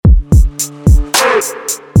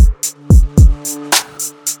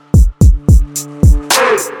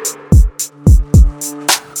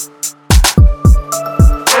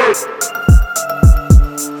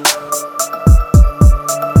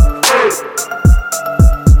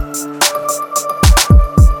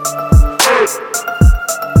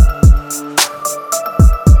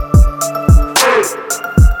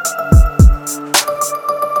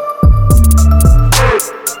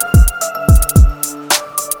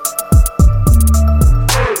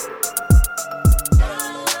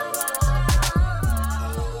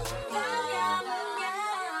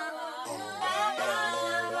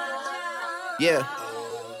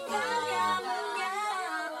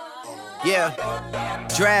Yeah,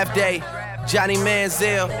 draft day, Johnny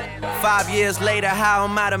Manziel. 5 years later, how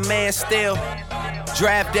am I the man still?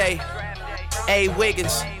 Draft day, A.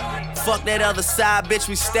 Wiggins. Fuck that other side, bitch,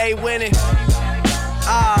 we stay winning.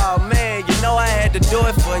 Oh man, you know I had to do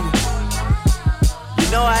it for you. You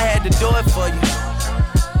know I had to do it for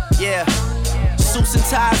you. Yeah, suits and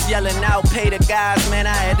ties yelling out, pay the guys, man,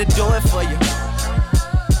 I had to do it for you.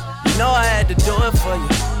 You know I had to do it for you.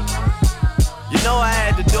 You know I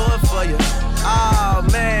had to do it for you. Oh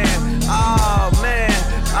man,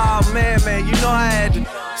 man, you know I had to.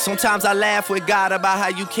 Sometimes I laugh with God about how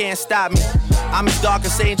you can't stop me. I'm his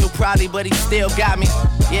darkest angel probably, but he still got me.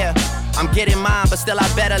 Yeah, I'm getting mine, but still I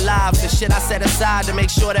bet alive. The shit I set aside to make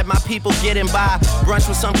sure that my people getting by. Brunch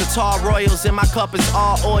with some Qatar Royals, and my cup is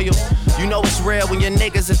all oil. You know it's real when your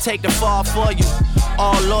niggas will take the fall for you.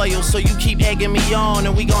 All loyal, so you keep egging me on,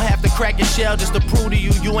 and we gon' have to crack your shell just to prove to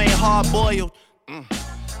you you ain't hard-boiled.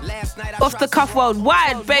 Last night Off the cuff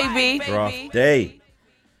worldwide, baby. Draft day.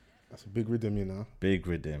 That's a big rhythm, you know. Big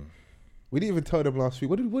rhythm. We didn't even tell them last week.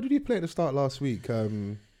 What did he play at the start last week?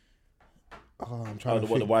 I'm trying to The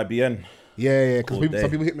think. YBN. Yeah, because All day. some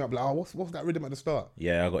people hit me up like, what's that rhythm at the start?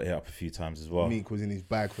 Yeah, I got hit up a few times as well. Meek was in his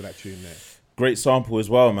bag for that tune there. Great sample as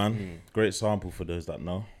well, man. Great sample for those that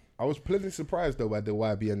know. I was pleasantly surprised though by the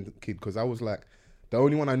YBN kid because I was like, the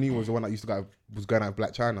only one I knew was the one that used to go was going out with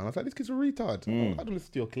Black China. I was like, this kid's a retard. I don't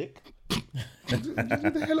listen to your clique.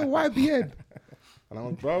 What the hell a YBN? And I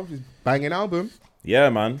was, bro, he's banging album, Yeah,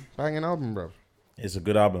 man. bro. It's a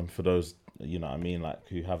good album for those, you know what I mean, like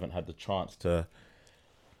who haven't had the chance to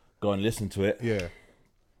go and listen to it. Yeah.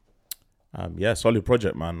 Yeah, solid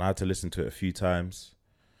project, man. I had to listen to it a few times.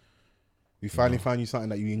 We finally found you something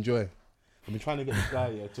that you enjoy. I've been trying to get this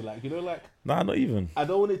guy to like, you know, like Nah, not even. I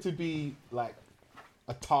don't want it to be like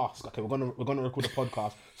a task. Okay, we're gonna record a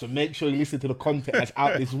podcast, so make sure you listen to the content that's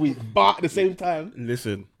out this week. But at the same time,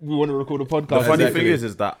 Listen, we want to record a podcast. The funny Exactly. thing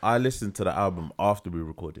is that I listened to the album after we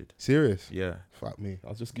recorded. Serious? Yeah. Fuck me. I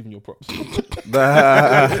was just giving you props.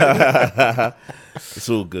 It's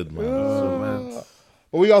all good, man. Well,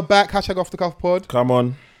 we are back. # off the cuff pod. Come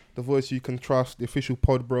on. The voice you can trust. The official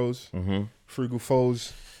pod bros. Frugal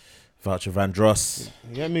foes. Voucher Van Dross.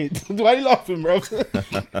 You get me? Why are you laughing, bro?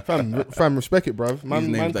 fam, respect it, bro.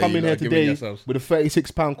 Man names that come you in here like giving today yourselves. with a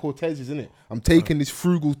 £36 Cortez, isn't it? I'm taking this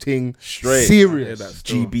frugal thing Straight. serious. Yeah, that's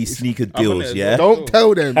still- GB sneaker I'm on deals, it as yeah? Don't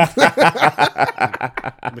tell them. Look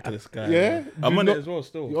at this guy. Yeah? man. I'm Do on not- it as well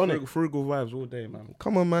still. You on it? Frugal vibes all day, man.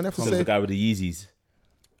 Come on, man. That's This what is the I'm guy with the Yeezys.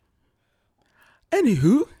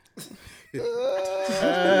 Anywho,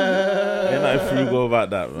 Ain't nothing frugal about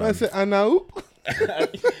that, man. saying. And now,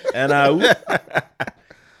 And I,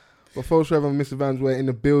 but folks, Trevor and Mr. Vans were in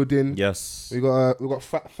the building. yes. We got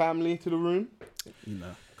family to the room. you know,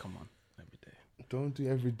 come on, every day. Don't do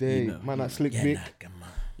every day, You know, man. That slick Vic.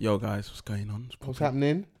 Yo, guys, what's going on? What's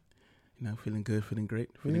happening? You know, feeling good, feeling great,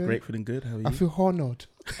 Yeah. feeling good. How are you? I feel honored.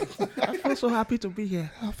 I feel so happy to be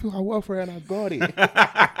here. I feel how well for it and I got it.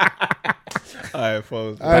 All right,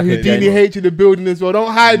 folks. Houdini H in the building as well.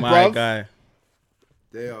 Don't hide, My bruv. guy.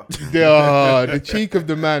 They are. The cheek of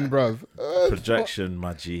the man, bruv. Projection,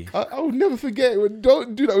 my G. I will never forget.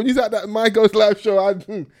 Don't do that. When he's at that My Girls live show,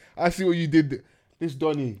 I see what you did. This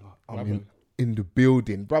Donny, I'm in the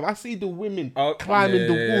building, bruv. I see the women climbing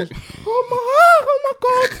the walls. Oh my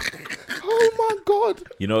God. Oh my God.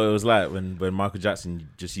 You know what it was like when Michael Jackson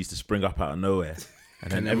just used to spring up out of nowhere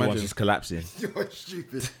and then you everyone's imagine? just collapsing. You're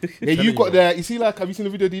stupid. Yeah, you got there. You see, like, have you seen the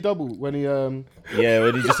video D Double when he Yeah,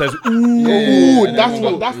 when he just says, ooh, Ooh,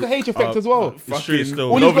 that's the H effect as well. the street still.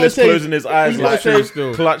 All he's gotta Novelist say- closing his eyes all he's gotta like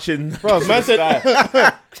say- clutching. Bruv, man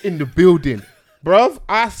said in the building. Bruv,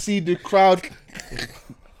 I see the crowd.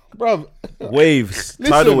 Bruv, Waves,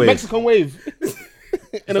 tidal listen, wave. Mexican wave.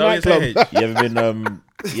 In a Is that what nightclub. you say,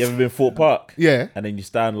 H? You ever been Fort Park? Yeah. And then you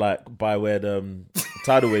stand like by where the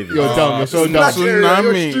tidal wave is. You're dumb. You're so dumb.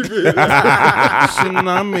 Tsunami. I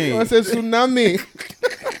Tsunami. said tsunami.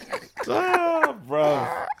 Ah, bro.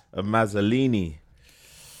 A Mazzolini.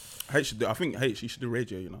 I think H, you should do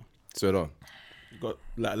radio, you know. So on. You got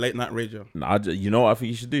like late night radio. Nah, you know what I think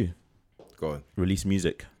you should do? Go on. Release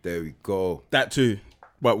music. There we go. That too.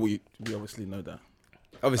 But we obviously know that.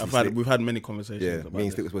 Obviously, We've had many conversations yeah, about me and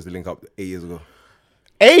this. Stick were supposed to link up 8 years ago.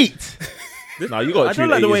 8. Nah, you got I to tune don't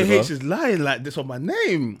like the 8 way years H ago. is lying like this on my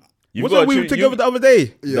name. You've Wasn't got we to tune- together you- the other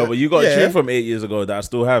day? No, but you got Yeah. a tune from 8 years ago that I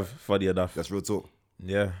still have, funny enough. That's real talk.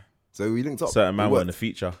 Yeah. So we linked up. Certain man It were in the worked.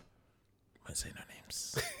 feature. Won't say no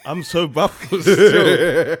names. I'm so baffled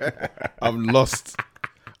still. I'm lost.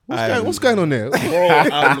 What's going on there? Bro,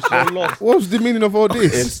 I'm so lost. What's the meaning of all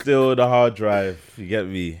It's this? still the hard drive. You get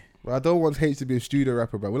me? Bro, I don't want H to be a studio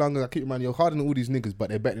rapper, bro. Well, I'm gonna keep in mind you're harder than all these niggas, but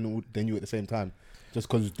they're better than you at the same time, just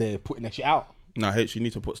because they're putting that shit out. Nah, H, you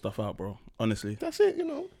need to put stuff out, bro. Honestly. That's it, you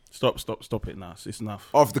know. Stop it now. It's enough.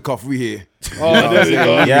 Off the cuff, we here. Oh, there we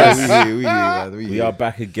go. Yes. we here, man. We are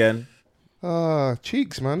back again.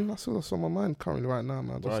 Cheeks, man. That's what's on my mind currently right now,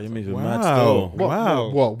 man. Bro, Just- you made me mad still. What?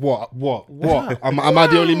 Am I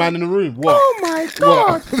the only man in the room? What? Oh my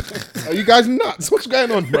God. What? Are you guys nuts? What's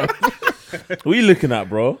going on, bro? What are you looking at,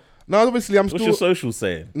 bro? No, obviously I'm What's still. your social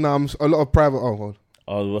saying? No, I'm a lot of private. Oh, hold.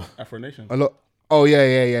 Oh, Afro Nation. A lot. Oh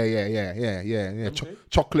yeah.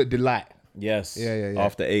 Chocolate delight. yes. Yeah.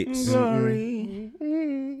 After 8s.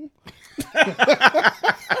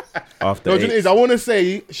 After No, do you know what it 8s. is? I want to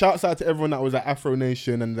say shouts out to everyone that was at Afro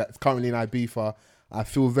Nation and that's currently in Ibiza. I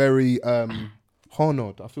feel very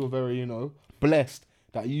honored. I feel very, blessed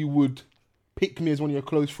that you would pick me as one of your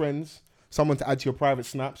close friends, someone to add to your private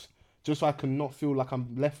snaps, just so I can not feel like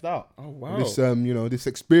I'm left out. Oh, wow. This this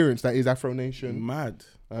experience that is Afro Nation. Mad.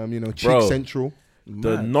 Cheek Bro. Central.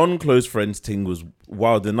 The non-close friends thing was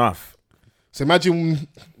wild enough. So imagine.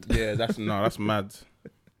 Yeah, that's mad.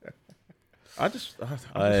 I just want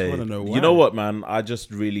to know why. You know what, man? I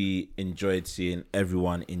just really enjoyed seeing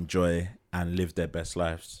everyone enjoy and live their best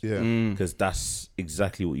lives. Yeah. Because that's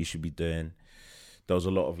exactly what you should be doing. There was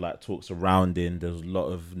a lot of talk surrounding. There was a lot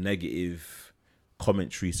of negative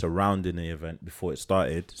commentary surrounding the event before it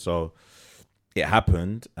started. So it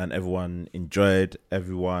happened and everyone enjoyed.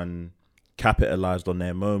 Everyone capitalized on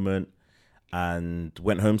their moment and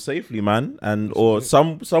went home safely, man. Or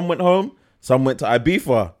some went home, some went to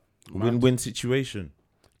Ibiza. Win-win situation.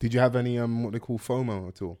 Did you have any what they call FOMO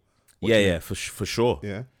at all? Yeah, for sure.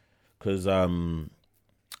 Yeah. Because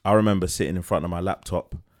I remember sitting in front of my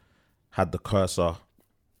laptop, had the cursor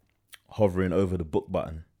hovering over the book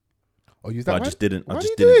button. Oh, you But that I just didn't. Why I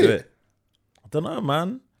just do you didn't do do it? it. I don't know,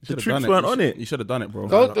 man. The Should've troops done weren't on You it. should have done it, bro.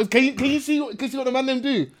 Can you see what the man them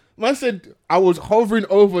do? Man said I was hovering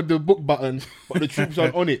over the book button, but the troops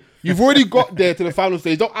aren't on it. You've already got there to the final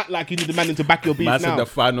stage. Don't act like you need the man to back your beef Man said now. the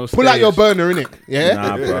final Pull out stage. your burner, innit? Yeah.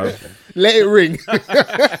 Nah, bro. Let it ring.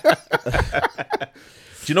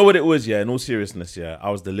 Do you know what it was? Yeah, in all seriousness, yeah,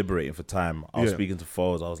 I was deliberating for time. I was Yeah. speaking to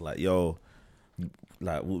Foles. I was like, "Yo,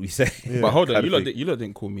 what we say?" But hold on, Kind you of lot thing.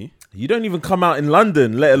 didn't call me. You don't even come out in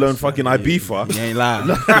London, let alone fucking Ibiza. You ain't lying.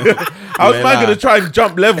 How was man gonna try and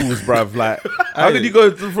jump levels, bruv? Like, how could you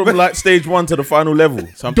go from stage 1 to the final level?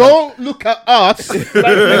 Don't look at us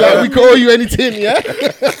like we can owe you anything, yeah?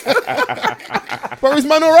 But is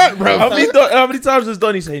man alright, bro? How many times has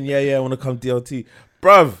Donny saying, yeah, I want to come DLT?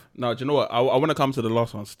 Bruv, No, do you know what? I want to come to the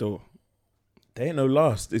last one still. there ain't no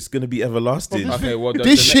last. It's going to be everlasting. Okay, well,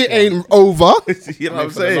 This shit ain't over. You know what I'm The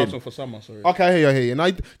last saying? one for summer, sorry. Okay, I hear you.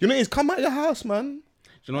 And you know, it's come out your house, man. Do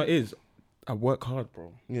you know what it is? I work hard,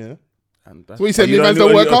 bro. Yeah. And that's So he said, you me don't man's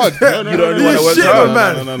don't only- work hard. You don't only want to work Shit, hard.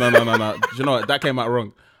 man. No. Do you know what? That came out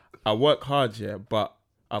wrong. I work hard, yeah, but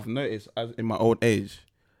I've noticed as in my old age,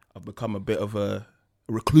 I've become a bit of a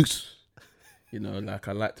recluse. You know, like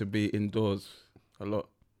I like to be indoors a lot.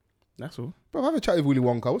 That's all. Bro, I have a chat with Willy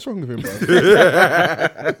Wonka. What's wrong with him, bro?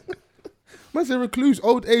 Man's a recluse,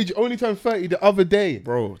 old age, only turned 30 the other day.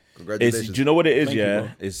 Bro, Congratulations. Do you know what it is? Thank you, Yeah, bro.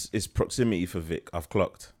 it's proximity for Vic. I've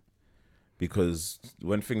clocked because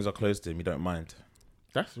when things are close to him, you don't mind.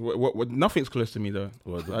 that's what nothing's close to me though.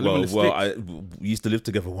 Well, I live in the sticks. we used to live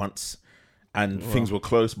together once, and things were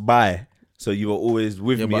close by, so you were always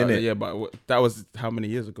with me, innit? Yeah, but that was how many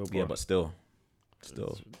years ago, bro? Yeah, but still. If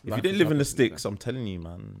Life you is didn't live in the happening, sticks, I'm telling you,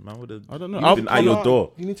 man would have. I don't know. Been at your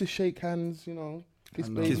door. You need to shake hands, kiss know.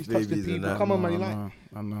 babies, Kiss touch the babies and people. that. Come on, man.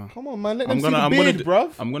 I know. Come on, man. Let I'm them gonna see the beard,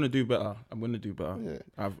 bruv. I'm gonna do better.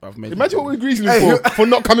 Yeah. I've made. Imagine what we're greasing him for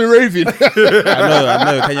not coming raving. I know.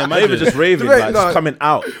 Can you Not even imagine? just raving, Right, like no. just coming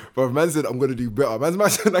out. Bro, man said I'm gonna do better.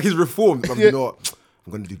 Man's said like he's reformed. I'm you know what?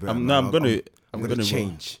 I'm gonna do better. I'm man. gonna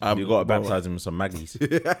change. You got to baptize him with some Maggies.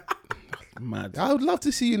 Mad. I would love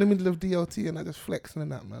to see you in the middle of DLT and I just flexing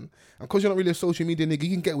and that, man. And because you're not really a social media nigga, you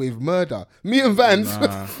can get away with murder. Me and Vance,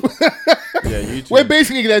 Nah. Yeah, you two. we're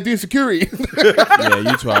basically there doing security. Yeah,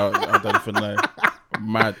 you two are done for now.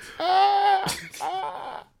 Mad.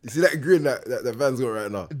 You see that grin that Van's got right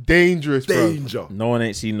now? Dangerous, bro. Danger. No one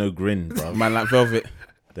ain't seen no grin, bro. Man like velvet.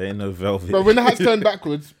 There ain't no velvet. But when the hat's turned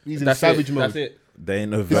backwards, he's in That's savage it. mode. That's it. There ain't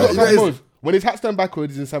no He's got velvet. savage Yeah, mode. When his hat's turned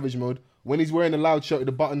backwards, he's in savage mode. When he's wearing a loud shirt with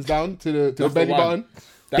the buttons down to the That's belly the one. button,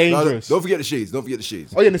 No, dangerous. don't forget the shades. Don't forget the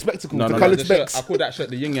shades. Oh yeah, the spectacles, No, the no, coloured the shirt, specs. I call that shirt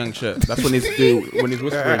the yin yang shirt. That's when he's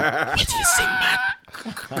whispering.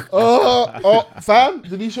 Oh, fam,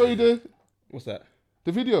 did he show you What's that?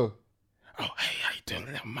 the video? Oh, hey, how you doing,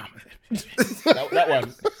 little mama? that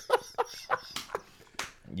one.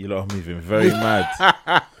 You lot are moving very mad.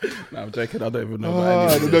 Nah, I'm joking. I don't even know. Ah,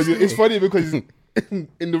 about any of this. it's funny because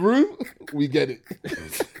in the room, we get it.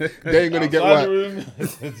 They ain't going to get Outside right. the room.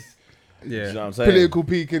 You know Yeah, what I'm saying? Political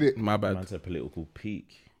peak, innit? my Man bad. said political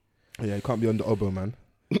peak. Yeah, you can't be on the oboe, man.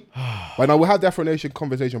 But now we'll have the Afro Nation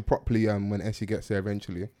conversation properly when Essie gets there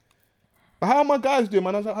eventually. But how are my guys doing,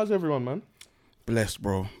 man? How's everyone, man? Blessed,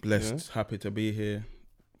 bro. Blessed. Happy to be here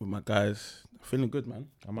with my guys. Feeling good, man.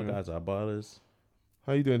 Oh my guys are ballers.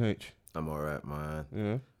 How you doing, H? I'm alright, man.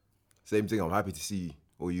 Yeah. Same thing. I'm happy to see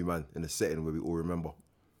all you, man, in a setting where we all remember.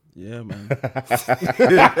 Yeah, man.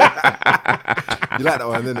 You like that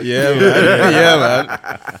one, didn't it? Yeah, man. Yeah,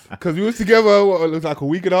 man. Because we was together, what, it looks like a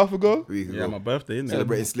week and a half ago? We can Yeah, go my birthday, innit?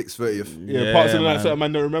 celebrating Slick's 30th, Yeah, parts of the night man. certain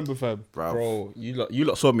man don't remember, fam. bro. Bro, you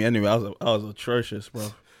lot saw me anyway. I was atrocious, bro.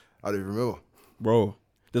 I don't even remember. Bro,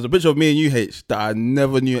 there's a picture of me and you, H, that I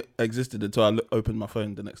never knew existed until I opened my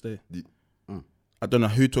phone the next day. I don't know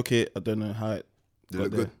who took it. I don't know how it Did it got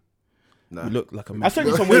look there. good? Nah. You look like a I mess. sent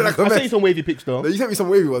you some Like wavy, a I sent mess. you some wavy pics though. No, you sent me some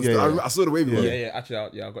wavy ones. Yeah, yeah. I saw the wavy ones. Yeah,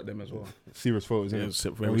 actually, I got them as well. Serious photos, Yeah, innit? it's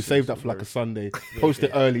very And we serious, saved that for like very- a Sunday. Post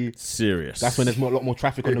it early. Serious. That's when there's a lot more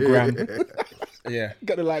traffic on the gram. Yeah.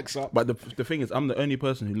 Get the likes up. But the thing is, I'm the only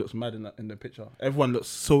person who looks mad in the picture. Everyone looks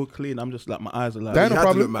so clean. I'm just like, my eyes are like... Damn. You no had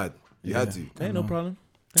problem. to look mad. You had to. Ain't no problem.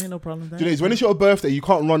 Ain't no problem. Do you know, it's when it's your birthday, you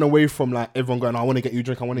can't run away from like everyone going, I want to get you a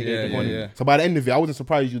drink, I want to get you a drink. Yeah. So by the end of it, I wasn't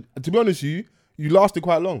surprised. To be honest with you, you lasted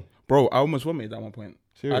quite long. Bro, I almost vomited at one point.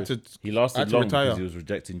 I had to, He I lasted had to long retire. because he was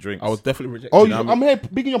rejecting drinks. I was definitely rejected. Oh, You know what I I'm mean? here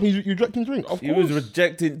bigging up. You drinking drinks? He was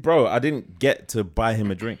rejecting, bro. I didn't get to buy him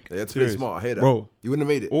a drink. You had to play smart. I hear that. Bro. You wouldn't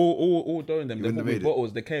have made it. All during them, they wouldn't bought have me made it.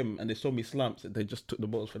 bottles. They came and they saw me slumps. They just took the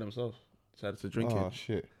bottles for themselves. So I had to drink Oh it.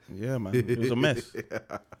 shit! Yeah, man. It was a mess.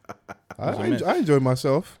 I enjoyed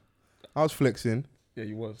myself. I was flexing. Yeah,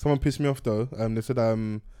 you was. Someone pissed me off though. They said I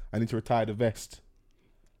need to retire the vest.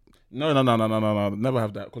 No. Never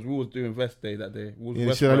have that because we was doing vest day that day. We was Yeah,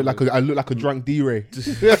 West she said Brothers. I look like a drunk D-Ray.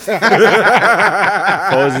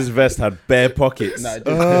 Foz's vest had bare pockets. Nah, it did.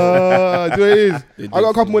 Do you know what it is? They I got a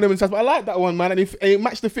did. couple more of them and stuff, but I like that one, man. And it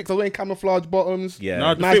matched the fit. I was wearing camouflage bottoms. Yeah.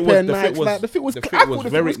 No, the Nice fit pair was of Nikes, the fit was the cl- fit I was thought the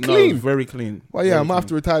fit very was clean. very clean. Well, yeah, I'm gonna have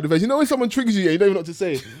to retire the vest. You know when someone triggers you, you don't even know what to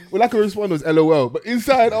say. Well, like a response was LOL, but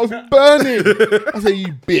inside I was burning. I said, "You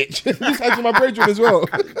bitch!" This happened to my brethren as well.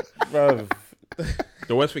 Bro.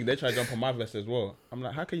 The worst thing, they tried to jump on my vest as well. I'm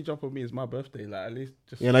like, how can you jump on me? It's my birthday. Like, at least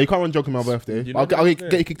just Yeah, no, you can't run joking on my birthday. You know I'll get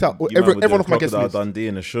you kicked out. You man Everyone would do off my guest Crocodile list. Dundee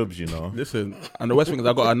in the shubs, you know. listen. And the worst thing is,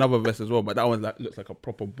 I got another vest as well, but that one looks like a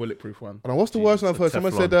proper bulletproof one. And what's the worst one I've heard?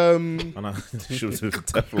 Someone said, And I shubs with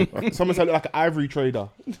Teflon. someone said I look like an ivory trader.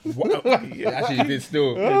 What? Yeah, actually, you did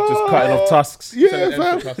still. Just cutting off tusks. Yeah,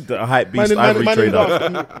 fam. The hype beast Man ivory in trader.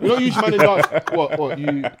 dance. You don't usually man in dance. What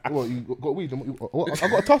you got weed? What, I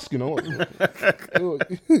got a tusk, you know.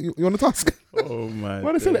 You want a tusk? Oh my.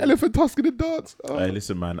 Why they sell an elephant tusk in the dance? Oh. Hey,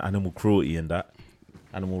 listen, man. Animal cruelty and that.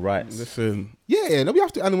 Animal rights. Listen, Yeah, no, we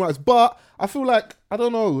have to animal rights, but I feel like I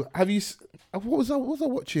don't know. Have you? What was I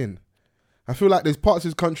watching? I feel like there's parts of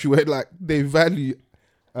this country where like they value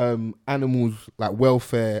animals like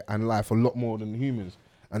welfare and life a lot more than humans,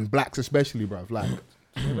 and blacks especially, bruv. Like,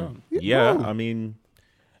 Yeah, bro. I mean,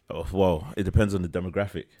 well, it depends on the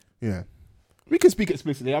demographic. yeah, we can speak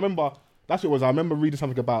explicitly. I remember that's what it was. I remember reading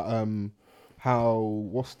something about how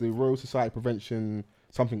what's the Royal Society Prevention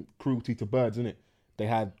something cruelty to birds, isn't it? They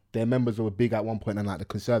had their members were big at one point, and like the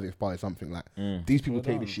Conservative Party, something like these people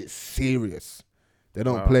take this shit serious. They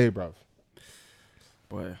don't play, bruv.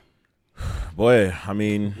 boy. I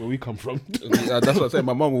mean, Where we come from, That's what I said.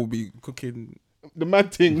 My mum will be cooking the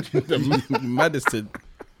mad thing. the maddest thing.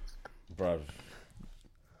 bruv.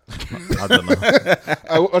 I don't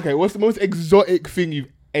know. Okay, what's the most exotic thing you've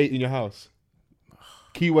ate in your house?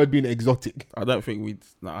 Keyword being exotic. I don't think we'd.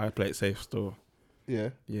 I play it safe still. Yeah,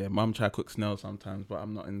 Yeah, mum try to cook snails sometimes, but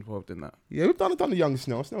I'm not involved in that. yeah. We've done the young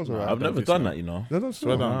snail. Snail's alright. I've never think done so. that, you know. No, that's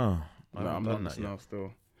Swear all right. down. No, No, I've I'm done not that yet. snail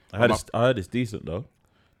still. I heard it's decent though.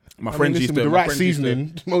 My I friends mean, used listen, to. with the my right friends used to-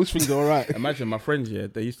 seasoning, most things are alright. Imagine my friends, yeah,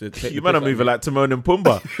 they used to take You the man are piss out of moving me. like Timon and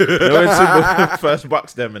Pumbaa. You know when Simba first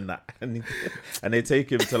bucks them and that, and they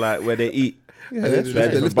take him to like where they eat. Yeah, And that's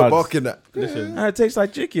then They for lift the bugs. bark in that. Listen, Ah, it tastes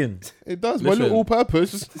like chicken. it does. Listen. Well, all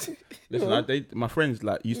purpose. listen. My friends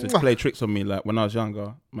like used to play tricks on me. Like when I was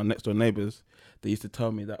younger, my next door neighbors, they used to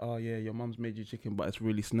tell me that, oh yeah, your mum's made you chicken, but it's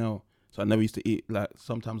really snail. So I never used to eat. Like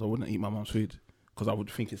sometimes I wouldn't eat my mum's food because I would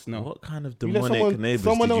think it's snail. What kind of You let demonic neighbors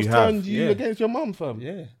someone did else you have? turned you Yeah. against your mum, fam.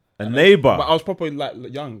 Yeah, A neighbor. but I was probably like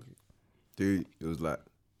young. Dude, it was like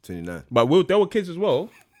 29. But there were kids as well.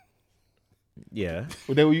 Yeah,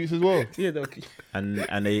 Well, they were used as well. Yeah, they were,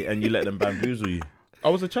 and you let them bamboozle you. I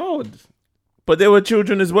was a child. But they were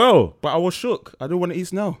children as well. But I was shook. I didn't want to eat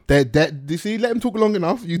snow. You see, let him talk long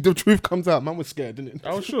enough. The truth comes out. Man was scared, didn't it?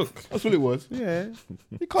 I was shook. That's what it was. Yeah.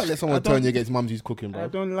 You can't let someone turn you against mumsy's cooking, I bro.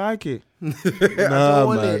 don't like it.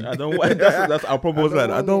 Nah, man. I don't want. That's our problem was like.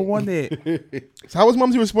 I don't want it. So how was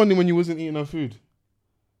mumsy responding when you wasn't eating her food?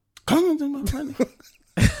 Come on, then, my friend.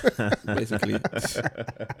 Basically,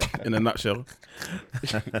 in a nutshell.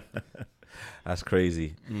 That's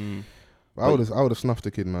crazy. I would have snuffed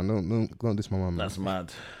the kid, man. Don't diss my mum. That's mad.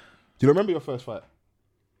 Do you remember your first fight?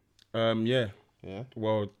 Yeah. Yeah.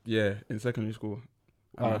 Well, yeah. In secondary school,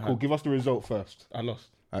 Alright, cool. Give us the result first. I lost.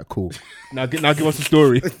 Alright, cool. now give us the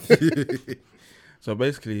story. So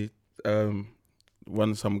basically,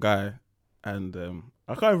 won some guy, and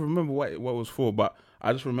I can't even remember what it was for, but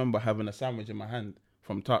I just remember having a sandwich in my hand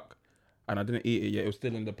from Tuck, and I didn't eat it yet. It was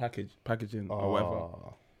still in the packaging or whatever.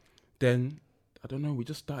 Then I don't know. We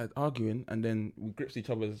just started arguing, and then we gripped each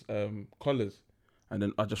other's collars, and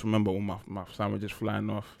then I just remember all my sandwiches flying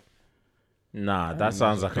off. Nah, that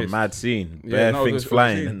sounds like a mad scene. Yeah, Bare no, things it was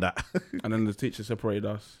flying a and that. And then the teacher separated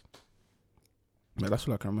us. Yeah, that's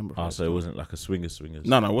all I can remember. So it wasn't like a swingers.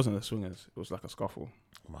 No, it wasn't a swingers. It was like a scuffle.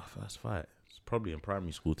 My first fight. It's probably in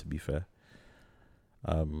primary school, to be fair.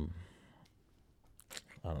 I don't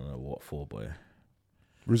know what for, boy.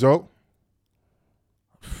 Result?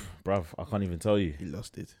 Bruv, I can't even tell you. He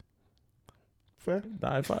lost it. Fair.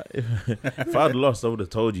 Nah, if I'd lost, I would have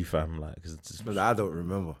told you, fam. Like, 'cause it's just, But I don't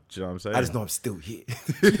remember. do you know what I'm saying? I just know I'm still here.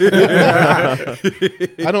 I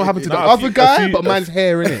don't happen to the Nah, other guy, but man's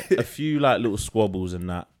hair in it. a few like little squabbles and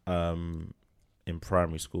that in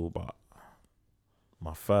primary school, but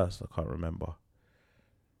my first, I can't remember.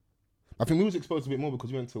 I think we was exposed a bit more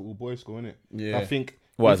because we went to all boys school, innit? Yeah. I think.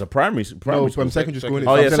 What, as a primary school? From secondary school, innit?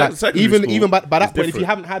 Oh, So yeah, I'm saying, like, secondary even school even by that is point, if you different.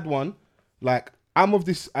 haven't had one, like I'm of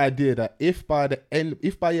this idea that if by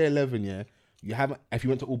year 11, yeah, you haven't, if you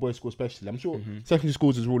went to all boys school especially, I'm sure secondary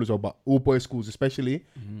schools is rule as well, but all boys schools especially,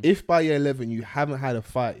 if by year 11 you haven't had a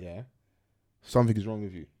fight, yeah, something is wrong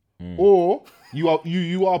with you. Or you are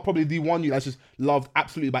probably the one that's just loved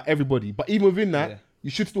absolutely by everybody, but even within that, you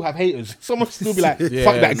should still have haters. Someone should still be like,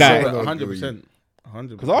 fuck that guy. 100%. 100%.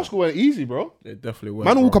 Because our school weren't easy, bro. It definitely was.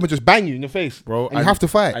 Man will bro. come and just bang you in the face, Bro, and you have to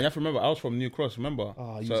fight. And you have to remember, I was from New Cross, remember? you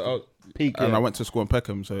So used to I was, peak, and yeah. I went to school in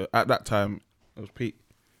Peckham, so at that time, it was peak.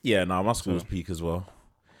 Yeah, no, my school was peak as well.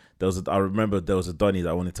 I remember there was a Donny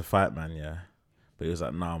that wanted to fight, man, yeah. But he was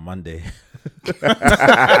like, nah, Monday.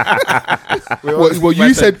 Well,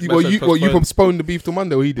 you said, Man said you postponed the beef till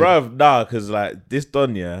Monday, or he did? Bruv, nah, because like this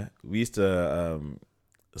Don, yeah, we used to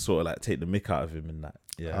sort of like take the mick out of him and that.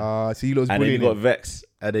 Yeah. So he was And then he bullying got him. vexed.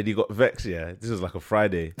 And then he got vexed, yeah. This was like a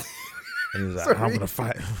Friday. And he was like, I'm gonna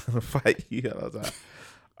fight you. And I was like,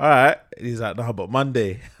 all right. And he's like, no, but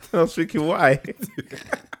Monday. I was thinking, why?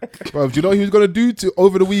 Bro, do you know what he was going to do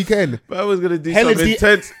over the weekend? But I was gonna do Hella some D-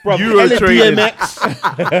 intense Bro, Euro hella training.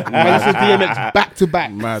 DMX. Man, this is DMX back to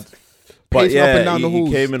back. Mad. But Pacing up yeah, and down the he halls.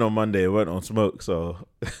 came in on Monday, went on smoke, so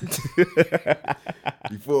He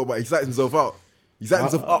thought about. He psyched himself out. He psyched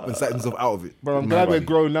himself up and psyched himself out of it. Bro, I'm glad we're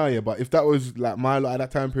grown now, yeah, but if that was like my lot at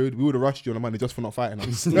that time period, we would have rushed you on the money just for not fighting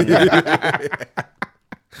us.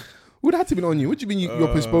 Would have to been on you. What do you mean you're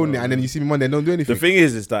postponing it and then you see me Monday and don't do anything? the thing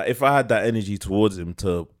is that if I had that energy towards him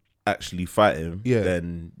to actually fight him, Yeah.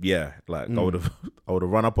 then yeah, like I would have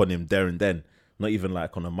run up on him there and then, not even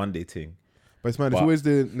like on a Monday thing. But it's man, it's But- always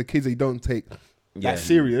the kids that you don't take Yeah. that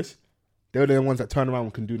serious. They're the ones that turn around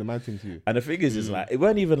and can do the mad thing to you. And the thing is like it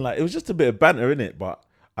weren't even like it was just a bit of banter in it, but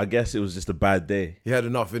I guess it was just a bad day. He had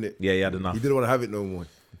enough in it. Yeah, he had enough. He didn't want to have it no more.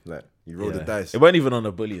 Like he rolled the Yeah. dice. It weren't even on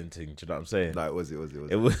a bullying thing. Do you know what I'm saying? Like, was it?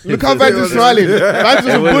 It was. Look how Vance is smiling. Vance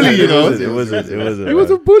was a bully, you know. It wasn't. He was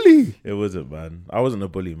a bully. It wasn't, man. I wasn't a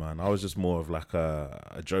bully, man. I was just more of like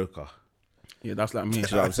a joker. Yeah, that's like me. Do you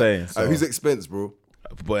know what I'm saying? So, At whose expense, bro?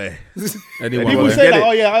 boy. Anyone, People boy. say Get that, it.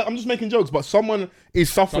 oh yeah, I'm just making jokes, but someone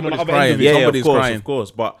is suffering on the Somebody's other end of crying. it. Yeah, Somebody's crying. of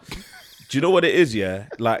course. But do you know what it is? Yeah,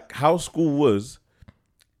 like how school was,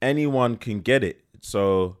 anyone can get it.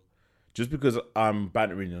 So just because I'm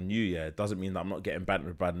bantering on you, yeah, it doesn't mean that I'm not getting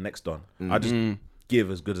bantered by the next one. I just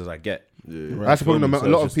give as good as I get. That's the problem. So A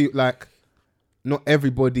lot it's of people, like, not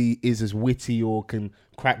everybody is as witty or can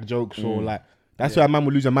crack jokes or like. That's why a man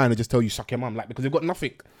will lose a man and just tell you suck your mum, like, because they've got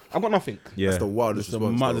nothing. I've got nothing. Yeah, That's the wildest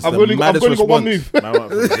response. maddest- though. I've the only maddest got one move. response.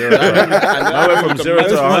 Man went from 0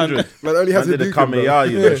 to 100. Man only has Man to did do a Kameya,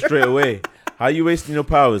 you know, straight away. How you wasting your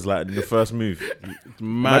powers like in the first move?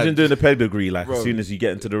 Imagine Mad. doing a pedigree like Bro. as soon as you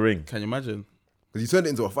get into the ring. Can you imagine? Because you turned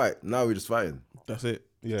it into a fight. Now we're just fighting. That's it.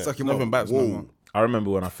 Yeah. Suck him Nothing up. bats no Whoa. more. I remember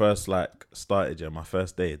when I first like started, yeah, my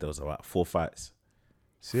first day there was about 4 fights.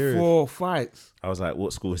 Serious. 4 fights. I was like,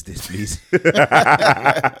 what school is this, please?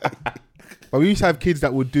 But we used to have kids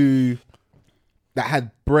that would do, that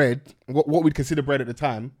had bread, what we'd consider bread at the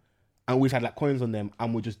time, and we had like coins on them,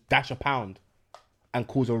 and we'd just dash £1 and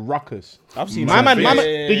cause a ruckus. I've seen My man, Yeah,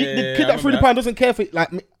 the kid I that threw the remember £1 doesn't care for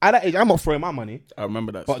like at that age. I'm not throwing my money, I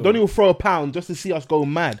remember that. but story. Donnie will throw £1 just to see us go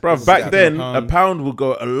mad. Bro, Yeah, back then, £1. a pound would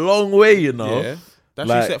go a long way, you know. Yeah. That's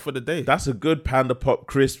Like, you set for the day. That's a good Panda Pop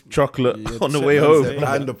crisp chocolate Yeah, on the set way that home. day.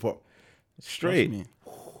 And the pop. Straight. Me.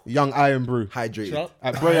 Young Iron Brew Hydrated.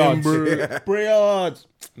 at Brayards. Brayards.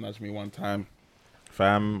 Nudge me one time.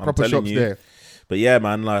 Fam, I'm Proper telling shops you. there. But yeah,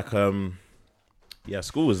 man, like, yeah,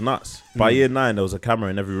 school was nuts. By year 9, there was a camera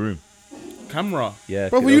in every room. Camera. Yeah.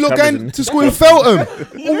 Bro, there were you was lot cameras going in- to school in Feltham?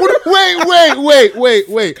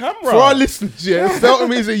 Wait. Camera. For our listeners, yeah,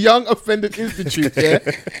 Feltham is a young offenders institute, yeah?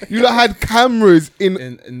 You lot had cameras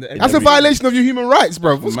in... That's a violation of your human rights,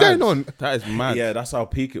 bro. What's going on? That is mad. Yeah, that's how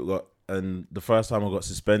peak it got. And the first time I got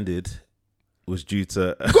suspended was due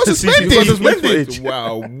to got suspended? CCTV You got Suspended. footage.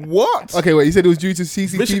 Wow. What? Okay, wait, you said it was due to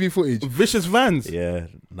CCTV footage. Vicious vans. Yeah,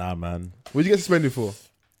 nah, man. What did you get suspended for?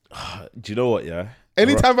 Do you know what? Yeah.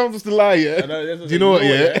 Anytime I'm supposed to lie, yeah? Do you know what,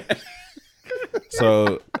 yeah?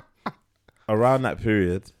 So around that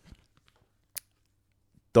period,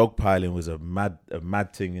 dogpiling was a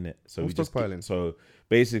mad thing in it. So What's we just dogpiling? So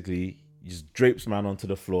basically, you just drapes man onto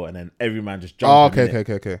the floor, and then every man just Oh, jumped.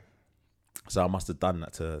 okay. So I must have done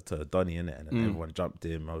that to Donnie in it, and then everyone jumped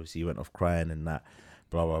him. Obviously, he went off crying and that.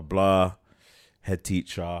 Blah blah blah. Head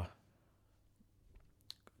teacher,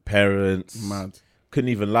 parents, Mad. couldn't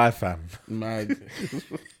even lie, fam. Mad.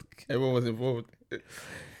 Everyone was involved.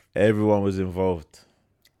 Everyone was involved.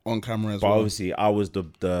 On camera as But well. obviously, I was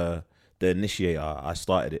the initiator. I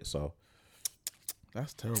started it, so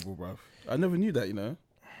That's terrible, bruv. I never knew that, you know.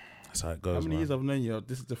 that's how it How goes. many man. years I've known you?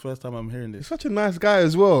 This is the first time I'm hearing You're this. such a nice guy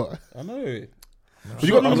as well. I know. But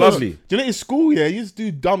you got I'm lovely. Do you know in school, yeah, you just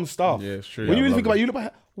do dumb stuff. Yeah, it's true. When you I'm really think about lovely. it, you look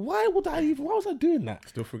back, why was I doing that?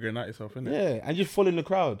 Still figuring out yourself, innit? Yeah, and just following the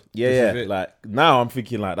crowd. Yeah, This is yeah. it. Like now, I'm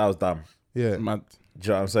thinking like that was dumb. Yeah. Mad. Do you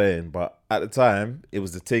know what I'm saying? But at the time, it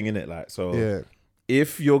was the thing in it. Like, so Yeah.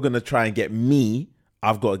 if you're gonna try and get me,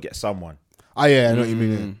 I've got to get someone. Oh yeah, I know what you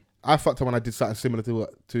mean. Yeah. I fucked up when I did something similar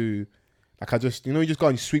to like I just you just go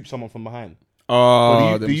and sweep someone from behind.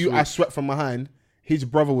 Oh, But I swept from behind. His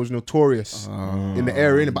brother was notorious in the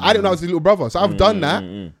area, innit? But I didn't know it was his little brother. So I've done that,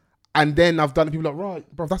 and then I've done it. People are like,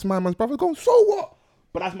 right, bro, that's my man's brother. Going, so what?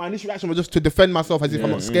 But that's my initial reaction was just to defend myself as if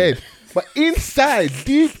I'm not scared. But inside,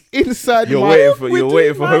 deep inside, You're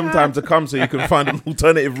waiting for home time to come so you can find an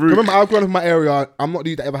alternative route. Remember, I've grown up in my area. I'm not the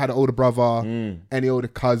dude that ever had an older brother, any older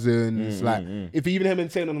cousins. Like, if you even hear me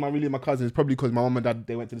saying on my cousins, it's probably because my mom and dad,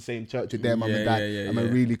 they went to the same church with their mum and dad. And they're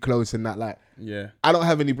really close and that. Like, Yeah. I don't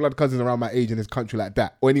have any blood cousins around my age in this country like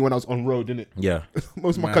that, or anyone else on road, innit? Yeah.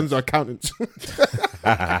 Most of my cousins are accountants.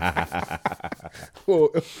 Well,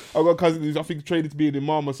 I've got cousins who's, I think, traded to be an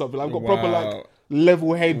imam or something. I've got proper, like,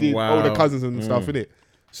 level-headed older cousins and stuff, innit?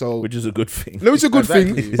 So, Which is a good thing. no, it's a good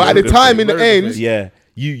Exactly. thing. But at the It's a time, good in the thing. end, Yeah.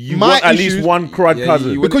 You My want at issues- least one crud Yeah,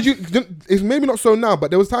 cousin. you because it's maybe not so now,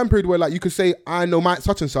 but there was a time period where like you could say I know my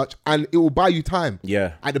such and such, and it will buy you time.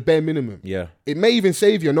 Yeah. At the bare minimum. Yeah. It may even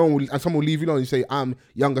save you. No one will, and someone will leave you alone and say I'm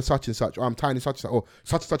younger such and such, or I'm tiny such and such, or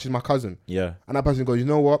such and such is my cousin. Yeah. And that person goes, you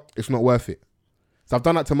know what? It's not worth it. So I've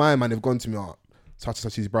done that to my man. They've gone to me, oh, such and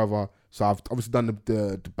such is his brother. So I've obviously done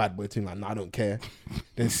the bad boy thing, like, nah, I don't care.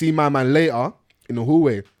 Then see my man later in the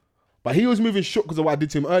hallway. But he was moving shook because of what I did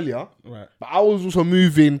to him earlier. Right. But I was also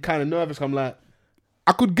moving kind of nervous. I'm like,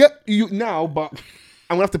 I could get you now, but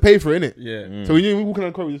I'm going to have to pay for it, innit? Yeah. So we knew we were walking on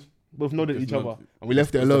the corridor, we just both nodded at each other. And we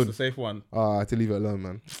left it That's alone. the safe one. I had to leave it alone,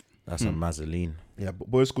 man. That's a mazzoline. Yeah, but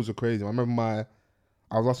boys' schools are crazy. I remember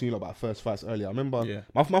I was asking you about first fights earlier. I remember Yeah.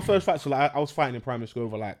 my first fights were like, I was fighting in primary school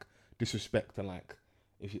over like disrespect and like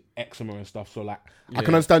if you eczema and stuff. So like, I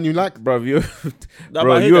can understand you like, Bro, you but I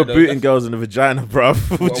bro, hate you were that though. booting girls in the vagina, bro.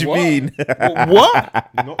 What do you What? mean? What?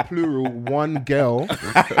 not plural, one girl.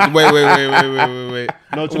 wait.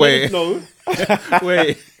 No, to Wait. no.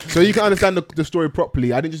 Wait. So you can understand the story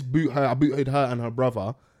properly. I didn't just boot her. I booted her and her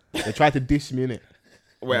brother. They tried to diss me, innit?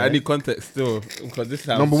 Wait, I need context still because this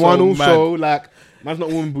sounds Number so one, also, mad. like, man's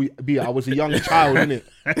not a woman beater. I was a young child, innit?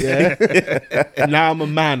 Yeah. Now I'm a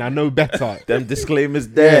man. I know better. Them disclaimers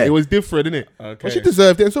Yeah, there. it was different, innit? Okay. But she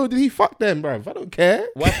deserved it, and so did he. Fuck them, bruv. I don't care.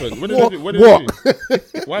 What happened? What did What? they do? What did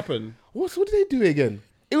they do? What happened? What did they do again?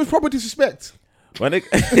 It was proper disrespect. When it,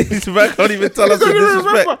 this man can't even tell us the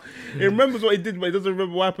disrespect. He remembers what he did, but he doesn't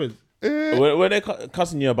remember what happened. When they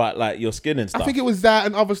cussing you about like your skin and stuff. I think it was that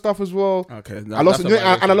and other stuff as well. Okay, I lost, and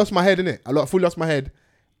I lost my head, innit? I fully lost my head,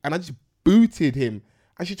 and I just booted him.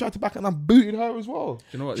 and she tried to back and I booted her as well. Do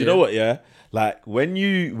you know what? Do you know what? Yeah, like when you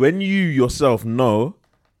yourself know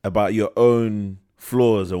about your own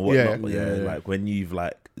flaws and whatnot. Yeah. Like when you've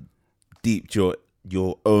like deeped your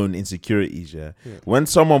own insecurities. Yeah. When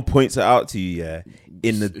someone points it out to you,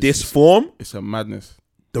 in this form, It's a madness.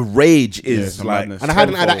 the rage it's is a like. madness. And I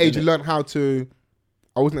hadn't at that tenfold, age innit? learned how to.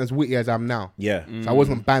 I wasn't as witty as I am now. Yeah. So I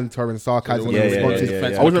wasn't banter and sarcasm So there and wasn't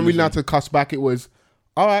responses. yeah. I wasn't really know how to cuss back. It was,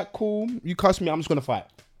 all right, cool. You cuss me, I'm just gonna fight.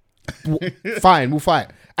 Fine, we'll fight.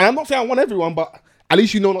 And I'm not saying I want everyone, but at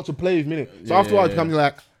least you know not to play with me. So after a while, it becomes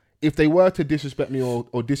like, if they were to disrespect me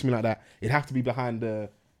or diss me like that, it'd have to be behind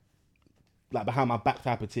behind my back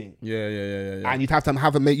type of thing. Yeah. And you'd have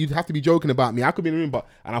to you'd have to be joking about me. I could be in the room,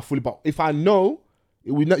 but if I know,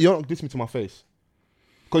 you're not diss me to my face.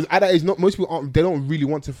 Because at that age, most people they don't really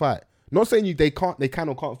want to fight. Not saying they can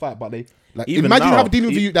or can't fight, but they like. Even imagine now, you have a dealing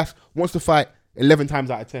with you that wants to fight 11 times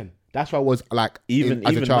out of 10. That's what I was like. Even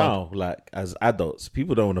as a child. now, like as adults,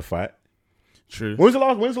 people don't want to fight. True. When's the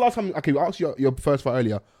last time? Okay, I asked you your first fight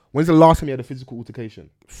earlier. When's the last time you had a physical altercation?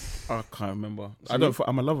 I can't remember.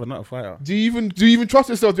 I'm a lover, not a fighter. Do you even trust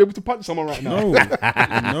yourself to be able to punch someone right now?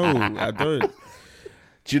 No, no, I don't.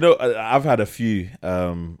 Do you know? I've had a few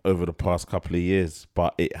over the past couple of years,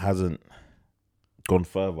 but it hasn't gone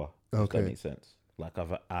further. If that makes sense. Like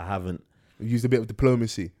I haven't Used a bit of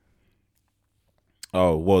diplomacy.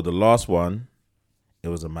 Oh well, the last one, it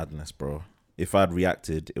was a madness, bro. If I'd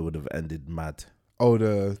reacted, it would have ended mad. Oh,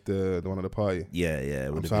 the one at the party. Yeah, it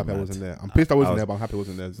I'm would so have happy been I mad. wasn't there. I'm pissed I wasn't there, but I'm happy I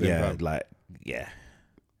wasn't there. At the same Yeah, time. like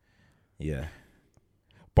yeah.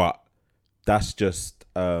 But that's just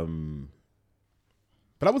But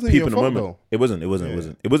that wasn't people your in the fault moment. though. It wasn't. It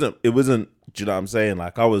wasn't. Do you know what I'm saying?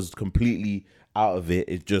 Like I was completely out of it.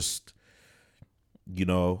 It just, it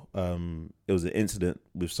was an incident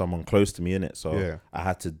with someone close to me in it. So Yeah. I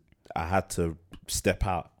had to step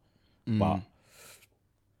out. But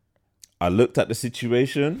I looked at the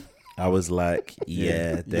situation. I was like,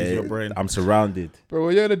 use your brain. I'm surrounded. Bro,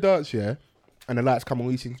 when you're in the dance, yeah, and the lights come on,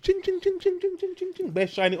 you sing ching ching ching ching ching ching ching ching.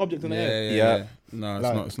 Best shiny object in the air. Yeah. No, it's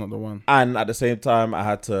Like- not. It's not the one. And at the same time, I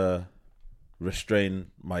had to restrain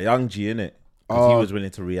my young G in it because he was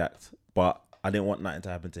willing to react, but I didn't want nothing to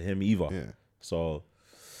happen to him either. Yeah. So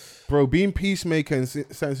Bro, being peacemaker in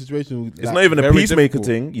certain situations, it's not even a very peacemaker difficult.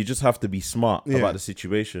 thing. You just have to be smart Yeah. about the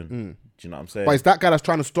situation. Do you know what I'm saying? But it's that guy that's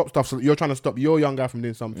trying to stop stuff. So you're trying to stop your young guy from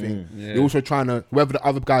doing something. Yeah. You're also trying to, whether the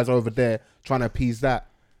other guys are over there, trying to appease that.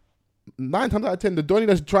 9 times out of 10, the Donny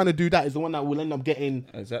that's trying to do that is the one that will end up getting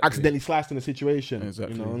Exactly. accidentally sliced in a situation.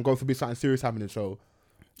 Exactly. And go for something serious happening. So,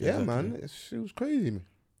 yeah, man, it was crazy, man.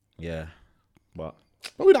 Yeah. But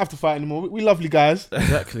But we don't have to fight anymore. We lovely guys.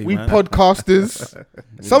 Exactly. We man. podcasters.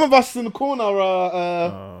 Some of us in the corner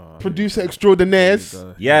are producer extraordinaires.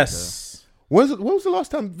 yes. When was the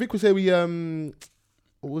last time Vic was here? We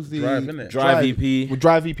what was the Drive, innit? Drive EP. With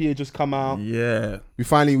Drive EP had just come out. Yeah. We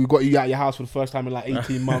got you out of your house for the first time in like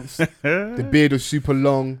 18 months. The beard was super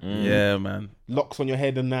long, Yeah, man. locks on your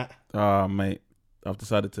head and that. Oh, mate. I've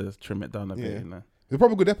decided to trim it down a Yeah. bit. You know. It's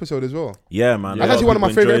probably a good episode as well. Yeah, man. That's actually one of my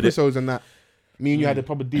favorite episodes. episodes. And that me and you had a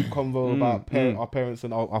proper deep convo about our parents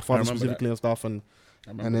and our father remember specifically and stuff. And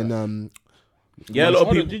then Yeah, a lot of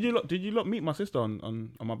Hold on, people. Did you lot meet my sister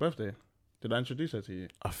on my birthday? Did I introduce her to you?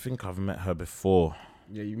 I think I've met her before.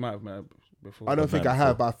 Yeah, you might have met her before. I don't think I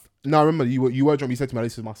have. But no, I remember you were drunk. You said to me,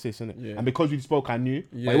 "This is my sis, innit?" Yeah. And because we spoke, I knew.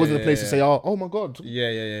 But Yeah, it wasn't a yeah, place to yeah. say, "Oh my god."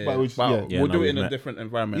 Yeah. But it was- But yeah. we'll no, do it we've in a met. different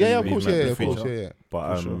environment. Yeah, of We've course, met yeah, of before. course, yeah.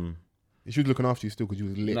 But For sure. She was looking after you still because you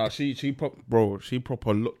was lit. No, she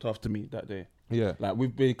proper looked after me that day. Yeah, Like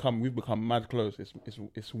we've become mad close.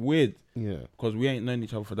 It's weird yeah. because we ain't known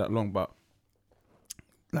each other for that long, but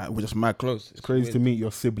like we're just mad close. It's crazy to meet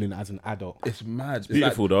your sibling as an adult. It's mad. It's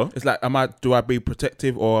Beautiful like, though. It's like, do I be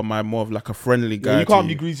protective or am I more of like a friendly guy? Yeah, you can't to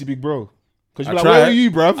be greasy, big bro. Because I you're like, try. where are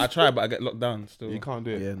you, bruv? I try, but I get locked down still. You can't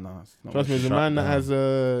do it. Yeah, nah. It's not Trust me, much. as a Shut man that down.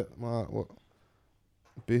 has what?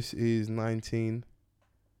 This is 19.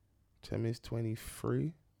 Tem is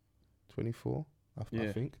 23, 24. I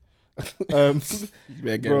Yeah. think.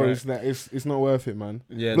 Yeah, get Bro, right. it's not worth it, man.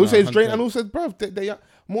 Yeah, And also, it's drain. 100%. And also, bruv, they are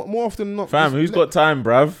more often than not. Fam, who's got time,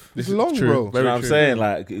 bruv? It's This is long, true. bro. You know Very what I'm true. saying?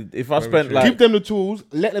 Like, if I Very spent true. like, Give them the tools.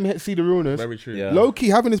 Let them see the realness. Very true. Yeah. Low key,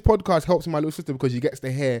 having this podcast helps my little sister because she gets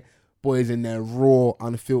to hear boys in their raw,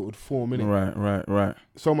 unfiltered form, innit? Right.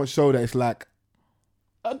 So much so that it's like,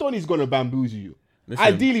 Donny's gonna bamboozle you. Listen,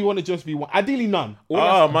 Ideally, you want to just be one. Ideally, none.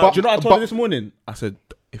 Oh, man. do you know what I told but- her this morning? I said,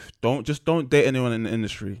 don't date anyone in the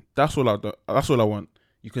industry. That's all I want.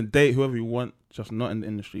 You can date whoever you want, just not in the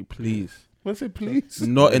industry, please. I say please.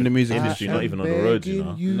 Not in the music Industry, industry. not even on the road, you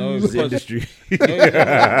know. No, It's the because, industry.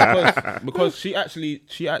 because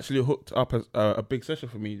she actually hooked up a big session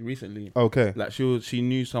for me recently. Okay. Like she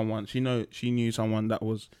knew someone that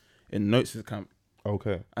was in Notes' camp,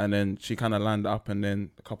 Okay. and then she kind of lined up, and then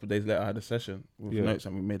a couple of days later I had a session with Yeah. Notes,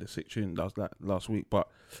 and we made a sick tune. That was like last week, but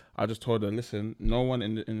I just told her, listen, no one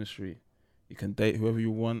in the industry, you can date whoever you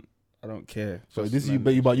want. I don't care. So Just this is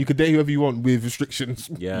learn but you could date whoever you want with restrictions.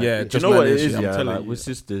 Yeah, Yeah, Do just you know what like it this is? shit, I'm Yeah, telling like you. with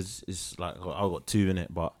sisters, it's like I got two in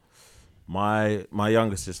it, but my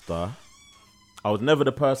younger sister, I was never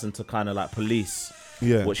the person to kind of like police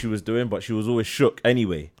Yeah. what she was doing, but she was always shook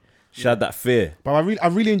anyway. She had that fear. But I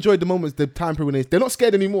really enjoyed the moments, the time period when they're not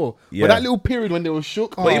scared anymore. Yeah. But that little period when they were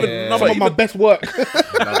shook, But even- no, some but of my even- best work.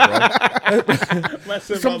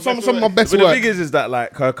 Some some of my best But the work. thing is that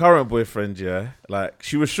like her current boyfriend, yeah, like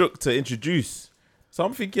she was shook to introduce. So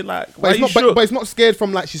I'm thinking like, why But are it's you not. shook? But it's not scared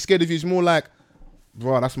from like she's scared of you. It's more like,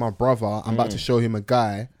 bro, that's my brother. I'm about to show him a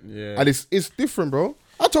guy, Yeah. and it's different, bro.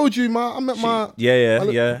 I told you, I met my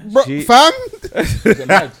yeah. bro, She- fam.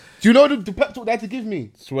 Do you know the pep talk they had to give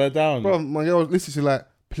me, Swear down. bro? My girl, listen, she's like,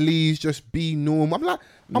 please just be normal. I'm like,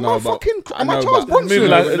 am No, I but- fucking? I Am I know, Charles but- Bronson?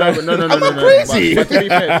 No. Am I crazy? But to be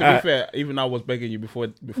fair, even I was begging you before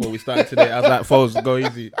we started today. I was like, "Foles, go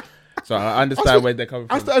easy." So I understand where they're coming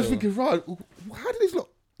from. I started so. thinking, right, how did this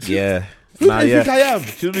look? Yeah. Who Nah, do you yeah. think I am?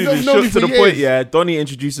 She was You even don't know me shook to for the point, years. yeah. Donnie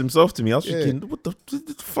introduced himself to me. I was Yeah. thinking, what the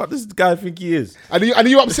fuck does this guy think he is? And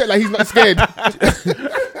you upset like he's not scared.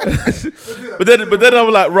 But then I'm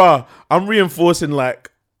like, rah, I'm reinforcing like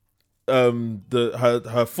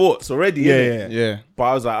her thoughts already. innit? Yeah. But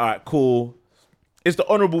I was like, all right, cool. It's the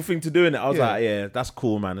honourable thing to do, innit? I was Yeah. like, yeah, that's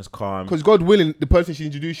cool, man. It's calm. Because God willing, the person she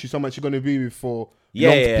introduced you, someone she's going to be with for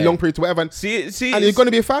Yeah. long periods, whatever. And See, you're going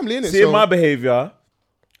to be a family, innit? seeing my behaviour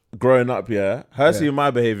growing up, seeing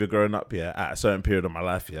my behaviour growing up, at a certain period of my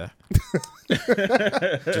life,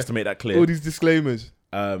 just to make that clear. all these disclaimers.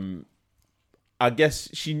 I guess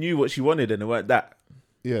she knew what she wanted and it weren't that.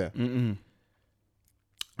 Yeah.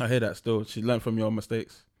 I hear that still. She learned from your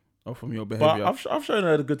mistakes or from your But behavior. I've shown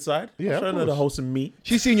her the good side. Yeah, I've of shown her the course. wholesome me.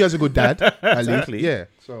 She's seen you as a good dad. at least. Exactly. Yeah.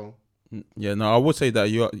 So. Yeah, no, I would say that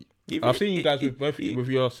you are. Even- I've seen you guys with both even- with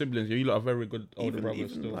your siblings. You lot are very good older brothers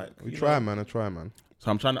even still. like, We you try, know, man. I try, man.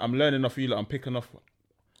 So I'm learning off you lot. I'm picking off,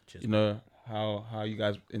 you know, how you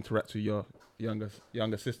guys interact with your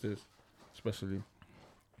younger sisters, especially.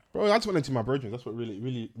 Bro, I just went into my brethren. That's what what it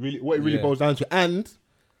really Yeah. boils down to. And,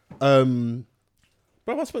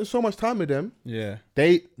 bro, I spent so much time with them. Yeah.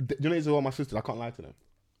 You know, these are all my sisters. I can't lie to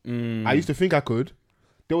them. I used to think I could.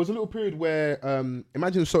 There was a little period where,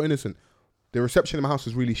 imagine So Innocent. The reception in my house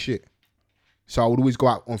was really shit. So I would always go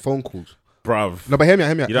out on phone calls. bruv. No, but hear me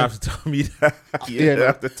out. You don't have to tell me that. You Yeah, don't no.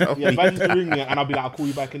 have to tell Yeah, me. if I used to ring me and I'll be like, I'll call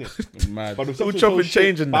you back in it. Mad. But the Still reception was chop and shit.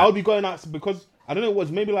 change and But that. I'll be going out because I don't know what it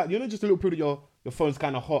was, maybe like, you know, just a little period your phone's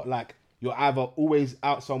kind of hot, like you're either always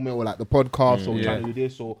out somewhere or like the podcast or trying to do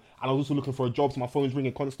this, or and I was also looking for a job, so my phone's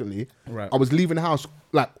ringing constantly. Right. I was leaving the house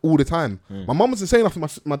like all the time. My mum wasn't saying nothing,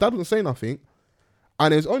 my dad wasn't saying nothing,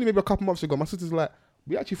 and it was only maybe a couple months ago. My sister's like,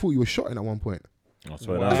 we actually thought you were shot in at one point. I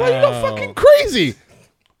swear Wow. that. I was like, you're not fucking crazy.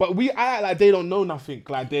 But I act like they don't know nothing.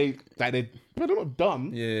 Like they're not dumb.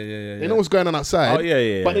 Yeah. They know what's going on outside. Oh,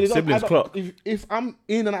 yeah. But then it's Siblings clock. If I'm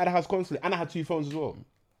in and out of the house constantly, and I had two phones as well.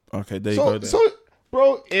 Okay, there you go. Then. So,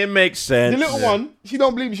 bro, It makes sense. the little one, she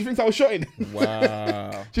don't believe me. She thinks I was shotting.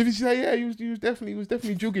 Wow. She's like, yeah, he was definitely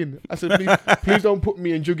jugging. I said, please don't put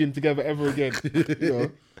me and jugging together ever again.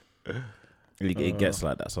 You know, It gets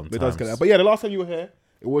like that sometimes. it does get that. But yeah, the last time you were here,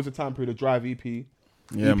 it was the time period of Drive EP.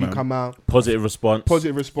 Yeah, EP man. come out, Positive response.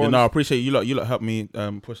 positive Yeah, response. no, I appreciate you lot. You lot helped me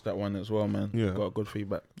push that one as well, man. Yeah. Got good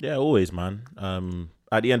feedback. Yeah, always, man.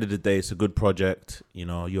 At the end of the day, it's a good project. You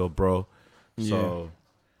know, you're a bro, so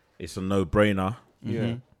it's a no-brainer.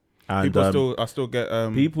 Yeah. And I still get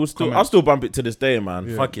people still, comments. I'll still bump it to this day, man.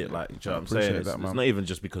 Yeah. Fuck it, like, you know what I'm saying? appreciate It's, that, man. it's not even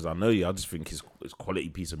just because I know you. I just think it's quality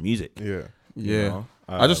piece of music. Yeah. you Yeah. know?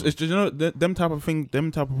 I just, it's just, you know, them type of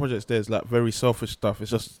projects. There's like very selfish stuff.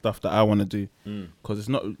 It's just stuff that I want to do because it's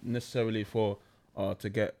not necessarily for to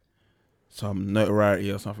get some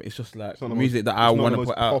notoriety or something. It's just like It's not the music most- that I it's not want the to most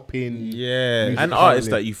put out. popping Yeah, music. and Exactly. artists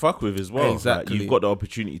that you fuck with as well. Exactly. Like, you've got the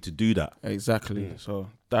opportunity to do that. exactly. So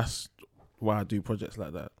that's why I do projects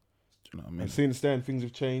like that. Do you know what I mean? And since then, things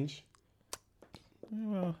have changed.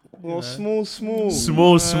 Well, small.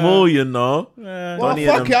 Small, you know. Well, Donnie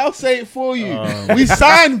fuck and it, I'll say it for you. We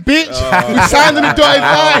signed, bitch. We signed on the dotted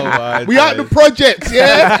line. my We out the projects,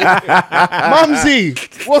 yeah? Mumsy,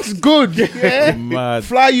 what's good? Yeah? Mad.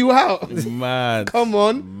 Fly you out. Mad. Come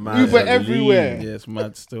on. Mad. Uber everywhere. Yeah, it's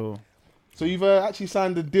mad still. So you've actually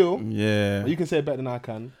signed a deal. Yeah. You can say it better than I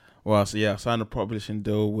can. Well, so yeah, I signed a publishing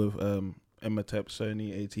deal with Imhotep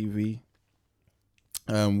Sony ATV,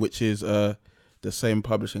 which is the same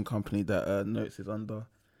publishing company that Notes is under.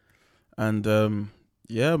 And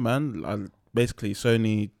yeah, man, basically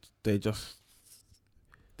Sony, they just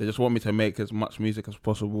want me to make as much music as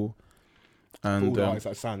possible. And All the artists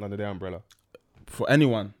that signed under their umbrella. For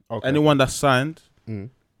anyone that's signed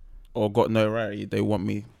or got notoriety,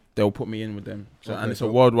 they'll put me in with them. So and it's a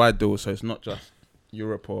worldwide deal, so it's not just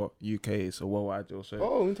Europe or UK, it's a worldwide deal.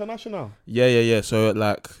 So international. Yeah. So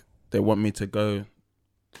like they want me to go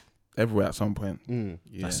everywhere at some point. Yeah.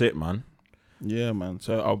 That's it, man. Yeah, man.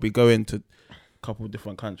 So I'll be going to a couple of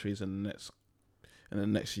different countries in the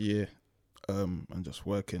next year, and just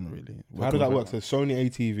working really. How does that work? So Sony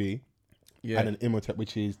ATV, yeah, and then Imhotep,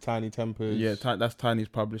 which is Tiny Tempers. Yeah, that's Tiny's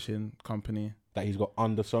publishing company that he's got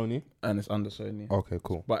under Sony, and it's under Sony. Okay,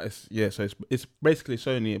 cool. But so it's basically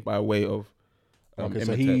Sony by way of. Okay,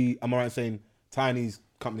 so am I right in saying Tiny's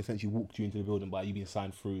company essentially walked you into the building by you being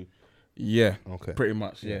signed through? Yeah. Okay. Pretty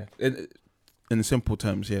much, yeah. In simple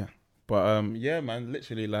terms, yeah. But yeah, man,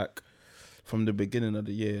 literally like from the beginning of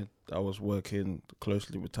the year, I was working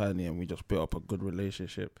closely with Tiny, and we just built up a good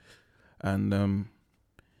relationship. And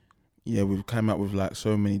yeah, we've come out with like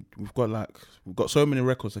so many. We've got so many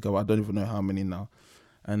records together. I don't even know how many now.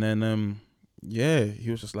 And then yeah,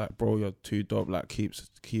 he was just like, "Bro, you're too dope. Like,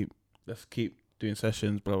 let's keep doing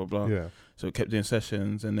sessions, blah blah blah." Yeah. So we kept doing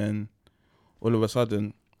sessions, and then all of a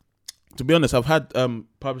sudden, to be honest, I've had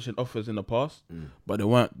publishing offers in the past, but they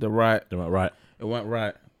weren't right. It weren't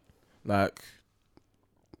right. Like,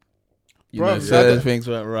 certain things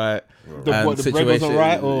weren't right. The bread wasn't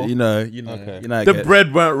right, or you know, okay. The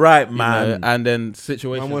bread weren't right, man. And then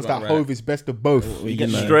situations. Man wants that Hove is best of both. You get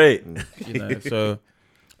straight. So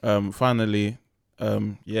finally,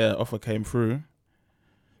 offer came through,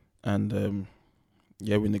 and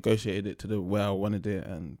yeah, we negotiated it to the way I wanted it,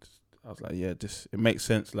 and I was like, yeah, it makes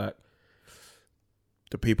sense. Like,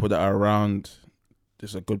 the people that are around,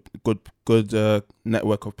 there's a good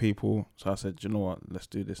network of people. So I said, you know what, let's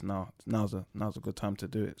do this now. Now's a good time to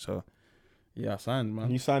do it. So yeah, I signed, man.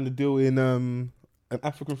 You signed the deal in an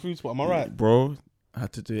African food spot. Am I right, bro? I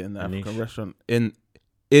had to do it in the African restaurant in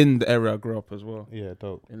the area I grew up as well. Yeah,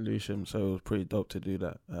 dope. In Lewisham, so it was pretty dope to do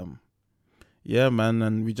that. Yeah, man,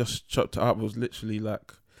 and we just chopped it up. It was literally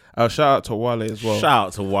like, shout out to Wale as well. Shout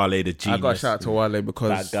out to Wale, the genius. I got a shout out to Wale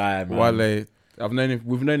because that guy, man. Wale,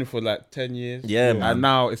 we've known him for like 10 years. Yeah, man. And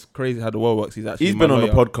now it's crazy how the world works. He's been on the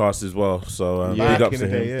podcast as well. So big up to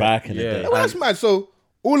him. Back in the day. Well, that's mad. So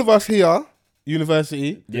all of us here,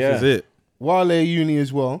 university. This is it. Wale uni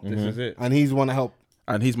as well. This is it. And he's one to help.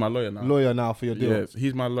 And he's my lawyer now. For your deal. Yes,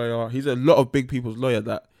 he's my lawyer. He's a lot of big people's lawyer.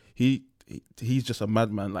 That he's just a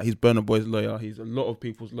madman. Like, he's Burna Boy's lawyer. He's a lot of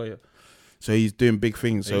people's lawyer. So he's doing big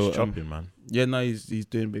things. So he's chopping, man. Yeah, no, he's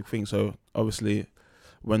doing big things. So obviously,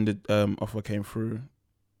 when the offer came through,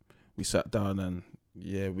 we sat down and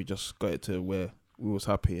yeah, we just got it to where we was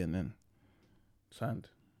happy, and then signed.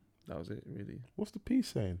 That was it, really. What's the piece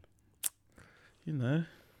saying? You know,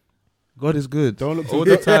 God is good. Don't look all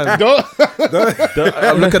the time. don't.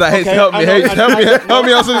 Look at that. Okay, help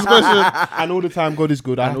me answer this question. And all the time, God is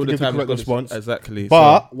good. I have to give the correct response. Exactly.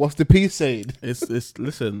 But what's the piece saying? It's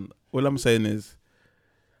listen. All I'm saying is,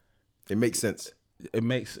 it makes sense. It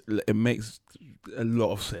makes a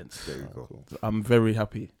lot of sense. There you go. Cool. I'm very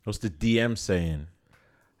happy. What's the DM saying?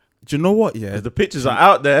 Do you know what? Yeah, the pictures are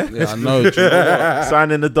out there. Yeah, I know. Do you know what?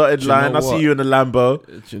 Signing the dotted line. I see you in the Lambo.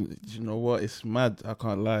 Do you know what? It's mad. I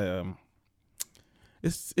can't lie.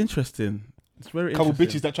 It's interesting. It's very couple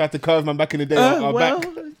interesting. Bitches that tried to curve man back in the day. Well,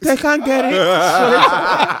 they can't get it.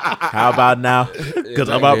 How about now? Because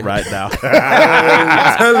I'm up right now.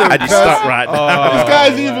 I just stuck right now. This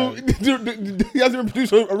guy's even he hasn't even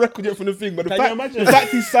produced a record yet from the thing, but the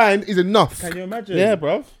fact he signed is enough. Can you imagine? Yeah,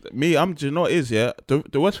 bro. Do you know what it is? Yeah,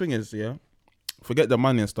 the worst thing is, yeah, forget the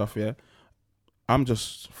money and stuff. Yeah, I'm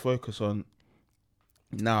just focused on.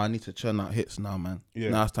 Now I need to churn out hits now, man. Yeah.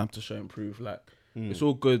 Now it's time to show and prove. Like, it's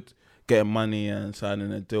all good getting money and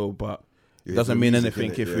signing a deal, but it doesn't mean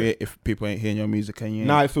anything if people ain't hearing your music and you.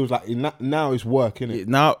 Now it feels like now it's work, innit?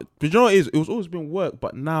 Now, but you know what it is? It was always been work,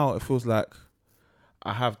 but now it feels like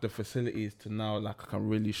I have the facilities to now, like, I can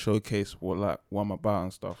really showcase what I'm about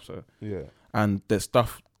and stuff. So yeah, and there's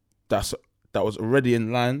stuff that was already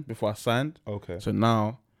in line before I signed. Okay, so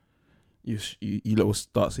now you will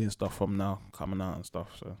start seeing stuff from now coming out and stuff.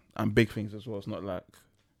 So, and big things as well. It's not like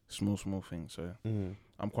small things. So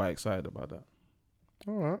I'm quite excited about that.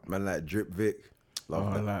 All right, man, like Drip Vic.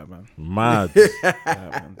 Love that. like, man. Mad.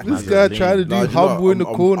 This guy trying to do Nah, do you know humble what? in the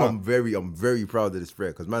corner. I'm very proud of this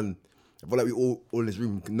friend because man, I feel like we all in this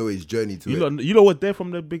room know his journey to it. You know what? There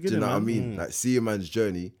from the Do beginning. you know what I man. mean? Like see a man's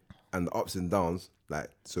journey and the ups and downs. Like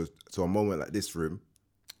so a moment like this for him,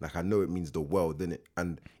 like I know it means the world, didn't it?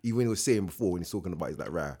 And even when he was saying before when he's talking about, it, he's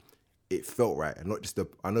like, right, it felt right, and not just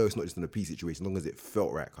I know it's not just in a peace situation. As long as it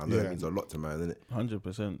felt right, I know it means a lot to man, isn't it?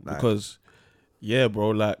 100%. Like- Because, yeah, bro.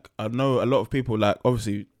 Like I know a lot of people. Like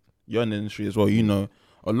obviously, you're in the industry as well. You know,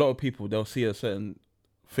 a lot of people they'll see a certain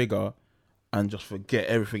figure and just forget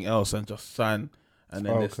everything else and just sign, and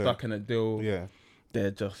then they're stuck in a deal. Yeah.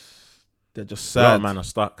 They're just A lot sad. of man are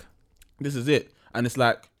stuck. This is it, and it's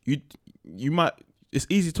like you might. It's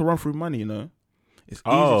easy to run through money, you know. It's easy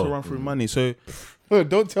Oh. to run through money. So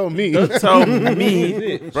Don't tell me. Don't tell me,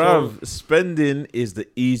 it. bruv. Spending is the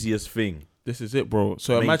easiest thing. this is it, bro.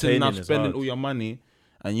 So imagine now Maintaining is spending hard. all your money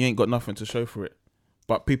and you ain't got nothing to show for it,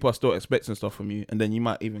 but people are still expecting stuff from you, and then you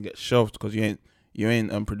might even get shelved because you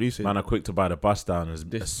ain't producing. Man are quick to buy the bus down as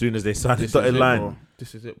This- soon as they sign the This is dotted it, line. bro.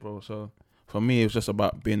 This is it, bro. So for me, it was just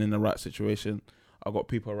about being in the right situation. I got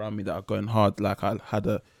people around me that are going hard. Like I had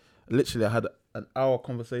an hour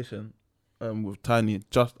conversation with Tiny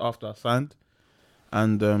just after I signed,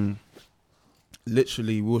 and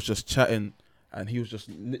literally we was just chatting, and he was just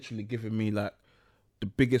literally giving me like the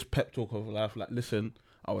biggest pep talk of life. Like, listen,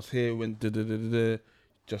 I was here when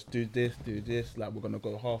just do this. Like, we're gonna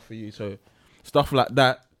go hard for you. So stuff like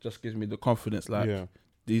that just gives me the confidence. Like, Yeah.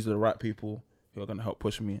 these are the right people who are gonna help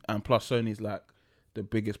push me. And plus, Sony's like the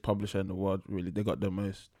biggest publisher in the world. Really, they got the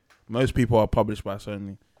most people are published by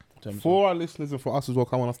Sony. in terms of- For our listeners and for us as well,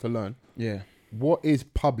 I want us to learn. yeah. What is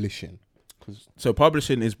publishing? Because So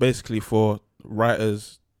publishing is basically for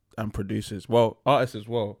writers and producers. Well, artists as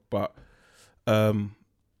well, but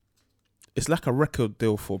it's like a record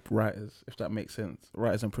deal for writers, if that makes sense.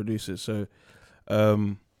 Writers and producers. So,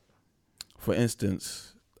 for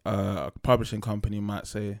instance, a publishing company might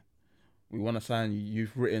say, "We want to sign you.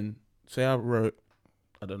 You've written." Say I wrote,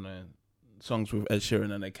 I don't know, songs with Ed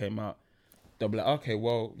Sheeran, and they came out. They'll be like, "Okay,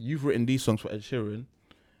 well, you've written these songs for Ed Sheeran.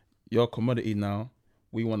 You're a commodity now.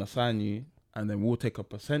 We want to sign you, and then we'll take a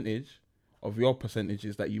percentage of your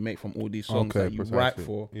percentages that you make from all these songs that you write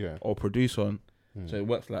for or produce on." So it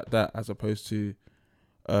works like that, as opposed to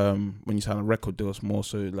when you sign a record deal, it's more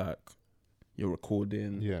so like you're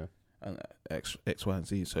recording and X, Y, and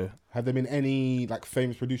Z. So have there been any like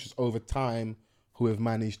famous producers over time who have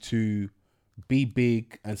managed to be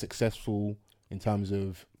big and successful in terms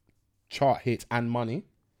of chart hits and money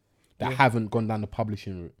that haven't gone down the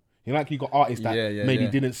publishing route? You know, like you got artists that maybe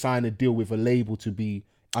didn't sign a deal with a label to be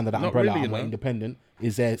under that Not umbrella really, and were you know. independent.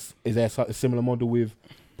 Is there a similar model with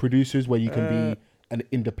producers where you can be an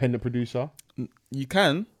independent producer? you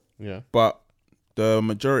can, but the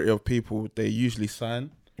majority of people, they usually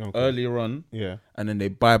sign earlier on, and then they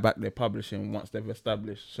buy back their publishing once they've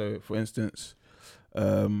established. So, for instance,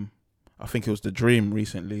 I think it was The Dream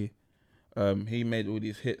recently. He made all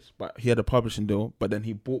these hits, but he had a publishing deal, but then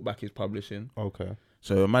he bought back his publishing. Okay.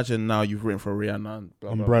 So imagine now you've written for Rihanna and blah,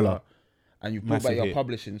 blah, Umbrella. blah, and you bought back Massive your hit.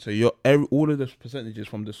 publishing. So all of the percentages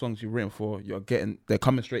from the songs you've written for, they're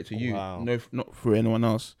coming straight to you, Wow. no, not through anyone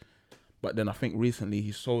else. But then I think recently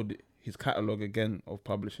he sold his catalog again of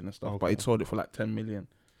publishing and stuff, but he sold it for like 10 million.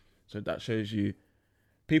 So that shows you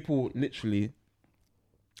people literally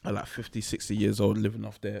are like 50, 60 years old living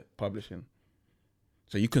off their publishing.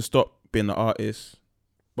 So you can stop being an artist,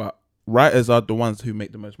 but writers are the ones who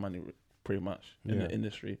make the most money pretty much in the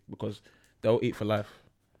industry because they'll eat for life.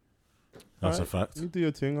 That's a fact. You do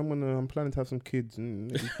your thing. I'm planning to have some kids. 2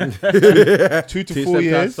 to 4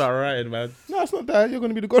 years. Start writing, man. No, it's not that. You're going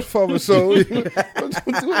to be the godfather. So, what do you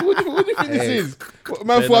think this is? What,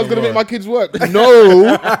 man, thought I was going to make my kids work.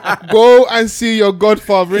 No, go and see your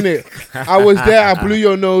godfather, innit? I was there. I blew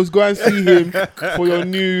your nose. Go and see him for your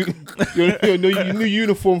new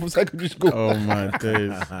uniform from secondary school. Oh my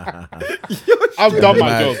days. I've done my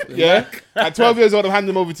Mad. job. Yeah. At 12 years old, I've handed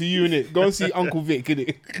them over to you, innit? Go and see Uncle Vic,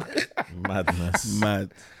 innit? Madness.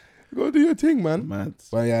 Mad. Go do your thing, man. Mad.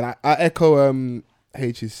 Well, yeah, I echo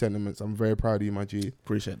H's sentiments. I'm very proud of you, my G.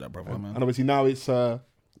 Appreciate that, brother, man. And obviously now it's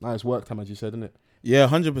work time, as you said, isn't it? Yeah,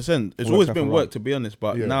 100%. It's Work always time been for work, right. to be honest,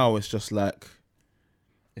 but now it's just like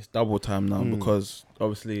it's double time now because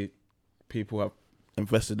obviously people have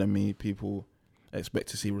invested in me. People expect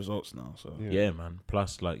to see results now. So Yeah, man.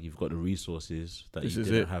 Plus, like, you've got the resources that This you is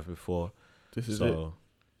didn't it. have before. this is So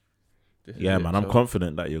it. This is yeah, it. man. I'm So-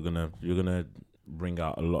 confident that you're gonna bring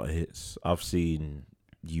out a lot of hits. I've seen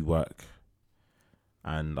you work,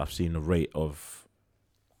 and I've seen the rate of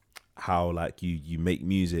how like you make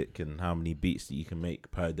music and how many beats that you can make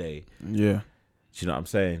per day. Yeah. Do you know what I'm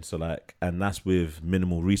saying? So like, and that's with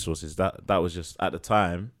minimal resources. That was just at the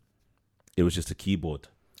time, it was just a keyboard.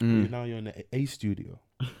 Now you're in the A studio,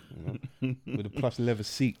 with the plush leather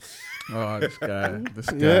seats. Oh, this guy.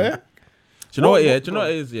 Yeah. Do you know what? Yeah. Do you know what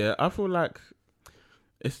it is? Yeah. I feel like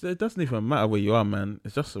it doesn't even matter where you are, man.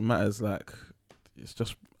 It just matters like it's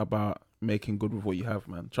just about making good with what you have,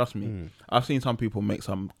 man. Trust me. I've seen some people make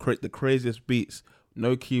the craziest beats,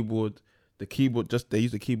 no keyboard. The keyboard they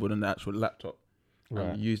use the keyboard on the actual laptop,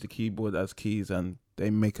 and use the keyboard as keys, and they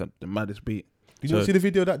make the maddest beat. Did you see the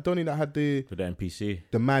video that Donny that had the MPC,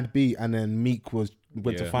 the mad beat, and then Meek went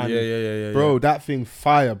to find him? Yeah. Bro, that thing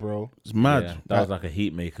fire, bro. It's mad. Yeah, that was like a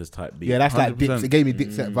Heat Makers type beat. Yeah, that's like 100%. It gave me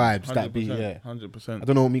Dipset vibes. That beat, yeah. 100%. I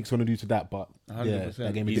don't know what Meek's gonna do to that, but 100%. yeah,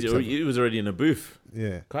 that gave me Dipset. He was already in the booth,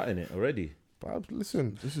 Yeah, cutting it already. but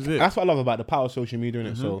listen, This is it. that's what I love about the power of social media,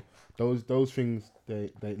 innit? So those things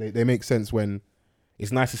they make sense when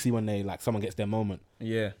it's nice to see when they like someone gets their moment.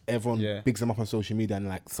 Yeah. Everyone bigs them up on social media, and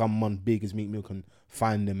like someone big as Meek Mill can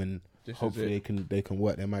find them, and This is hopefully it. they can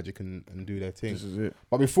work their magic and do their thing. This is it.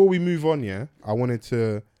 But before we move on, I wanted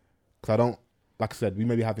to, because I don't, like I said, we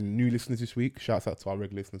may be having new listeners this week. Shouts out to our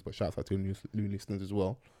regular listeners, but shouts out to new listeners as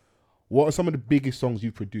well. What are some of the biggest songs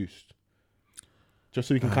you produced? Just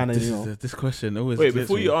so we can kind of, This question always. Wait, gets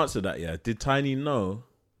before me. you answer that, did Tiny know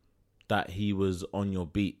that he was on your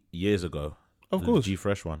beat years ago? Of course. G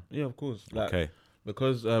Fresh one. Yeah, of course. Like, Okay.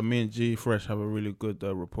 Because me and G Fresh have a really good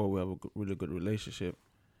rapport. We have a really good relationship.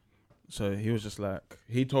 So he was just like,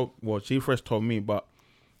 G Fresh told me, but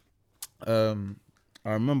I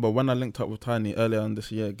remember when I linked up with Tiny earlier on this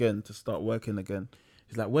year again to start working again.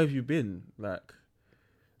 He's like, "Where have you been? Like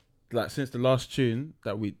since the last tune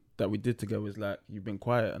that we did together, is like, you've been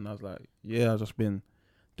quiet." And I was like, "Yeah, I've just been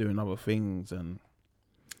doing other things," and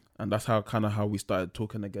that's how we started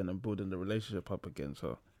talking again and building the relationship up again.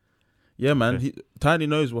 So yeah, man, Tiny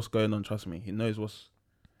knows what's going on. Trust me, he knows what's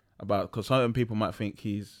about. Because certain people might think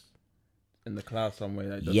he's in the cloud somewhere.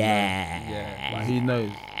 Like, yeah, but he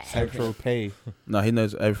knows. Central Pay. No, he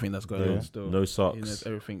knows everything that's going on. Still, No socks. He knows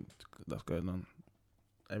everything that's going on.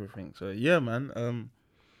 Everything. So yeah, man.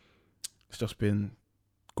 It's just been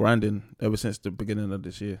grinding ever since the beginning of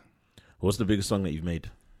this year. What's the biggest song that you've made?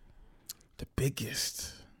 The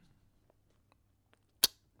biggest.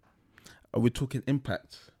 Are we talking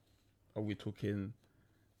impact? Are we talking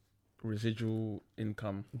residual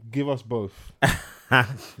income? Give us both.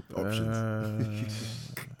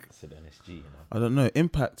 Options. Said NSG, you know. I don't know.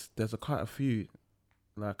 Impact, there's quite a few.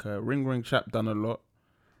 Like Ring Ring Trap done a lot.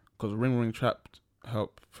 Because Ring Ring Trap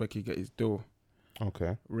helped Fecky get his deal.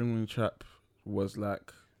 Okay. Ring Ring Trap was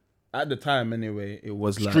like, at the time anyway, it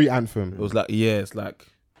was like Street anthem. It was like,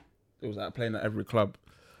 it was like playing at every club.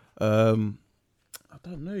 I don't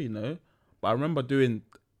know, but I remember doing,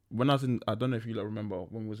 when I was in, I don't know if you remember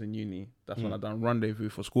when we was in uni, that's when I done Rendezvous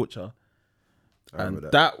for Scorcher. And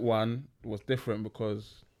that one was different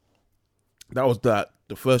because that was the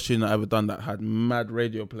first tune I ever done that had mad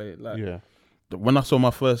radio play. Like, when I saw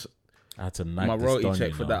my first, I had to nag my this royalty done, check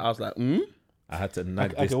you for know. that, I was like, I had to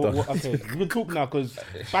nag Okay, this done. okay, we can talk now because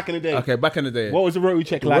back in the day. Okay, back in the day. What was the royalty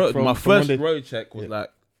check like? My from first Monday? royalty check was like,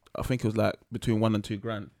 I think it was like between $1,000 and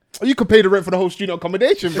 $2,000. Oh, you could pay the rent for the whole student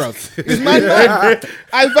accommodation, bro. It's man.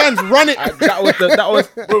 Ivans, run it. That was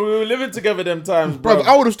Bro, we were living together them times, Bro, bro.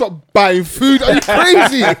 I would have stopped buying food. Are you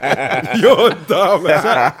crazy? You're dumb.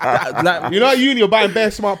 like, You know, at uni, you're buying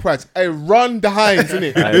bare smart price. Hey, run the Heinz,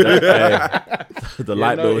 innit? The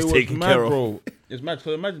light bill was it taken mad, care of. bro. It's mad.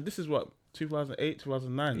 So imagine, this is what, 2008,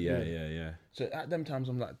 2009. Yeah. So at them times,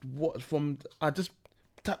 I'm like, what? I just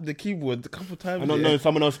tapped the keyboard a couple times. I don't know.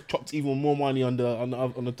 Someone else chopped even more money on the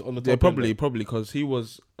top. Yeah, end probably because he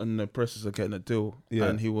was in the process of getting a deal,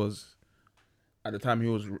 and he was, at the time, he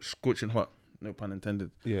was scorching hot. No pun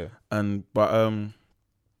intended. Yeah.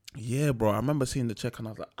 Yeah, bro. I remember seeing the check, and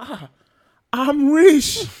I was like, I'm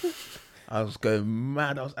rich. I was going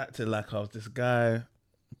mad. I was acting like I was this guy,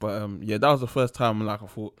 but yeah, that was the first time like I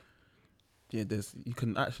thought, yeah, you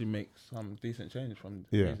can actually make some decent change from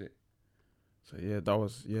music. So yeah, that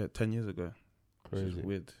was 10 years ago. Crazy. Which is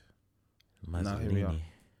weird. Now here we are.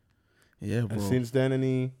 Yeah, bro. And since then,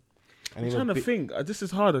 I'm trying to think. This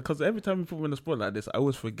is harder because every time you put me in a spot like this, I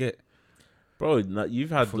always forget. Bro,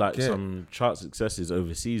 you've had like some chart successes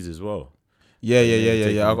overseas as well. Yeah.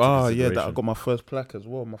 into I consideration. got my first plaque as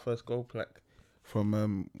well. My first gold plaque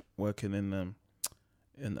from working in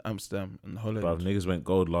Amsterdam and Holland. Bro, niggas went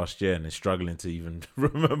gold last year and they're struggling to even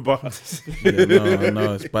remember.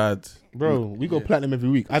 No, it's bad. bro, we go platinum every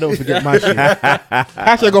week. I don't forget my shit.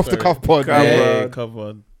 Hashtag off the cuff pod. Yeah, come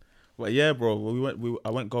on. But yeah, bro, I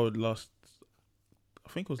went gold last. I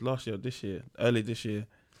think it was last year, early this year,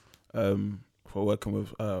 for working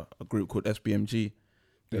with a group called SBMG.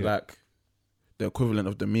 They're like the equivalent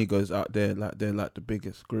of the Migos out there. Like they're like the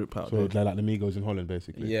biggest group out there. So they're like the Migos in Holland,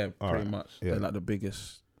 basically. Yeah, All pretty right. much. Yeah. They're like the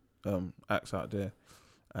biggest acts out there.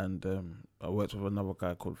 And I worked with another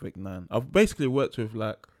guy called Vic Nine. I've basically worked with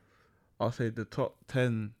like, I'll say the top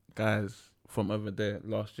 10 guys from over there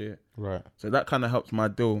last year. Right. So that kind of helps my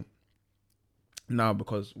deal now,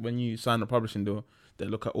 because when you sign a publishing deal, they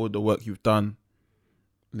look at all the work you've done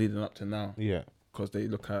leading up to now. Yeah. Because they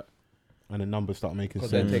look at, And the numbers start making because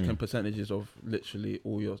sense. they're taking percentages of literally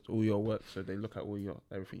all your work. So they look at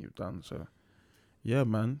everything you've done. So yeah,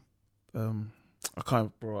 man. I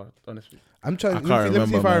can't, bro. Honestly, I'm trying. I Let can't me see if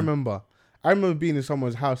remember, I man. remember. I remember being in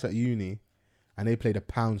someone's house at uni, and they played a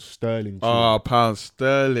pound sterling. Tune. Oh, pound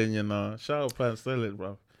sterling, you know. Shout out pound sterling,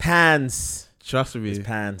 bro. Pants. Trust me. It's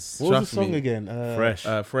pants. What was trust the song me. again? Fresh.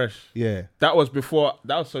 Fresh. Yeah. That was before.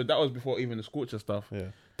 That was before even the Scorcher stuff. Yeah.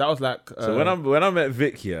 That was like. So when I met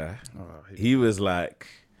Vic, yeah, oh, he was like,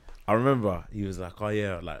 I remember he was like, oh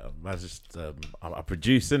yeah, like I just I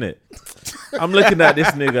produce, innit? I'm looking at this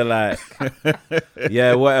nigga like,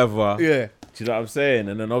 yeah, whatever. Yeah. Do you know what I'm saying?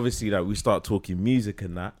 And then obviously like we start talking music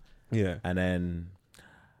and that, Yeah. and then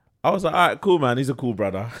I was like, all right, cool, man. He's a cool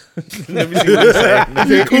brother. Let me see what he's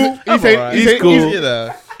saying. He's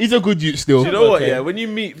cool. He's a good youth still. Do you know what? Okay. Yeah, when you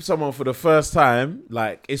meet someone for the first time,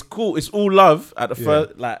 like it's cool. It's all love at the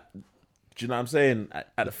first. Like, do you know what I'm saying? At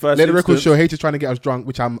the first. Let the record instance, show. Haters trying to get us drunk,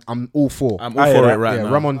 which I'm all for. I'm all I hear for that. it right yeah,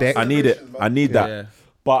 now. rum on deck. I need it. I need that. Yeah.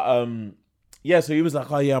 But yeah. So he was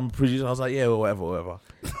like, oh yeah, I'm a producer. I was like, yeah, well, whatever.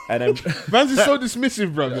 And then Vans is so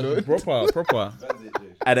dismissive, bro. You know. Proper.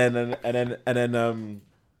 and then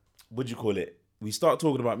what do you call it? We start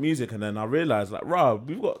talking about music, and then I realized like, Rob,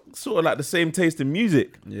 we've got sort of like the same taste in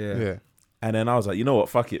music. Yeah. Yeah. And then I was like, you know what?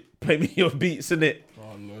 Fuck it. Play me your beats, innit?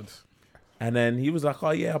 Oh Lord. And then he was like, oh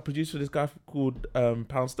yeah, I produced for this guy called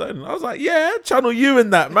Pound Sterling. I was like, yeah, channel you in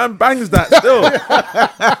that, man. Bangs that still.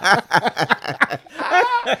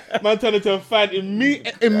 Man turned into a fan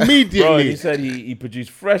immediately. Bro, he said he produced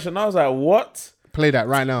Fresh, and I was like, what? Play that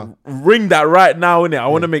right now. Ring that right now, innit? I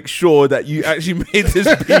want to make sure that you actually made this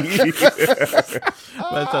beat.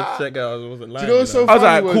 Man, tried to check out. I wasn't lying. Do you know what's so I was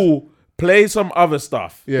funny like, cool. Play some other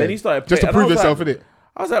stuff. Yeah. Then he started Just to playing, prove and I was yourself, like, innit?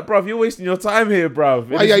 I was like, bruv, you're wasting your time here, bruv. In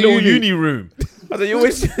Why this you at little uni? uni room. I was like, you're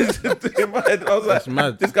wasting. I was like, That's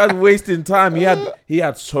mad. this guy's wasting time. He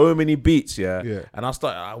had so many beats, yeah. Yeah. And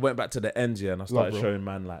I went back to the ends, yeah, and I started bro. showing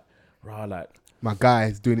man like, rah, like My guy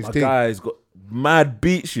is doing his my thing. guy's got mad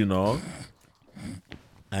beats, you know.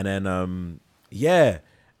 And then yeah.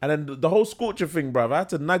 And then the whole Scorcher thing, bruv, I had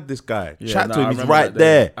to nag this guy. Yeah, Chat no, to I him, he's remember right that day.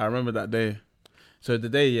 there. I remember that day. So the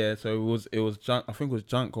day, yeah. So it was Junk. I think it was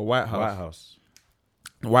Junk or White House. White House.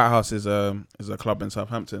 White House is a club in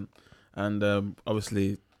Southampton, and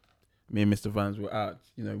obviously, me and Mr. Vans were out.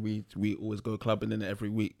 You know, we always go clubbing in it every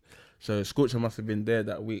week. So Scorcher must have been there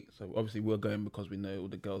that week. So obviously we're going because we know all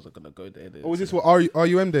the girls are gonna go there. Oh, was this what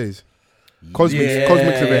RUM days? Cosmics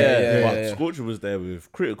event. yeah, But yeah. Scorcher was there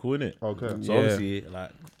with Critical, innit? Okay. So Yeah. obviously, like,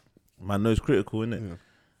 man knows Critical, innit? Yeah.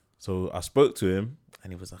 So I spoke to him,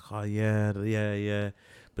 and he was like, "Oh yeah.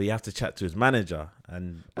 But you have to chat to his manager."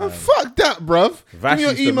 And Oh, fuck that, bruv. Vash Give me your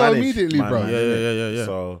used to email manage immediately, my bro. man, Yeah. innit?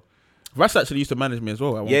 So Vash actually used to manage me as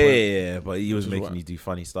well at one yeah, point. yeah. But he was is making what- me do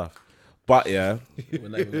funny stuff. But yeah, We're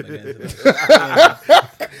not even gonna get into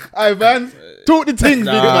that. Hey, man. Talk the things, big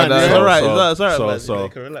man. Nah, yeah? it's alright. So- It's alright. so- man. so- You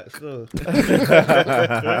can relax.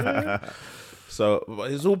 so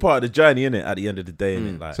but it's all part of the journey, innit? At the end of the day,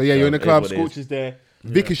 innit? Like, So yeah, you're in the it is club. what it is. Scorcher's there.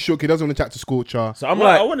 Vic is shook. He doesn't want to chat to Scorcher. So I'm Well,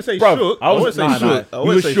 like, I wouldn't say bruv, shook. I I was wouldn't say nah, shook. nah. I He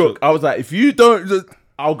wouldn't was say shook. shook. I was like, if you don't,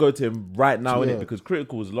 I'll go to him right now in Yeah. it because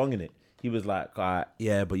Critical was long in it. He was like,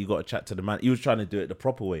 yeah, but you got to chat to the man. He was trying to do it the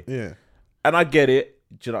proper way, Yeah. and I get it.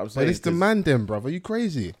 Do you know what I'm saying? But it's the 'Cause- man, then, bruv. Are you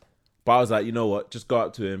crazy? But I was like, you know what? Just go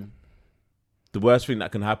up to him. The worst thing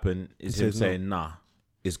that can happen is him says no. saying, nah,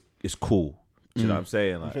 it's cool. Do you know what I'm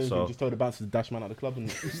saying? Like, so. just told the bouncer to dash man out of the club. And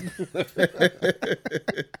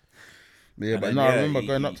Yeah, and but then, no, I yeah, remember he-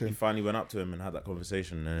 going he- up to He him. finally went up to him and had that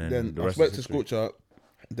conversation. And Then the I rest spoke is to history. Scorcher.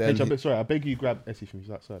 Then sorry, I beg you grab Essie from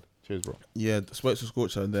that side. Cheers, bro. yeah, spoke to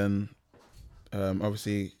Scorcher. Then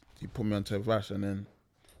obviously he put me onto Vash, and then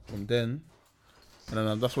from then, and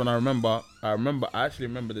then that's when I actually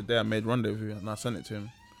remember the day I made Rendezvous, and I sent it to him,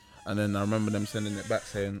 and then I remember them sending it back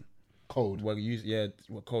saying, Cold. we're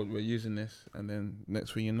using this, and then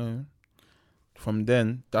next thing you know, from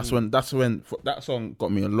then that's when that song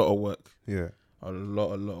got me a lot of work. Yeah. A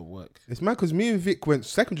lot of work. It's mad because me and Vic went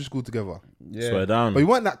secondary school together, Yeah. Swear down. but we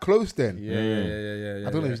weren't that close then. Yeah.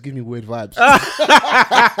 I don't know if it's giving me weird vibes.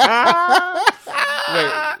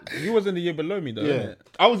 Wait, you was in the year below me though. Yeah, Innit?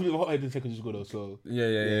 I was a bit hothead in secondary school though, so.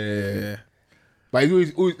 Yeah. But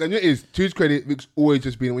it's always and it is, to his credit, Vic's always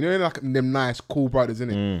just been, when you're in like them nice, cool brothers,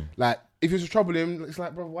 innit? Like, if you're troubling him, it's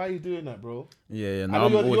like, bro, why are you doing that, bro? Yeah. I No, know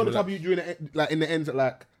I'm you're the always type of you during the, like, in the ends that,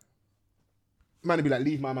 like, man would be like,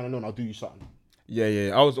 leave my man alone, I'll do you something.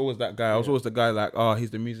 Yeah. I was always that guy. I was always the guy like, oh, he's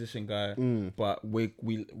the musician guy, but we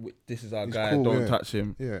this is our He's guy. cool, Don't yeah. touch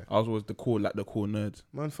him. Yeah. I was always the cool nerd.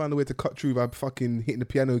 Man found a way to cut through by fucking hitting the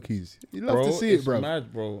piano keys. You love Bro, to see it's it, bro.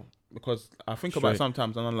 mad, bro. Because I think about it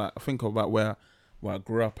sometimes, and I'm like, I think about where I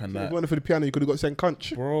grew up and If that, you wanted for the piano, you could have got sent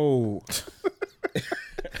cunch. bro.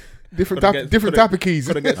 Different Coulda type of keys.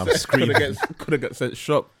 Could have got sent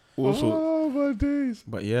shop. Also, Oh my days.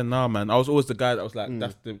 but yeah, nah, man. I was always the guy that was like,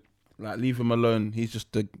 that's the like, leave him alone. He's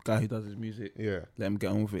just the guy who does his music. Yeah. Let him get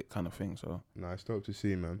on with it, kind of thing. So Nice, dope to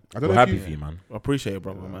see, man. I We're don't know happy if for you, you, man. I appreciate it,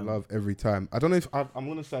 brother, I man. love every time. I don't know if I'm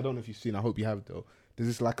gonna say I don't know if you've seen. I hope you have though. There's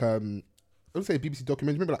this like I don't say a BBC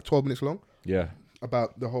documentary, maybe like 12 minutes long, Yeah.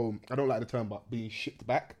 about the whole. I don't like the term, but being shipped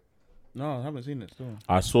back. No, I haven't seen it still.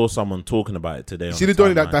 I saw someone talking about it today. You on see the the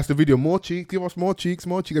Donny timeline. that's the video. More cheeks, give us more cheeks,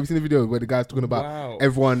 more cheeks. Have you seen the video where the guy's talking about Wow.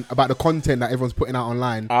 everyone, about the content that everyone's putting out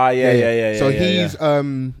online? Yeah. So yeah, he's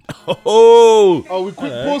Oh, oh, we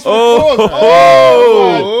quick pause. Oh.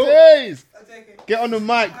 Oh, my days! Get on the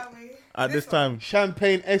mic. At this time,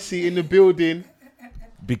 Champagne Essie in the building.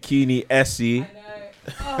 Bikini Essie.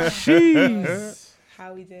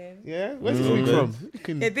 How we doing? Yeah, where's this wig from?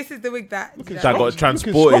 Looking- Yeah, this is the wig that. That got Looking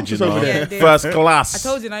transported, you scrumptious over know. there. Yeah, First I class.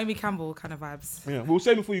 told you, Naomi Campbell kind of vibes. Yeah, we were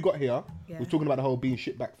saying before you got here, we Yeah. were talking about the whole being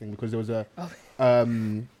shit back thing because there was a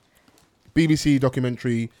BBC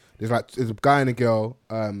documentary. There's a guy and a girl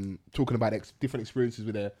talking about different experiences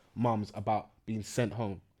with their mums about being sent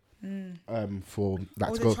home for that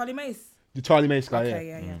Was to go. it Charlie Mace? The Charlie Mace guy, Okay,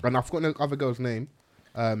 yeah. yeah. And I've forgotten the other girl's name.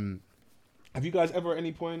 Have you guys ever at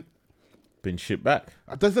any point? Been shipped back.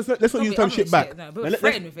 Let's not use the term Probably shit back. no, but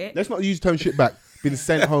threatened with it. Let's not use the term shit back. Been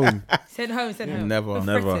sent home. Sent home. Never. Or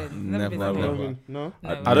Never. threatened. Never, been never. sent home. No.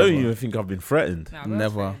 No, I don't even think I've been threatened. No, but I was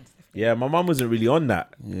Never. threatened. Yeah, my mum wasn't really on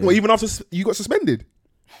that. Well, even after you got suspended.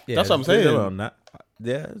 Yeah, That's what I'm they saying. were on that.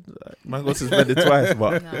 Yeah, man got suspended twice,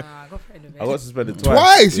 but No, I got threatened with it. I got suspended twice.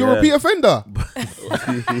 Twice. You're a Yeah. repeat offender.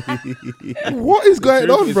 What is going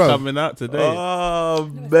Truth on, is bro? coming out today. Oh,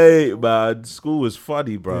 mate, man, school was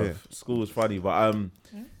funny, bro. Yeah. School was funny, but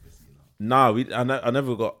nah, I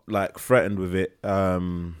never got like threatened with it. I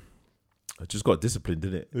just got disciplined,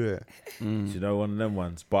 didn't it? Yeah. You know, one of them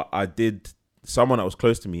ones. But I did. Someone that was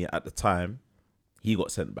close to me at the time, he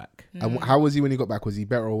got sent back. And how was he when he got back? Was he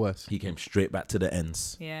better or worse? He came straight back to the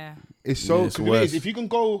ends. Yeah. It's so. Yeah, it's 'cause it worse. is, if you can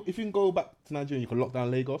go back to Nigeria, you can lock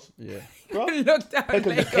down Lagos. Yeah. Bro, Look down. take a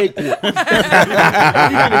Lagos. cakewalk.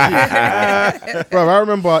 Bro, I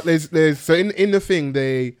remember there's so in the thing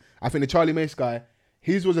I think the Charlie Mace guy,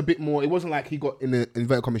 his was a bit more. It wasn't like he got in the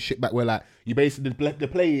inverted commas shit back where like you basically the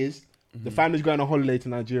play is. The family's going on holiday to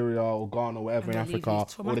Nigeria or Ghana or whatever in And they leave, Africa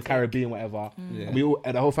it's or the traumatic. Caribbean, whatever. Yeah.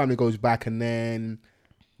 And the whole family goes back, and then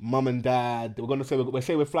mum and dad.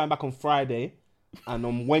 We're flying back on Friday, and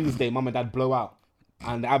on Wednesday, mum and dad blow out,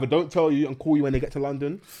 and they either don't tell you and call you when they get to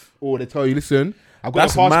London, or they tell you, listen, I've got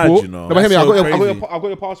That's your mad, passport. you know. No, but hear me, That's I've so got crazy.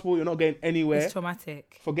 your passport. You're not going anywhere. It's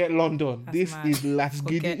traumatic. Forget London. That's This mad. is Las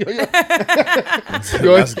Giddy. Forget-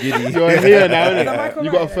 That's giddy. You're here now, Is that innit? Michael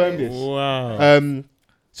You got to Wright? affirm this. Wow.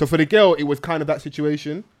 So for the girl, it was kind of that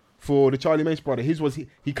situation. For the Charlie Mace brother, his was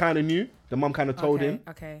he kind of knew. The mum kind of told him.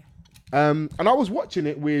 Okay. And I was watching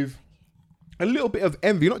it with a little bit of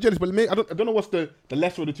envy, not jealous, but I don't know what's the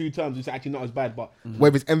lesser of the two terms. It's actually not as bad, but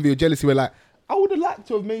whether it's envy or jealousy, we're like, I would have liked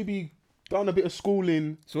to have maybe done a bit of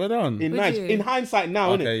schooling Swear down. in Would nice. you? In hindsight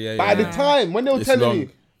now, Okay, innit? yeah, But yeah. at the time when they were It's telling long. me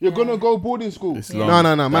you're gonna go boarding school, It's no, long.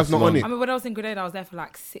 man's That's not long. on it. I mean, when I was in Grenada, I was there for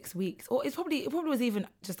like 6 weeks, or it probably was even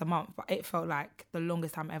just a month, but it felt like the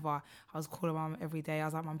longest time ever. I was calling mum every day. I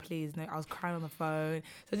was like, mum, please, no. I was crying on the phone.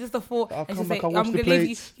 So just the thought, I'll and come she's back like, and I'm wash the gonna leave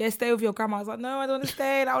you. plates. Yeah, stay with your grandma. I was like, no, I don't want to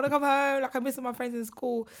stay. Like, I want to come home. Like, I miss my friends in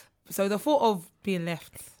school. So the thought of being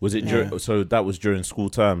left. Was it so that was during school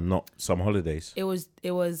term, not some holidays? It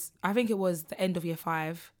was. I think it was the end of year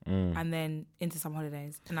 5, and then into some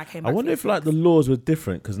holidays, and I came back. I wonder to if year like the 6. laws were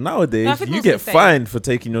different because nowadays No, I think you laws get are the same. fined for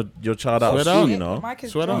taking your child out of Swear school. down. You know, My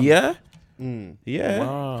kids Swear drunk. down. yeah, yeah.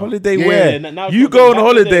 Wow. Holiday Yeah, where now it's you not go on back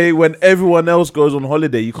holiday then. when everyone else goes on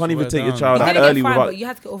holiday. You can't even Swear take your down. child You out didn't early get fined, without. but you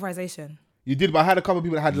had to get authorization. You did, but I had a couple of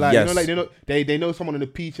people that had like, Yes. you know, like they know someone in the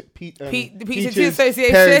the Teachers Teachers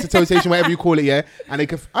Association. Parents Association, whatever you call it, yeah. And they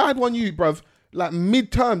could. I had one, bruv. like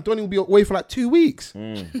mid-term, Donny will be away for like 2 weeks.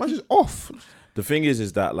 Mm. Man's just off. The thing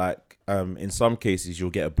is that like in some cases you'll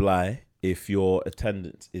get a bly if your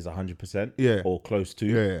attendance is 100% Yeah. or close to.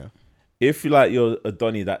 Yeah. If you're a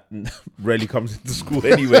Donny that rarely comes into school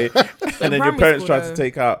anyway, and then your primary parents school,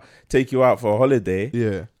 try to take you out for a holiday,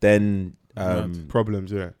 Yeah. then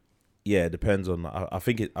Problems, yeah. yeah, it depends on. I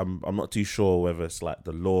think I'm not too sure whether it's like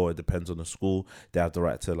the law. It depends on the school. They have the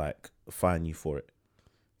right to like fine you for it.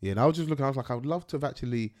 Yeah, and I was just looking, I was like, I would love to have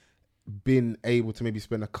actually been able to maybe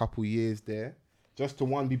spend a couple years there. Just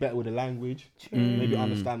to be better with the language, maybe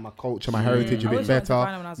understand my culture, my heritage a I bit wish I went to Ghana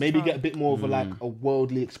better. when I was a Maybe child. get a bit more of a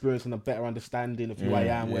worldly experience and a better understanding of who I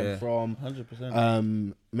am, where I'm from.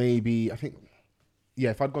 100%. Maybe I think,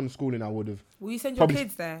 if I'd gone to schooling, I would have. Will you send your Probably-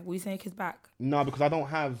 kids there? Will you send your kids back? No, because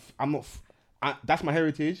I'm not. That's my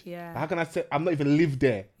heritage. Yeah. How can I say I'm not even lived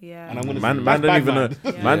there? Yeah. And I'm gonna Man say, don't that's even know. bad,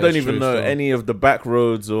 Yeah. Man Yeah, don't it's even true know still. any of the back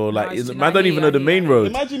roads or like. it's- Man I don't hear even you, know the I main hear you. road.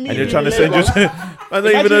 Imagine me And you're being trying to in send. Lagos. Man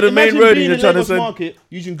don't even know the main Imagine road. being And you're in trying to Lagos send. market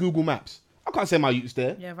using Google Maps. I can't say my youth's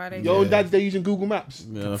there. Yeah, right. Your own dad's there using Google Maps.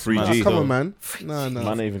 Yeah, that's 3G. mad. Come though. on, man. No. Man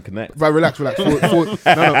don't even connect. Right, relax. No,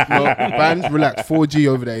 Bands, relax. 4G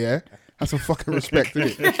over there, yeah? Have some fucking respect,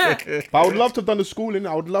 innit? But I would love to have done the schooling.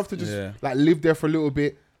 I would love to just like live there for a little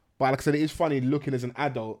bit. But like I said, it is funny looking as an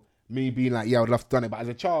adult, me being like, I would love to have done it. But as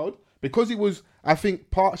a child, because it was, I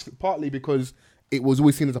think partly because it was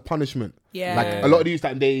always seen as a punishment. Yeah. Like a lot of the youth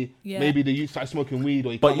that Yeah. maybe the youth started smoking weed,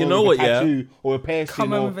 or he But come you home know with what, a yeah? tattoo or a piercing,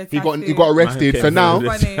 Come home or with a he tattoo. got arrested. Man, So now,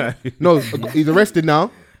 Funny. no, he's arrested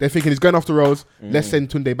now. They're thinking he's going off the roads. Let's send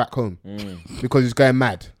Tunde back home because he's going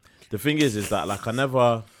mad. The thing is that like I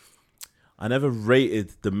never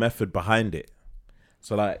rated the method behind it.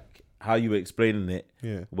 So like how you were explaining it,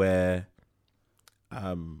 where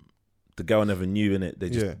the girl never knew in it.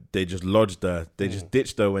 They just lodged her. They just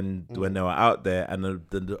ditched her when they were out there, and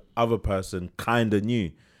the other person kind of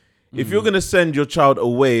knew. If you're gonna send your child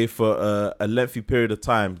away for a lengthy period of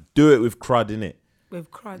time, do it with crud in it. With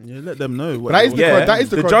crud. Yeah, let them know. But that is the crud. That is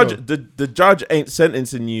the crud, judge. though. The judge ain't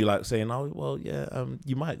sentencing you like saying, "Oh, well, yeah,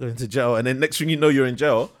 you might go into jail," and then next thing you know, you're in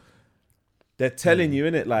jail. They're telling you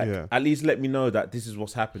in it, like, at least let me know that this is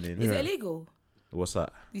what's happening. Is it illegal? What's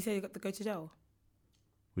that? You say you got to go to jail.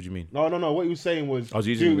 What do you mean? No. What he was saying was, I was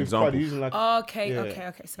using do it an with crud. example. Using like,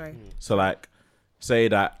 Okay. Sorry. So like, say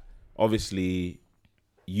that obviously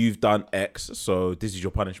you've done X, so this is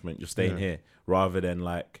your punishment. You're staying here, rather than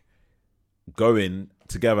like going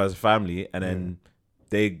together as a family and then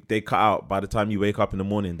they cut out. By the time you wake up in the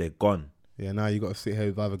morning, they're gone. Yeah, now you got to sit here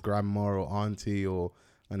with either grandma or auntie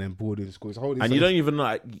and then boarding school. It's And you don't even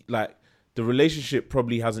know like the relationship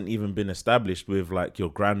probably hasn't even been established with like your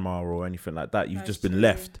grandma or anything like that. You've That's just been true.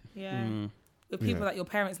 left. Yeah. With people that your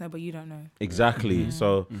parents know, but you don't know. Exactly.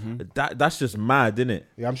 So that's just mad, isn't it?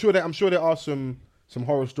 Yeah, I'm sure there are some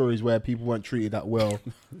horror stories where people weren't treated that well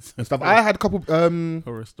and stuff. I had a couple.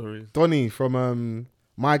 Horror stories. Donny from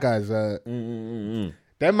my guys. That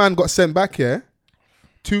man got sent back here.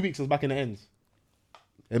 2 weeks was back in the ends.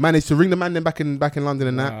 They managed to ring the man then back in London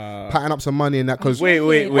and that, patting up some money and that. Because Wait.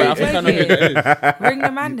 I think I know who that is. Ring the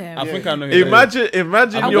man then. I think I know who that is.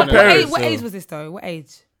 Imagine And your parents. What age was this though? What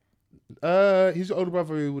age? his older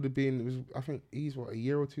brother who would have been. I think he's a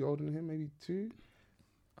year or two older than him, maybe 2.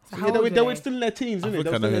 So Yeah, how old they were were still in their teens, isn't it? think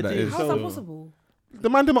They were I know still in who their that teens. is. How's So that possible? the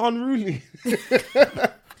man them are unruly.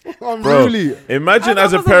 Bro, Unruly. imagine How's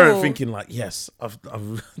as a that parent possible? thinking like, yes, I've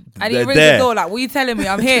And he they're rings there. the door like, what are you telling me?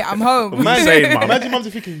 I'm here. I'm home. Insane, man. Imagine mums are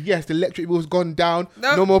thinking, yes, the electric bill's gone down.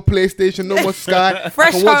 No. No more PlayStation, no more Sky.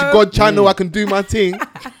 Fresh I can watch home. God channel. I can do my thing.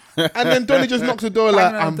 And then Donny just knocks the door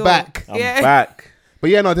like, Banging on I'm the door. back. I'm Yeah. back. But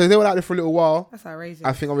yeah, no, they were out there for a little while. That's outrageous.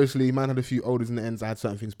 I think obviously man had a few orders in the ends. I had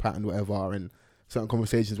certain things patterned, whatever, and certain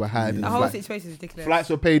conversations were had. And the whole flight- situation is ridiculous. flights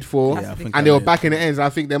were paid for, Yeah, I think and they were back in the ends. And I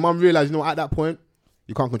think their mum realised, you know, at that point,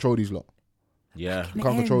 you can't control these lot. Yeah. You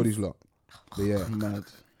can't control these lot. But yeah. Mad.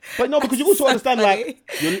 But no, because you also understand, like,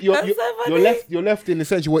 you're That's so funny. you're left in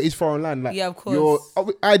essentially what is foreign land. Like, Yeah, of course.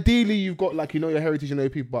 Ideally, you've got, like, you know, your heritage, you know, your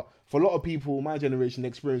people. But for a lot of people, my generation, the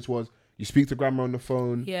experience was you speak to grandma on the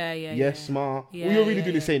phone. Yeah. Yes, ma. Yeah, all you're really yeah,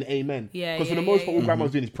 doing is yeah. saying amen. Yeah, Because for the yeah, most yeah, part, all yeah.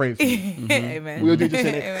 grandma's doing is praying for you. Amen. We all do just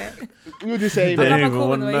say Amen. We all just say They amen. don't grandma even called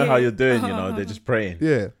want to me know when how we're you're doing, you know. They're just praying.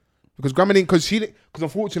 Yeah. Because grandma didn't, because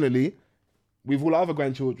unfortunately, with all our other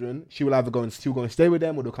grandchildren, she will either still go and stay with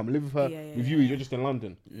them or they'll come and live with her. Yeah, with you, you're just in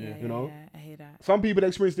London. Yeah, you know? yeah, I hear that. Some people, the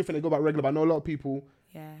experience different, they go back regular, but I know a lot of people,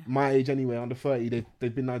 Yeah. my age anyway, under 30, they've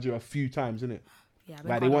been in Nigeria a few times, innit? Yeah. I've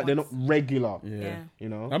been Like, gone they're not once. regular, Yeah. you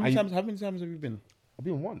know? How many And times have you been? I've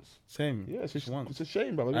been once. Same. Yeah, it's once. a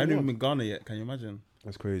shame, bro. I haven't even been Ghana yet. Can you imagine?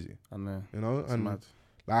 That's crazy, I know. you know? It's And mad.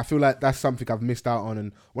 Like, I feel like that's something I've missed out on.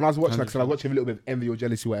 And when I was watching, like I said, I was watching a little bit of envy or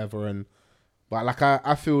jealousy, whatever. But like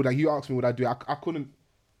I feel like you asked me what I do. I couldn't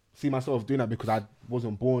see myself doing that because I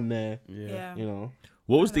wasn't born there. Yeah. You know.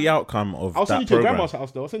 What was the outcome of I'll that send you to your program? grandma's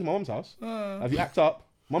house though. I'll send you to my mum's house. Have you act up?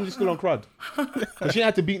 Mum's just still on crud. Because she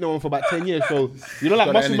had to beat no one for about 10 years. So, you know,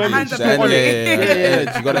 like muscle memory. Hands She's up still on it.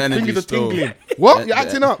 Yeah. She got the energy Fingers are still. tingling. What? You're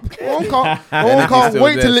acting up. No one can't still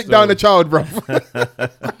wait to there lick still. down the child, bro.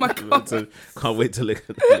 Oh my God. Can't wait to look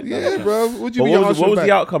at that. Yeah, bro. Would you But be what was answering the back?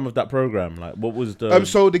 outcome of that program? Like, what was the?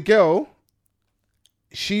 So the girl,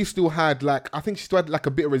 she still had like, I think she still had like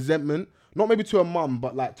a bit of resentment, not maybe to her mum,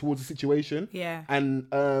 but like towards the situation. Yeah. And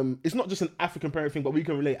it's not just an African parent thing, but we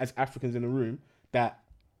can relate as Africans in the room that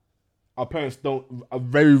our parents don't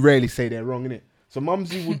very rarely say they're wrong, innit? So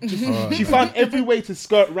Mumsy would just, she found every way to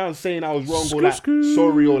skirt around saying I was wrong or like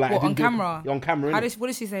sorry or like. What, I on didn't do it- camera? On camera, innit? What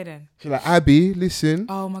did she say then? She's like, Abby, listen.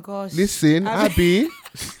 Oh my gosh. Listen, Abby,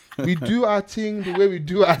 we do our thing the way we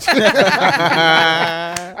do our thing.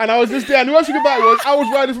 And I was just there. And the worst thing about it was, I was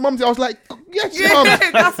riding for Mumsy. I was like, yes, Mum.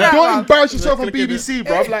 That's right, Don't Mum. embarrass yourself on BBC,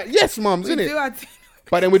 bro. I'm like, yes, Mums, We do innit? our thing.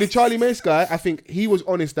 But then with the Charlie Mace guy, I think he was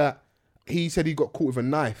honest that he said he got caught with a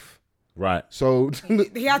knife. right. So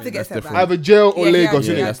He had to get sent back. either jail or Yeah, he had Lagos,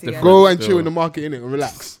 to, innit? he had to, yeah. Go and Still. chill in the market, innit? And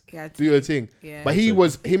relax. He had Do to. your thing. Yeah. But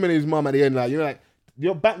him and his mum at the end, like, you know, like,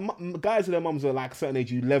 your guys with their mums are like a certain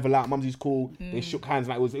age, you level out. Mumsy's cool. They shook hands.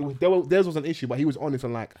 Like, theirs was an issue, but he was honest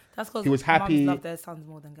and like, That's because he was happy. mums love their sons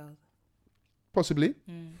more than girls. possibly.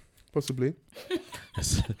 Possibly.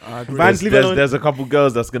 There's, leave it alone. there's a couple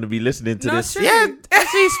girls that's going to be listening to this. true.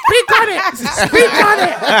 Essie, speak on it. Speak on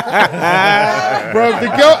it. Bro,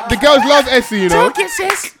 the girls love Essie, you know. I got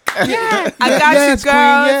Yes, you, queen,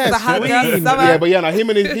 girls. yes, The hot queen. girls. Summer. Yeah, but yeah, no, him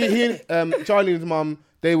and Charlie and his mum,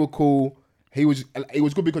 they were cool. It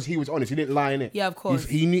was good because he was honest. He didn't lie in it. Yeah, of course.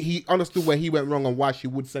 He understood where he went wrong and why she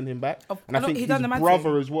would send him back. And I I know, think he his done the mad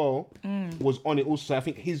brother thing. as well was on it also. I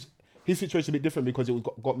think his situation a bit different because it was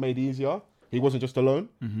got made easier. He wasn't just alone.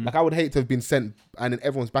 Like, I would hate to have been sent and then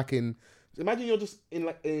everyone's back in. Imagine you're just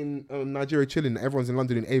in Nigeria chilling. Everyone's in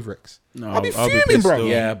London in Avrex. No, I'll be I'll be fuming, pissed bro. still.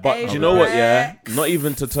 Yeah, but do you know what? Yeah, not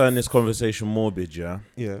even to turn this conversation morbid. Yeah.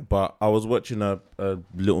 Yeah. But I was watching a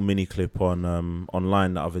little mini clip on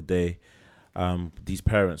online the other day. These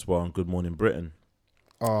parents were on Good Morning Britain.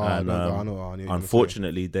 Oh, And, no, I know. I knew you were gonna say.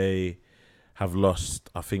 Unfortunately, they have lost,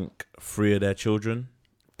 I think, 3 of their children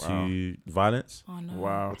to violence, Oh no.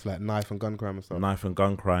 Wow. It's like knife and gun crime and stuff. knife and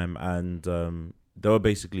gun crime, and they were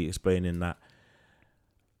basically explaining that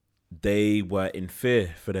they were in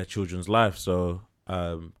fear for their children's life, so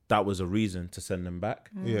that was a reason to send them back,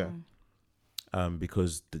 Yeah.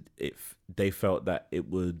 because they felt that it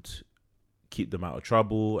would keep them out of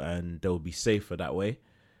trouble and they'll be safer that way,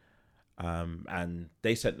 and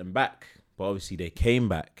they sent them back, but obviously they came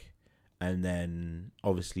back. And then,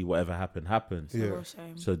 obviously, whatever happened. It's a Yeah. real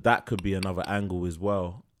shame. So that could be another angle as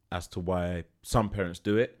well as to why some parents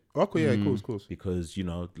do it, Okay, yeah, of course. because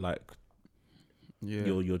like Yeah.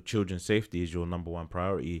 your children's safety is your number one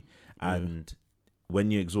priority, and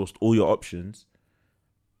when you exhaust all your options,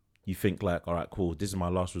 you think like, all right, cool, this is my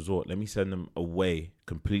last resort. Let me send them away,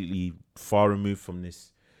 completely far removed from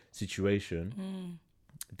this situation.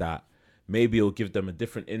 That maybe it'll give them a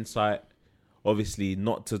different insight. Obviously,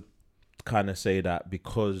 not to kind of say that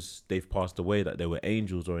because they've passed away that they were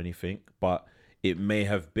angels or anything, but it may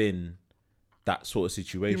have been that sort of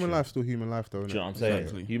situation. Human life's still human life, though. Do you know what I'm saying?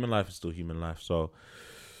 Exactly. Human life is still human life. So,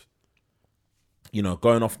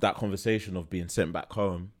 going off that conversation of being sent back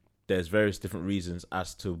home, there's various different reasons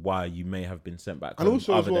as to why you may have been sent back And home.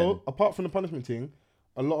 also, as other well, than- apart from the punishment thing,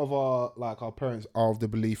 a lot of our parents are of the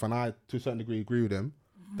belief, and I to a certain degree agree with them,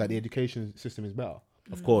 that the education system is better.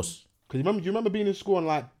 of course, Because do you remember being in school and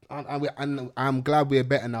like, and I'm glad we're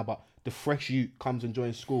better now, but the fresh youth comes and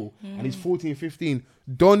joins school, and he's 14, 15.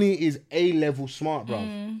 Donny is A-level smart,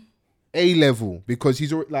 bro. A-level, because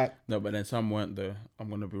he's already like. No, but then some weren't though. I'm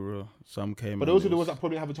gonna be real. Some came. But and those are it the was- ones that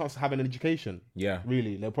probably have a chance to have an education. yeah.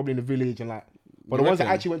 Really, they're probably in the village and like. But You the ones that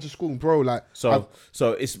reckon? actually went to school, bro, like. So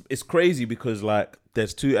it's crazy because like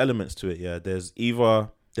there's 2 elements to it. Yeah, there's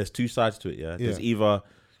 2 sides to it. Yeah, there's either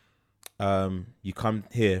you come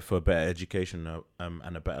here for a better education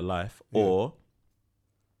and a better life, or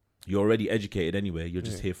you're already educated anyway. You're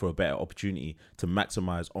just here for a better opportunity to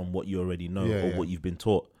maximize on what you already know or what you've been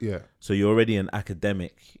taught. Yeah. So you're already an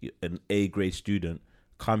academic, an A grade student.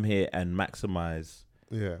 Come here and maximize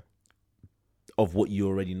Yeah. of what you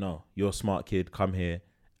already know. You're a smart kid. Come here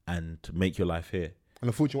and make your life here. And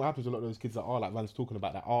unfortunately, what happens to a lot of those kids that are like Van's talking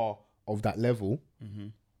about that are of that level,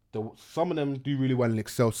 some of them do really well and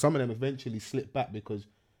excel. Some of them eventually slip back because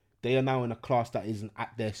they are now in a class that isn't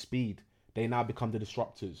at their speed. They now become the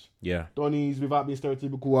disruptors. Yeah. Donnies, without being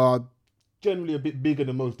stereotypical, are generally a bit bigger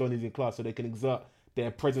than most Donnies in class, so they can exert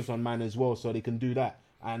their presence on man as well, so they can do that.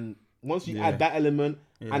 And once you add that element,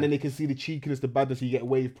 and then they can see the cheekiness, the badness, so you get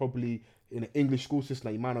away with probably in an English school system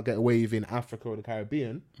that you might not get away with in Africa or the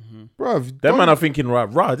Caribbean. Bruv, Them man are thinking,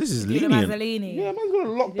 right, this is Do the lenient. Mazzolini. yeah, man's gonna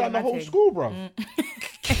lock down the whole thing. school, bruv.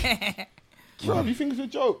 Bruv, you think it's a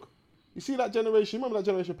joke? You see that generation? Remember that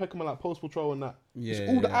generation Peckham and like Post Patrol and that? It's Yeah,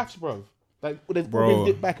 all the yeah. apps, bruv. Like they've Bro. all been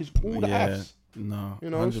dipped back. It's all the apps. No, You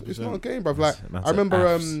know, it's 100%. not a game, bruv. Like That's I remember,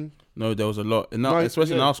 apps. No, there was a lot, No,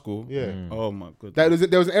 especially in yeah. our school. yeah. Oh my goodness.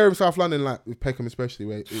 There was an area of South London, like with Peckham especially,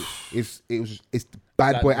 where it's the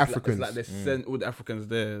bad boy Africans. It's like they sent all the Africans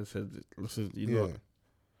there and said, "Listen, you know."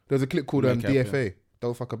 There was a clip called Make it happen. DFA.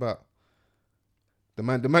 Don't fuck about. The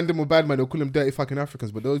man them were bad man. They'll call them dirty fucking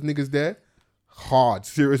Africans, but those niggas there, hard,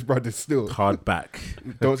 serious brothers still. Hard back.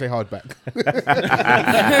 Don't say hard back.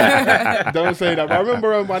 Don't say that. But I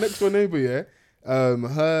remember my next door neighbor,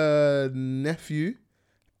 her nephew.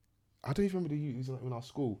 I don't even remember the youth. He was like in our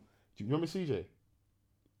school. Do you remember CJ?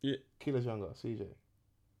 Yeah. Killer's younger, CJ.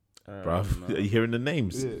 Bruv, are you hearing the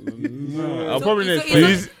names? I'll probably know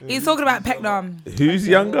his face. He's talking about Peckham. Who's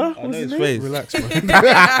younger? I know his face. Relax, man.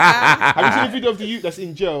 Have you seen the video of the youth that's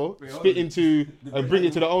in jail spit into and bring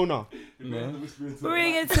it to the owner?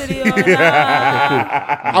 Bring it to the owner.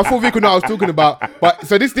 I thought Vic would know what I was talking about, but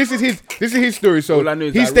so this is his story. So All I know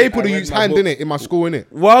is he I stapled read- the I youth's read my hand book. in it in my school in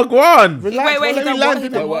it. Wagwan. Relax, Wait, let he me done land what? He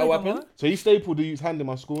in done it. What what? happened? So he stapled the youth's hand in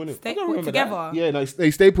my school in it. They remember together. Yeah, no,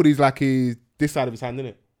 they stapled his like his this side of his hand in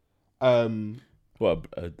it. What,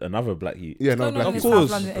 another black youth? Yeah, no, Don't know black. his Of course.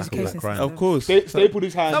 South London education crime. system. Of course. Stapled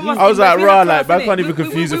his hand. Someone- I was like, We rah, had like, class, man can't innit? even We-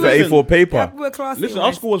 confuse it we for listen. A4 paper. Yeah, we're classy. Listen,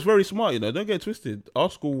 our school was very smart, you know. Don't get it twisted. Our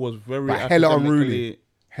school was very But hella academically unruly.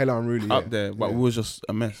 Hella unruly. up yeah. there, but Yeah. we was just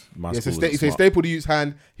a mess. My Yeah, so, school was so he smart. stapled the youth's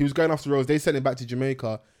hand. He was going off the roads. They sent him back to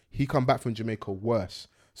Jamaica. He come back from Jamaica worse.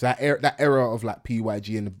 So that era of like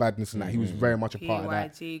PYG and the badness and that, he was very much a part of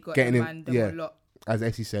that. PYG got Getting the him- man them yeah. a lot. As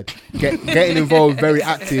Essie said, getting involved, very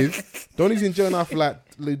active. Donnie's in jail now for like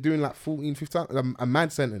doing like 14, 15, a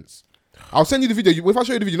mad sentence. I'll send you the video. If I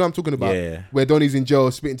show you the video, you know what I'm talking about. Yeah. Where Donnie's in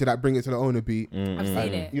jail, spitting to that, bring it to the owner beat. I've seen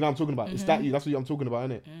it. You know what I'm talking about. It's that you. That's what I'm talking about,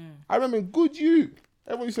 innit? I remember good you.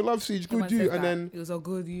 Everyone used to love Siege, good Everyone you, says and that. then it was a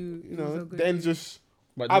good you. you It was know, a good then you. just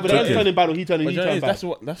But either the- they turning bad or he turning But he you know, turning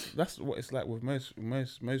bad. that's what it's like with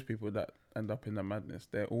most people that end up in the madness.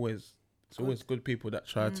 It's always good people that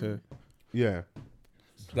try to Yeah,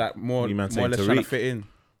 like more You man or saying less trying to Tariq? fit in.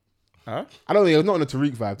 Huh? I don't know. Not on a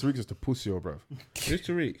Tariq vibe. Tariq's just a pussy, bro. Who's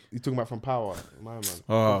Tariq? You talking about from power, my man.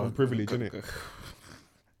 Oh. From privilege, innit?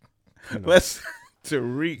 Where's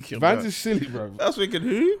Tariq? Vans is silly, bro. I was thinking,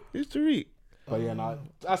 who's Tariq? But yeah, no,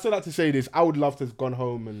 I said that to say this. I would love to have gone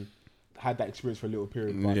home and had that experience for a little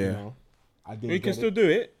period. But, you Yeah. know, I didn't. You can get still it. do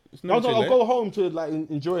it. It's No, not too I'll late. go home to like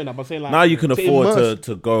enjoying that. But saying like Now you can to afford immerse.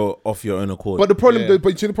 to go off your own accord. But the problem, Yeah. but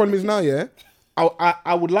you see the problem is now, yeah.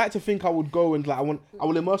 I would like to think I would go and like I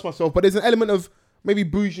will immerse myself, but there's an element of maybe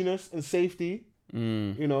bouginess and safety.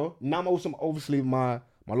 You know, now I'm also obviously my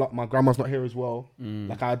grandma's not here as well.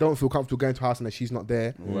 Like I don't feel comfortable going to a house and that she's not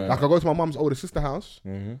there. Right. Like I go to my mum's older sister house.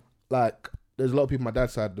 Like there's a lot of people my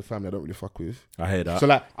dad's side of the family I don't really fuck with. I hear that. So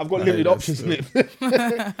like I've got limited that options in it.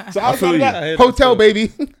 So outside feel of you. that, I hear that hotel too.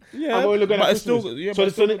 baby. Yeah, I'm only looking but at it's still, Christmas. yeah, So but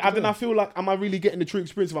it's still then I feel like, am I really getting the true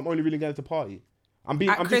experience if I'm only really going to party? I'm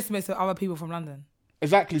At just- Christmas with other people from London.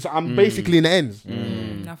 exactly. So I'm basically in the ends.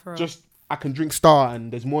 No, for real. Just I can drink Star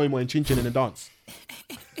and there's more and chin chin in the dance.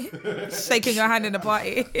 shaking your hand in the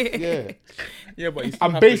party. Yeah, yeah, but you still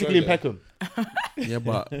I'm have to basically in go there. Peckham, Yeah,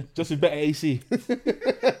 but just with better AC.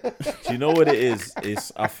 Do you know what it is?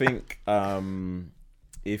 It's I think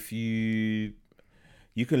if you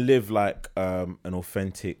can live like an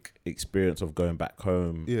authentic experience of going back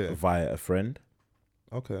home Yeah. via a friend.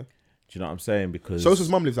 Okay. Do you know what I'm saying? Because Sosa's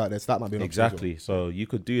mum lives out there, so that might be an option as exactly. So you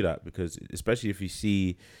could do that because especially if you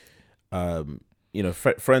see, you know,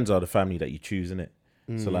 friends are the family that you choose, innit?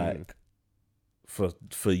 So like,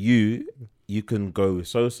 for you can go with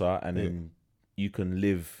Sosa and then you can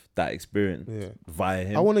live that experience Yeah. via him.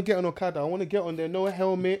 well. I want to get on Okada. I want to get on there. No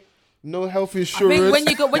helmet, no health I insurance. think when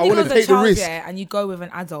you go I wanna as a take the child, risk. yeah, and you go with an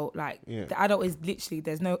adult, like Yeah. the adult is literally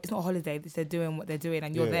it's not a holiday. They're doing what they're doing,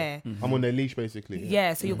 and you're there. I'm on their leash basically.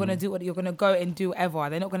 Yeah, so you're gonna do what you're gonna go and do whatever.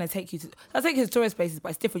 They're not gonna take you to. They'll take you to tourist places, but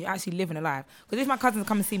it's different. You're actually living a life. Because if my cousins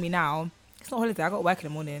come and see me now, it's not a holiday. I got to work in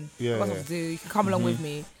the morning. Yeah, I got yeah. stuff to do. You can come along with me.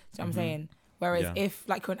 Do you know what I'm saying? Whereas Yeah. if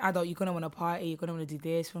like you're an adult, you're gonna want to party. You're gonna want to do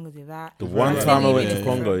this. You're gonna do that. The one It's time I really, went really to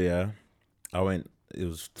Congo, different. it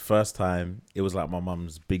was the first time. It was like my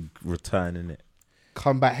mum's big return in it.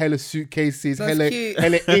 come back, hella suitcases, That's hella cute.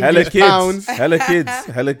 Hella English pounds. hella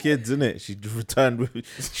kids, innit? She returned with,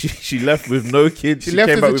 she left with no kids. She left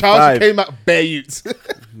came as back a with child. 5. She came out bare youths.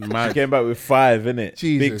 She came back with 5, innit?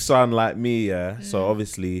 Jesus. Big son like me, yeah. So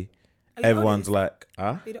obviously, Are you everyone's oldest? like, huh?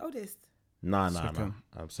 Are you the oldest? Nah.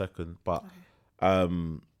 I'm second, but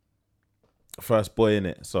first boy in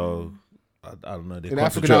it. So I don't know. They In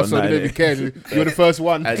African concentrate on household, that, they don't innit? even care. You're the first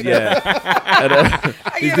one. And yeah,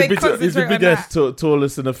 he's they the concentrate on biggest,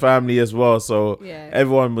 tallest in the family as well. So Yeah.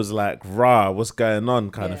 everyone was like, "Rah, what's going on?"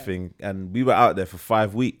 kind of Yeah. thing. And we were out there for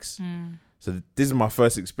 5 weeks. So this is my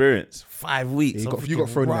first experience. 5 weeks. You I'm got thinking,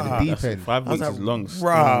 thrown in at "Rah." the deep end. 5 I was weeks like, is long.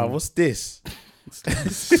 "Rah, what's this?"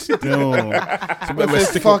 Still.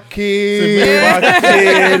 Fucking. Fucking,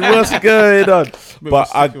 what's going on? But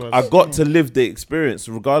sticky ones. I got to live the experience,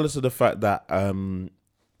 regardless of the fact that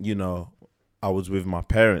you know, I was with my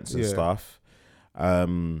parents and Yeah. stuff.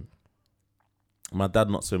 My dad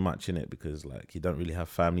not so much in it because like he don't really have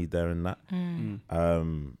family there and that.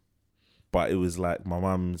 But it was like my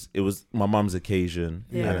mum's occasion,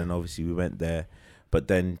 Yeah. and then obviously we went there. But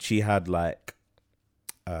then she had like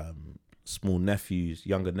small nephews,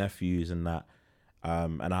 younger nephews, and that.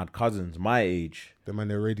 And I had cousins my age. The man,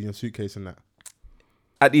 they're already in your suitcase and that.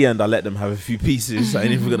 At the end, I let them have a few pieces. I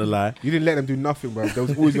ain't even gonna lie. You didn't let them do nothing, bro. They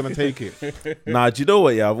was always gonna take it. Nah, do you know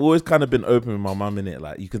what? Yeah, I've always kind of been open with my mum in it.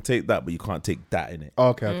 Like, you can take that, but you can't take that in it. Oh,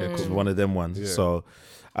 okay, It's cool. one of them ones. Yeah. So,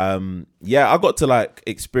 yeah, I got to like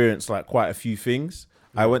experience like quite a few things.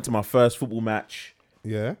 I went to my first football match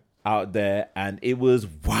Yeah. out there, and it was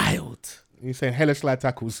wild. You're saying hella slide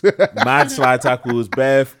tackles. Mad slide tackles,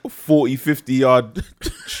 bare 40, 50 yard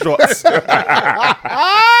shots.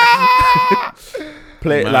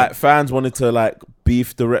 Like fans wanted to like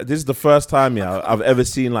beef the ref. This is the first time, yeah, I've ever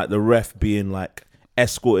seen like the ref being like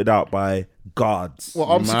escorted out by guards, Well,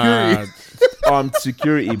 armed security. armed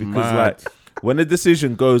security, because Mad. like when a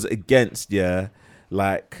decision goes against, yeah,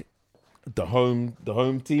 like the home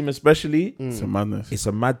team especially, It's a madness. it's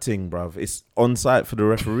a mad thing, bruv. It's on site for the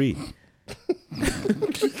referee.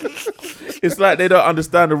 It's like they don't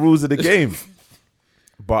understand the rules of the game.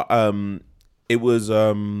 But it was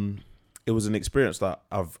an experience that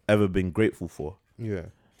I've ever been grateful for. Yeah. Do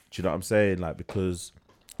you know what I'm saying? Like, because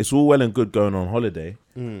it's all well and good going on holiday,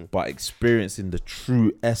 but experiencing the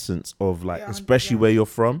true essence of like, Yeah, especially 100%. where you're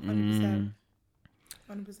from, 100%.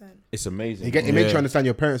 100%. it's amazing. It makes you understand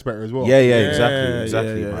your parents better as well. Yeah, Yeah,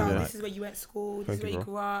 exactly. yeah, man. No, yeah. this is where you went to school. This Thank is where you, you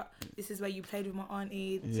bro. grew up. This is where you played with my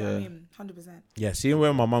auntie. Do you know what I mean? 100%. Yeah, seeing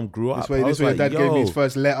where my mum grew up, This way I was your like, dad gave me his yo.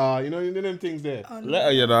 first letter. You know them things there.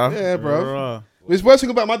 Letter, you know. Yeah, bro. It's worst thing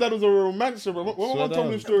about my dad was a romancer, bro. What my mum told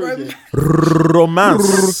me the story, yeah.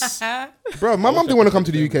 Romance. Bro, my mum didn't want to come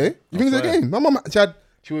to the UK. You think it's a game? My mum,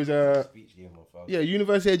 she was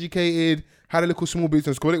university educated, had a little small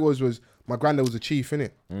business. What it was my granddad was a chief,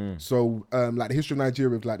 innit? So, like the history of Nigeria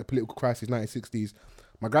with like the political crisis, 1960s,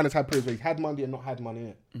 my granddad's had periods where he had money and not had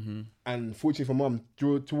money, innit? And fortunately for mum,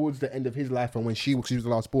 towards the end of his life and when she was the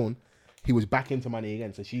last born, he was back into money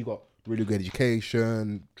again. So she got really good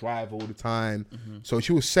education, drive all the time. So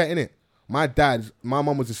she was set in it. My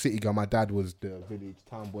mum was a city girl. My dad was the village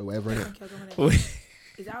town boy, whatever, innit? Okay, I'll go with it.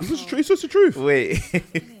 Is it It's just alcohol? true. It's just the truth. Wait.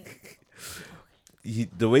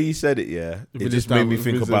 The way you said it, yeah, it just made me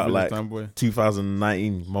think about like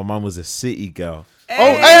 2019. My mum was a city girl.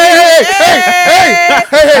 Oh, hey!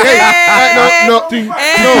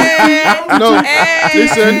 No.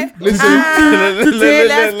 Listen. Let's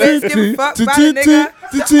give a fuck about a nigga.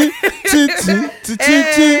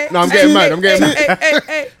 No, I'm getting mad. No,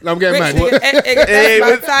 I'm getting mad.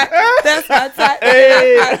 That's my type.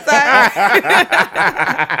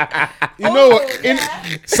 You know what?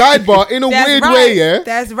 Sidebar, in a weird way, yeah?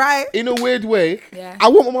 That's right. In a weird way, Yeah. I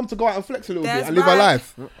want my mum to go out and flex a little bit That's and live her right.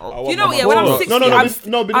 life. You know what? Yeah, when I'm 60,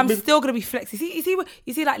 I'm but- still gonna be flexy. You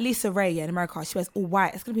see, like Lisa Ray, yeah, in America, she wears all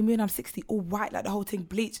white. It's gonna be me when I'm 60, all white, like the whole thing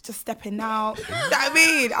bleached, just stepping out. You know what I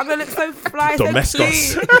mean? I'm gonna look so fly,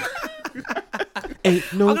 Domestos. so clean. Ain't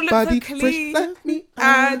I'm gonna nobody look so clean. fresh like me.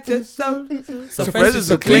 And just so fresh is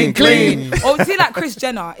so clean. Oh, see, like Kris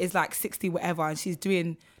Jenner is like 60 whatever, and she's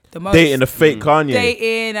doing the most Dating a fake Kanye.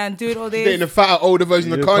 dating and doing all this. Dating a fatter, older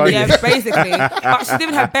version of Yeah, Kanye. Yeah, basically. But she's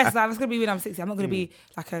living her best life. It's gonna be when I'm 60. I'm not gonna be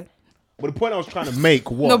like a But the point I was trying to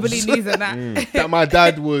make was nobody needs in that. that my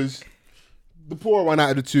dad was the poor one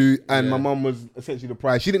out of the two, and my mum was essentially the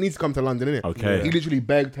prize. She didn't need to come to London, innit? Okay. He literally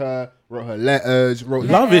begged her, wrote her letters, wrote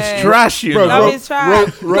Love is trash, you Bro, know. Love is trash. wrote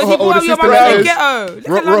her Because you older grew up, your sister mum in the letters. ghetto. Look at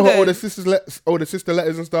wrote her London. older sister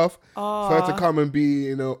letters and stuff for her to come and be,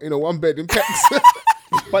 in a one bedroom text.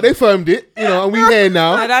 but they firmed it, you know, and we here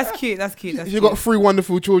No, now. that's cute. That's cute. That's She cute. got 3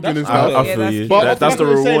 wonderful children and stuff. I Yeah, feel that's you. cute. But That's the saying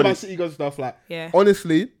reward. about City Girls stuff. Like, Yeah.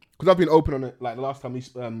 honestly, because I've been open on it. Like the last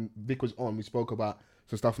time Vic was on, we spoke about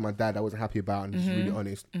some stuff with my dad I wasn't happy about, and he's really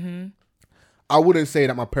honest. I wouldn't say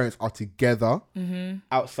that my parents are together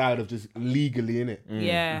outside of just legally in it,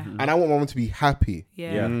 Yeah. and I want my mom to be happy.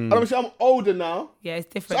 Yeah. And obviously, I'm older now, Yeah, it's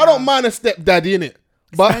so different. I don't now. mind a stepdaddy in it.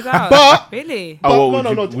 Spread out. But Really? Oh, well, no, would, no,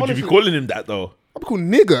 you, no, would you honestly- be calling him that though? I'm called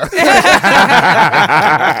nigger.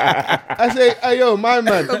 I say, hey yo, my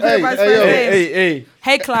man. Hey, my hey yo. friend. Hey.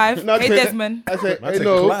 Hey, Clive. No, Hey, say- Desmond. I say, That's hey, a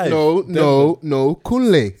no, Clive. no,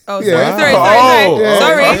 Kunle. Oh, sorry, Yeah. sorry, Oh.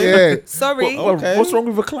 sorry. Yeah. Sorry. Oh, what's wrong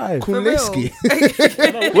with a Clive? For real.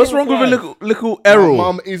 Kunleski. What's wrong with a little My Errol?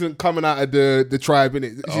 mum isn't coming out of the tribe,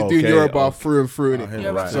 innit? She's doing Okay, Yoruba okay. through and through, innit?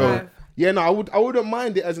 You're right. So yeah, no, I wouldn't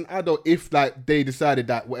mind it as an adult if like they decided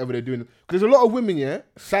that whatever they're doing. Because there's a lot of women, yeah,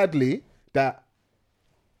 sadly, that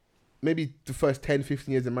maybe the first 10,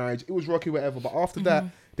 15 years of marriage, it was rocky, whatever. But after that,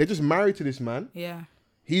 they're just married to this man. Yeah.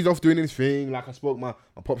 He's off doing his thing. Like I spoke, my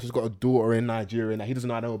pops has got a daughter in Nigeria and he doesn't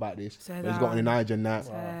know about this. So But he's got one in Niger and that.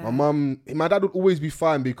 Wow. My dad would always be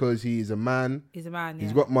fine because he is a man. He's a man. Yeah.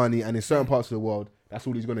 He's got money, and in certain parts of the world, that's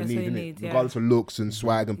all he's going to That's need, what he innit? needs, yeah. Regardless of looks and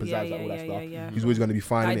swag and pizzazz Yeah, and all that yeah, stuff. yeah. He's always going to be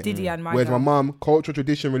fine, Like innit? Diddy and my Whereas my girl. mum, culture,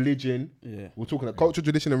 tradition, religion, Yeah. we're talking about culture,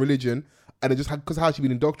 tradition, and religion, and it just because how she's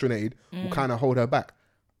been indoctrinated will kind of hold her back.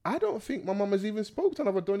 I don't think my mum has even spoke to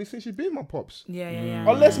another Donny since she's been my pops. Yeah.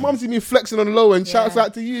 Unless mum's been flexing on the low and shouts Yeah.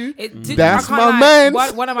 out to you. I That's can't my lie.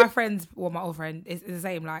 man. One of my friends, well, my old friend, is the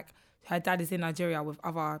same. Like, her dad is in Nigeria with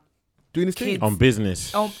other Doing his thing. kids. On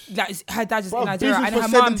business. Oh, like her dad just Bro, in Nigeria, business and for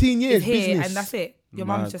her mum 17 years, is here, business. and that's it. Your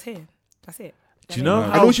Mad. mum's just here. That's it. Do you know I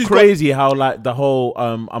how know she's got- crazy how like the whole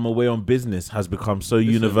I'm away on business has become so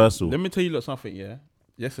universal? Let me tell you something, yeah.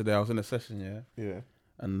 Yesterday I was in a session, yeah. Yeah.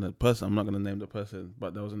 And the person, I'm not going to name the person,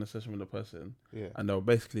 but there was in a session with a person. Yeah. And they were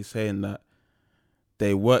basically saying that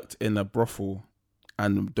they worked in a brothel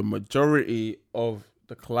and the majority of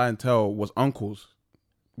the clientele was uncles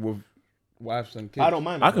with wives and kids. I don't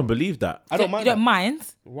mind. I that. can believe that. I don't mind. You don't that. mind?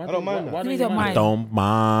 Why I don't mind that. Why You you don't mind. Don't Hear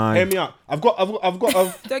mind. me out. I've got.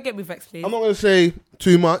 Don't get me vexed, please. I'm not going to say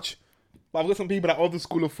too much, but I've got some people that are of the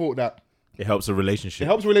school of thought that It helps a it relationship.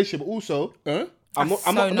 helps a relationship. But also, I'm That's not.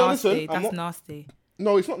 so No, nasty. listen. I'm That's not. nasty.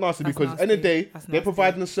 No, it's not nasty That's because at the end of the nasty. day, That's they're nasty.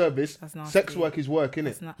 providing a service. That's nasty. Sex work is work, innit?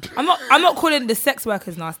 It's not. I'm not calling the sex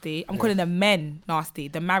workers nasty. I'm calling the men nasty.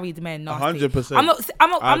 The married men nasty. 100%. I'm not I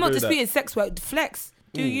I'm agree not with disputing sex work. Flex.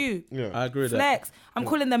 Do you? Yeah. I agree with that. Flex. I'm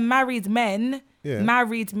calling the married men. Yeah.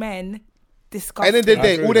 Married men. At Disgusting. the end of the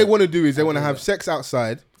day, agree all with they that. want to do is they want to have sex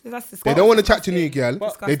outside. That's They disgusting. don't want to chat to new girl.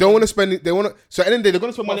 Disgusting. They don't want to spend it. They want to. So at the end of the day, they're going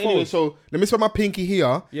to spend money But anyway. Foles. So let me spend my pinky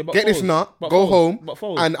here, Yeah, but get this Foles. nut, But go Foles. home, But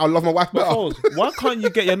Foles. and I love my wife But better. Foles, why can't you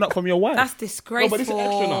get your nut from your wife? That's disgraceful. this is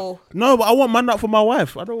extra nut. No, but I want my nut for my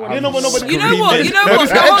wife. I don't want. Yeah, no, but You know what? You know No, what? this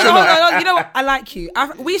is No, hold extra on, nut. hold on. You know what? I like you.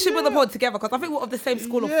 We should build the pod together because I think we're of the same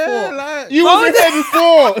school of thought. You was there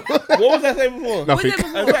before. What was I saying before? Nothing.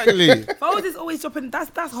 Exactly. Foles is always dropping.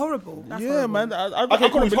 That's horrible. That's Yeah, horrible. man. I Okay, cool. couldn't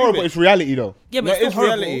It's believe horrible. it. It's reality though. Yeah, but No, it's it's still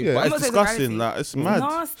horrible. reality, Yeah. but I'm it's not saying disgusting. reality. Like, it's mad.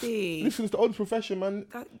 Nasty. Listen, it's the oldest profession, man.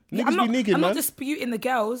 Niggas I'm not, be nigging, I'm man. not disputing the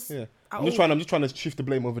girls. Yeah. at I'm just all. trying to shift the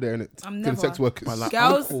blame over there, innit? I'm To never. the sex workers. But like,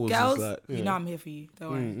 Girls, uncles is girls, like- you know I'm here for you.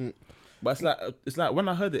 Don't worry. But it's like when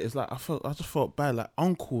I heard it, it's like I just felt bad. Like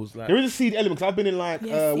uncles, like There is a seed element because I've been in like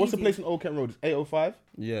Yeah, what's the seedy. place in Old Kent Road? It's 805,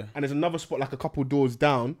 yeah. and there's another spot like a couple doors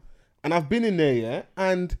down, and I've been in there, yeah.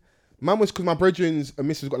 And man was because my brethren's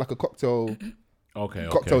missus got like a cocktail Okay.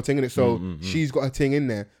 thing in it, so she's got her thing in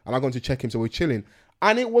there, and I'm going to check him, so we're chilling,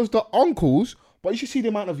 and it was the uncles, but you should see the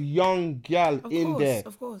amount of young gal Of in course, there,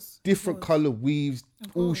 of course. different of course. color weaves,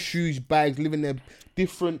 all shoes, bags, living there,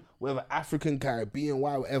 different whatever African, Caribbean,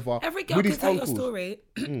 whatever. Every girl with can these tell you a uncles. story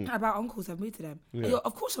about uncles who've moved to them.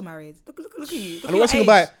 Of course you're married. Look at you. Look And the worst thing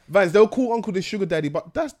about it, Vans, they'll call Uncle the sugar daddy,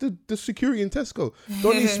 but that's the security in Tesco.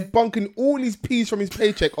 Donnie's bunking all his peas from his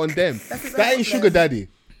paycheck on them. his That own ain't sugar problem. daddy.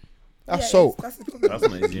 That's salt. That's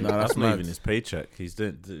not even. Nah, that's not mad. even his paycheck. He's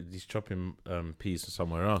chopping peas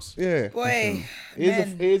somewhere else. Yeah. Boy,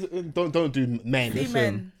 Don't do men. Be Listen,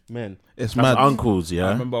 men. men. It's That's mad. uncles, yeah.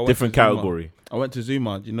 I remember I went Different to Zuma. category. I went to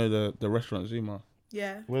Zuma. You know the restaurant Zuma.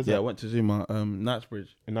 Yeah. Where's Yeah, I that? went to Zuma,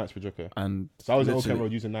 Knightsbridge, In Knightsbridge, okay. and So I was in Old Kent literally-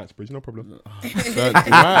 Road using Knightsbridge, no problem.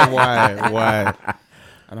 why?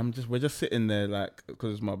 And we're just sitting there like,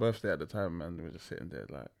 because it's my birthday at the time, man. We're just sitting there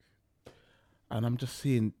like, and I'm just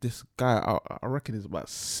seeing this guy. I reckon he's about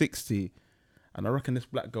 60, and I reckon this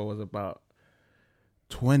black girl was about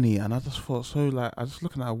 20, and I just felt so like, I was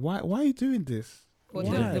looking at her, why are you doing this? What,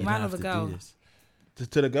 Why? the man or the girl?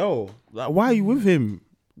 To the girl, like, why are you with him?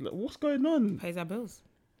 What's going on? Pays our bills.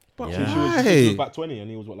 But Yeah. She was about 20 and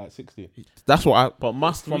he was what, like 60? That's what I. But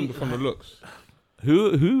must from we- from the looks.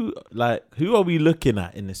 Who are we looking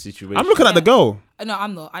at in this situation? I'm looking at the girl. No,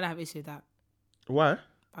 I'm not. I don't have issue with that. Why?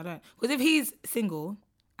 I don't. Because if he's single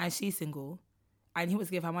and she's single and he wants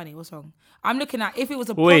to give her money, what's wrong? I'm looking at if it was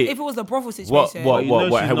a Wait. if it was a brothel What? situation. What? You know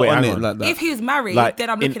What? she's Wait, not on hang it on. like that. If he was married, Like, then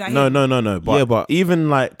I'm looking at him. No. But, Yeah, but-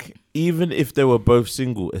 even if they were both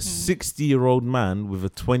single, a 60-year-old man with a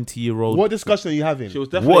 20-year-old. What discussion are you having? She was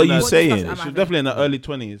definitely. What in are you her- saying? I'm She was having? definitely in the early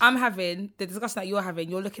 20s. I'm having the discussion that you're having.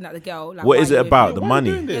 You're looking at the girl. Like, What why is are it you with about? me? The Why are you money.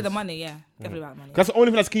 doing this? Yeah, the money. Yeah, definitely about the money. That's the only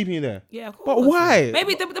thing that's keeping you there. Yeah, of course. But why?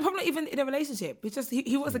 Maybe the problem even in a relationship. It's just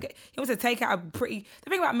he wants to get he wants to take out a pretty. The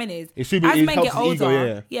thing about men is It's super- as it men helps get his ego,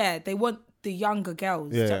 older, yeah. they want the younger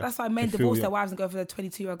girls. Yeah, That's why men I feel divorce you. their wives and go for the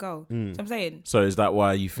 22-year-old girl. You know what I'm saying? So is that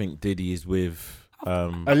why you think Diddy is with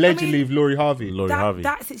Allegedly, with Lori Harvey. Lori Harvey?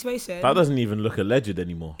 That situation. That doesn't even look alleged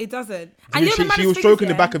anymore. It doesn't. She was stroking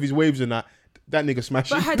the back of his waves and that. That nigga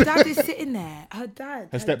smashed But it. her dad is sitting there. Her dad.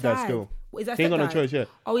 Her stepdad dad. still. Is that He ain't got no stepdad? choice, yeah.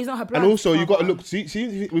 Oh, he's not her blood. And also, you got to father. look.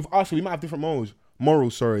 See, with us, we might have different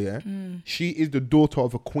morals. Sorry, yeah. She is the daughter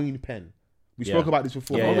of a queen pen. We Yeah. spoke about this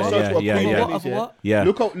before. Yeah, Go yeah, research yeah, what a yeah, queen yeah. pen Of is, yeah. what? Yeah.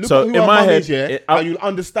 Look So at who in her my mum head, is, yeah, and you'll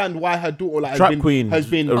understand why her daughter like, Trap Queen has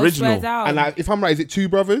been original. swear down. And like, if I'm right, is it two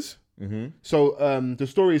brothers? Mm-hmm. So the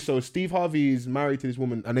story is Steve Harvey is married to this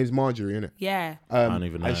woman. Her name's Marjorie, isn't it? Yeah. don't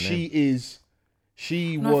even know And her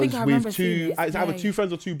she No, I was think I remember with seeing two. this, It's either yeah. two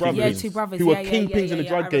friends or two brothers. Yeah, two brothers. who were yeah, kingpins in the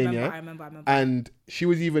drug game. I Yeah, remember. and she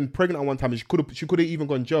was even pregnant at one time. And she could have even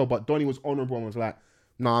gone jail, but Donnie was honourable and was like,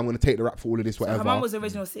 "No, I'm going to take the rap for all of this, So whatever." her mum was the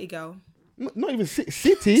original city girl. Not even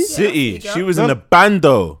city. City. Yeah, She was No. in the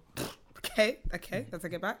bando. Okay, let's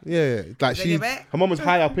take it back. Yeah, like Take it back. her mum was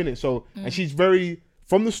high up in it. So and she's very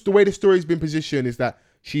from the way the story's been positioned is that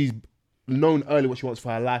she's known early what she wants for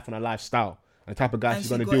her life and her lifestyle and the type of guys And she's she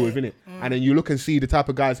going to got deal it. with, innit? And then you look and see the type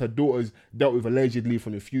of guys her daughters dealt with allegedly,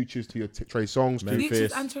 from your Futures to your Trey Songz to Memphis.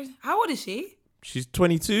 Futures and Trey- How old is she? She's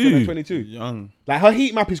 22. 22. Young. Like her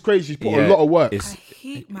heat map is crazy. She's put Yeah, a lot of work. It's,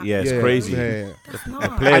 Heat map. yeah, it's Yeah, crazy. yeah. That's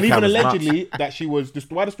not. player And even cam is nuts. allegedly that she was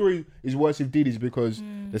why the story is worse with Diddy's because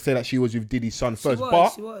they say that she was with Diddy's son first.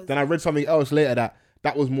 she was. Then I read something else later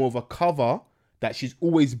that was more of a cover that she's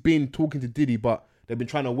always been talking to Diddy, but they've been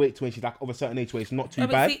trying to wait to when she's like of a certain age where it's not too No,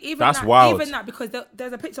 but bad. see, even That's that, wild. Even that, because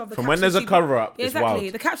there's a picture of the From when caption there's a she- cover-up, Yeah, it's exactly.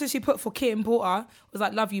 wild. The caption she put for Kim Porter was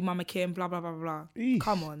like, "Love you, Mama Kim." Blah blah blah blah blah. Eesh.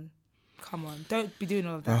 Come on. Don't be doing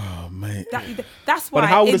all of that. Oh mate. That's why. But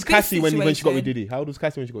how old in was this Cassie when she got with situation- Diddy? How old was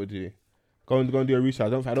Cassie when she got with Diddy? Go and do a research.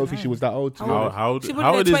 I don't think she was that old. To be How honest. How old, She was how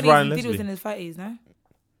in old her is 20s Ryan and Diddy was in Leslie? his 30s, no?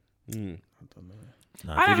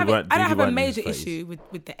 Nah, I Diddy don't weren't- have Diddy a weren't in major his 30s. issue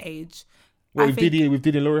with the age. What, I with think-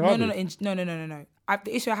 Diddy and Lori No, Harvey? no.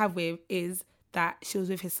 The issue I have with is that she was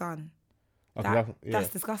with his son. Okay, That's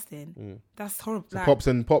disgusting. That's horrible. So Like,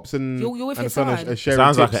 Pops and You're with and his the son son. are sharing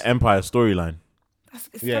Sounds like an tips. Empire storyline.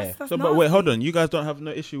 Yeah. That's So, but wait, hold nasty. on. You guys don't have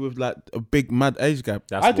no issue with like a big mad age gap.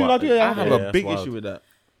 That's I do, wild. yeah. I have Yeah, a that's big wild. issue with that.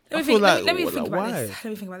 Let me I feel think, like- let me like, think about why? this. Let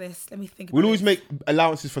me think about this. Let me think about We'll this. always make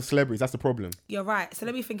allowances for celebrities. That's the problem. You're right. So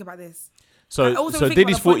let me think about this. So, And also so think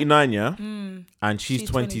Diddy's about the point- 49, yeah? And she's She's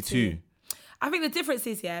 22. I think the difference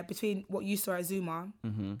is, between what you saw at Zuma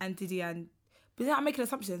and Diddy and... But I'm making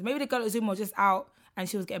assumptions. Maybe the girl at Zuma was just out and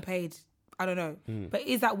she was getting paid. I don't know. But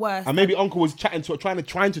is that worse? And maybe Uncle was chatting to her, trying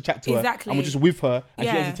to chat to Exactly. her, and was just with her, and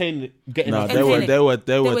she Yeah. entertained getting No, her. they were Entertaining. together.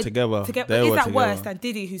 They Is were that together. worse than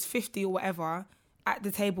Diddy, who's 50 or whatever, at the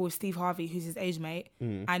table with Steve Harvey, who's his age mate,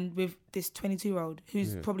 and with this 22-year-old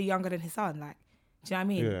who's probably younger than his son? Like, do you know what I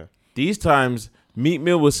mean? Yeah. These times, Meek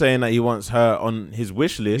Mill was saying that he wants her on his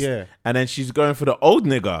wish list, Yeah. and then she's going for the old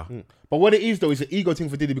nigga. But what it is though is an ego thing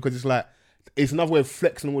for Diddy because it's like it's another way of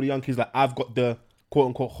flexing on all the young kids. Like I've got the quote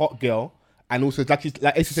unquote hot girl, and also like Asa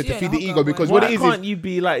said She to ain't feed a the hot ego girl, because boy. what Why it is can't you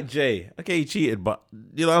be like Jay? Okay, he cheated, but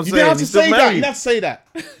you know what I'm you saying? don't have to He's still say that. married. You don't have to say that.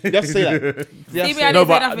 You have to say that. You have to See say me, I that. No, didn't say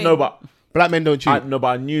but nothing. no, but Black men don't cheat. no, but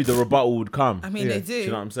I knew the rebuttal would come. I mean, Yeah. they Do do. you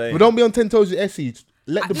know what I'm saying? But don't be on 10 toes with Essie.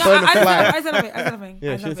 Let the No, burner I fly. said nothing.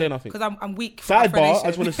 Yeah, she didn't say nothing. Because I'm weak. for Afro Sidebar, I just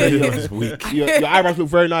Nation. want to say your eyebrows look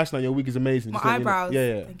very nice now. Your wig is amazing. My Just let you know. eyebrows.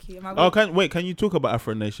 Yeah. Thank you. My Oh, wig- can you talk about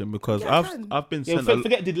Afro Nation because Yeah, I can. I've been Yeah, sent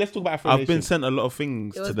forget Diddy. Let's talk about Afro I've been Nation. sent a lot of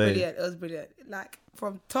things it was today. brilliant. It was brilliant. Like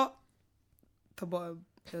from top to bottom,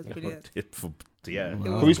 it was brilliant. Yeah.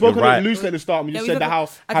 But we spoke You're on right. it loosely at the start. We Yeah, just we said that how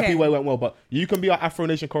talked- Happy okay. Way went well, but you can be our Afro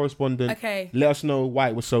Nation correspondent. Okay. Let us know why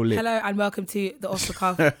it was so lit. Hello and welcome to the Off the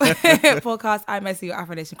Cuff podcast. I'm Messi, your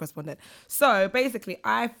Afro Nation correspondent. So basically,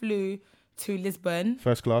 I flew to Lisbon.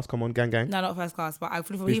 First class, come on, gang. No, not first class, but I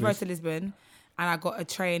flew from Business. Heathrow to Lisbon, and I got a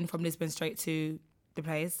train from Lisbon straight to the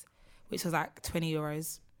place, which was like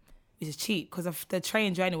 €20, which is cheap because the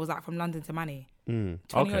train journey was like from London to Manny. 20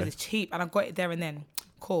 Okay. euros is cheap, and I got it there and then.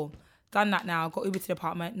 Cool. Done that now. Got Uber to the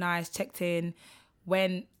apartment. Nice. Checked in.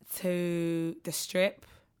 Went to the strip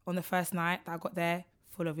on the first night that I got there.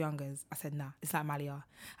 Full of youngers. I said, nah, it's like Malia.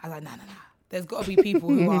 I was like, nah. There's got to be people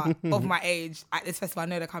who are of my age at this festival. I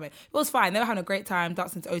know they're coming. It was fine. They were having a great time,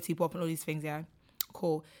 dancing to OT Pop and all these things, yeah.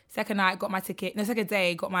 Cool. Second night, got my ticket. No, second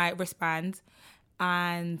day, got my wristband.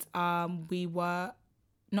 And I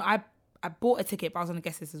bought a ticket, but I was on the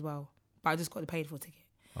guest list as well. But I just got the paid for ticket.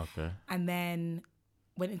 Okay. And then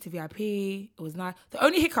went into VIP. It was nice. The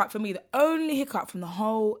only hiccup from the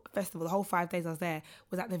whole festival, the whole 5 days I was there,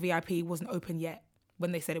 was that the VIP wasn't open yet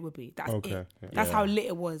when they said it would be. That's it. Yeah. That's how lit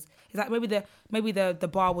it was. It's like maybe the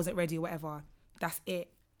bar wasn't ready or whatever. That's it.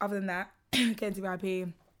 Other than that, getting to VIP,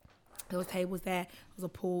 there was tables there. There was a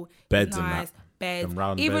pool. Beds nice. and that. Beds. Them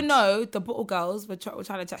round Even beds. though the bottle girls were trying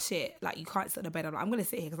to chat shit, like you can't sit on the bed. I'm like, I'm going to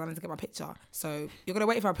sit here because I need to get my picture. So you're going to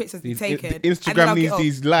wait for our pictures to be taken. The and then I'll Instagram get needs off.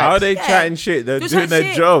 these How are likes. they Yeah. chatting shit? They're Just doing like their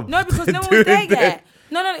shit. job. No, because no one was Doing there their- yet.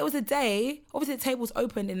 No, it was a day. Obviously, the tables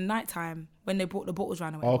opened in the night time when they brought the bottles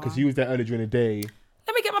round. Oh, because you was there early during the day.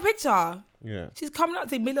 Let me get my picture. Yeah. She's coming up to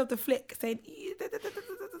the middle of the flick saying,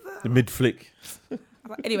 The mid flick. I was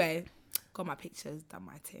like, anyway, got my pictures, done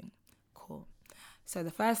my thing. Cool. So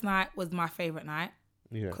the first night was my favourite night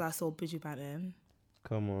Yeah. because I saw Buju Banton,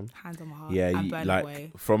 Come on. Hands on my heart, Yeah, and you, Burna like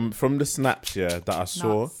Boy. from the snaps, yeah, that I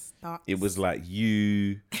saw, Nuts. it was like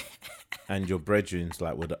you and your brethren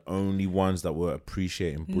like were the only ones that were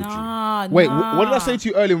appreciating Buju. Nah, Wait, nah. what did I say to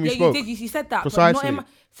you earlier when we Yeah, spoke? you did. You said that. But Precisely. not in my,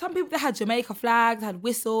 some people, they had Jamaica flags, had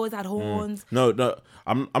whistles, had horns. No,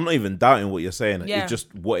 I'm not even doubting what you're saying. Yeah. It's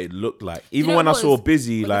just what it looked like. you Even know when I what saw was?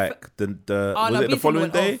 Busy, With like the Oh, was no, it the Busy following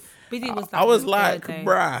went day? off. Busy was I was the like, third day.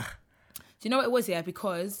 bruh. Do you know what it was? Yeah,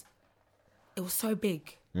 because it was so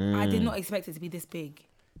big. I did not expect it to be this big.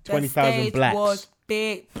 The 20,000 stage blacks. was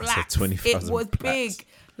big. Blacks. 20,000 It was blacks. big.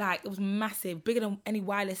 Like, it was massive. Bigger than any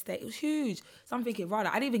wireless stage. It was huge. So I'm thinking, right,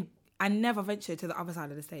 I never ventured to the other side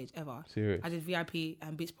of the stage, ever. Serious? I did VIP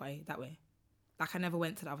and Beach Party that way. Like, I never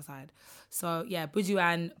went to the other side. So, yeah, Buju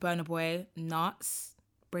and Burna Boy, nuts.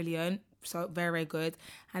 Brilliant. So, very, very good.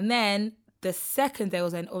 And then the second day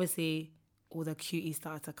was when, obviously, all the cuties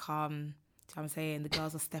started to come. Do you know what I'm saying? The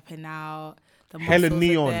girls were stepping out. The Hella muscles were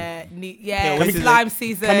neon. there. Yeah, It's Oasis- slime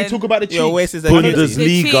season. Can we talk about the cheeks? Your Oasis The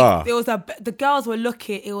Bundesliga. cheeks, the girls were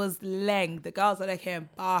looking, it was leng. The girls were looking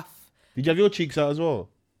buff. Did you have your cheeks out as well?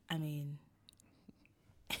 I mean,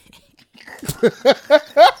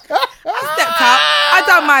 I stepped out. I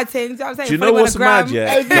done my thing. Do you know what I'm saying? Do you know Follow me on what's the gram. mad?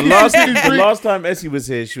 Yeah, the last time Essie was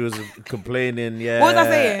here, she was complaining. Yeah, What was I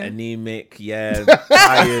saying? Anemic. Yeah,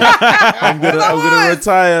 tired. I'm gonna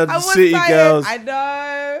retire. I was City tired. girls. I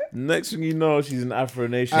know. Next thing you know, she's in Afro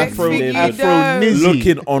Nation, Afro thing you living, know. Nizzy.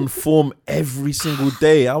 looking on form every single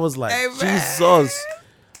day. I was like, Amen. Jesus.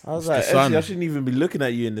 I was like, sun. Essie, I shouldn't even be looking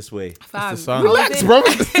at you in this way. Fam, sun. Relax, bro.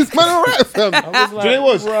 It's man alright, fam. was Do you know what it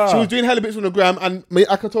was? bruh. She was doing hella bits on the gram, and like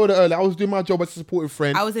I told her earlier, I was doing my job as a supportive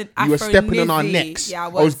friend. I was in You were Afro stepping on our Nizzy. necks. Yeah, I I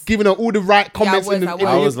was was. giving her all the right comments was, in the. I in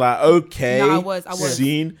I the- was like, okay. No, I was.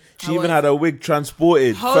 Seen. She I even was. had her wig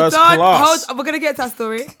transported Hold first on. class. We're going to get to that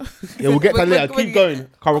story. Yeah, we'll get that We're- later. we're- Keep going.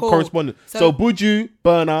 Cool. Correspondent. So- So Buju,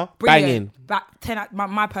 Burna, Brilliant. banging. Back 10,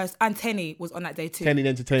 my post, and Tenny was on that day too. Tenny the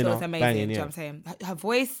Entertainer, So it was amazing. banging, Do you know yeah. what I'm saying? Her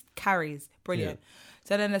voice carries. Brilliant.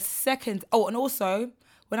 So then the second, and also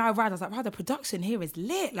when I arrived, I was like, wow, the production here is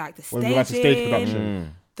lit. Like the When we got to stage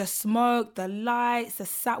production. the smoke, the lights, the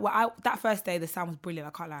sound. That first day, the sound was brilliant.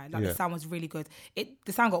 I can't lie. Like Yeah. the sound was really good.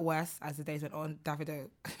 The sound got worse as the days went on. Davido.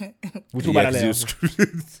 We'll talk Yeah, about that 'cause later.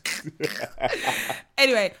 it was-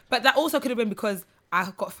 Anyway, but that also could have been because I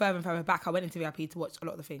got further and further back. I went into VIP to watch a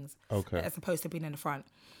lot of the things. Okay. As opposed to being in the front.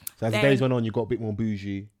 So as the Then- days went on, you got a bit more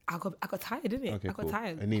bougie. I got tired, didn't it? Okay, I got cool.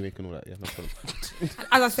 tired. Anemic and all that. Yeah, no problem.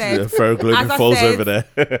 As I said, Yeah, ferroglobe as I falls said, over there.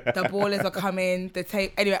 the ballers are coming. The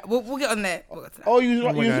tape. Anyway, we'll get on there. We'll get to that. Oh, you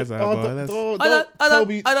my guys are ballers. Hold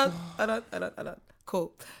on.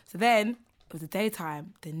 Cool. So then it was the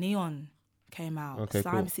daytime. The neon came out. Okay,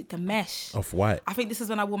 Slime cool. Seat, the mesh. Off white. I think this is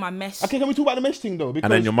when I wore my mesh. Okay, can we talk about the mesh thing though? Because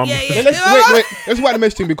And then your mum. Yeah, yeah. Yeah, let's wait. Let's talk about the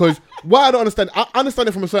mesh thing because what I don't understand, I understand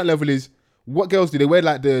it from a certain level is what girls do. They wear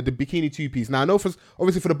like the bikini two piece. Now I know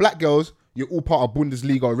obviously for the black girls, you're all part of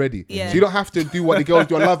Bundesliga already. Yeah. So you don't have to do what the girls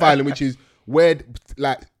do on Love Island, which is wear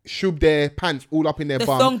like shove their pants all up in their The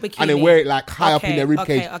bum thong bikini. and then wear it like high up in Okay, their rib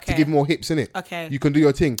okay, cage okay. to give more hips in it. Okay. You can do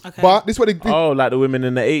your thing. Okay. But this is what they do. Oh, like the women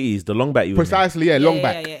in the 80s, the long back you women. Precisely, yeah, long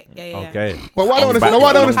back. Yeah. Okay. But what I don't Long understand, back, what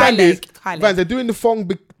I don't long understand back. is, High leg. Vans, they're doing the thong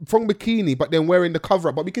thong bikini, but then wearing the cover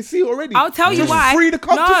up, but we can see it already. I'll tell you Just why. free the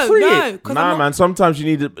cover. Just free it. 'cause Nah, man. Sometimes you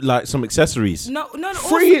need like some accessories. No.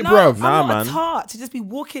 Free it, bruv. I'm Nah, not man. a tart to just be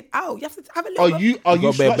walking out. You have to have a little. Are you gotta be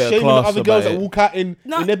a slut bit of shaming class other girls about that it. walk out in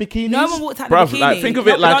their bikinis? No one walked out in a Bruv, bikini. like think of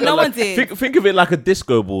it like, no one did. Think of it like a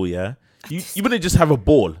disco ball, yeah. You wouldn't just have a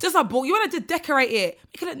ball. Just a ball. You want to just decorate it.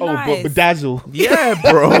 Make it look Oh, nice. but bedazzle. Yeah,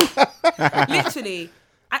 bro. Literally,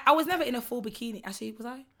 I was never in a full bikini. Actually, was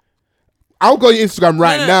I? I'll go on your Instagram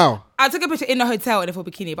right No. now I took a picture in the hotel in a full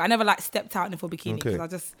bikini, but I never like stepped out in a full bikini Okay.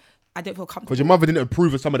 because I don't feel because comfortable. your mother didn't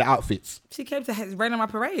approve of some of the outfits. She came to rain on my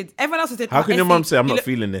parade. Everyone else was doing. How can your mum say I'm you not look-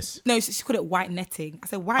 feeling this? No, she called it white netting. I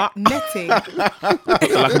said white netting.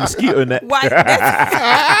 Like a mosquito net. White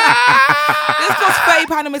netting. This cost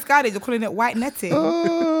 £30 on Misguided. You're calling it white netting.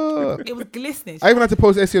 It was glistening. I even had to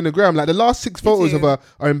post Essie on the gram. Like the last 6 photos you? of her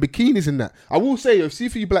are in bikinis and that. I will say, see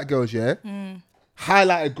for you black girls, yeah,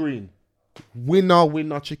 highlighter green,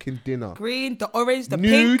 winner chicken dinner, Green, the orange, the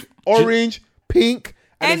nude, pink, orange, pink,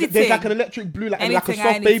 and there's Anything. like an electric blue, like a anything,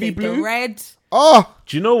 soft baby the blue. red. Oh,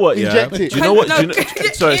 Do you know what? Yeah. Inject it. Do you know what? No, Do you know,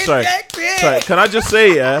 sorry. inject it. Sorry. Can I just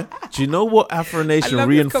say, yeah? Do you know what Afro I Nation love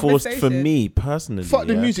this reinforced for conversation. me personally? fuck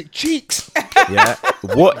the yeah? music, cheeks. Yeah.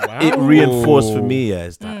 What it reinforced for me, yeah,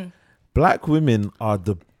 is that black women are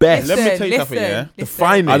the best, Let me tell you something, yeah? the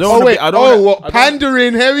finest. I don't Oh wanna wait, be- I don't wanna-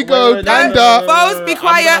 pandering? Here we go, wait, panda. Foes, be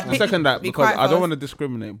quiet. I'm second that Be because quiet, I don't Foes. want to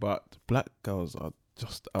discriminate, but black girls are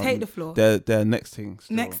just Take the floor. They're next things.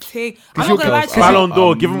 Next thing. I'm your not gonna lie girls to you. Ballon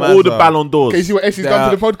d'Or. Give them all the Ballon d'Ors. Can you see what Essie's done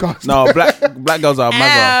to the podcast? No, black girls are mother.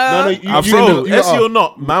 no, Bro, you Essie are. or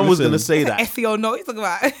not, man was Listen. gonna say that. Effie or not, you talking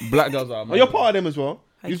about? Black girls are. Oh, you're part of them as well.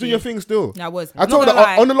 Thank You're doing you. your thing still. Yeah, I was. I I'm told not her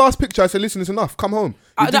gonna lie. on the last picture. I said, "Listen, it's enough. Come home."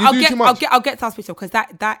 You do too much. I'll get to that picture because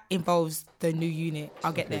that involves the new unit.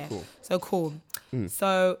 I'll get there. cool. So cool.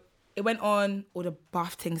 So it went on. All the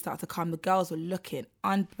buff things started to come. The girls were looking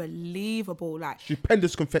unbelievable. Like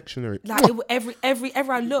Stupendous confectionery. every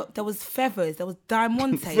I looked, there was feathers, there was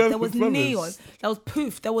diamante, there was Feathers. neon, there was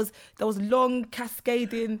poof, there was long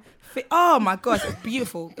cascading. Oh my gosh, it's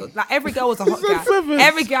beautiful. Like every girl was a hot girl.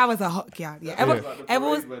 Every girl was a hot girl. Yeah,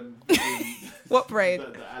 everyone was. What parade?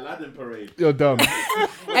 The Aladdin parade. You're dumb.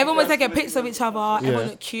 Everyone was taking pictures of each other. Everyone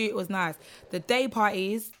looked cute. It was nice. The day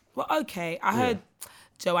parties were okay. I heard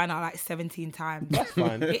Joanna like 17 times. That's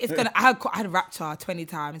fine. It's gonna. I had Rapture 20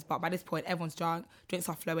 times, but by this point, everyone's drunk. Drinks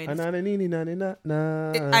are flowing. It's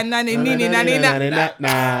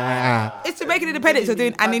Jamaican Independence. You're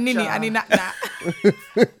doing aninini, aninatna.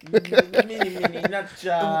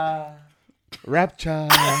 Rapture.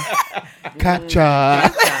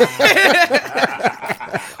 Capture.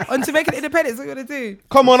 On Jamaican Independence, what you gonna do?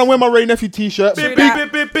 Come on, I wear my Ray Nephew t-shirt. True Big,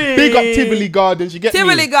 that. big up Tivoli Gardens. You get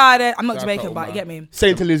Tivoli me? Garden. I'm not Jamaican, but you get me.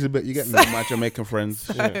 Saint Elizabeth. You get me? My Jamaican friends.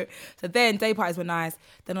 So then day parties were nice.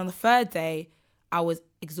 Then on the third day, I was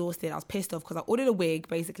exhausted. I was pissed off because I ordered a wig,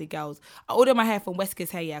 basically, girls. I ordered my hair from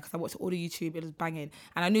Wesker's Hair, because I watched all the YouTube. It was banging.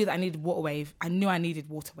 And I knew that I needed water wave. I knew I needed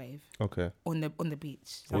water wave Okay. on the beach.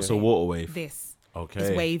 So What's I a said, water wave? This. Okay.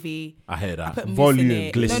 It's wavy. I hear that. I put mousse Volume, in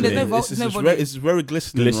it. glistening. No, there's no, It's, no it's, volume. it's very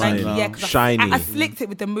glistening. Glistening. Right now. Yeah, 'cause Shiny. I slicked it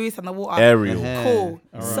with the mousse and the water. Aerial. Cool.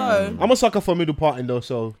 So I'm a sucker for middle parting though,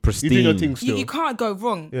 so Pristine. you do your thing still. you can't go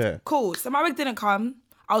wrong. Yeah. Cool. So my wig didn't come.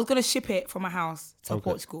 I was gonna ship it from my house to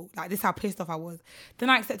Portugal. Like this, is how pissed off I was. Then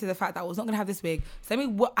I accepted the fact that I was not gonna have this wig. So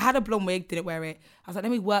I had a blonde wig, didn't wear it. I was like,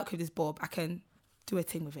 let me work with this bob. I can do a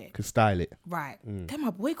thing with it. Can style it. Right. Then my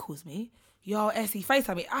boy calls me. Yo, Essie,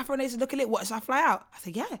 FaceTime me. Afro Nation, look at it. What, should I fly out? I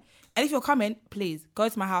said, yeah. And if you're coming, please go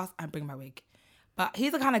to my house and bring my wig. But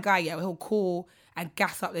he's the kind of guy, yeah, where he'll call and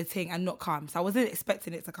gas up the thing and not come. So I wasn't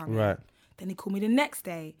expecting it to come. Right. Then he called me the next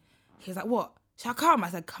day. He was like, what? Should I come? I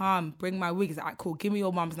said, come, bring my wig. He's like, all right, cool. Give me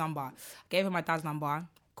your mum's number. I gave him my dad's number.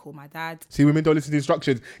 Called my dad. See, women don't listen to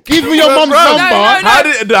instructions. Give me your mum's bro. number. How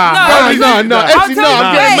did that? No, Essie, no,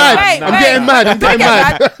 I'm getting mad. I'm getting mad. I'm getting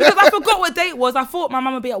mad. Because I forgot what day it was. I thought my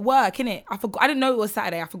mum would be at work, innit? I forgot. I didn't know it was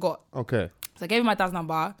Saturday. I forgot. Okay. So I gave him my dad's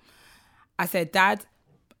number. I said, Dad,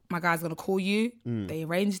 my guy's going to call you. They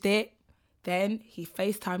arranged it. Then he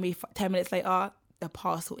FaceTimed me 10 minutes later, the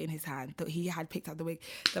parcel in his hand that he had picked up the wig.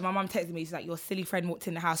 Then my mum texted me, she's like, your silly friend walked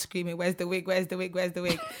in the house screaming, where's the wig, where's the wig, where's the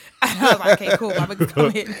wig? And I was like, okay, cool, my wig's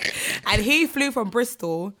coming. And he flew from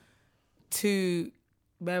Bristol to,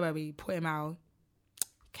 where were we? Put him out.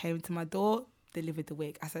 Came to my door, delivered the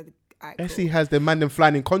wig. I said, alright, cool. Essie has the man them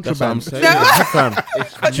flying in That's what I'm contraband. saying.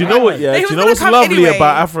 Do you know what? Yeah. He Do was you know gonna what's come lovely anyway.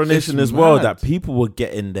 about Afro Nation It's as well? mad. That people were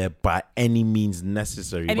getting there by any means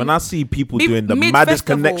necessary. And when he- I see people doing the maddest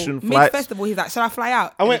Mid-festival- connection flights, Mid-festival, he's like, should I fly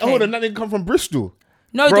out? I went, And he hold on, came. that didn't come from Bristol.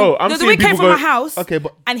 No, Bro, I'm the seeing week came people from go- my house. Okay,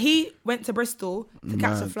 but- and he went to Bristol to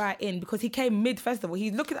catch a flight in because he came mid-festival.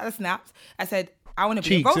 He's looking at the snaps. I said, I want to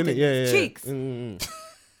be Cheeks, involved in innit? Yeah, this. yeah. Cheeks. Mm.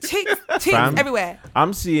 Cheeks Fam. everywhere.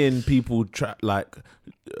 I'm seeing people taking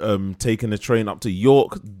a train up to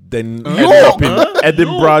York, then ending York? up in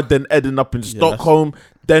Edinburgh, then ending up in Stockholm,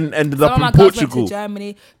 then ended Some up of my in girls went Portugal. to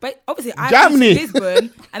Germany. But obviously, I Germany? went to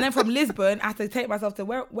Lisbon. And then from Lisbon, I had to take myself to,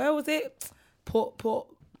 where was it? Portmore.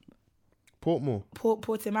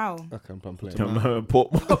 Portimao. Okay, I'm playing.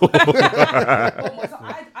 Portmore. So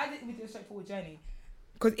I didn't even do a straightforward journey.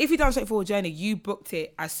 Because if you done a straightforward journey, you booked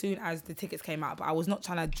it as soon as the tickets came out. But I was not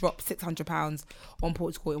trying to drop £600 on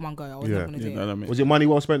Portugal in one go. I was not going to do it. Was it money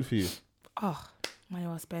well spent for you? Oh, money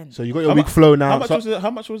well spent. So you got your big flow now.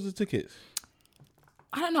 How much was the tickets?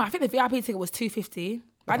 I don't know. I think the VIP ticket was $250.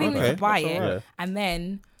 But I didn't need to buy it. alright. And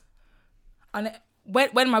then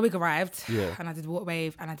when my wig arrived, Yeah. and I did water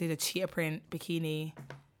wave and I did a cheetah print bikini, do you know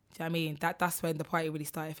what I mean? That's when the party really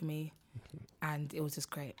started for me. And it was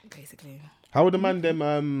just great, basically. How would the man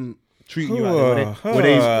them treat you? Were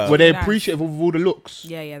they Nice. appreciative of all the looks?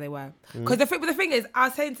 Yeah, they were. Because the thing is, I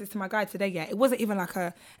was saying this to my guy today, it wasn't even like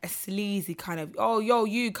a sleazy kind of, oh, yo,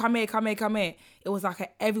 you, come here. It was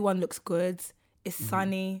like everyone looks good. It's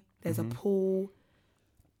sunny. There's a pool.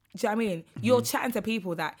 Do you know what I mean? You're chatting to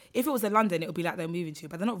people that, if it was in London, it would be like they're moving to you,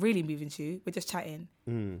 but they're not really moving to you. We're just chatting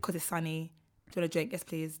because it's sunny. Do you want a drink? Yes,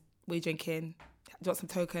 please. What are you drinking? Do you want some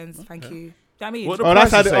tokens? Thank you. Do you know what I mean? What the Oh, that's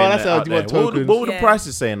prices how- saying that's there how out you want there? tokens. What were the Yeah.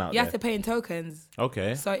 prices saying out You have there? to pay in tokens.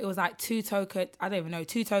 Okay. So it was like 2 tokens. I don't even know.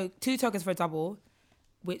 Two tokens for a double,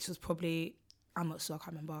 which was probably, I'm not sure. I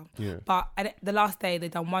can't remember. Yeah. But the last day they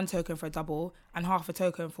done 1 token for a double and half a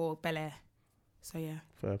token for Bel Air. So yeah,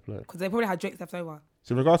 Fair play. because they probably had drinks left over.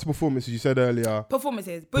 So in regards to performances, you said earlier,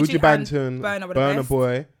 Performances. Buju Buju Banton, and Burna were the Burna best.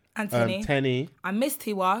 Boy, Anthony. Tenny. I missed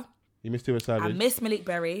Tiwa. You missed Tiwa I Savage. missed Malik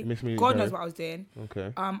Berry. You missed Malik God Berry. knows what I was doing.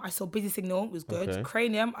 Okay. I saw Busy Signal. It was good. Okay.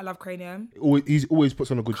 Cranium. I love Cranium. He always puts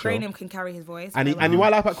on a good show. Cranium can carry his voice. And what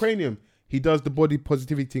I like about Cranium, he does the body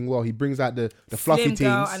positivity thing well. He brings out the fluffy Slim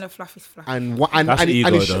girl things. and a fluffy fluffy. That's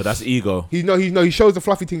ego, though. That's ego. He shows the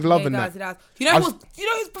fluffy things love Yeah, and he that. does, he does. You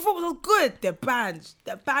know whose performance was good? The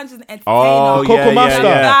Banj is an entertainer. Oh, Coco yeah, Master.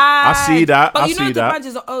 yeah, yeah. I Banj. see that. But I you know see the that. Banj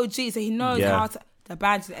is an OG, so he knows Yeah. how to. The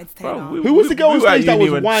Banj is an entertainer. Bro, Who was the girl on we were at stage that uni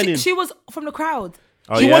was when- whining? She was from the crowd.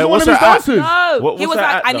 Oh, She yeah, wasn't one what's of his her act? dancers. No, What he was was her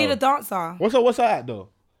like, act, I need though? a dancer. What's her at though?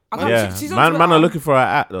 I can't- Yeah, she's on man Twitter. are looking for her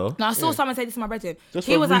act though. No, I saw someone say this to my brethren. Just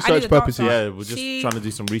He for was like, I need research a dancer. purposes. Yeah, we're just She trying to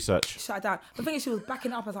do some research. shut it down. The thing is, she was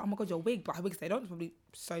backing up. I was like, oh my god, your wig, but her wig stayed on. It's probably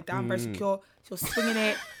so down, Mm. very secure. She was swinging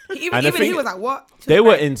it. And the Even he thing- was like, what? She was They were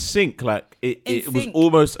great. in sync. Like it was sync.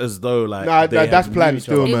 almost as though like Nah, they that's had planned knew each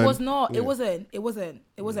still, other. man. It was not. It wasn't.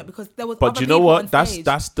 Because there was. But other you know people what? on That's stage.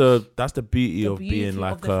 that's the beauty The of beauty being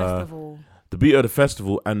like of the festival. the beauty of the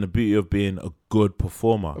festival and the beauty of being a good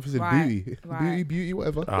performer. Obviously, Right, beauty, right. beauty,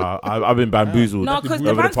 whatever. I've been bamboozled No, because the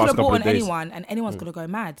over the band's gonna past brought couple on of days. anyone, and anyone's gonna go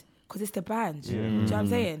mad because it's the band. Do you know what I'm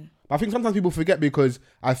saying? I think sometimes people forget because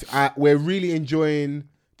we're really enjoying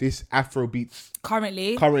this Afro beats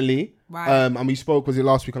Currently, currently. Right. And we spoke, was it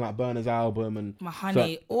last week on like Burna's album and My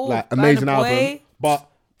honey. so, Ooh, like amazing Burna album. Boy. But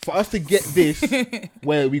for us to get this,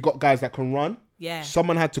 where we got guys that can run, Yeah.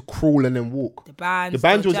 someone had to crawl and then walk. The band. The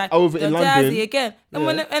band was over in London. Jazzy again. And Yeah.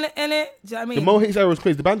 when in it, do you know what I mean? The Mo Hicks era was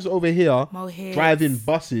crazy. The band was over here Mo Hicks. driving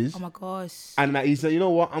buses, Oh my gosh. and like, he said, "You know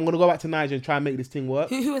what? I'm gonna go back to Niger and try and make this thing work."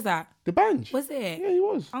 Who was that? The band. Was it? Yeah, he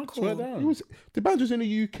was. Uncle. He was. The band was in the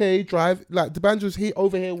UK. Drive like the band was here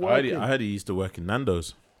over here working. I heard he used to work in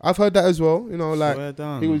Nando's. I've heard that as well. You know, like Swear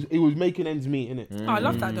down. he was making ends meet, innit? Oh, I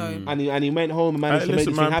love that though. And he went home and managed to make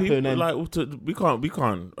Listen, this thing man, happen. people, And like we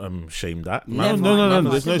can't shame that. Never, no, never.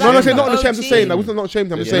 there's no The no, band no, was say not the ashamed of OG. saying that. We're not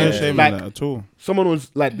ashamed. I'm no saying shame in like that at all. someone was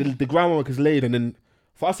like the groundwork is laid, and then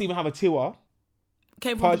for us to even have a Tiwa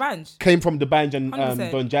Came from the band. came from the band and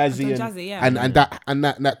 100%. Don Jazzy Don Jazzy, yeah. and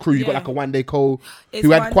that crew. You got Yeah. like a One Day Cole It's who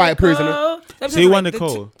had One quiet Day periods. Cole. See, One Day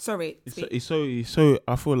Cole. Sorry. He's so.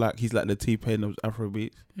 I feel like he's like the T-Pain of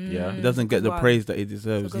Afrobeats. Yeah. He doesn't get Good the one. praise that he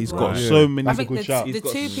deserves. Good He's one. got Yeah. so many. I think good shout. the He's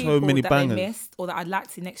got two so people many that bangers. they missed or that I'd like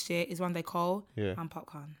to see next year is One Day Cole Yeah. and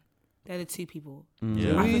Popcorn. They're the two people.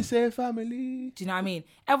 Yeah. We say family. Do you know what I mean?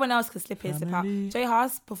 Everyone else can slip in, slip out. Jay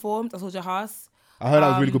Haas performed. I saw Jay Haas. I heard that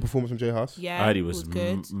was a really good performance from Jay Huss. Yeah, I heard he it was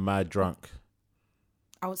good. mad drunk.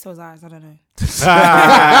 So was I don't know. Because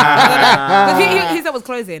he said was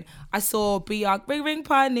closing. I saw Be Young, Ring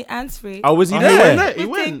Party, and Free. Oh, was he Oh, there? he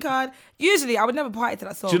went. Card. Usually, I would never party to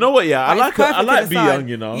that song. Do you know what? Yeah, I But it's like perfect I to the Be song. Young.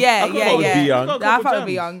 You know. Yeah, I fuck yeah, with yeah. Be Young. Nah, I fuck with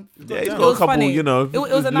Be Young. Yeah, he's It got a was couple, funny. you know, It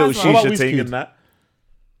was a little nice one. What about shisha thing Wizkid? and that.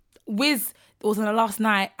 Wiz was on the last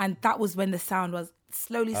night, and that was when the sound was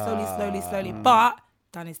slowly. Ah. But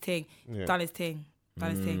done his thing, Yeah. done his thing,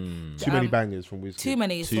 done his thing. Too many bangers from Wizkid. Too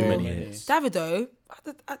many. Too many hits. Davido,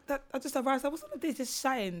 I just arrived. What's all of this? Just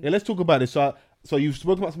shouting. Yeah, let's talk about this. So you've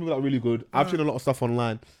spoken about some people that are really good. I've seen a lot of stuff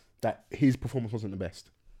online that his performance wasn't the best.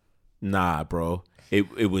 Nah, bro.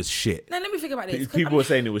 It was shit. Now let me think about this. 'cause People were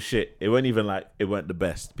saying it was shit. It weren't even like it weren't the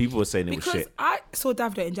best. People were saying it was because shit. I saw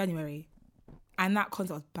Davido in January, and that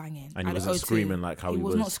concert was banging. And he at the wasn't O2. screaming like how he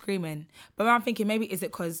was was. not screaming. But I'm thinking maybe is it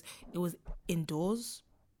because it was indoors?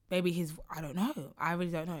 Maybe I don't know. I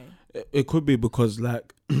really don't know. It could be because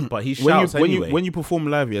like But he when shouts you anyway. when you perform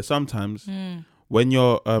live, yeah, sometimes when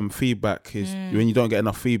your feedback is when you don't get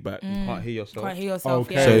enough feedback, you can't hear yourself. Can't hear yourself.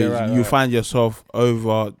 Okay. Yeah. So Yeah, right. find yourself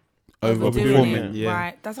over Overdoing performing. it. Yeah,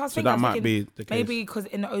 Right. That's what I was so thinking. that I was might thinking be the case. maybe because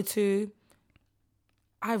in the O2,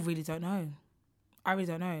 I really don't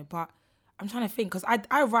know. But I'm trying to think because I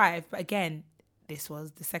arrived, but again, this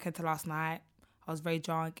was the second to last night. I was very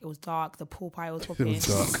drunk. It was dark. The pool party was popping. It was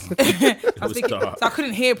dark. I was thinking, dark. so I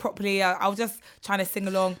couldn't hear properly. I was just trying to sing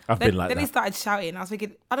along. I've then, been like then he that. started shouting. I was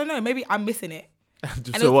thinking, I don't know, maybe I'm missing it.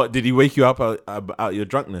 So what? Did he wake you up out your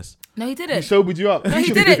drunkenness? No, he He didn't. sobered you up. No, You he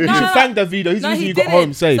should- didn't. You No, should no, thank Davido. He's the No, reason he you got didn't.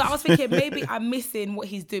 home safe. So I was thinking maybe I'm missing what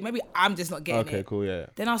he's doing. Maybe I'm just not getting Okay, it. cool, yeah.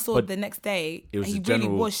 Then I saw But the next day, it was he the really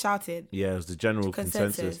general- was shouting. Yeah, it was the general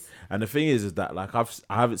Consensus. consensus. And the thing is that like I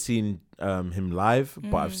haven't seen him live,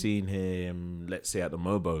 but Mm. I've seen him, let's say, at the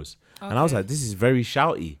Mobos, and I was like, this is very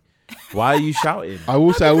shouty. Why are you shouting? I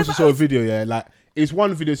also saw a video, yeah, like it's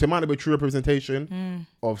one video, so it might not be a true representation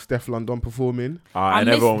of Steph London performing. And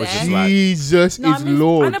missed everyone was it. just like, Jesus No, is I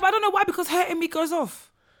Lord. know, but I don't know why, because Hurting Me goes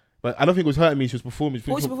off. But I don't think it was hurting me, she was performing.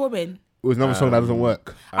 What was she performing? It was another song that doesn't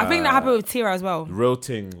work. I think that happened with Tira as well. real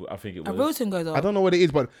thing. I think it A was. Wilton goes off. I don't know what it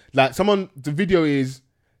is, but like the video is,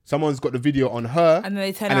 someone's got the video on her And then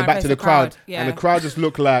they turn and around then back and to face the crowd. Yeah. And the crowd just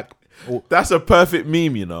look like, oh, That's a perfect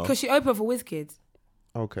meme, you know. Because she opened for Wizkid,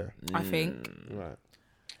 okay, I think. right.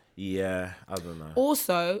 Yeah, I don't know.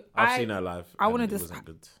 Also, I've seen her live. I and wanna it dis- wasn't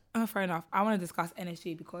good. Oh, fair enough. I want to discuss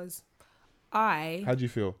NSG because I. How do you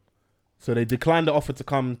feel? So they declined the offer to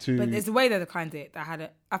come to. But it's the way they declined it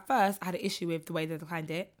that at first I had an issue with the way they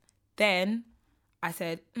declined it. Then I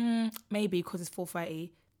said, maybe because it's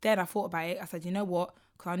 4:30. Then I thought about it. I said, you know what?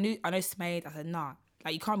 Because I know Smaid. I said, nah.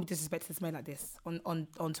 Like, you can't be disrespecting Smaid like this on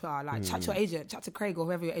Twitter. Like, chat to your agent. Chat to Craig or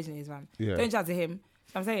whoever your agent is, man. Yeah. Don't chat to him.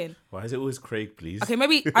 You know what I'm saying? Why is it always Craig, please? Okay,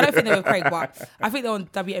 maybe, I don't think they're with Craig, but I think they're on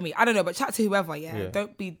WME. I don't know, but chat to whoever, yeah?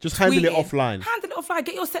 Don't be Just handle it tweeting. offline. Handle it offline.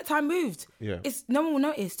 Get your set time moved. Yeah. No one will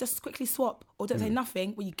notice. Just quickly swap or don't say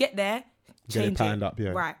nothing. When you get there, Get it change tightened up, yeah.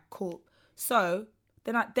 Right, cool. So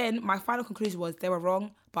then my final conclusion was they were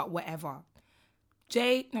wrong, but whatever.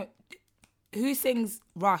 Who sings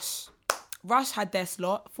Rush? Rush had their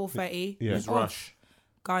slot, 4:30. Yeah. Who's Rush?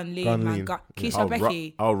 Gun Lean, Gun man. Lean. Keisha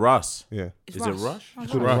Becky. Russ. Yeah. It's Is it Rush? Oh,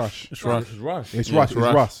 It's Rush. Rush. It's Rush. It's Rush. It's Yeah, Rush. it's It's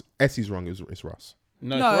Rush. Russ. Essie's wrong. It's Russ.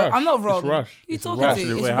 No, it's Rush. I'm not wrong. It's Rush. You It's talking Rush.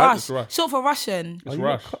 to? Wait, It's how- Rush. it's Rush. Short for Russian. It's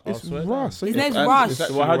Rush. It's swear Russ. His name's And Rush. it's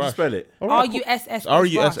actually Well, how do you Rush. spell it? RUSS.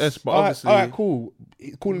 RUSS, but obviously. All right, cool.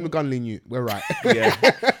 Call him the gun lean. We're right. Yeah.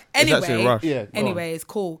 It's actually Anyway, Rush. Yeah. anyways,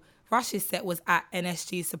 cool. Rush's set was at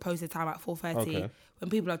NSG's supposed time at 4:30 Okay. when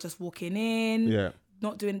people are just walking in, Yeah.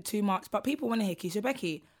 not doing too much, but people want to hear Keisha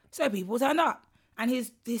Becky, so people turned up. And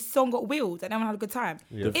his song got wheeled and everyone had a good time.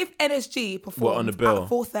 If NSG performed on the bill? at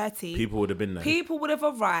 4:30, People would have been there. people would have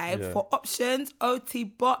arrived Yeah. for Options, OT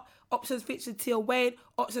Bot, Options featured Tia Wayne,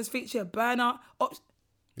 Options featured Burner. Do you know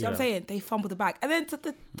what I'm saying? They fumbled the bag. And then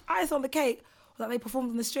the ice on the cake was that they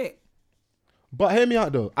performed on the strip. But hear me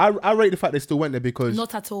out though. I rate the fact they still went there because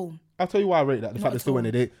Not at all. I'll tell you why I rate that. The Not fact they at still went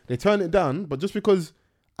all. there. They turned it down, but just because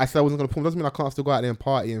I said I wasn't gonna perform doesn't mean I can't still go out there and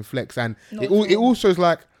party and flex. And Not it at all. also is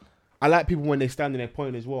like I like people when they stand in their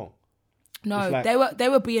point as well. No, It's like- they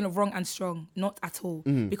were being wrong and strong, not at all.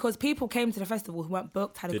 Mm-hmm. Because people came to the festival who weren't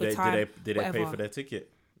booked, had a Did good they, time. did they pay whatever. for their ticket?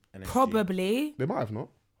 NXT? Probably. They might have not.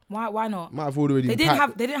 Why not? Might have already. They didn't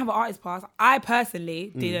packed. have an artist pass. I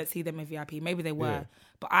personally didn't see them in VIP. Maybe they were, Yeah.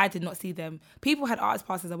 but I did not see them. People had artist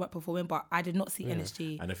passes and weren't performing, but I did not see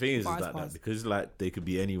NSG. And the thing is for artist that pass. because like they could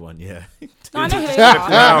be anyone, yeah. No, I know who they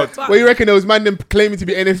are. but- Well, you reckon there was man them claiming to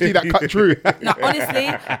be NSG that cut through? No, honestly,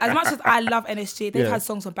 as much as I love NSG, they've Yeah. had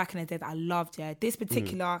songs from back in the day that I loved. Yeah, this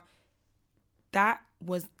particular, that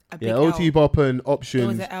was a big Yeah, L. OT Bop and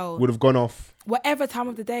Options an L. would have gone off. Whatever time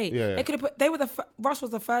of the day, Yeah. they could have put. They were Rush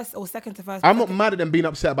was the first or second to first. I'm not mad at them being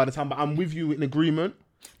upset by the time, but I'm with you in agreement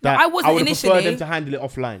that I wasn't would have preferred initially. them to handle it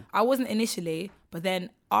offline. I wasn't initially, but then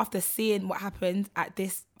after seeing what happened at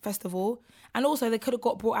this festival, and also they could have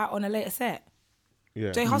got brought out on a later set.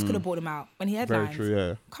 Yeah, Jay Huss could have brought them out when he very headlined. true.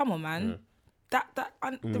 Yeah, Come on, man.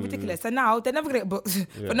 They're ridiculous. So now they're never gonna get booked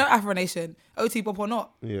for no Afro Nation, OT Pop or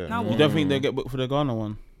not. Yeah. Now You what? don't think they get booked for the Ghana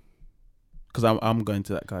one? Because I'm going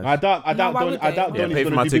to that, guys. I doubt why would they? Yeah, Donny's pay for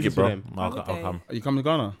gonna my do ticket, business bro. with them. I'll would they? come. Are you coming to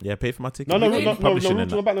Ghana? Yeah, pay for my ticket. No, Publishing we're and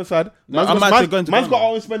talking back on the side. No, I'm actually going to man's Ghana. got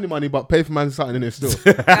all his spending money, but pay for man's something in it still.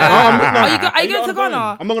 Are you going to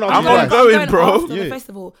Ghana? I'm not gonna. I'm ask going, you bro. After the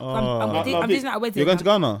festival. I'm visiting at a wedding. You're going to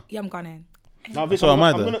Ghana? Yeah, I'm going. Now, Vic, So am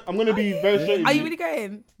I then. I'm gonna be very straight. with Are you really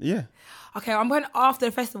going? Yeah. Okay, I'm going after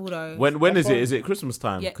the festival though. When is it? Is it Christmas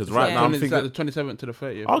time? Yeah. Because right Yeah. now I'm It's thinking. like the 27th to the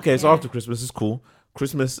 30th. Okay, so Yeah. after Christmas is cool.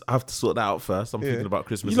 Christmas, I have to sort that out first. I'm thinking about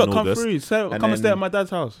Christmas You in lot come August. through. Come and then- stay at my dad's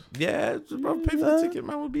house. Yeah, bro, pay for the ticket,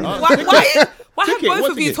 man. Would be. Why have Ticket, both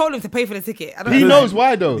what of you ticket? told him to pay for the ticket? I don't He know. knows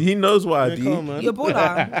why though. He knows what I Yeah, do. come on, man. You're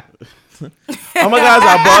baller. Oh my guys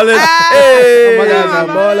are ballers. Hey, my guys are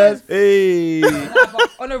ballers. Hey.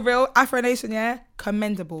 But on a real Afro Nation, yeah,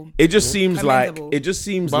 commendable. It just seems like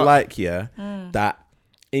Commendable. that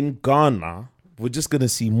in Ghana we're just gonna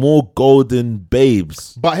see more golden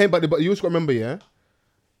babes. But you also remember, yeah.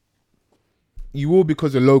 You will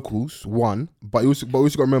because of locals, one. But you also got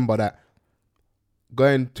to remember that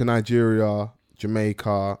going to Nigeria,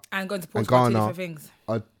 Jamaica, And going to and Portugal, two Ghana different things.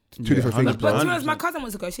 are two different things. 100%. But to be honest, my cousin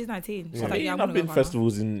wants to go. She's 19. She's like, yeah, I'm I've gonna been go.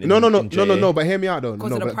 festivals in No. JA. But hear me out though. Because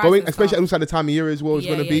No, of the but price going, and especially stuff. outside the time of year as well, it's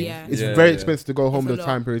Yeah, gonna yeah, be. yeah. It's Yeah, very yeah. expensive to go home It's the a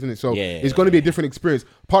time lot. period, isn't it? So Yeah, it's gonna be a different experience.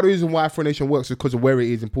 Part of the reason why Afro Nation works is because of where it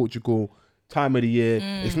is in Portugal. Time of the year,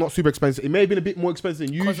 it's not super expensive. It may have been a bit more expensive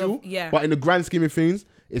than 'Cause of- usual, yeah. but in the grand scheme of things,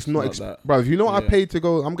 it's not. Not that. Bro, if you know what I Yeah. paid to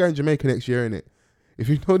go, I'm going to Jamaica next year, innit? If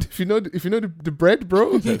you know the bread,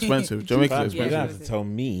 bro. It's expensive. Jamaica's You expensive. don't have to tell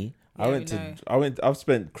me. Yeah, I've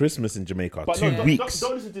spent Christmas in Jamaica But 2 no, weeks.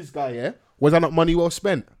 Don't listen to this guy, yeah? Was that not money well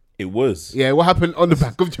spent? It was. Yeah, what happened on the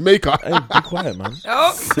back of Jamaica? Hey, be quiet, man.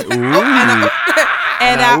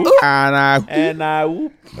 And I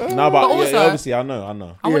whoop. No, but also- obviously I know.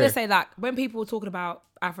 I want Yeah. to say that when people talking about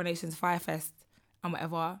Afro Nation's Firefest and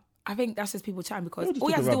whatever, I think that's just people chatting because They're just all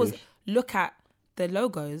you have to talking do was rubbish. look at the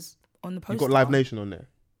logos on the poster. You got Live Nation on there,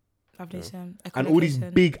 Live Nation, and all these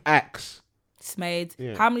Echolocation, big acts. Smade.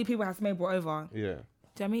 Yeah. How many people has Smade brought over? Yeah, Do you know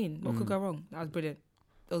what I mean? What could go wrong? That was brilliant.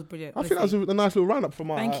 That was brilliant. I think that was a nice little roundup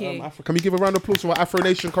from our Thank you. Afro. Can we give a round of applause from our Afro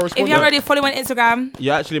Nation If you correspondent? haven't already follow on Instagram,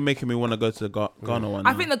 You're actually making me want to go to the Ghana one.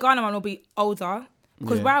 I now. think the Ghana one will be older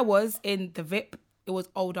because Yeah. where I was in the VIP, it was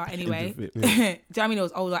older anyway. VIP. Do you know what I mean? It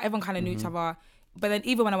was older. Everyone kind of knew each Mm-hmm. other. But then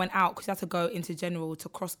even when I went out, because I had to go into general to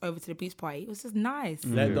cross over to the beach party, it was just nice.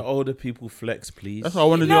 Let the older people flex, please. That's what I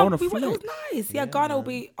want to do. I No, want to it was flex. nice. Yeah, Ghana will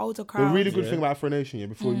be older The crowd. really good thing about Afro Nation, yeah,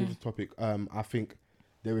 before we move to the topic, I think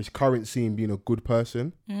there is currency in being a good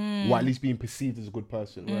person, or at least being perceived as a good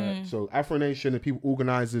person. Right? So Afro Nation, the people,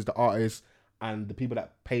 organisers, the artists, and the people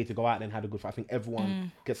that pay to go out and have a good. I think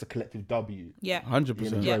everyone gets a collective W. Yeah.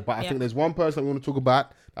 100%. Yeah. But I think there's one person we want to talk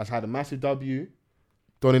about that's had a massive W.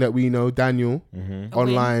 Donny that we know, Daniel,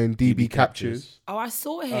 online DB captures. Oh, I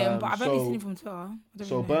saw him, but I've only so- seen him from Twitter. I don't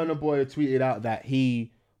So really know. Burna Boy tweeted out that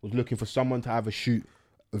he was looking for someone to have a shoot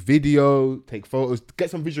a video, take photos, get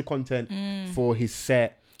some visual content for his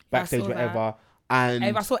set, backstage, saw that. whatever. And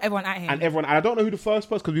I saw everyone at him. and everyone, and I don't know who the first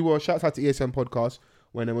person, because we were, shouts out to ESM podcast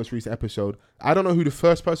when the most recent episode. I don't know who the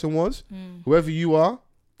first person was. Whoever you are,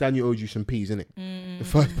 Daniel owed you some peas, innit? The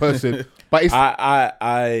first person. But it's,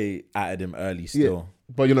 I added him early still.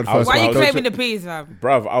 but you're not the I was- first Why are you one. claiming the peas, fam?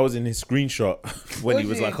 Bruv, I was in his screenshot when he Was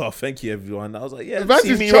was he? like, "Oh, thank you, everyone." I was like, "Yeah, That's see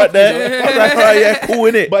his me chuck, right there." I was like, "Oh yeah, cool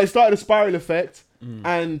innit?" But it started a spiral effect,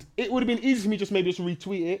 and it would have been easy for me just maybe just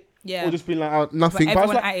retweet it, Yeah. or just been like, oh, nothing. But But I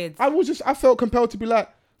was everyone like, added. I felt compelled to be like,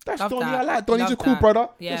 that's Love Donny. that. I like Donny. He's a Love cool that. brother.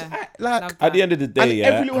 Yeah. Just act like Love At the end of the day, And every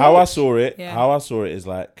yeah, little how I helps. saw it, Yeah. how I saw it is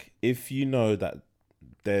like, if you know that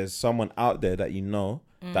there's someone out there that you know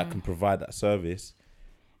that can provide that service,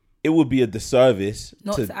 it would be a disservice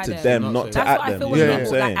Not to to add them them. not That's to what at I them. feel You when know what I'm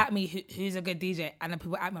people like saying? at me who's a good DJ, and then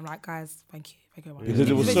people at me, I'm like, guys, thank you very much. Because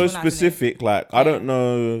it was It's so visualising it. specific. Like, I don't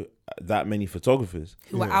know that many photographers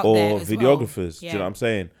Who were out there or as videographers. Do well. you know what I'm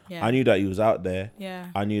saying? Yeah. I knew that he was out there. Yeah.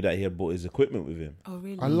 I knew that he had brought his equipment with him. Oh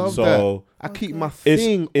really? I love So- that. I keep my It's-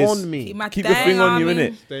 thing it's- on me. Keep my Keep the thing on you, thing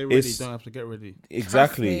innit? Stay ready. It's- Don't have to get ready.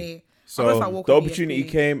 Exactly. me. I'm gonna So start the walking opportunity ESP.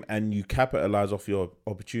 came and you capitalize off your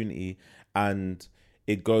opportunity, and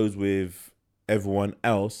it goes with everyone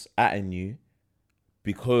else atting you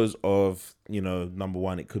because of, you know, number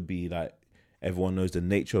one, it could be like everyone knows the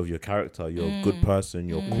nature of your character. You're a good person.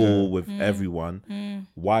 You're cool with everyone.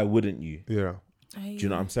 Why wouldn't you? Yeah. Do you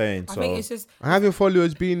know what I'm saying? I think it's just having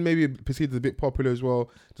followers being maybe perceived as a bit popular as well.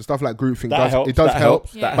 The stuff like groupthink That helps, it does that help.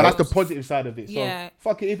 helps, that But that's helps. the positive side of it. So Yeah.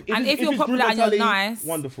 fuck it. And if you're it's popular group and you're mentality, nice-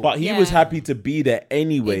 wonderful. But he Yeah. was happy to be there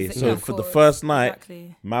anyway. Exa- So yeah, for of the course. first night,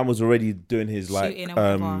 Exactly. man was already doing his Shooting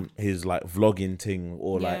and whatever. his like vlogging thing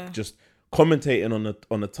or Yeah. like just commentating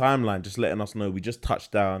on the timeline, just letting us know we just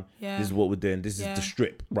touched down. Yeah. This is what we're doing. This Yeah. is the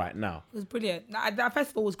strip right now. It was brilliant. That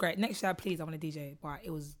festival was great. Next year, please, I want to DJ. But it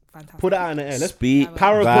was fantastic. Put that out in the air. Let's Speak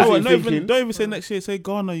power back. of Don't thinking. even say next year. Say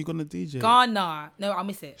Ghana, you're gonna DJ. Ghana. No, I'll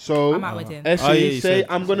miss it. So I'm at wedding. Essie, Oh, yeah, you say said-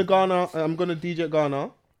 I'm gonna Ghana. I'm gonna DJ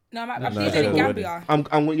Ghana. No, I'm No, DJing in no, Gambia.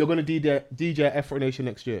 You're gonna DJ Afro Nation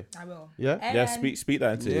next year. I will. Yeah? Yeah, speak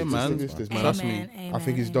that into Yeah, it. man. This, man. Trust me. Amen, I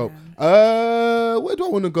think it's amen, dope. amen. Where do I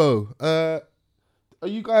want to go? Are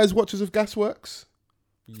you guys watchers of Gasworks?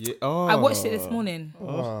 Yeah. Oh. I watched it this morning.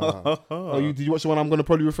 Did you watch the one I'm gonna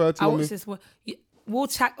probably refer to? I on watched this? this one. We'll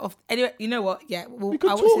chat off. Anyway, you know what? Yeah, We can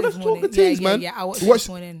I watched talk, it let's this talk morning. the things, man. Yeah, I watched it Watch- this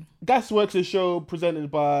morning. Gasworks is a show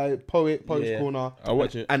presented by Poet's Yeah. Corner. I'll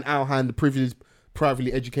watch it. And Alhan, the privileged,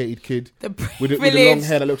 privately educated kid The with the long privilege.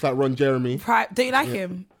 hair that looks like Ron Jeremy. Don't you like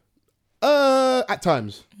him? At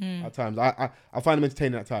times. At times. I find him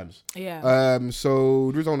entertaining at times. Yeah.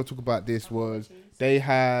 So the reason I want to talk about this was they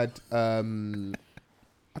had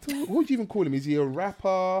I don't know, what would you even call him? Is he a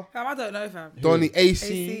rapper? I don't know, fam. Donny AC.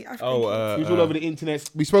 AC, I think Oh, Who's all over the internet.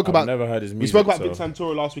 We spoke I've about never heard his music. we spoke about so- Big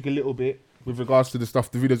Santoro last week a little bit with regards to the stuff,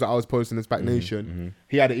 the videos that I was posting in Spac Nation.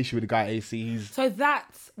 He had an issue with the guy AC. He's So that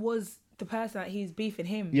was the person that he's beefing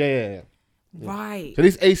him. yeah. Right. So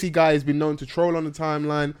this AC guy has been known to troll on the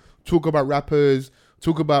timeline, talk about rappers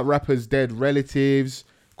dead relatives,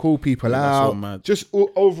 call people Yeah, that's all out, mad. just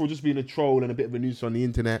overall just being a troll and a bit of a nuisance on the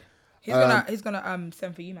internet. He's gonna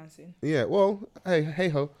send for you, man, soon. Yeah, well, hey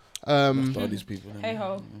ho, All these people. Hey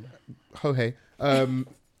ho. hey,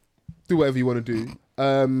 do whatever you want to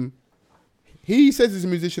do. He says he's a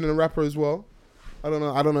musician and a rapper as well. I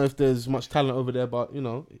don't know if there's much talent over there, but you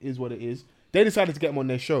know, it is what it is. They decided to get him on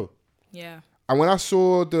their show. Yeah. And when I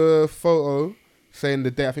saw the photo saying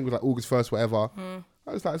the date, I think it was like August 1st, whatever,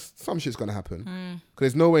 I was like, some shit's going to happen. Because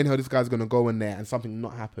there's no way in hell this guy's going to go in there and something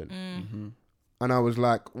not happen. And I was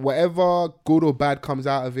like, whatever good or bad comes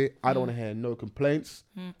out of it, I don't want to hear no complaints.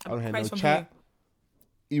 I don't want to hear no chat.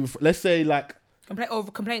 Even let's say like,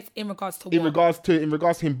 Complaints in regards to in what?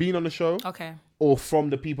 regards to him being on the show, Okay. or from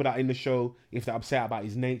the people that are in the show, if they're upset about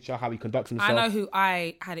his nature, how he conducts himself. I know who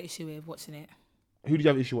I had an issue with watching it. Who did you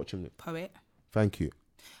have an issue watching it? Poet. Thank you.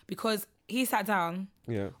 Because he sat down.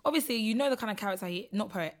 Yeah. Obviously, you know the kind of character not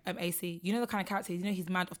Poet, AC. You know the kind of character. You know he's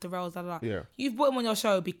mad off the rails. Blah, blah, blah. Yeah. You've brought him on your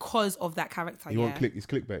show because of that character. He won't click. It's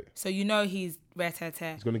clickbait. So you know he's rare tear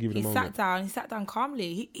tear. He's gonna give it a He moment. sat down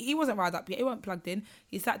calmly. He wasn't riled up yet. He wasn't plugged in.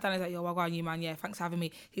 He sat down and was like, yo, well on you, man. Yeah, thanks for having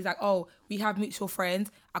me. He's like, oh, we have mutual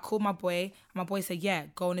friends. I called my boy, and my boy said, yeah,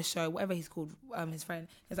 go on the show, whatever he's called, his friend.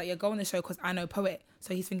 He's like, yeah, go on the show because I know Poet.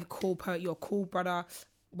 So he's thinking, cool, Poet, you're a cool brother,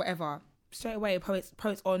 whatever. Straight away, Poet's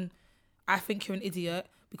on, I think you're an idiot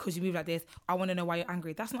because you move like this. I want to know why you're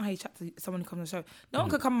angry. That's not how you chat to someone who comes on the show. No one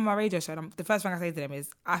could come on my radio show. And the first thing I say to them is,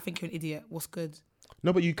 I think you're an idiot. What's good?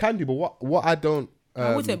 No, but you can do. But what I don't.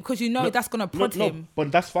 I wouldn't, because you know that's going to prod him.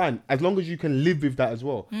 But that's fine as long as you can live with that as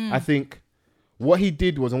well. I think what he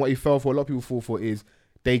did was, and what he fell for, a lot of people fall for, is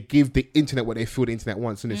they give the internet what they feel the internet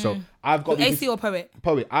wants, isn't it? So I've got AC or Poet?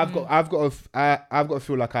 Poet. I've got to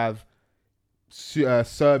feel like I've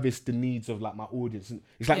service the needs of like my audience.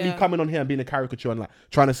 It's like me Yeah. coming on here and being a caricature and like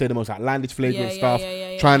trying to say the most outlandish flagrant Yeah, stuff,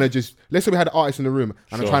 yeah. trying to just, let's say we had an artist in the room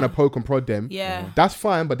and I'm trying to poke and prod them. Yeah. That's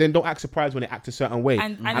fine, but then don't act surprised when they act a certain way.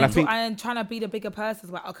 And I think trying to be the bigger person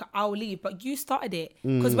as well. Okay, I'll leave, but you started it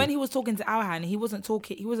because when he was talking to Alhan, he wasn't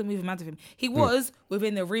moving mad with him. He was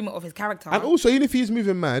within the remit of his character. and also, even if he's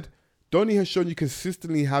moving mad, Donny has shown you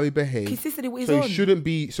consistently how he behaves. Consistently what he's so on. he shouldn't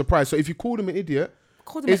be surprised. So if you called him an idiot,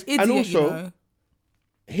 Called him an idiot, and also, you know.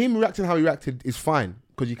 him reacting how he reacted is fine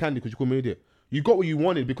because you can do, because you call him an idiot. You got what you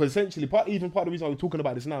wanted, because essentially part of the reason we're talking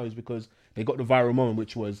about this now is because they got the viral moment,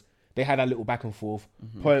 which was they had that little back and forth.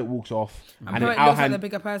 Poet walks off, and then Poet looks like the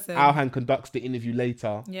bigger person. Alhan conducts the interview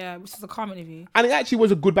later, Yeah, which is a calm interview. and it actually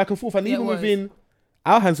was a good back and forth. And Yeah, even it was. within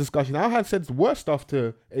Alhan's discussion, Alhan said worse stuff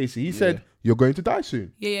to AC. He said, "You're going to die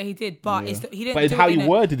soon." Yeah, he did, but he didn't. But it's do how it he in a-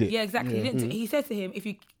 worded it. Yeah, exactly. He didn't. He said to him,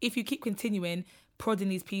 "If you keep continuing prodding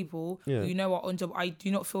these people, you know what? On job, I do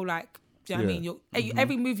not feel like." Do you know what I mean?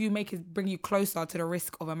 Every move you make is bring you closer to the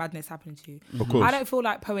risk of a madness happening to you. Of course. I don't feel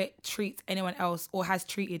like Poet treats anyone else or has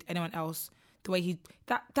treated anyone else the way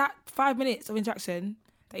that 5 minutes of interaction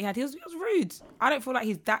that he had. He was rude. I don't feel like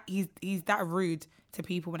he's that rude to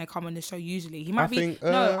people when they come on the show. Usually, he might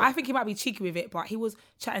I think he might be cheeky with it, but he was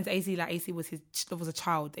chatting to AC like AC was a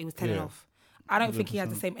child that he was telling off. I don't think he has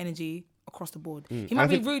the same energy across the board. He might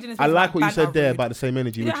be rude in his. I like what you said there about the same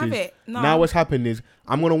energy, which is now what's happened is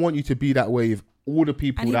I'm gonna want you to be that way with all the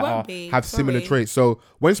people that have similar traits. So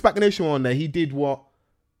when Spack Nation were on there, he did what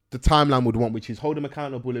the timeline would want, which is hold them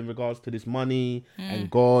accountable in regards to this money and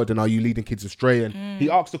God, and are you leading kids astray? And he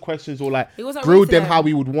asked the questions or like grilled them how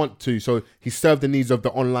he would want to. So he served the needs of the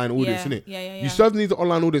online audience, innit? Yeah. You serve the needs of the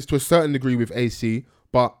online audience to a certain degree with AC,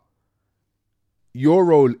 but your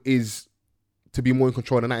role is to be more in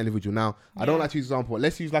control than that individual. Now, I don't like to use example, but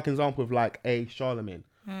let's use like an example of like a Charlemagne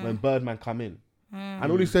when Birdman come in.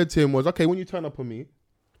 And all he said to him was, okay, when you turn up on me,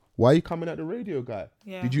 why are you coming at the radio guy?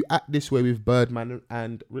 Yeah. Did you act this way with Birdman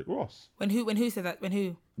and Rick Ross? When who said that?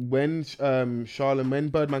 When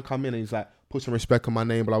Birdman come in and he's like, put some respect on my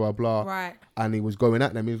name, blah, blah, blah. Right. And he was going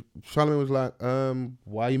at them. Charlemagne was like,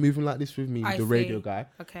 why are you moving like this with me, the radio guy?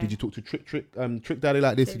 Okay. Did you talk to Trick Daddy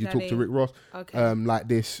like this? Did you talk to Rick Ross like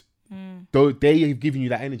this? Though they have given you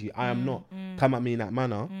that energy. I am not. Come at me in that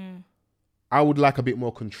manner. I would like a bit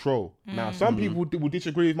more control. Now, some people will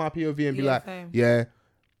disagree with my POV and be like, yeah,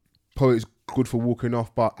 Poet's good for walking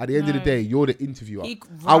off, but at the end of the day, you're the interviewer.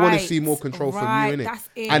 I want to see more control from you, innit?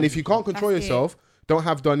 And if you can't control yourself, don't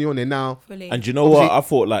have Donny on there now. And you know what? I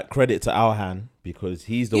thought like credit to Alhan because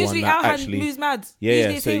he's the one that actually moves mad.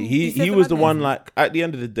 Yeah. So he was the one like at the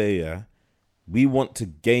end of the day, yeah. We want to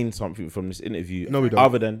gain something from this interview. No, we don't.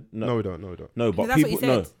 Other than no, we don't. No, but that's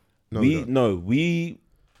people we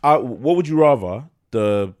what would you rather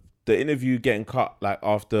the interview getting cut like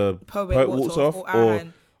after Poet walks off or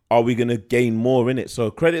are we gonna gain more in it? So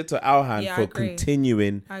credit to Alhan for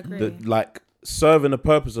continuing the like serving the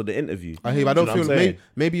purpose of the interview. I hear. I don't feel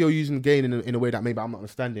maybe you're using gain in a way that maybe I'm not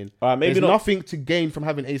understanding. Maybe there's nothing to gain from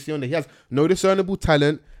having AC on there. He has no discernible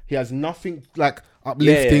talent. He has nothing like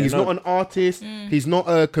uplifting. He's not an artist. He's not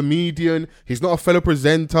a comedian. He's not a fellow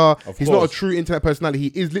presenter. He's not a true internet personality.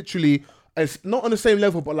 He is literally not on the same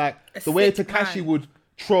level, but like the way Tekashi would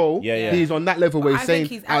troll, he's on that level where he's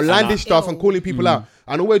saying outlandish stuff and calling people out.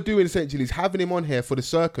 And all we're doing essentially is having him on here for the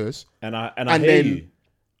circus. And I hear you.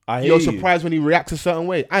 You're surprised when he reacts a certain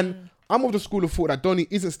way. And I'm of the school of thought that Donny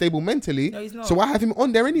isn't stable mentally. No, he's not. So I have him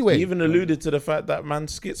on there anyway. He even alluded to the fact that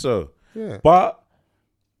man's schizo. Yeah. But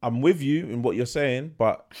I'm with you in what you're saying,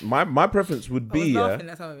 but my preference would be but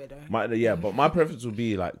my preference would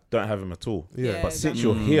be like don't have him at all. Yeah. But since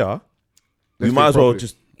you're here, we might as well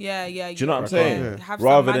just do you know what I'm saying? Yeah.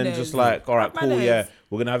 Rather than just like, all right, cool, yeah,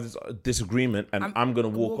 we're gonna have this disagreement and I'm gonna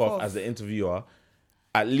walk off as the interviewer.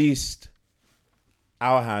 At least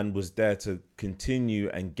Alhan was there to continue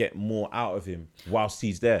and get more out of him whilst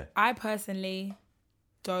he's there. I personally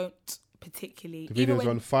don't particularly. The video's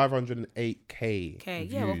on 508k. Okay,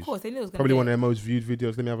 yeah, of course. They knew it was probably one of their most viewed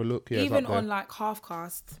videos. Let me have a look. Yeah, even on like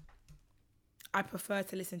Halfcast, I prefer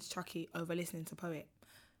to listen to Chucky over listening to Poet.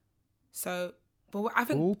 So, but I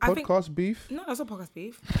think podcast beef. No, it's not podcast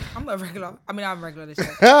beef. I'm not a regular. I mean, I'm regular this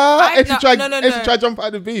show. Try jump out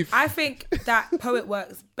of the beef. I think that Poet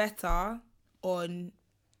works better on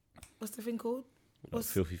what's the thing called?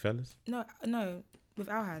 Filthy Fellas? No, with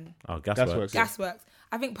Alhan. Oh, Gasworks. Gasworks.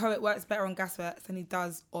 I think Poet works better on Gasworks than he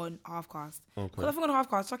does on Halfcast. Because I think on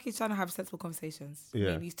Halfcast, Chucky's trying to have sensible conversations. Yeah.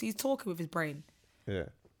 I mean, he's talking with his brain. Yeah.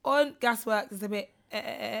 On Gasworks, it's a bit, do you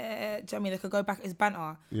know what I mean? They could go back, it's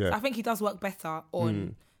banter. Yeah. So I think he does work better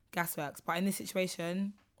on Gasworks. But in this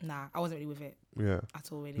situation, nah, I wasn't really with it. Yeah.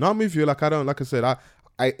 At all, really. No, I'm with you. Like I said,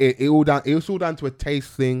 it's all down to a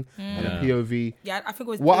taste thing and a POV. Yeah, I think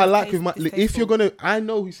it was. What I like with my, if you're gonna, I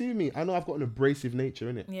know you see me. I know I've got an abrasive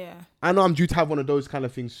nature, innit? Yeah. I know I'm due to have one of those kind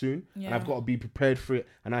of things soon, Yeah. and I've got to be prepared for it,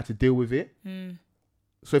 and I have to deal with it.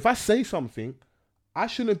 So if I say something, I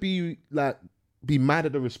shouldn't be mad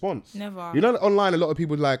at the response. Never. You know, online a lot of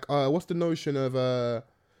people like, what's the notion of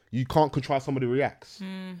you can't control how somebody reacts.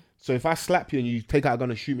 So if I slap you and you take out a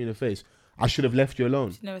gun and shoot me in the face, I should have left you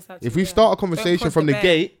alone. If we start a conversation from the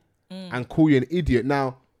gate and call you an idiot,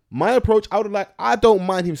 now my approach, I don't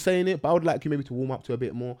mind him saying it, but I would like you maybe to warm up to a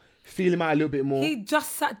bit more, feel him out a little bit more. He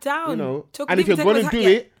just sat down. You know, and if you're gonna do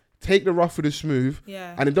it, take the rough with the smooth,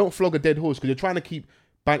 and then don't flog a dead horse because you're trying to keep.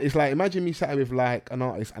 But it's like, imagine me sat with like an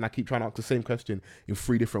artist and I keep trying to ask the same question in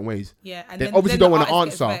 3 different ways. Yeah, and they then obviously don't want to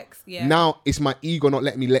answer. Vexed, Now it's my ego not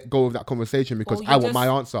letting me let go of that conversation because I want my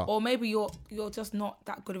answer. Or maybe you're just not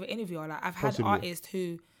that good of an interviewer. Like I've had artists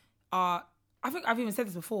who are, I think I've even said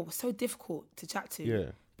this before, were so difficult to chat to.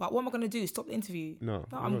 Yeah. But what am I gonna do? Stop the interview? No,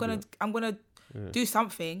 I'm gonna do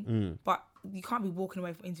something. But you can't be walking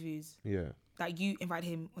away from interviews. Yeah. that you invited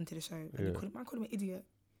him onto the show, and you called him an idiot.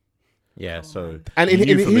 Yeah, so And he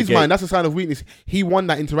in knew from the his gate. mind, that's a sign of weakness. He won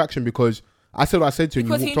that interaction because I said what I said to him.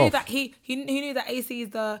 Because You he walked knew off. that he knew that AC is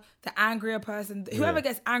the angrier person. Whoever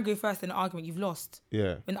gets angry first in an argument, you've lost.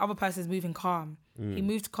 Yeah. When the other person's moving calm, he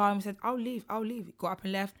moved calm. He said, "I'll leave." He got up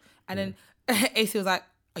and left, and then AC was like,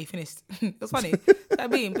 "Are you finished?" It was funny. I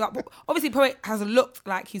mean, like, obviously, Poet has looked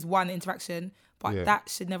like he's won interaction, but that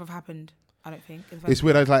should never have happened. I don't think. It's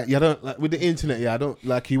weird. I was like, I don't like with the internet. I don't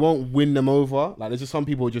like. He won't win them over. Like, there's just some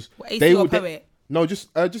people just AC they or would. Poet? No, just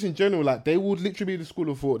in general. Like, they would literally be the school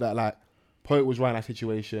of thought that like Poet was right in that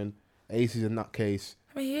situation. Ace is a nutcase.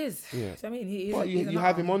 I mean, he is. Yeah. So, I mean, he is. But he's a you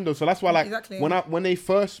have nutter. him on though, so that's why like Exactly. when they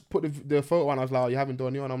first put the photo on, I was like, oh, you haven't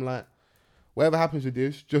done you, and I'm like, whatever happens with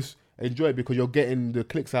this, just enjoy it because you're getting the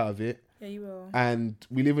clicks out of it. Yeah, you will. And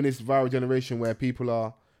we live in this viral generation where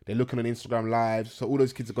they're looking on Instagram lives, so all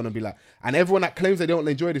those kids are gonna be like, and everyone that claims they don't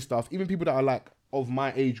enjoy this stuff, even people that are like of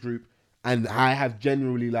my age group, and I have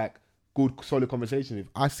generally like good solid conversations with,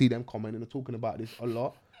 I see them commenting and talking about this a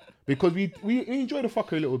lot because we enjoy the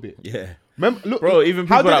fucker a little bit. Yeah. Remember, look, Bro, even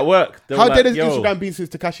how people dead- at work, they were How like, dead has yo. Instagram been since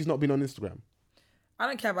Tekashi's not been on Instagram? I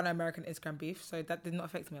don't care about the American Instagram beef, so that did not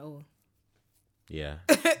affect me at all. Yeah.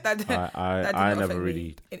 that did I not never affect me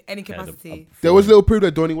really in any cared capacity. There was little proof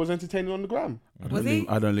that Donny was entertaining on the gram. Was he?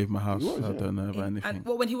 I don't leave my house. was, I yeah. don't know about anything. And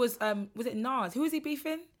well, when he was it Nas? Who was he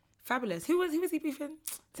beefing? Fabulous. Who was he beefing?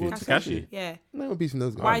 Tekashi. Yeah. No one beating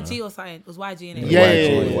those guys. YG or something. It was YG in it. Yeah,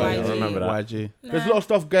 YG, yeah, I remember that. YG. There's a lot of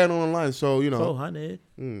stuff going on online, so you know. 400.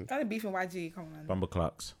 Kind of beefing YG. Come on, man. Bumper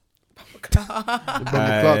clocks. The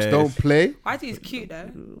clocks don't play. YG is cute though.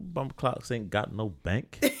 Bumper clocks ain't got no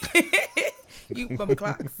bank. You bumper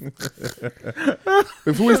clocks.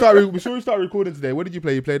 Before we start recording today, what did you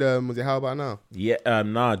play? You played was it How About Now? Yeah,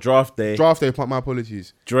 draft day. Draft Day. My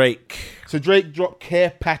apologies. Drake. So Drake dropped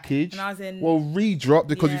Care Package. And I was in- Well, re-dropped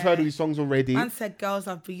because Yeah. you've heard all these songs already. Man said girls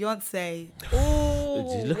love Beyonce.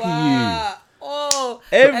 Oh, Look at wow. Oh,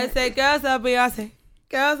 Every- and said girls love Beyonce.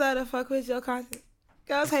 Girls love to fuck with your content.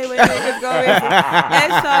 Girls hate when niggas go missing.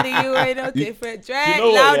 And shawty, you ain't no different. Do Drag you know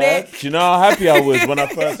what, loud yeah? it. Do you know how happy I was when I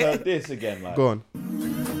first heard this again? Like, Go on.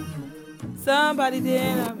 Somebody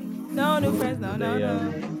didn't love me. No new friends, no.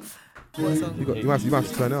 What song? You must have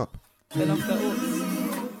to turn it up. Turn off the oops.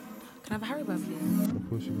 Can I have a Harry Bar, please? Of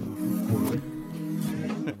course you will.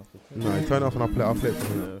 No, you turn it off and I'll play it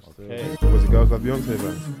for you. okay. Was it Girls Love Beyonce,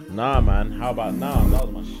 man? Nah, man. How about now? That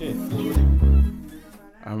was my shit.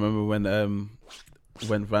 I remember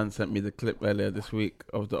when Van sent me the clip earlier this week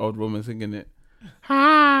of the old woman singing it.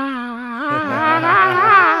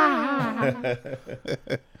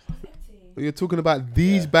 You're talking about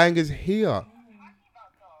these bangers here.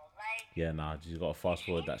 Yeah, nah. You gotta fast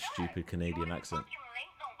forward that stupid Canadian accent.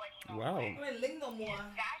 Wow.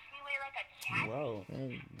 Wow.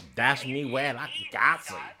 Dash me where I got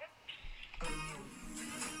some.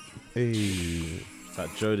 Hey. It's that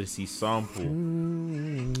Jodeci sample.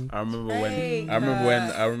 I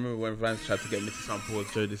remember when Vance tried to get me to sample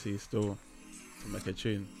Jodeci still to make a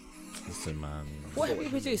tune. Listen, man. What have you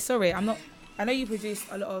produced? Sorry, I'm not. I know you produced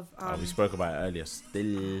a lot of. We spoke about it earlier.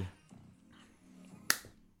 Still.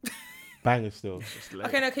 Bangers still.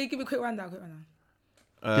 Okay, now can you give me a quick rundown? Give me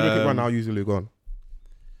a quick one now, usually go on.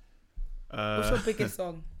 What's your biggest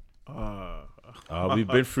song? We've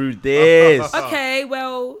been through this. Okay,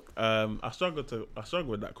 well, I struggle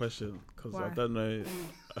with that question because I Why? don't know.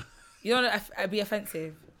 you don't want to be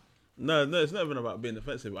offensive. No, it's not even about being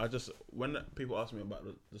offensive. I just when people ask me about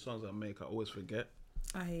the songs I make, I always forget.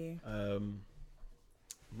 I hear you.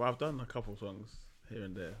 But I've done a couple songs here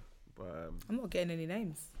and there. But I'm not getting any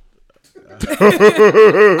names.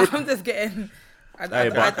 I'm just getting. Hey,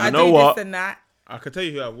 but I you know do what? this and that. I could tell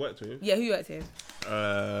you who I've worked with. Yeah, who you worked with?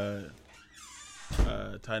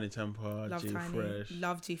 Tiny Temper, Love G Tiny. Fresh.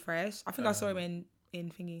 Love G Fresh. I think I saw him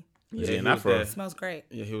in Thingy. Yeah, he in was Afro. there. It smells great.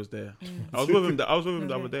 Yeah, he was there. I was with him. I was with him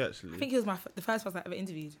the Okay. other day actually. I think he was the first person I ever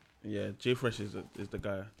interviewed. Yeah, G Fresh is the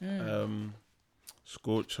guy.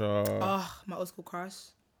 Scorcher. Oh, my old school crush.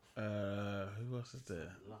 Who else is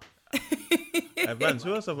there? Vance,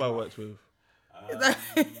 who else have I worked with?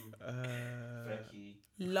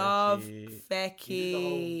 Love, Fecky.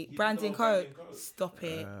 Fecky, Brandon Coat. Stop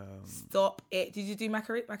it. Stop it. Did you do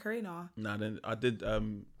Macarena? Nah, then I did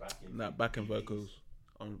backing vocals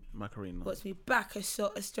on Macarena. Watch me back a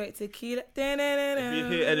shot, a straight tequila. If you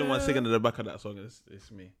hear anyone singing at the back of that song,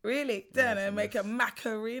 it's me. Really? Then make a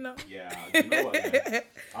Macarena. Yeah, you know what,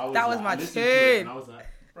 man? That was my tune. I was like,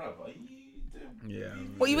 bro, what are you doing? Yeah.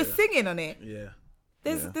 What, you were singing on it? Yeah.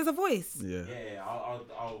 There's a voice. Yeah. Yeah,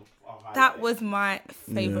 I'll That was my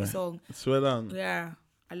favourite Yeah. song. Swear down. Yeah.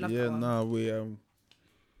 I love Yeah, that one. no,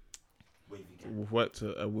 we've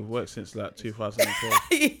worked since like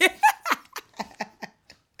 2012.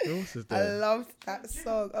 Who else is I there? loved that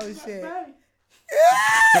song. Oh shit.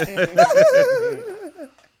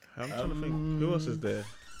 I'm trying to think. Who else is there?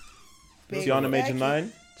 Big Tiana Major Becky.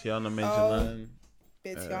 9. Tiana Major Oh. 9.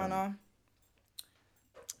 Bit Tiana.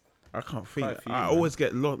 I can't think. Quite a few, I man. always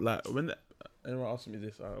get lost. Like when anyone asks me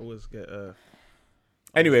this, I always get.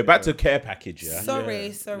 Anyway, back to care package. Yeah. Sorry.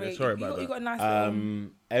 Yeah, sorry about You that. got a nice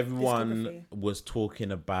Everyone discography. was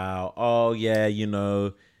talking about, oh yeah, you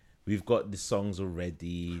know, we've got the songs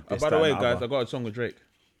already. by this, the that, way, and guys, other. I got a song with Drake.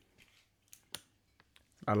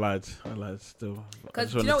 I lied still. I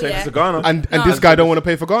just you wanted know to what, take yeah? this to Ghana. And No. this guy don't want to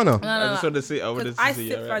pay for Ghana. I just wanted to see. I wanted Because to I see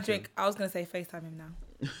sipped your my reaction. drink. I was gonna say FaceTime him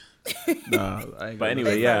now. Nah, I ain't But gonna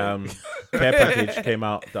anyway, lie. yeah, care package came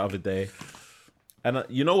out the other day, and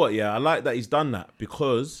you know what? Yeah, I like that he's done that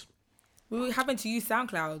because We were having to use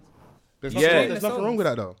SoundCloud. There's Yeah. nothing, Stream there's the nothing wrong with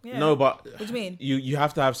that though. Yeah. no, but What do you mean? you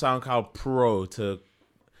have to have SoundCloud Pro to.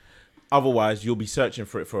 Otherwise, you'll be searching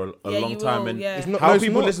for it for a Yeah, long you time. will, And yeah. It's not- how no, it's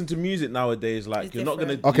people not. listen to music nowadays, like It's you're not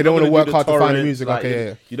gonna. different. Okay, you're they not wanna gonna work do hard to find the torrents, music, like, okay,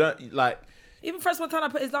 yeah. You don't like. Even Fresh Montana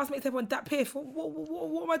put his last mixtape on Dat Piff.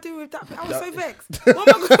 What am I doing with Dat Piff? I was so vexed. What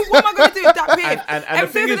am I going to do with Dat Piff? And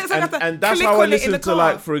the thing is, and that's how I listen to,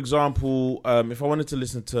 like, for example, if I wanted to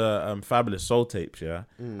listen to Fabulous Soul Tapes, yeah,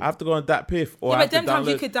 I have to go on that Piff or I Yeah, have but them to times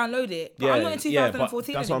you download. could download it. But I'm not in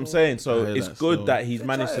 2014 but that's what I'm anymore. saying. So Yeah, it's that's good still- that he's It's a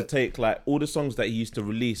managed to joke. take like all the songs that he used to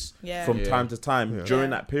release Yeah. from Yeah. time to time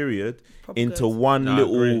during that period Proper into good. one Nah, I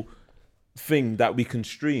little agree. thing that we can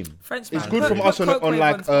stream. French It's man. good Put- from put us on Coke like Wave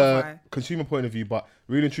on Spotify. consumer point of view, but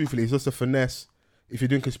really and truthfully, it's just a finesse. If you're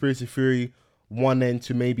doing conspiracy theory, one end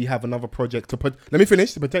to maybe have another project to put. Let me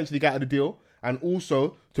finish to potentially get out of the deal, and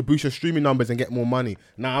also to boost your streaming numbers and get more money.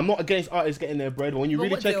 Now, I'm not against artists getting their bread, but when you But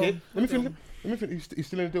really what check deal? it, let me What finish. He's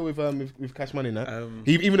still in a deal with Cash Money now. Um,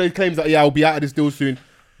 Even though he claims that I'll be out of this deal soon.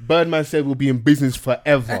 Birdman said we'll be in business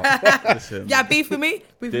forever. listen, Yeah, beef with me.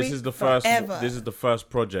 With This me is the first. forever. This is the first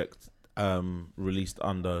project released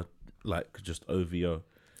under like just OVO.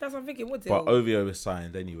 That's what I'm thinking. What deal? But OVO is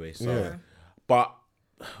signed anyway, so. Yeah. But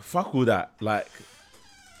fuck all that. Like,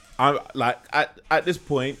 I'm like at this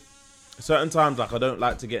point, certain times like I don't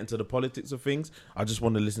like to get into the politics of things. I just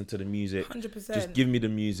want to listen to the music. 100%. Just give me the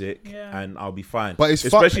music, Yeah. and I'll be fine. But it's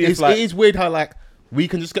especially if like it is weird how like we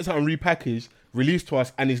can just get something repackaged, released to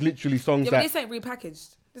us, and it's literally songs Yeah, but that this ain't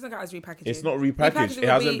repackaged. This don't count as repackaging. it's not repackaged. Repackaging It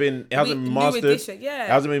hasn't would been. It be hasn't new mastered. edition, yeah. It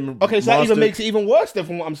hasn't been. Okay, so that even mastered. makes it even worse. Then,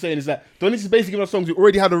 from what I'm saying, is that Donny is basically giving us songs we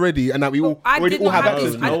already had already, and that we all I already did all not have have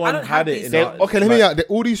access this. to. No I one don't had have it these in songs. our- Okay, let me hear out.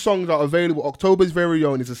 All these songs are available. October's very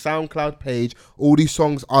own is a SoundCloud page. All these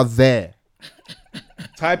songs are there.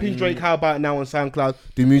 Type in Drake, how about now on SoundCloud?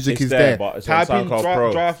 The music It's is there, there. but it's on Type in SoundCloud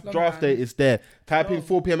Pro. draft Long day is there. Type in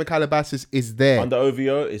 4 p.m. in Calabasas is there. Under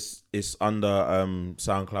OVO, it's under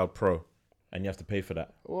SoundCloud Pro, and you have to pay for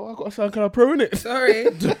that. Oh, I got a SoundCloud Pro in it. Sorry.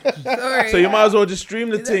 Sorry. So you might as well just stream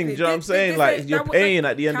the thing. Do you know what I'm This- saying? this Like ain't- you're that wouldn't paying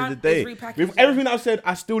at the end of the count as day. repackaging. With everything I've said,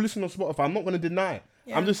 I still listen on Spotify. I'm not going to deny it.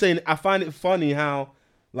 Yeah. I'm just saying I find it funny how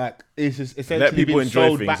like it's just essentially Let people being enjoy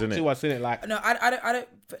sold things, back innit? to us, innit? Like No, I don't.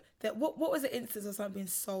 What was the instance of something being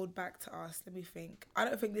sold back to us? Let me think. I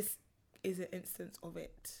don't think this is an instance of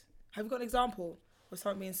it. Have you got an example of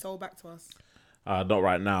something being sold back to us? Not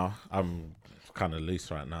right now. I'm kind of loose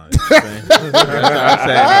right now. You know what I'm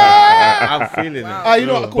saying? I'm feeling Wow. you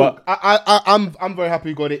know what? Cool. But- I'm very happy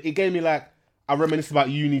we got it. It gave me like I reminisced about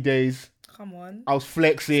uni days. Come on. I was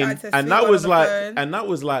flexing. Tried to and sleep that on was the like, phone. and that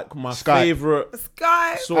was like my Skype. favorite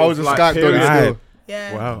Sky. sort I was of a like Skype period. doggy still.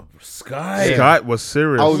 Yeah. Wow. Skype. Skype was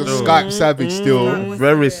serious. I was a still. Skype savage still. Mm.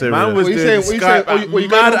 Very serious. Man was What you doing saying? What you Skype saying? at What you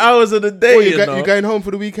mad going- hours of the day. Oh, you know? you're going home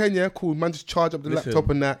for the weekend, yeah? Cool. Man, just charge up the Listen. laptop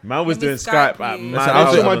and that. Man was Let me doing Skype Skype at you. mad Listen, I was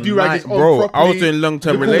hours doing my of the do-rag night. is on Bro, I properly. was doing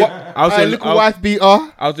long-term Little relationships. I was doing little wife beater.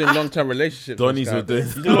 I was doing long-term relationships. on Donnies Skype. were doing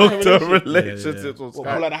doing long-term relationship? relationships on What, Skype.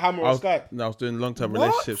 call like the hammer I on was, Skype. no, I was doing long-term What?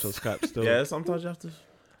 relationships on Skype still. Yeah, sometimes you have to.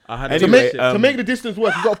 I had To Anyway, make to make the distance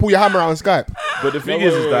work, you got to pull your hammer out on Skype. But the thing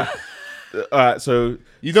is that, all right, so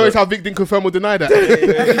You notice how Vic didn't confirm or deny that.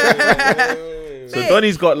 So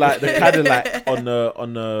Donny's got like the Cadillac on the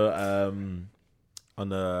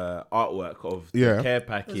artwork of Yeah. the care It was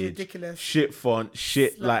package, ridiculous. shit font,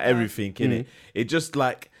 shit Slap like that. everything in it. It just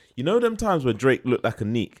like them times where Drake looked like a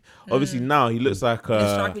Neek. Obviously now he looks like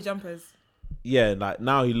The stripy jumpers. yeah, like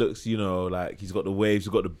now he looks like he's got the waves,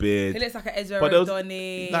 he's got the beard. He looks like an Ezra But there was,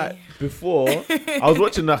 Donny. like before, I was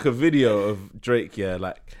watching like a video of Drake,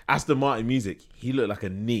 like Aston Martin music. He looked like a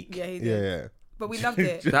Neek. Yeah, he did. yeah. but we loved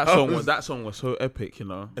it. That song was so epic, you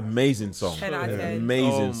know. Amazing song. 10 out of 10.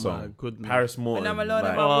 Amazing My song. goodness. Paris Morton. When I'm alone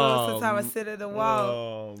in my world, sometimes I sit in the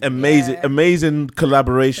wild. Amazing, Yeah. amazing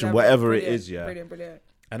collaboration, whatever it Brilliant, is, yeah. Brilliant.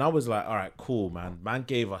 And I was like, all right, cool, man. Man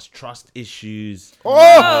gave us Trust Issues.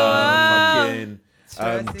 Oh,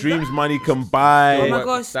 Dreams Money Can Buy. Oh my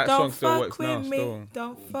gosh, That don't song still fuck works with now, me. still.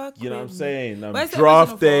 Don't fuck with me. You know what I'm saying? Where's the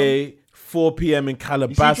Draft original Day, 4 p.m. in You see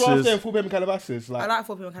Draft Calabasas. Day and Full Baby Calabasas? I like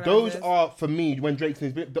 4 people. Those are for me when Drake's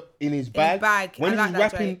in his bag. bag. When I he's like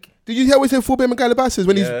that rapping. Drake. Did you hear what he said? Full Baby Calabasas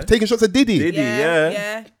when Yeah. he's taking shots at Diddy. Diddy,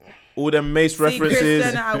 yeah. All them Mace See references.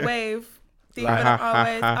 Christian at a wave. Deep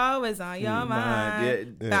Like, in always on your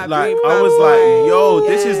mind. Yeah. That Like, people- I was like, yo,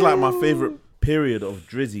 this is like my favorite period of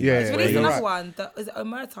Drizzy. Yeah, He's yeah, released yeah. another Right. one. Is it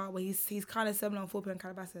Omerta where he's kind of similar on 4 p.m.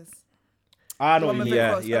 Calabasas. I The know one what with you Rick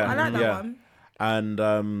mean. Ross. yeah, I like that yeah. one.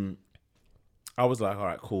 And I was like, all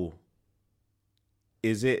right, cool.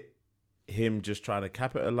 Is it him just trying to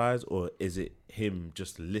capitalize, or is it him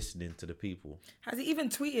just listening to the people? Has he even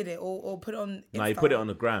tweeted it or put it on Insta? No, he put it on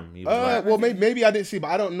the gram. He was like, Well, maybe I didn't see, but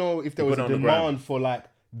I don't know if there You was put a it on the gram. demand for like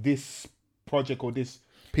this project or this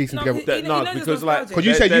piecing No, together. he- no, knows because it's like, nostalgic. Because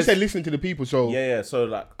you there's- said listening to the people, so yeah. So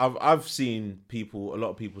like, I've seen people, a lot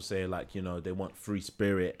of people say like, you know, they want Free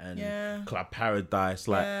Spirit and Yeah. Club Paradise.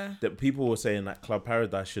 Like Yeah. that, people were saying that Club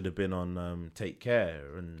Paradise should have been on Take Care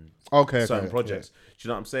and Okay, certain okay, projects. Do you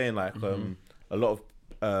know what I'm saying? Like a lot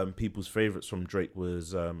of people's favorites from Drake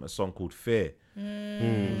was a song called Fear. Do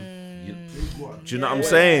you know what I'm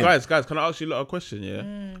saying? Guys, can I ask you a lot of question?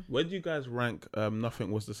 Yeah, where do you guys rank?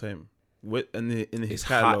 Nothing was the same. In his It's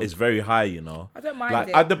catalog. high, it's very high, you know. I don't mind Like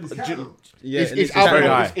it. at the, yeah, it's, in it's his album, very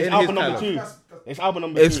catalog. high. it's In album his number catalog. 2. It's album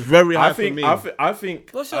number It's 2. very high I think, for me. I think.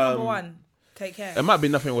 What's your number one? Take Care. It might be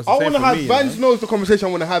nothing was the I same want to for have me. Vans knows the conversation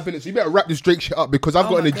I want to have in it, so you better wrap this Drake shit up because I've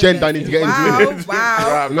got Oh an my agenda I need to get wow, into.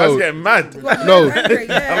 Wow. Man's No. getting mad. No.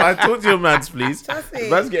 I talk to your mans, please. Trust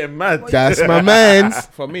me. Man's getting mad. That's my man's.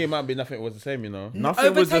 For me, it might be nothing was the same. You know. Nothing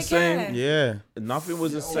Over was the Take same. Care. Yeah. Nothing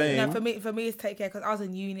was the same. No, for me, it's Take Care because I was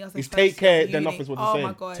in uni. I was in It's first Take year Care, of then uni. Nothing was the Oh same.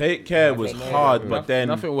 my god. Take Care was hard, but then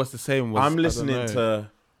nothing was the same. I'm listening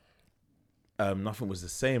to Nothing Was the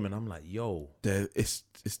Same, and I'm like, yo,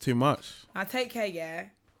 It's too much. Now Take Care, yeah.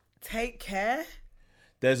 Take Care.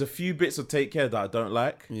 there's a few bits of Take Care that I don't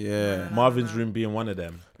like. Yeah. Marvin's Room being one of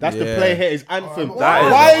them. That's the Yeah. play here, his anthem. That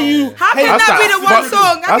is- Why are you? How can That's that be a the one fuck-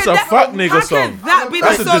 song? How that's can a that- fuck nigga how song. Can that be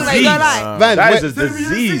That's the a song that you don't disease. like? Vans, That is wait- a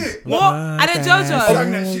disease. What? And then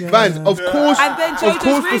JoJo. Vans, of course, And then of JoJo's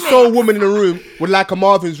course, the remix. soul woman in the room would like a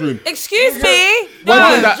Marvin's Room. Excuse me. No,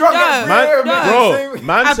 One thing that- Man, no.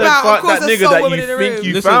 man said, About, of fuck course, that a nigga soul that woman you in the think room.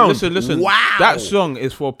 you Listen, found. listen. Wow. That song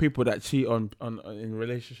is for people that cheat on in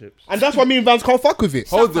relationships. And that's why me and Vans can't fuck with it.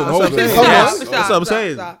 Hold on. Hold on. That's what I'm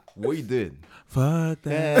saying. What you doing? Fuck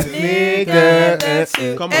that.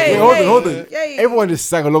 Nigga. Come on, Hey, bro. Hold on. Hey. Everyone just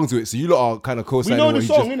sang along to it, so you lot are kind of We co-signing know what the he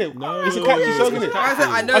song, just... innit? It's a catchy song, innit?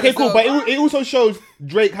 I know Okay, the cool. song. But it also shows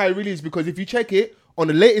Drake how he really is, because if you check it, on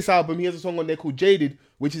the latest album, he has a song on there called Jaded,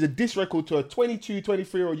 which is a diss record to a 22,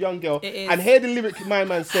 23-year-old young girl. It is. And here the lyric my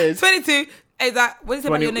man says... 22. Is that what is it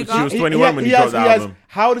about your 20 nigga? she was 21 when he dropped the album.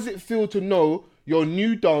 How does it feel to know your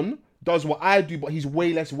new Don does what I do, but he's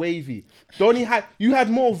way less wavy? You had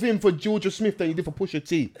more vim for Georgia Smith than you did for Pusha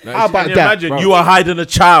T. How about Can you that? imagine Bro. you are hiding a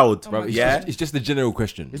child? Bro, it's yeah. it's just a general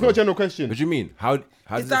question. It's not a general question. What do you mean? How does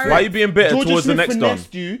It's it direct. feel? Why are you being bitter Georgia towards Smith the next Don?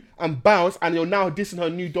 finessed you and bounced, and you're now dissing her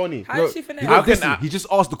new Donny. How did she finish? How can Listen, I- he just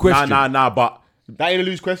asked the question. Nah, but That ain't a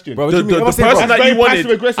loose question. Bro, what the do you mean? I'm person saying, bro, that very you wanted,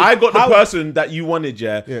 passive-aggressive. I got the How- person that you wanted,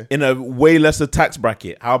 yeah, in a way lesser tax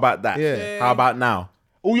bracket. How about that? Yeah. How about now?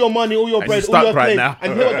 All your money, all your And bread, he's all stuck your right claim. now.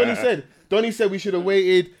 And hear what Donny said. Donny said we should have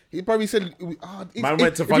waited. He probably said... Man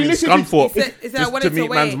went to if you fucking listen to- Scunthorpe He said- he said, I just wanted to to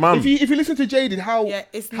meet man's wait. mum. If you listen to Jaded, how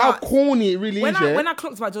it's how nuts. corny it really When is. I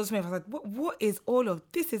clocked about George Smith, I was like, what is all of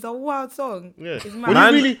this? Is a wild song. Yeah. It's When mad. you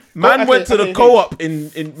Man, really- man okay, went to the okay, co-op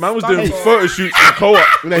in man was doing Scunthorpe. photo shoots in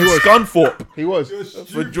co-op No, in he was. Scunthorpe He was.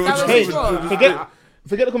 for George That was Smith. his fault.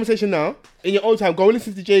 Forget the conversation now. In your own time, go and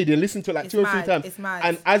listen to Jaded and listen to it like It's 2 or 3 mad, times. it's mad.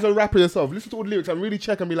 And as a rapper yourself, listen to all the lyrics and really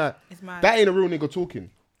check and be like, It's mad. that ain't a real nigga talking.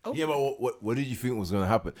 Yeah, but what did you think was going to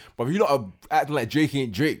happen? But you lot are acting like Drake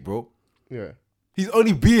ain't Drake, bro. Yeah. He's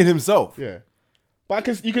only being himself. Yeah. But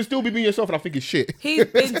you can still be being yourself, and I think it's shit. He's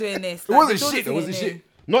been doing this. It wasn't shit. It wasn't shit.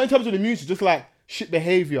 Not in terms of the music, just like shit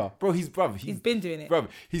behavior. Bro, he's He's been doing it. Bro,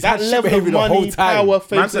 he's That had shit level of behavior the whole money, time. power,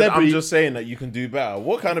 fame, Man said, I'm celebrity. just saying that you can do better.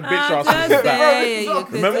 What kind of bitch I'm ass just is that? saying you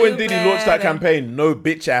could Remember do when Diddy launched that better. campaign? No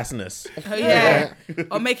bitch assness Oh, yeah.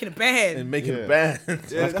 Or making a band. and making Yeah. bands. Yeah,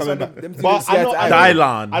 that's coming why back. them But things I know, had to add.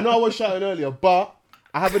 Dylan. I know I was shouting earlier, but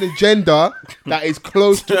I have an agenda that is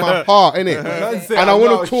close to my heart, innit? And I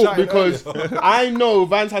want to talk because I know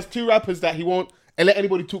Vans has 2 rappers that he won't let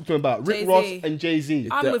anybody talk to him about. Rick Jay-Z. Ross and Jay-Z.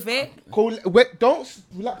 I'm with it. Cool. Wait, don't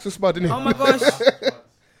relax the spud, innit? Oh my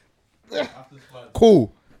gosh.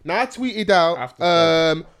 Cool. Now I tweeted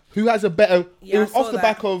out who has a better. Yeah, it was I saw off the that.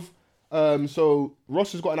 back of. So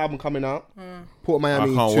Ross has got an album coming out. Port of I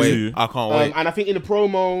Miami. can't 2. wait. I can't wait. And I think in the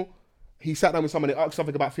promo, he sat down with someone. They asked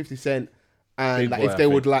something about 50 Cent. And Big like, Boy, if they I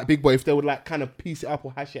would think. like Big Boy, if they would like kind of piece it up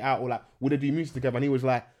or hash it out, or like would they do music together? And he was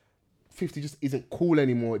like, 50 just isn't cool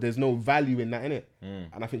anymore. There's no value in that, innit?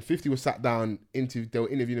 And I think 50 was sat down they were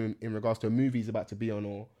interviewing him in regards to a movie he's about to be on,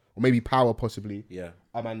 or maybe Power possibly. Yeah.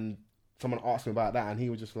 And someone asked him about that, and he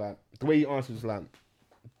was just like, the way he answered was like,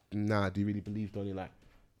 nah, do you really believe Donnie? Like,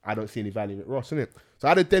 I don't see any value in it, Ross, innit? So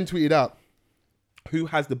I then tweeted out, who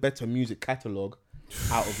has the better music catalogue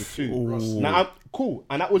out of the 2? Now, cool,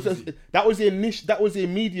 and that was the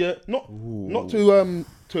immediate, not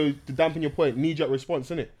to dampen your point, knee-jerk response,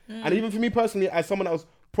 innit? And even for me personally, as someone that was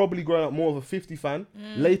probably growing up more of a 50 fan,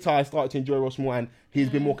 later I started to enjoy Ross more, and he's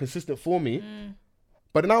been more consistent for me.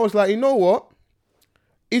 But then I was like, you know what?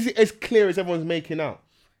 Is it as clear as everyone's making out?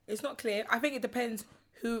 It's not clear. I think it depends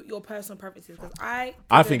who your personal preference is. Because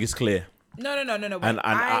I think it's clear. No. Wait. And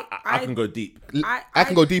I can go deep. I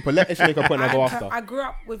can go deeper. Let us make a point and I'll go after. I grew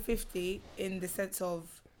up with 50 in the sense of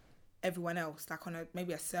everyone else, like on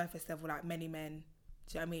maybe a surface level, like Many Men.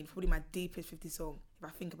 Do you know what I mean? Probably my deepest 50 song, if I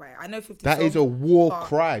think about it. I know 50 That song, is a war but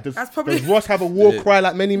cry. that's probably... Does Ross have a war cry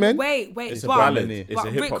like Many Men? Wait. It's a but- ballad. but It's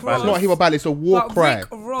a hip hop Rick ballad. It's not a hip hop ballad. It's a war But cry. Rick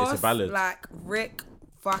Ross, It's a ballad. like Rick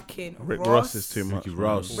fucking Rick Ross. Ross is too much. Ricky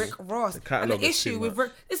Ross. Rick Ross. And catalogue the is too issue with much.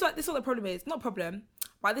 Rick, this is what the problem is. Not problem,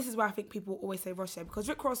 but this is why I think people always say Ross here, because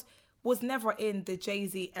Rick Ross was never in the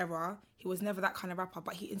Jay-Z era. He was never that kind of rapper,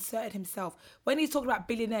 but he inserted himself. When he's talking about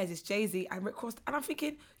billionaires, it's Jay-Z and Rick Ross. And I'm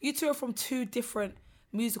thinking, you two are from 2 different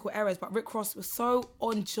musical eras, but Rick Ross was so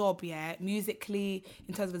on job, yeah, musically,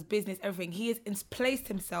 in terms of his business, everything. He has placed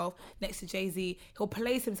himself next to Jay-Z. He'll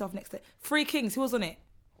place himself next to Three Kings. Who was on it?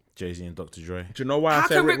 Jay-Z and Dr. Dre. Do you know why I How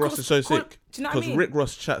say can Rick Rick Ross Ross is so call- sick? do you know what I Because mean? Rick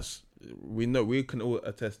Ross chats. We can all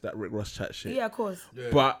attest that Rick Ross chats shit. Yeah, of course.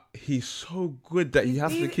 But he's so good that you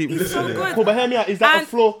have to keep He's so listening. good. Cool, but hear me out. Is that And- a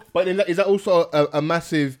flaw? But then is that also a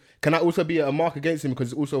massive? Can that also be a mark against him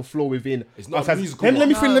because it's also a flaw within It's not us a as? musical Let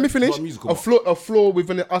me mark. finish. Let me It's finish. not a musical A flaw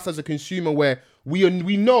within us as a consumer where we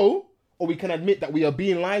know or we can admit that we are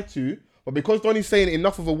being lied to, but because Donnie's saying it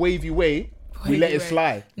enough of a wavy way, we let it Wavy way.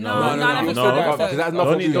 slide. No, no. Because that's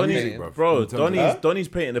nothing to do with music, bro. Donnie's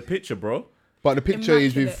painting the picture, bro. But the picture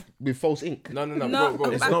is Immaculate. with false ink. No, No,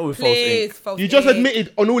 go. It's not with false please, ink. false You just ink.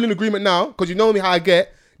 admitted on all in agreement now, because you know me how I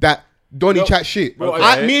get that Donnie chat shit.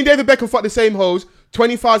 Okay. Me and David Beckham fuck the same hoes.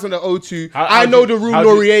 20,000 at O2. How I do know you- the rule how do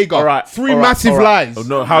you- Noriega. all right, Three all right, massive all right. lies. Oh,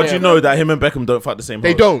 no, how do you know that him and Beckham don't fuck the same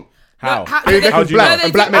They hoes? don't. How? David How Beckham's do you black know?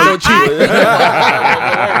 and black men don't cheat. Wait.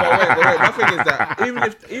 My thing is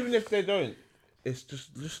that even if they don't, it's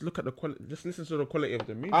just look at the quality. Just listen to the quality of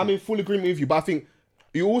the music. I'm in full agreement with you, but I think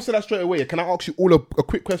you all said that straight away. Can I ask you all a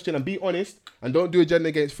quick question and be honest and don't do agenda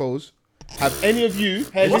against foes? Have any of you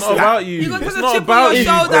heard It's not about you. You got to It's put a not chip on about your you,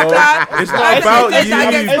 shoulder, bro. Dad. It's I not said about this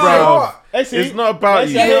against you, bro. Essie, It's not about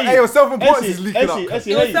Essie, you. I hear Hey, your self-importance is leaking up. Essie,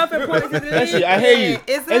 Your self-importance is Essie, leaking. I hear you.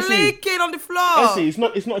 It's Essie. leaking on the floor. Essie, it's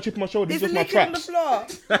not a chip on my shoulder. It's These are just my leaking on the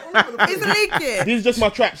traps. floor. It's leaking. These are just my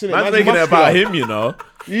traps, innit? Man's making it about him, you know.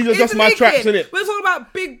 These are It's just my leaking. traps, innit? We're talking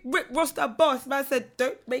about big Rick Ross, the boss. Man said,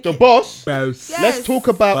 don't make The it. boss. Yes. Let's talk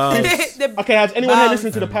about this. The- Okay, has anyone here Bounce.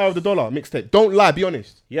 listened to the Power of the Dollar mixtape? Don't lie, be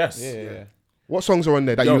honest. Yes. yeah. What songs are on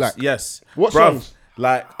there that you like? Yes. What Bruv, songs?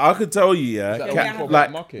 Like, I could tell you, that yeah. a Yeah, for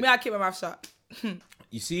Like, market? Me, I keep my mouth shut.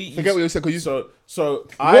 you see. Forget what you said, 'cause you- So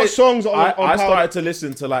What songs are on I Power? started to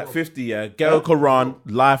listen to like 50, yeah. Ghetto Quran,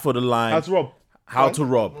 Life for the Line, That's Rob. How to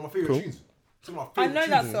Rob. One of my favourite tunes. It's one of my I favourite know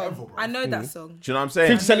tunes that ever, song. bro. I know that song. Do you know what I'm saying?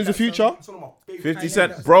 50 Cent is the future. It's one of my favourite 50 tunes.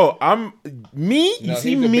 Cent, bro. I'm me. You No,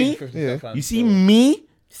 see he's a me. big 50 Cent fan, You see so- me.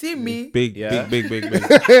 See me? Big, Yeah. big.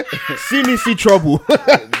 See me, see trouble. big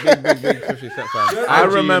 50 Cent fan. I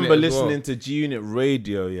And remember G-Unit as well. listening to G Unit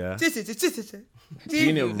Radio, yeah.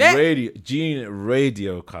 G G-Unit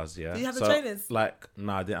Radio, cuz, yeah. Did you have the trainers? Like,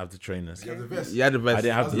 nah, I didn't have the trainers. You had the best. I didn't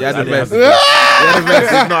have the You had the vest. best.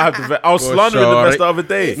 I did not have the vest. I was Oh, slandering the sorry. vest the other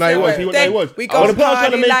day. No, he was. He was. We Oh, go the point I was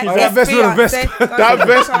trying to party make like is it's that vest was a vest. Beyonce. That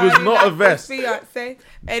vest was Party not a like vest. it's Beyonce.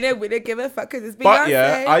 And then we didn't give a fuck because it's Beyonce. But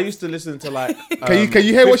yeah, I used to listen to like. Can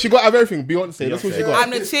you hear what she got out of everything? Beyonce. That's what she got.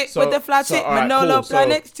 I'm the chick So- with the fly so, chick, alright, Manolo cool. So-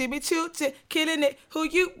 Planets, Jimmy Choo chick, killing it. Who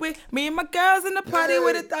you with? Me and my girls in the party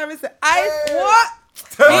with the diamonds and ice. What?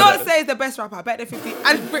 Beyonce is the best rapper, better than 50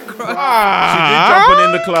 and Rick Ross. She did jump on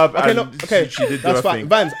In the Club. Okay, and no, okay, she did do that's her fine. thing.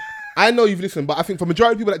 Vans, I know you've listened, but I think for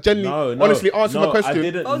majority of people that genuinely, honestly answer my question. I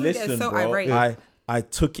didn't Both of you get listen, so bro. irate. I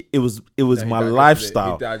took it. It was my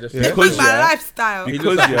lifestyle. It was my lifestyle. He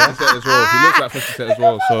looks like 50 Cent as well. He looks like 50 Cent as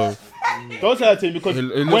well. So Don't say that to him because It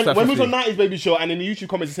when, looks like when we was 50. on 90s Baby Show and in the YouTube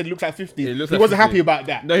comments he said he looks like 50, It looks he like wasn't 50. happy about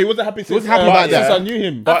that. no, he wasn't happy. Since, happy about that. Since I knew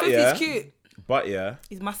him. But But 50's yeah. cute. But yeah,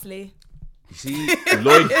 He's muscly. you see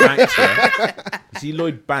Lloyd Banks. Yeah, you see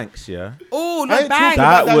Lloyd Banks. Yeah, Oh, I Lloyd ain't Banks. talking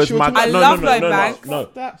that about was she was my. talking I no, love no, Lloyd no, no, Banks. no,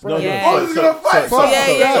 That, no, bro. no. Yeah. Oh, he's gonna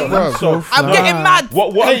fight. Yeah. Bro. So, I'm getting mad.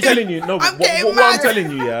 what I'm telling you, no, I'm what getting I'm mad.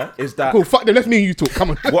 telling you, yeah, is that Cool, fuck them. Let's me and you talk.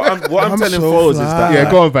 Come on. what I'm telling so Foles is fly. that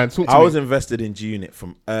Yeah, go on, Van. Talk to I me. was invested in G-Unit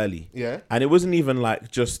from early. Yeah. And it wasn't even like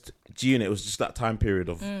just G-Unit, it was just that time period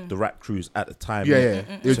of the rap crews at the time. Yeah,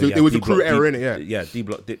 yeah. It was a crew era, innit? Yeah. Yeah,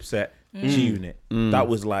 D-Block, Dipset, G-Unit. That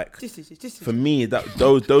was like, This is- for me, that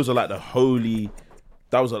those are like the holy,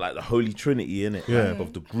 that was like the holy trinity, innit? Yeah. Like,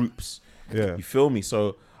 of the groups. Yeah. You feel me?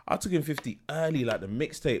 So I took him 50 early, like the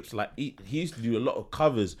mixtapes. Like he used to do a lot of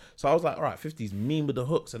covers. So I was like, all right, 50's mean with the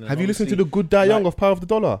hooks. And then Have you listened to obviously, The Good Die Young like, of Power of the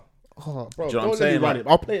Dollar? Oh, bro, Do you know what don't I'm let saying? me run Like, it.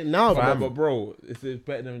 I'll play it now, But bro. bro, it's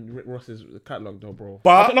better than Rick Ross's catalog, though, bro.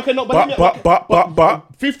 But, Okay, no, but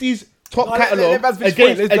 50's top No, let catalogue Vaz finish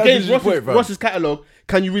point. Let Vaz against finish point, fam. Ross's catalogue,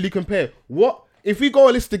 can you really compare? What if we go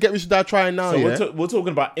and listen to Get Rich or Die Trying now? so Yeah, we're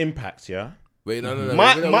talking about impacts, yeah? Wait, no. let's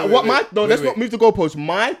not move the goalposts.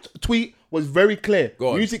 My tweet was very clear. Go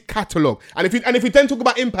on. Music catalogue, and if we then talk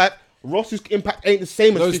about impact, Ross's impact ain't the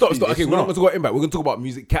same as No, 50. stop. Okay, It's we're not not. going to talk about impact. We're going to talk about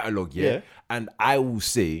music catalog, yeah? Yeah. And I will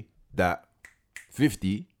say that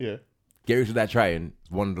 50, Yeah. Get Rich or Die Trying,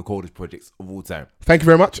 is one of the coldest projects of all time. Thank you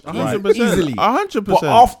very much. 100%. Easily. 100%. But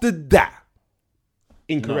after that,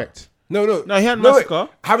 Incorrect. no, he had wait. Massacre.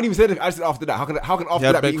 I haven't even said it. I said after that. How can after He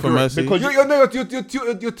had that be Beg for incorrect? Mercy.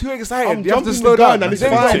 Because You're too excited. I'm You have to jumping slow the gun down. and it's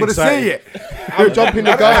Then fine. I'm going to say it. I'm jumping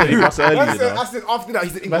the gun. Bust early, I you said know? after that,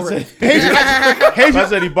 he's incorrect. I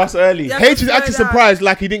said he bust early. Yeah. H is actually Slow down. surprised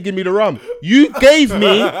like he didn't give me the rum. You gave me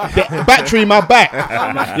the battery in my back.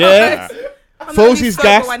 Yeah. I'm not Fozzy's sober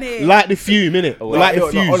gas, one here. light the fume, innit? Light the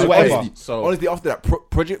fuse, whatever. Honestly, after that,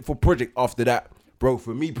 project for project after that, bro,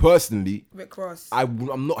 for me personally, Rick Ross.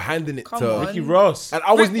 I'm not handing it Come to on. Ricky Ross. And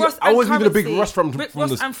I wasn't Rick Ross even, I and wasn't even a big Currency. Ross from Rick the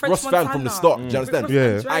Ross and French Ross fan from the Montana. start. Do you understand? Rick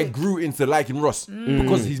Ross and Yeah. I Drake. grew into liking Ross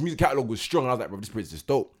because his music catalog was strong. And I was like, bro, this Prince is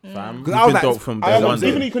dope. Fam. Because I was been like, dope from I day am, one.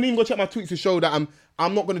 even you can even go check my tweets to show that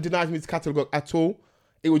I'm not going to deny his catalog at all.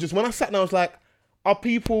 It was just when I sat down, I was like, are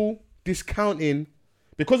people discounting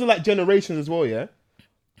because of like generations as well? Yeah.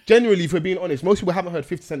 Generally, if we're being honest, most people haven't heard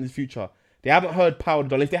 50 Cent in the future. They haven't heard Power of the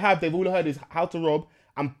Dollar. If they have, they've all heard is How to Rob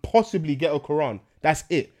and possibly Ghetto Quran. That's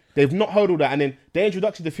it. They've not heard all that. And then their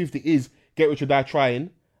introduction to 50 is Get Rich or Die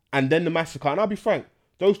Trying, and then The Massacre. And I'll be frank,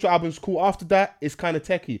 those two albums cool. After that, it's kind of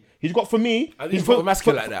techie. He's got for me. I he's didn't fuck with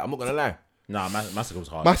Massacre like that. I'm not gonna lie. Nah, Massacre was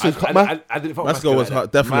hard. I didn't fuck with Massacre was like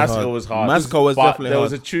hard. that. Definitely Massacre hard. was hard. Massacre was But definitely there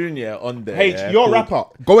hard. was a tune on there. H, yeah, you're a called-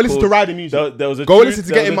 rapper. Go and listen to called- Riding Music. There was a Go tune- and listen to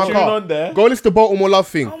there Get In was My a tune Car. on there. Go and listen to Baltimore Love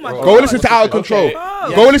Thing. Oh my Go God. and listen to Out of Control.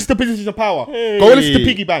 Okay. Go and listen to Positions of Power. Go and listen to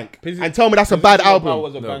Piggy Bank. And tell me that's a bad album.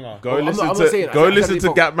 Was a banger. Go I'm listen not saying to that. go I said listen to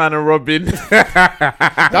fuck- Gatman and Robin.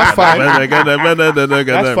 That's fine.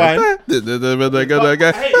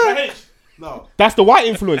 No. That's the white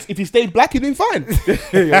influence. If he stayed black, he'd been fine.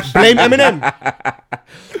 Blame Eminem.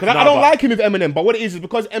 Because I don't like him with Eminem, but what it is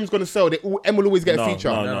because M's gonna sell, M will always get a feature.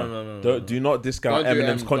 No. Do not discount Don't do Eminem's M.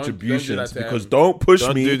 Don't do contributions that to because M. don't push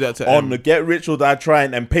Don't me do that to on M. the Get Rich or Die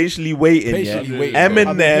Trying and patiently waiting. Patiently yeah? waiting, I've been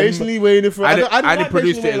Eminem. patiently waiting for. I I didn't like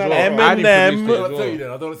produce patiently it as waiting well. like that. Eminem. I don't tell you then.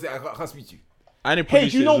 I don't want to say. I can't speak to you. Hey,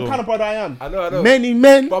 you know what kind of brother I am? I know. Many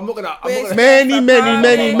men, But I'm not gonna. many I'm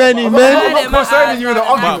not concerning you in the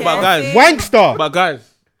argument. But guys, Wankster. But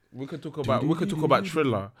guys, we could talk about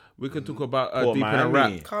Triller. We could talk about Port Deep in a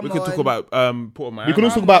Miami. Rap. Come We could talk on. about Port of Miami. We can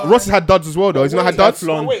also talk about Ross has had duds as well, though. He's not had duds.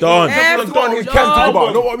 Teflon Wait, Don. Teflon Don we can talk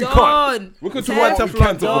about, not what we can't. We could talk about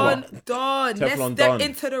Teflon Don. Teflon Let's Don. step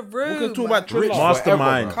into the room. We could talk about Triller.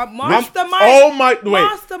 Mastermind. Mastermind. Oh my wait.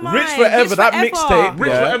 Mastermind. Rich Forever. That Rich mixtape.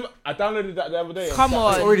 Forever. Yeah. I downloaded that the other day. Come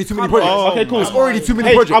on. It's already too many Come projects. on. Okay, cool. It's already too many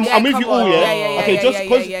Hey, projects. I'm with come you all, on. yeah? Yeah, Okay, yeah, just yeah,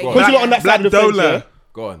 because yeah, you're on that side of the fence, Dola. yeah?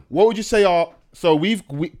 Go on. What would you say are so we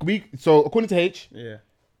so according to H? Yeah.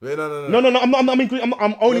 Wait, no. No,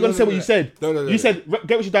 I'm only gonna say what you said. No. You said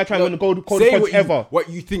Get Rich or Die Trying won the gold Say project ever. what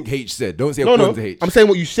you think H said. Don't say No, according to H. I'm saying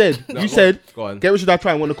what you said. No, You go said on. Go on. Get Rich or Die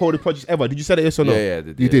Trying won the coldest projects ever. Did you say that yes or no? Yeah, I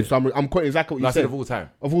did, You yeah. did. So I'm quoting exactly what No, you I said said. of all time.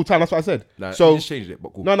 Of all time, that's what I said. Nah, So you just changed it, but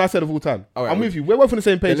cool. No, I said of all time. All right, I'm we- with you. We're both on the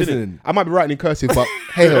same page, Yeah, innit? listen. I might be writing in cursive, but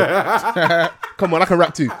hey, ho. Come on, I can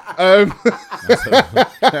rap too.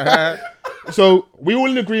 So we all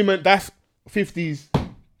in agreement. That's 50's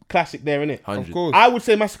classic there, innit? 100. Of course. I would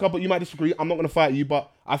say Massacre, but you might disagree. I'm not gonna fight you,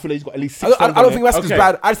 but I feel like he's got at least I 6 don't, I don't think Massacre's Okay.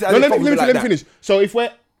 bad. I just, I No, just let fuck with it like me that. finish. So if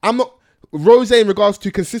I'm not Rose in regards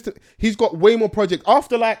to consistent, he's got way more projects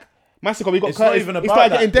after like Massacre. We got It's not Curtis. even He about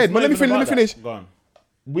started that. getting dead. It's But not let me even finish. about that. Go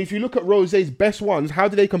on. If you look at Rose's best ones, how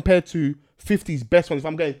do they compare to 50's best ones? If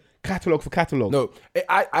I'm going catalog for catalog, No,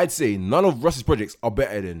 I'd say none of Russ's projects are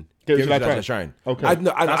better than Get Get Rich or Rich or Die Die Trying. Okay.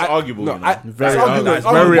 That's arguable, No, you know. that's Very arguable. arguable. It's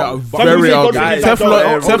Very arguable. But- very Some arguable. people say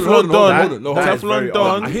Godfrey- Teflon Hold Don. on. That is very Teflon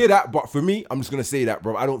Don. I hear that, but for me, I'm just gonna say that,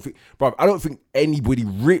 bro. I don't think anybody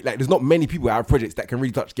like. There's not many people that have projects that can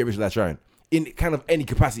really touch Get Rich or Die Trying in kind of any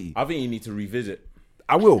capacity. I think you need to revisit.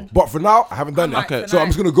 I will, but for now, I haven't done I it. might So I'm tonight.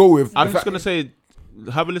 just gonna go with. I'm the just fact- gonna say,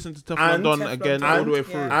 have a listen to Teflon And- Don Teflon again Don. all the way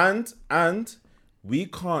through. And we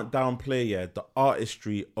can't downplay the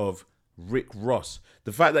artistry of Rick Ross.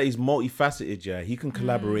 The fact that he's multifaceted, he can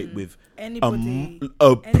collaborate with Anybody.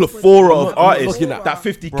 a plethora of I'm not artists looking at that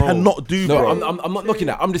 50 cannot do, No, bro. I'm not looking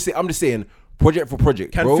at. I'm just saying project for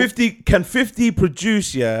project, Can bro. 50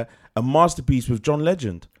 produce a masterpiece with John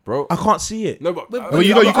Legend? Bro. I can't see it. No, but Well,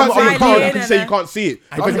 you know, you can't say you I'm- can't. You I'm- can say you can't see it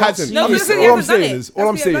because he hasn't. No, because he all I'm hasn't done saying it. is, all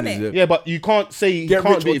I'm That's why he saying hasn't is, done Yeah, but you can't say he Get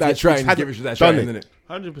can't Rich do or it. Die if he Trying. hasn't Get Rich or Die done Trying, it. isn't it?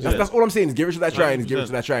 100%. That's all I'm saying is Get Rich or Die Trying is Get Rich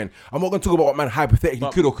or Die Trying. I'm not gonna talk about what man hypothetically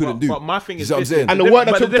could or couldn't do. But my thing You is, see what I'm this, saying? And the work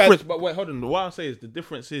that but took the that- difference. But wait, hold on. What I'm saying is the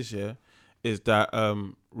difference is that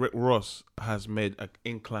Rick Ross has made an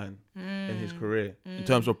incline in his career in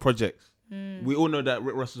terms of projects. We all know that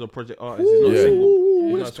Rick Ross is a project artist. He's not a single.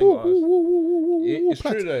 He's not a single artist. It's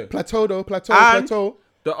true though. Plateau. And Plateau.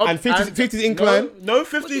 The And 50's incline. No,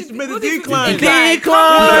 50's made a What do you decline. think?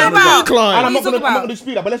 Decline. And What I'm are not you gonna talking about?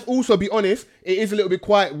 dispute that, but let's also be honest. It is a little bit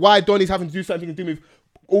quiet. Why Donny's having to do something to do with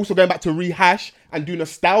also going back to rehash and do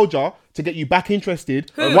nostalgia to get you back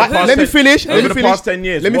interested. Who? Why- Who? let me finish. Let Over me the finish. past 10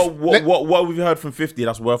 years, Let me what have we heard from 50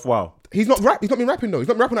 that's worthwhile? He's not rap. He's not been rapping though. He's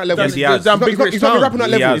not been rapping on that level. Yes, he has. He's not been rapping on that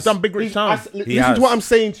He level. has. He's done Big Rich He's- Town. He Listen has. to what I'm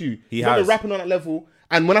saying to you. He's not been has. rapping on that level.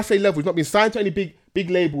 And when I say level, he's not been signed to any big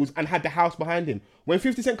labels and had the house behind him. When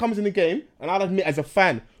 50 Cent comes in the game, and I'll admit as a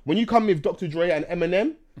fan, when you come with Dr. Dre and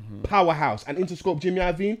Eminem, Powerhouse and Interscope Jimmy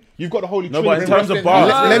Iovine, you've got the holy No, but in trinity. terms of bars,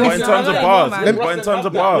 Let me- but in terms of let me- bars, let me- but in terms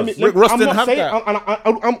of Let bars, me- Rick Ross I'm didn't not have saying-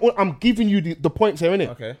 that. I'm giving you the points here, innit?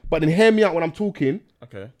 Okay. But then hear me out when I'm talking.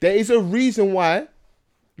 Okay. There is a reason why.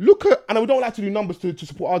 Look at, and we don't like to do numbers to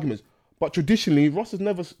support arguments, but traditionally, Ross has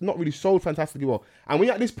not really sold fantastically well. And when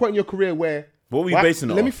you're at this point in your career where... What were you basing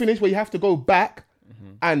it Let me off? finish, where you have to go back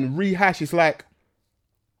and rehash. It's like,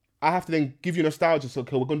 I have to then give you nostalgia, so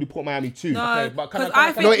okay, we're going to do Port Miami 2. No, Okay, but can because I-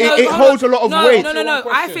 I think No, it hold holds on. a lot of no, weight. No, One I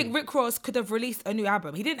question. think Rick Ross could have released a new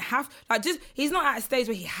album. He didn't have he's not at a stage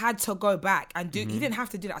where he had to go back and do. He didn't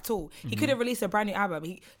have to do that at all. He could have released a brand new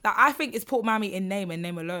album. I think it's Port Miami in name and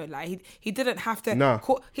name alone. Like he didn't have to. Nah.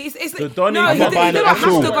 The Donny- no, I'm he not didn't buying it have at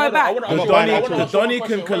all. to go back. The Donny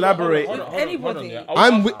can collaborate. Anybody.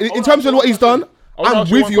 In terms of what he's done, I'm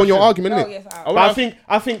ask you with one you on your question. argument, Oh, innit? yes, I- But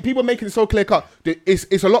I think people making it so clear cut.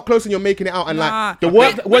 It's a lot closer than you're making it out. And Nah. like the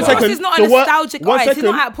work. Rick One Ross second. is not a the work- nostalgic one artist. He's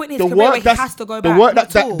second, not at a point in his the career work where he that's- has to go The back. work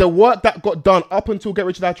Not at all. the work that got done up until Get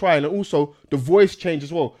Rich or Die Trying, and also the voice change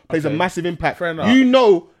as well plays a massive impact. Fair enough. You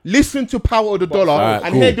know, listen to Power of the Dollar Alright,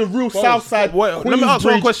 and cool. hear the real South Side. Wait, let me ask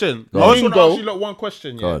you one question. I just want to ask you like one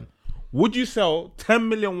question. Go Yeah. on. Would you sell 10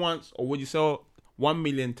 million once, or would you sell 1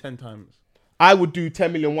 million 10 times? I would do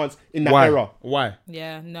 10 million once in that Why? era. Why?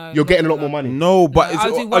 Yeah, no. You're getting a lot more money. No, but No,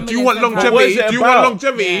 I'll do 1 do you million want 10 times. longevity? What is it Do you about? want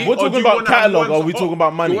longevity? Yeah. We're or do talking you about wanna have catalog, one or are we song? talking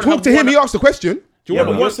about money? Do you wanna Talk to have him. one- He asked the question. Yeah, but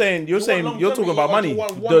want you're saying you're talking about money. I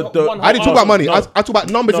didn't talk about money. I talk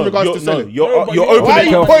about numbers in regards to selling. Your but you- opening Why are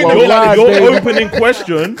you pointing at me like your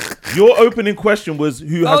this? opening question was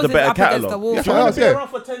who has the Moses better up against the catalog. wall. That's Do you what I want was to be saying. around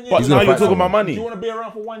for 10 years? But He's now gonna you're fight talking someone. about money. Do you want to be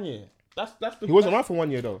around for 1 year? That's the He wasn't around for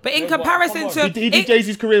 1 year though. But in but comparison come on. to He did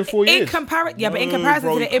Jay-Z's career in 4 in years. comparison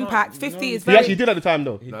bro, to you the can't. impact, 50 is He very. actually did at the time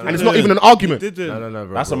though. And it's not didn't. even an argument. He didn't. No,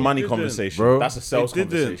 bro. That's a bro. money didn't. conversation. Bro. That's a sales He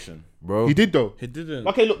didn't. conversation. Bro. He did though. He didn't.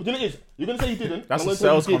 Okay, look, you know what it is? You're gonna say he didn't. That's I'm a gonna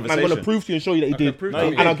tell you sales he did, and I'm gonna conversation. prove to you and show you that he did. prove No, to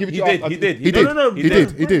he me. And I'll did. give it to He you. did. I'll- He did. He did. No, no, He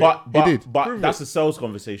did. He did. But He did. that's a sales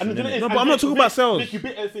conversation. And you know Isn't what it? it is? No, but I'm not talking about sales. Vic, you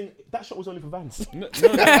bit everything. That shot was only for Vans.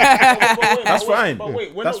 That's fine. But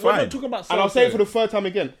wait, we're That's not, we're fine. not talking about sales. And I'll say it for here. the third time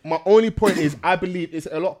again. My only point is, I believe it's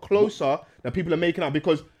a lot closer than people are making out.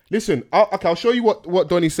 Because listen, I'll show you what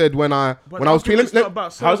Donny said when I was tweeting. It's not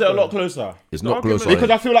about sales, How's it a lot though. closer? It's not argument- close. Because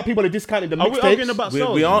I feel like people are discounting the Are we arguing mixtapes. about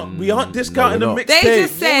sales? We aren't discounting no, the we're mixtape. They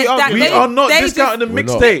just said that we they are not they discounting just, the We're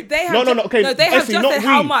not. mixtape. They have No, okay. No, they have Essie, just not said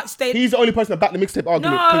how we. much they. He's the only person that backed the mixtape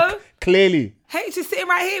argument. No. Clearly. Hey, just sitting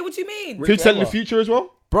right here. What do you mean? 50 Cent in the future as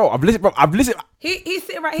well. Bro, I've listened. He's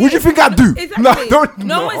sitting right here. What do you think I do? Exactly. No, don't.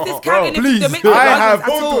 No one's discounting bro, the mix of I have, at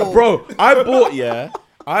all. bro.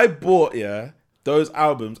 I bought those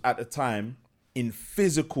albums at the time in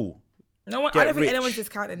physical. No one. Get I don't think Rich. anyone's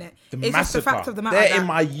discounting it. The It's just the fact of the matter. They're that in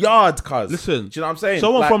my yard, cuz. Listen, do you know what I'm saying?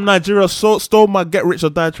 Someone Like, from Nigeria stole my Get Rich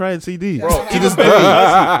or Die Trying CD. bro, to this day,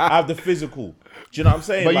 I have the physical. Do you know what I'm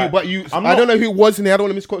saying? But I don't know who it was in here. I don't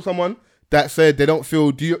want to misquote someone that said they don't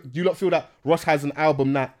feel. Do you not feel that Ross has an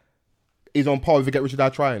album that is on par with the Get Rich or Die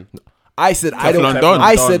Trying? I said I don't. Teflon Don.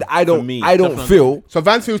 I said I For don't. me. I don't Teflon feel. So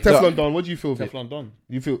Vance feels Teflon Don. What do you feel? Vic? Teflon Don.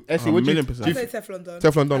 You feel Essie? A What do you? million do percent. you I say Teflon Don.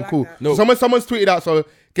 Teflon I Don, like cool. that. No. Someone's tweeted out. So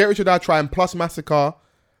Get Rich or Die Trying plus Massacre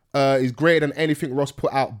is greater than anything Ross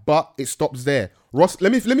put out, but it stops there. Ross,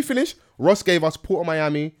 let me finish. Ross gave us Port of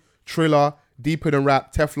Miami, Thriller, Deeper Than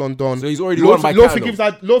Rap, Teflon Don. So he's already won by Lord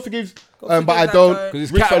catalog. Lord forgives, but I that don't. don't. Because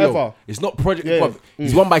it's Rich catalog. Forever. It's not project. Yeah. bruv.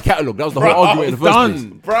 He's won by catalog. That was the whole argument in the first done.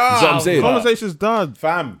 place. Bruh. That's what I'm saying. Conversation's done.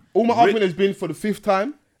 Fam. All my argument has been for the fifth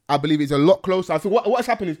time. I believe it's a lot closer. I think what's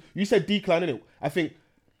happened is you said decline, innit? I think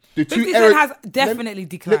the 50 two Cent has definitely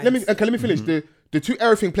declined. Let me finish. The two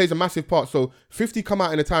era thing plays a massive part. So 50 come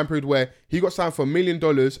out in a time period where he got signed for $1 million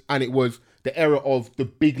and it was the era of the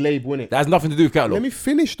big label, innit? That has nothing to do with catalog. Let me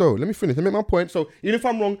finish though. Let me make my point. So even if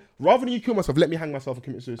I'm wrong, rather than you kill myself, let me hang myself and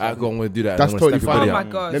commit suicide. I go on with do that. That's I'm gonna totally stab your fine. body Oh my out.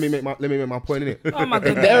 God. Let me make my point, innit? Oh my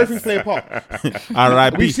goodness. The era thing play a part.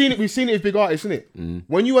 R.I.P. We've seen it with big artists, innit?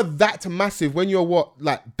 When you are that massive, when you're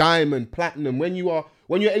like diamond, platinum, when you're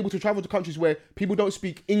able to travel to countries where people don't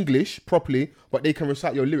speak English properly, but they can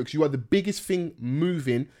recite your lyrics, you are the biggest thing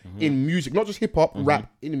moving in music, not just hip hop,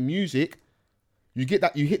 rap, in music. You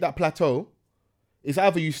hit that plateau. It's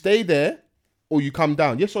either you stay there or you come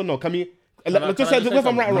down. Yes or no? Can we? Just say if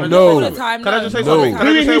I'm right or wrong. No. All the time. Can I just say No. something? Can I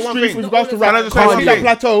Who in just say one history, thing? with regards to Can I rap, just say can one hit that thing?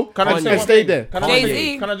 plateau Can I just say and one stay thing? there? Can I just say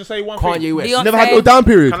Jay-Z. Can I just say one thing? Kanye West. Beyonce. Never had no down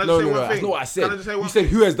period. Can I just No, say no, one that's thing? not what I said. Can I just say one You said thing?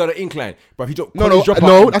 who has done an incline, but he dropped. No,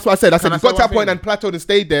 that's what I said. I said Can I you got say to that one point thing? and plateaued and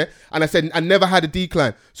stayed there, and I said I never had a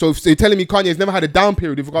decline. So you're telling me Kanye's never had a down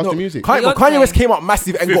period with regards to music? Kanye Beyonce. West came up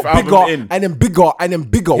massive and Fifth got bigger album in. and then bigger and then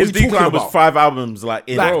bigger. His What are you talking decline was about? 5 albums, like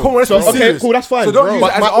in. Like, Bro. come on, let's So be okay, serious. cool, that's fine. So don't use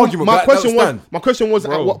it as an argument. My but question was,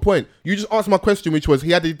 understand. at what point? You just answered my question, which was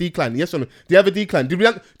he had a decline. Yes or no? Do you have a decline? Did we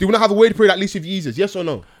not have a wait period at least with Yeezus? Yes or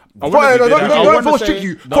no? I wanna Don't be there. I don't wanna trick say-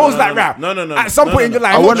 you. Cause like rap. No. At some point in your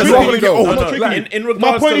life, I want you're to not trick gonna you get though. old. I'm not tricking you. In My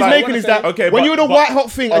regards point to, he's like, making is that when you're in a white hot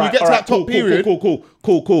thing and you get to that top period,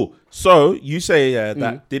 Cool. So you say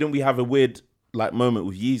that didn't we have a weird like moment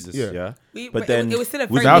with Yeezus? Yeah. But then it was still a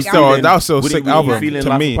was very he big feeling- that was still a was sick he album feeling to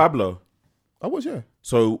like me. Pablo. I was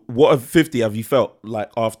So what of 50 have you felt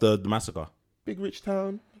like after the massacre? big rich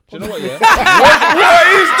town. Do you know what? Yeah.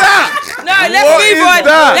 No, let's move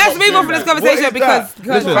on. Let's move on from this conversation because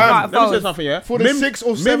Listen, I can't let me say fold. something. Yeah. For the sixth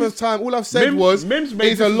or seventh time, all I've said was Mims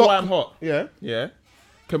made it's This a Is Why lot. I'm Hot. Yeah. Yeah.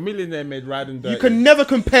 Chameleon there made Riding Dirty. You can never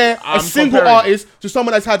compare a I'm single comparing. artist to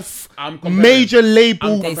someone that's had I'm comparing. major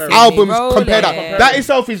label I'm comparing. albums. Rolling. Compare I'm that. comparing. That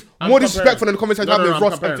itself is I'm more comparing. disrespectful than the conversation No, I'm having no, with I'm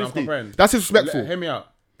Ross comparing, and I'm 50. comparing. That's disrespectful. Hear me out.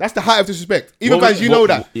 That's the height of disrespect. Even What guys, was- you know what-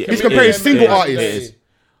 that. yeah, He's it comparing is, single it is, artists. it is.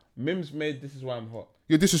 Mims made This Is Why I'm Hot.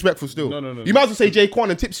 You're disrespectful still. No. You might as well say Jay Quan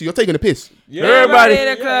and Tipsy. You're taking a piss. Yeah. Everybody in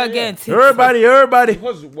the club again. Everybody.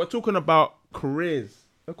 Because we're talking about careers,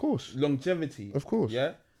 Of course. longevity. Of course.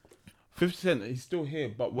 Yeah. 50 Cent, he's still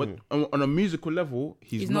here, but what on a musical level,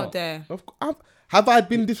 he's not there. Have I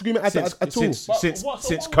been in disagreement at all?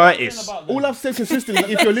 Since Curtis. All I've said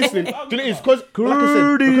consistently, if you're listening, do you know, is because, like I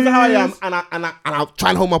said, because of how I am, and I'll try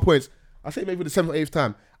and hold my points. I say maybe the 7th or 8th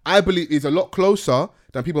time. I believe it's a lot closer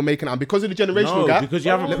than people making it, and because of the generational No, gap. because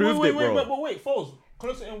you haven't proved it, bro. Wait, Foles.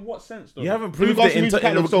 Closer in what sense, though? You haven't With proved regards it to in music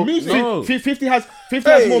catalog, so no. 50 has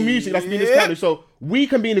more music that's been discounted. So we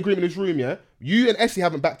can be in agreement in this room, yeah. You and Essie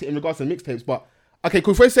haven't backed it in regards to the mixtapes, but okay,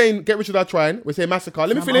 cool. If we're saying Get Rich or Die Trying, we're saying Massacre.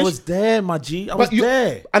 Let me finish. I was there, my G. I was But you-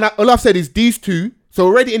 there. And all I've said is these two. So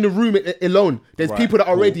already in the room alone, there's Right, people that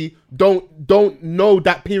cool. already don't know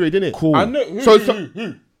that period, innit? Cool. I know.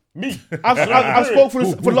 Who? Me. I've spoke for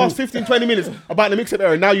the last 15, 20 minutes about the mixtape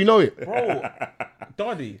era. Now you know it. Bro,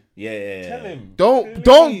 Daddy, Yeah. tell him.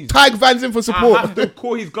 Don't tag Vans in for I support. have to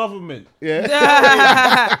call his government.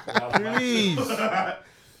 Yeah. Please.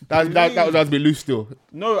 that was a bit loose still.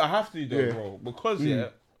 No, I have to though, Yeah. bro. Because you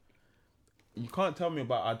can't tell me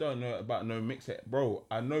about I don't know about no mixtape, bro.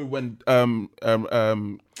 I know when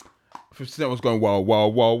 50 Cent was going wow.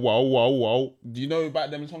 Do you know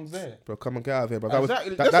about them songs there? Bro, come on, get out of here, bro.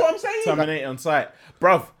 Exactly. That's what I'm saying. Terminate on site,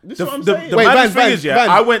 bruv. This The is what I'm the saying. Wait, maddest Vans, thing is, yeah,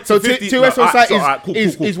 I went to so 50. TOS on site cool.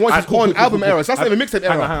 is once it's on album era. So that's not even mixtape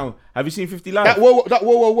Hang era. on. Have you seen 50 Live? That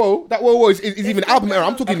whoa is even album era.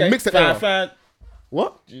 I'm talking mixtape era. Fan.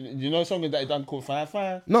 What? Do you know a song that he done called Fire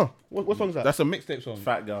Fire? No. What song is that? That's a mixtape song.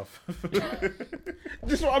 Fat girl.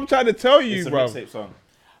 This is what I'm trying to tell you, It's a bro. mixtape song.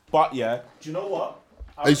 But yeah, do you know what?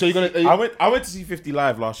 So you're gonna? I went to see 50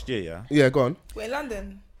 Live last year, yeah, Yeah, go on. We're in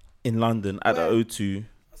London. in London at Where? the O2.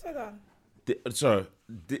 What's that done?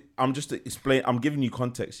 I'm just explaining. I'm giving you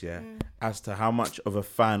context, yeah, as to how much of a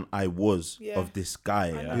fan I was Yeah. of this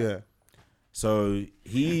guy. Yeah. Yeah. So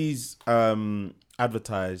he's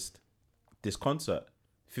advertised this concert,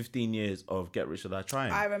 15 years of Get Rich or Die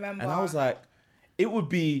Trying. I remember. and I was like, it would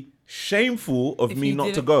be shameful of If me you not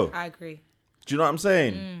to didn't- go. I agree. Do you know what I'm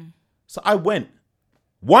saying? So I went,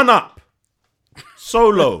 one up,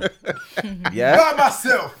 solo, yeah, By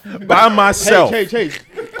myself. by myself. Change.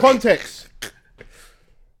 Context.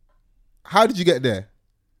 How did you get there?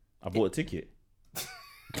 I bought a ticket.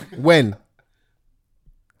 When?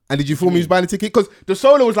 And did you feel me was buying the ticket? Because the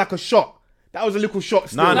solo was like a shot. That was a little shot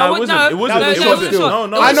still. No, No, it wasn't. no, It wasn't. no, It no, wasn't. it was a No,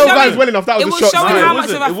 no. shot. I know It was Vans well enough. That was It a was shot. showing No, how it much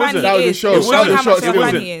of wasn't. a It fan wasn't. he That was a is. show. It was That was showing a how shot much of a still.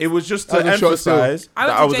 fan he is. It was just That to was a shot still. emphasize I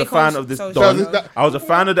that went I to was J. a fan Cole's of this social. Don. I was a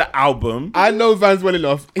fan of the album. I know Vans well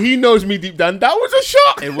enough. He knows me deep down. That was a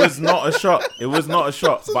shot. It was not a shot. It was not a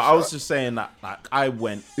shot. But I was just saying that, like, I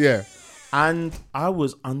went Yeah. and I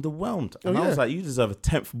was underwhelmed, and I was yeah. like, "You deserve a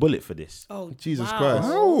 10th bullet for this." Oh, Jesus wow. Christ.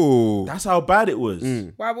 Oh. That's how bad it was.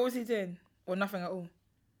 Why? What was he doing? Or nothing at all?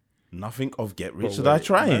 Nothing of Get Rich or Die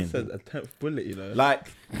Trying. I said a 10th bullet, you know. Like,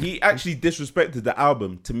 he actually disrespected the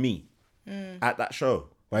album to me at that show.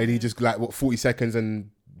 Why did he just like 40 seconds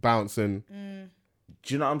and bounce and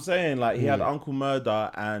Do you know what I'm saying? Like, he had Uncle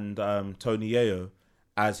Murder and Tony Yayo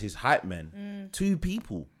as his hype men. Two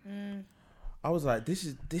people. I was like, this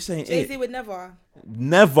ain't Jay-Z it. would never.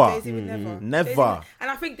 Never. Jay-Z would never. Never. Jay-Z would-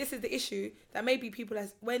 and I think this is the issue that maybe people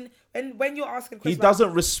as when you're asking He questions,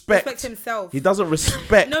 doesn't respect himself. He doesn't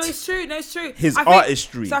respect. No, it's true. His I think-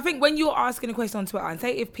 artistry. So I think when you're asking a question on Twitter, and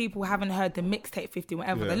say if people haven't heard the mixtape 50,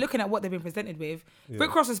 whatever, they're looking at what they've been presented with.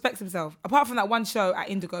 Rick Ross respects himself. Apart from that one show at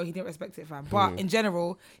Indigo, he didn't respect it, fam. But in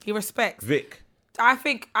general, he respects. Vic, I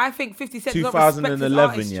think 50 Cent does not respect his 2011,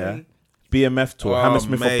 artistry. yeah. BMF tour, Oh,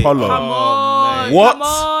 Hammersmith mate. Apollo. Come on. What? Come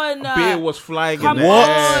on. Beer was flying Come in the on.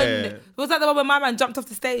 air. Was that the one where my man jumped off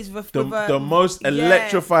the stage with The most yeah,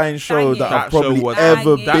 electrifying show banging. that I've That show probably was-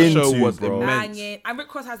 ever that been show to, was bro. immense. Banging. And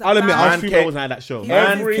Rick Ross has a I'll admit, I bang. was came- wasn't at that show.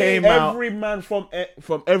 Man came out. Every man from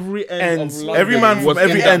every end Ends. of London Every man from was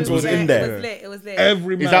every in that end was building. in there. It was lit.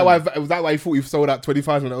 Every man. Is that why he thought he sold out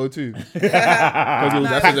 20,000 at O2? Because he was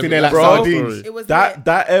No, packed in there like Bro, sardines. It was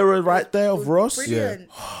That era right there of Ross, Brilliant.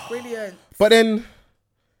 Brilliant. But then,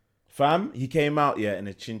 fam, he came out in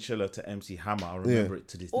a chinchilla to MC Hammer. I remember it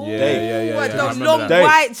to this Ooh, day. yeah. what, I the remember long that.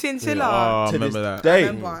 white chinchilla. Oh, I To remember this that. day.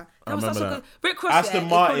 Remember. That was remember such a that. good. Rick Ross, Aston he's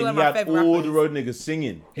probably Martin, one he of my had favourite all rappers. the road niggas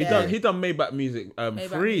singing. He done Maybach music Maybach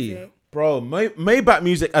free. music. Bro, Maybach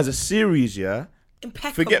music as a series, yeah.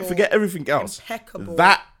 Impeccable. Forget everything else. Impeccable.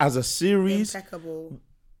 That as a series, Impeccable.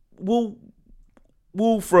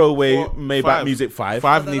 we'll throw away Four- Maybach five. Music 5.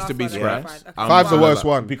 Five The needs last to be one, yeah. scratched. Okay. Five's the I'm worst mad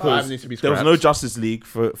one. about- because Five needs to be there was scratched. no Justice League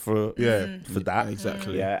for that.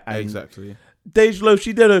 Exactly. Yeah, and exactly. Dej Loaf,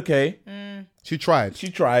 she did okay. she tried. She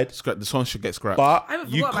tried. The song should get scrapped. But I even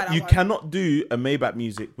you forgot about that you one. cannot do a Maybach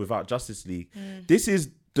music without Justice League. This is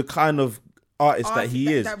the kind of artist that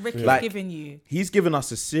he is. That Rick is Like, giving you. he's given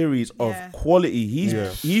us a series of Yeah. quality.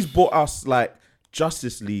 He's brought us like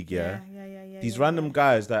Justice League, yeah. These random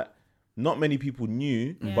guys that not many people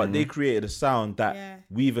knew, but they created a sound that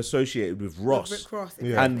we've associated with Ross. Rick Ross, And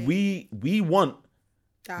exactly. we want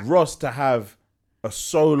That. Ross to have a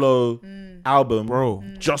solo album, Bro.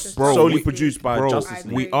 just Bro, solely we- produced by Bro, Justice I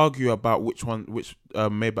League. we argue about which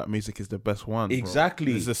Maybach music is the best one. bro.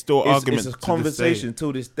 Exactly. There's a still It's- argument. It's a to this conversation day.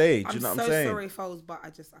 till this day. Do I'm you know so what I'm saying? sorry, Foles, but I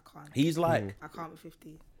can't. He's like I can't be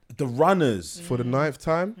 50. the runners. For the 9th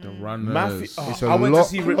time, The Runners. Matthew, it's a I went lot to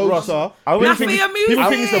see Rick Ross. closer. I went Mafia to see, music. People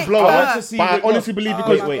think it's a I blowout, went to see but I Rick honestly Ross. believe Oh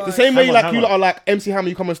because my God. the same way Hang on, like hang you on. lot are like MC Hammer,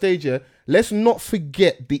 you come on stage, yeah. Let's not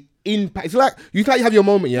forget the impact. It's like you have your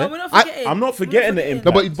moment, yeah. No, we're not forgetting. I'm not forgetting the We're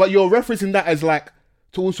impact. No, but you're referencing that as like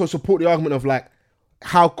to also support the argument of like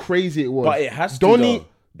how crazy it was. But it has to, Donny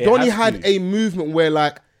though. It Donny has had to. a movement where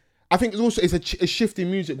like I think it's also a shift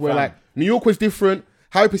in music where Fam. like New York was different,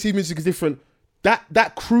 how we perceive music is different.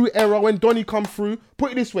 That crew era when Donny come through,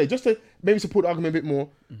 put it this way, just to maybe support the argument a bit more.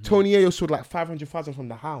 Tony Ayo sold like 500,000 from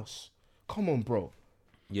the house. Come on, bro.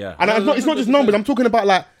 Yeah. And it's not just numbers. I'm talking about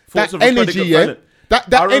like Thoughts that of a energy, Predicate yeah. Felon.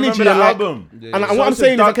 That I remember energy, the and like, album. and So what I'm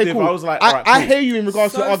saying is okay, seductive, cool. I was like, I alright, cool. hear you in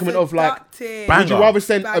regards to the So argument of like, seductive. Bang. would you rather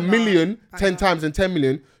spend Banger. a million 10 Banger. times than 10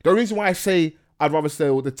 million? The reason why I say I'd rather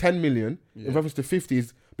sell the 10 million in reference to 50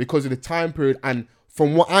 is because of the time period and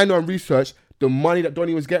from what I know and research, the money that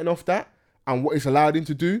Donny was getting off that. and what it's allowed him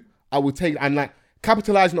to do, I would take and like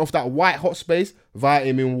capitalizing off that white hot space,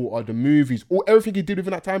 Vitamin Water, the movies, everything he did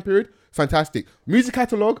within that time period, fantastic. Music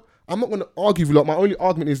catalogue, I'm not going to argue with a lot. My only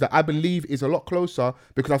argument is that I believe is a lot closer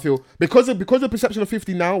because I feel because of the perception of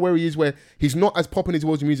 50 now, where he is, where he's not as popping as he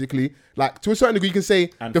was musically. Like to a certain degree, you can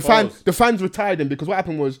say And the fans retired him because what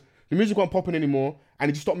happened was the music wasn't popping anymore, and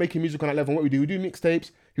he just stopped making music on that level. And what we do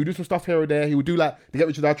mixtapes. He would do some stuff here or there. He would do like the Get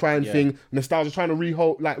Rich or Die Trying thing. Nostalgia, trying to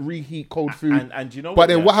reheat cold food. And you know but what?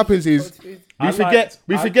 then what happens is we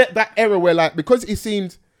forget that era where like because it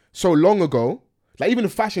seemed so long ago, like even the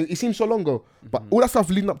fashion, it seemed so long ago. But all that stuff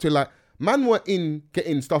leading up to like man were in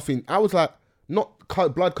getting stuff in. I was like not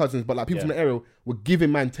blood cousins, but like people from the area were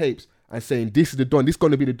giving man tapes and saying this is the Don, this is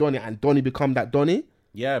gonna be the Donny, and Donny become that Donny.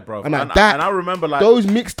 Yeah, bro. And like that, and I remember like those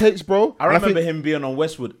mixtapes, bro. I remember him being on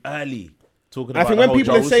Westwood early. Talking about I think the when whole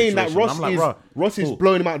people are Ja Rule saying that situation, Ross is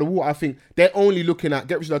blowing him out of the water, I think they're only looking at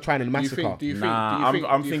Get Rich or Die Trying and Massacre.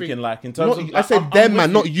 I'm thinking like in terms of I said them,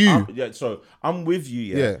 man, not you. So I'm with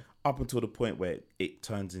you, Yeah. up until the point where it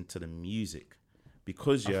turns into the music,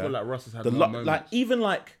 because I feel like Russ has had the more moments. like even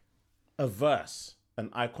like a verse, an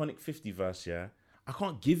iconic 50 verse, I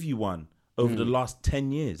can't give you one over the last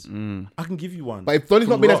 10 years. I can give you one, But if Donny's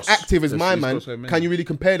not from been Ross. as active as my he's man, got so many. can you really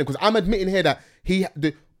compare them? Because I'm admitting here that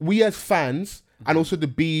we as fans and also the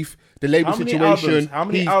beef, the label How many situation. albums? How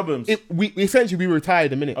many albums? We essentially we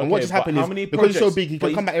retired a minute, and what Okay, just but happened how is many because he's so projects- big, he but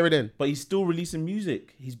can come back every then. But he's still releasing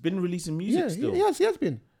music. He's been releasing music Yeah, still. he has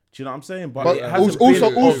been. Do you know what I'm saying? But, But it hasn't also-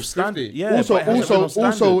 been also- off standard. 50. Yeah, but it hasn't been off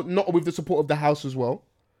Also, standard. not with the support of the house as well.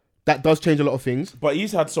 That does change a lot of things. But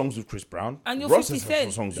he's had songs with Chris Brown. And you're Ross 50 has had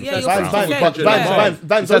Cent. songs with Yeah, Chris you're Brown. 50 Cent. Vans, He's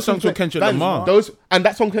had those songs with Kendrick Lamar. And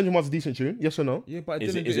that song Kendrick Lamar's a decent tune. Yes or no? Yeah, but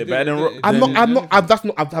Is didn't- it better than I'm not. That's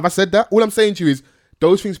not. Have I said that? All I'm saying to you is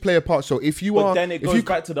those things play a part. So if you But are, then it if goes you,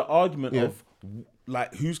 back to the argument of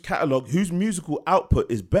like whose catalog, whose musical output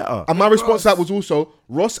is better. and my response to that was also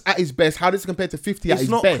Ross at his best. How does it compare to 50 at It's his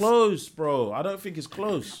not best? close, bro. I don't think it's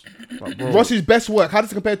close. But bro, Ross's best work. How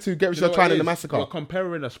does it compare to Get Rich or Die Trying and the Massacre? You're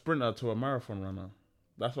comparing a sprinter to a marathon runner.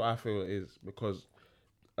 That's what I feel it is because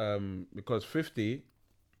 50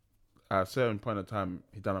 at a certain point in time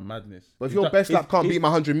he done a madness. But if your best lap can't beat my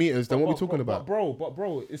 100 meters, then what are we talking about? But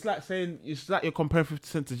bro, it's like you're comparing 50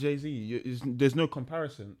 Cent to Jay-Z. There's no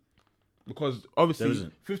comparison because There obviously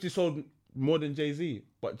isn't. 50 sold more than Jay-Z,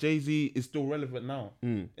 but Jay-Z is still relevant now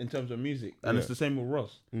in terms of music, and it's the same with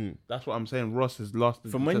Ross. That's what I'm saying. Ross has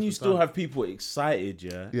lasted from the when test you of still time. have people excited,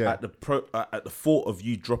 Yeah. at the thought of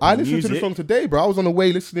you dropping I listened music. to the song today, bro. I was on the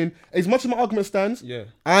way listening. As much as my argument stands, Yeah.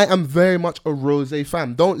 I am very much a Rose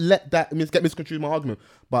fan. Don't let that get misconstrued my argument.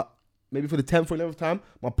 But maybe for the 10th or 11th time,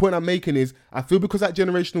 my point I'm making is I feel because that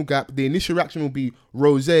generational gap, the initial reaction will be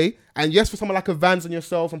Rose. And yes, for someone like a Vans and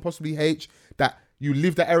yourself and possibly H, that you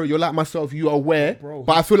live that era, you're like myself, you are aware. Bro.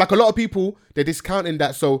 But I feel like a lot of people, they're discounting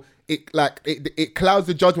that. So it clouds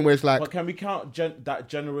the judgment where it's like, But can we count that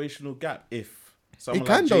generational gap if someone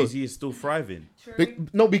can like though. Jay-Z is still thriving?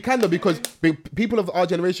 no, we can though, because people of our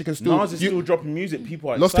generation can still. Nas is still dropping music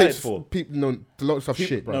people are Lost excited tapes, for. no, a lot of stuff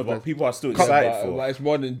shit, bro. No, but people are still But, excited for. but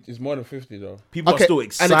it's more than 50 though. People are still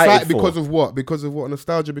excited, and excited for. because of what? Because of what?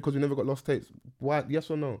 Nostalgia? Because we never got lost tapes? Why? Yes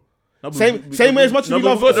or no? No, but Same way as much as no, we but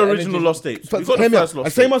love we've got the Energy. original Lost Tapes. But We've got hear the me out. first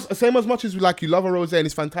Lost Same Tapes. as much as like you love a Rose and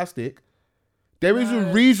it's fantastic. There is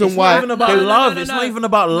a reason It's why. not even about love. It's not even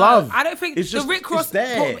about love. I don't think It's just the Rick Ross it's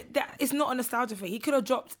there. it's not a nostalgia thing. He could have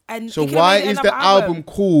dropped and So he could have why made is another the album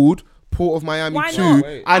called Port of Miami Why 2? not?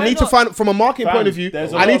 Wait. I Why need to not? find from a marketing Fam, point of view.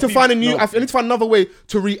 there's a I lot need of to find a new. people- no. I need to find another way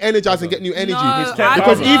to re-energize and get new energy. No, His 10th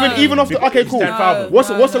because album. even off the okay, His cool. 10th album. What's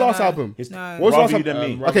No, the no, last no. album? His- No. What's the Rather last You Than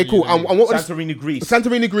album? Me. Okay, cool. And what was Santorini, Greece.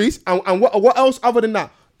 Santorini, Greece, and what else other than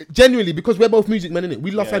that? Genuinely, because we're both music men, innit?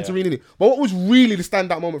 We love Yeah, Santorini, innit? But what was really the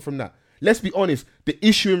standout moment from that? Let's be honest. The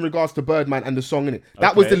issue in regards to Birdman and the song, innit?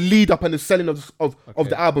 That was Okay. the lead up and the selling of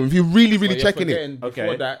the album. If you're really But you're checking it, forgetting Before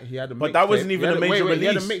Okay. that, he had a But that mixtape. wasn't even He had a major wait, he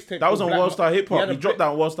had a release. mixtape That was on called World Star Hip Hop. had He a dropped that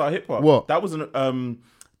on World Star Hip Hop. What? That wasn't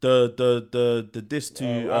the diss to.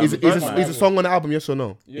 is Birdman. a song on the album? Yes or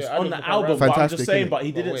no? It's Yeah, on I the don't album, know. but I'm Fantastic, just saying. innit? But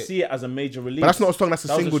he didn't wait. see it as a major release. But that's not a song. That's a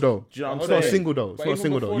That was single though. Do you know what I'm It's not a saying? single though. It's But not a even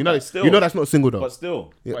single though. before You know, that- Still. you know that's not a single though. But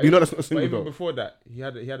still, Yeah, But you know even- that's not a But single even though. before that, he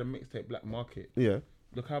had a mixtape, Black Market. Yeah.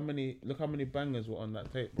 Look how many bangers were on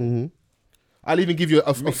that tape. I'll even give you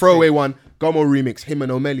a throwaway one. Gomo remix, him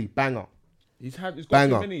and O'Malley, banger. He's got too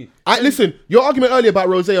Banger. many. Listen, your argument earlier about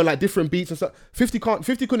Rose on like different beats and stuff. 50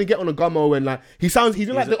 couldn't get on a Gummo and like he's not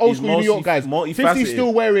like the old he's school New York guys. multifaceted. 50's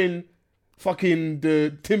still wearing fucking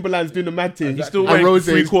the Timberlands doing the mad thing. He's still and wearing Rose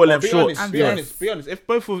is- 3/4 length Be shorts. honest, And be Vest. honest, be honest.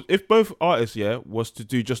 If both artists, was to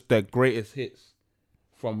do just their greatest hits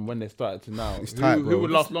from when they started to now, It's tight, who bro.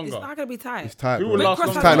 would last It's longer? not gonna be tight. It's tight, Who bro. will Rick last Ross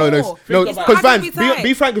longer? has Tight, no, more. no, It's because not gonna Vans, be tight.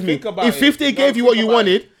 be frank with me. Think about If it. 50 No, gave you think what you about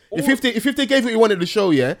wanted, it. if 50 gave you what you wanted the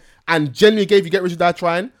show, yeah, and genuinely gave you Get Rich or Die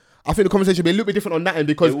Trying, I think the conversation would be a little bit different on that end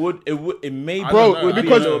because, It may, bro, don't know.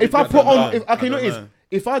 because I don't know. if I I put don't on, know. okay, you know I what it don't is? know.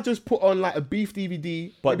 If I just put on like a beef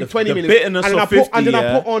DVD, But maybe the- 20 the minutes, bitterness and then of I put 50, I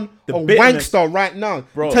yeah, put on the a bitterness- Wankster right now,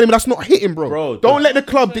 Bro. tell me that's not hitting, bro. Bro, Don't let the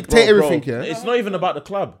club dictate everything, yeah. It's not even about the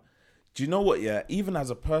club. Do you know what? Yeah, even as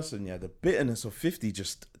a person, yeah, the bitterness of 50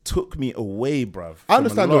 just took me away, bruv. I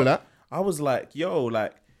understand from a all lot. that. I was like, yo,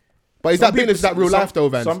 like. But is some that bitterness people- that real some- life though,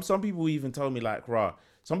 Vans? Some people even tell me like, rah.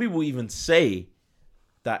 Some people even say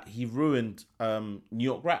that he ruined New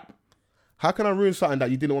York rap. How can I ruin something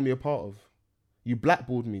that you didn't want me a part of? You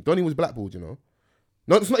blackballed me. Donnie was blackballed, you know.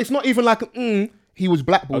 No, it's not even like he was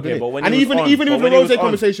blackballed. Okay, innit? but when and he was even on- even but with the when he Rose was on-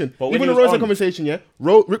 conversation, but when even he the was Rose on- conversation, yeah.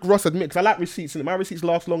 Rick Ross admits, 'cause I like receipts, and my receipts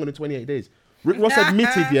last longer than 28 days. Rick Ross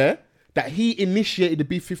admitted, yeah, that he initiated the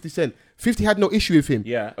beef 50 Cent. 50 had no issue with him.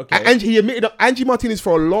 Yeah, okay. And he admitted that Angie Martinez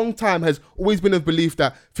for a long time has always been of belief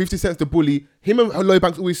that 50 Cent's the bully. Him and Lloyd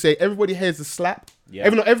Banks always say everybody hears the slap. Yeah.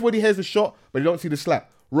 Everybody hears the shot, but they don't see the slap.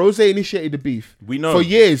 Rose initiated the beef. We know. For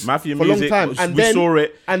years. Mafia for a long Music, time. we And then, saw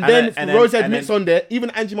it. And And then then- and then- Rose and admits then- on there, even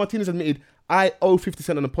Angie Martinez admitted, I owe 50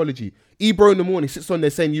 Cent an apology. Ebro in the morning sits on there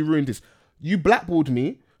saying you ruined this. You blackballed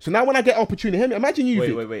me. So now when I get opportunity, hear me, imagine you,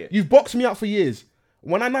 Vic. Wait. You've boxed me out for years.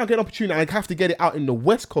 When I now get an opportunity, I have to get it out in the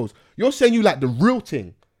West Coast. You're saying you like the real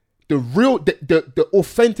thing. The real, the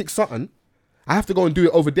authentic something. I have to go and do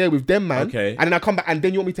it over there with them, man. Okay. And then I come back and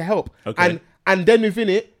then you want me to help. Okay. And then within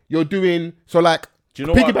it, you're doing, so like, Do you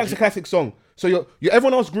know Piggyback's what? a classic song. So you're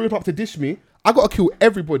everyone else grew up to diss me. I gotta kill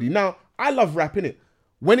everybody. Now, I love rap, innit?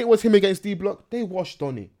 When it was him against D Block, they washed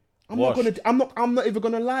Donnie. I'm not even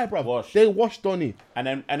gonna lie, bro. Washed. They washed Donnie.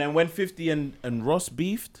 And then when 50 and Ross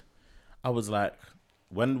beefed, I was like,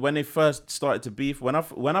 when they first started to beef, when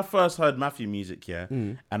I first heard Mafia Music, yeah,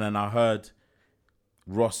 and then I heard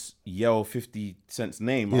Ross yell 50 Cent's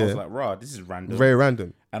name, I was Yeah. like, rah, this is random. Very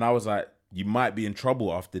random. And I was like, you might be in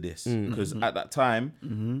trouble after this because at that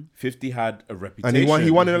time, 50 had a reputation. And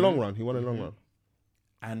he won in the long run. He won in the long run.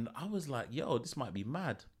 And I was like, yo, this might be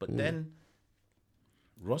mad. But then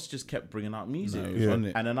Ross just kept bringing out music. No, he was on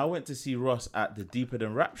it. And then I went to see Ross at the Deeper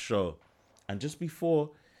Than Rap show. And just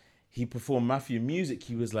before he performed Mafia Music,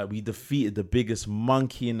 he was like, we defeated the biggest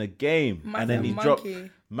monkey in the game. And then he dropped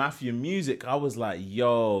Mafia Music. I was like,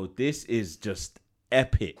 yo, this is just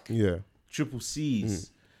epic. Yeah. Triple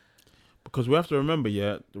C's. Because we have to remember,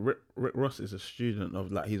 yeah, Rick Ross is a student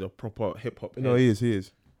of, like, he's a proper hip hop head. No, he is.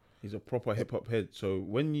 He's a proper hip hop head. So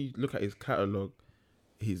when you look at his catalog,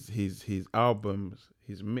 his albums,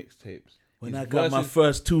 his mixtapes. When his I got my verses-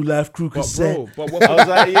 first 2 Live Crew cassette, Bro, but I was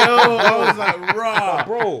like, yo, I was like, rah.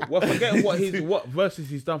 bro, we're forgetting what verses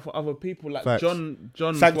he's done for other people, like Facts. John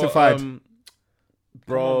Sanctified. For,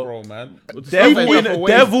 Bro. bro, man.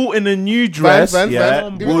 Devil in a new dress, Vans, yeah,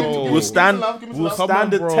 Vans. Give me some- will stand give me some will love.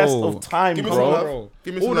 stand the Come on, test bro. of time, Give me some bro. love.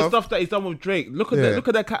 Give me All some the love. stuff that he's done with Drake. Look at Yeah.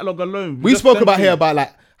 their catalog alone. We Just spoke them about two. here about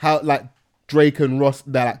like how like Drake and Ross,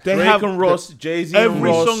 they're like, They Drake have and Ross, Jay-Z and every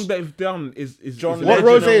Ross. song they've done is John is a what Legend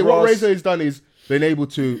Rose and Ross. has done is been able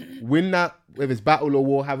to win that, whether it's battle or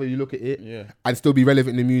war, however you look at it, Yeah. and still be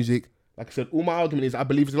relevant in the music. Like I said, all my argument is I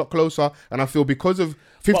believe it's a lot closer, and I feel because of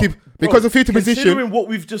 50 position, Considering what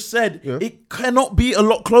we've just said, Yeah. it cannot be a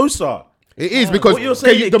lot closer. it is because What you're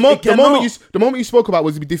saying, the moment cannot. you spoke about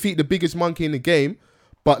was to defeat the biggest monkey in the game,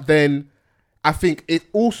 but then I think it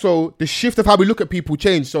also the shift of how we look at people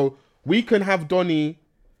changed. So we can have Donnie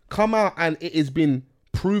come out and it has been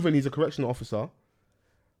proven he's a correctional officer.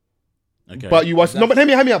 Okay. But you are no, but hear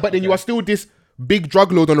me out. But then you are still this big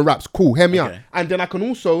drug lord on the raps. Cool, hear me out. Okay. And then I can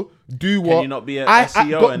also do what Can you not be a I-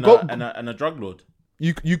 SEO go- and, go- and a drug lord?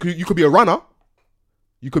 you could be a runner.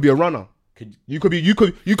 You could be a runner. Could- You could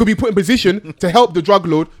be put in position to help the drug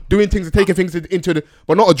lord doing things and taking things into the,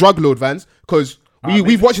 but not a drug lord, Vans, because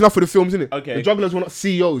we've watched enough of the films, innit? Okay. The drug lords were not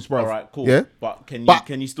CEOs, bro. All right, cool. Yeah. But can But-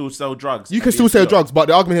 you still sell drugs? You and can be still a sell CEO? drugs, but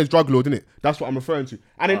the argument here is drug lord, innit? That's what I'm referring to.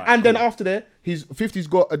 And then Alright, then cool. after that, he's 50's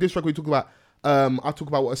got a diss record we talk about. I talk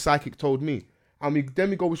about what a psychic told me, and we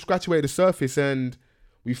go scratch away at the surface, and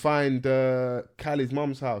we find Khalid's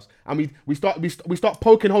mum's house, and we start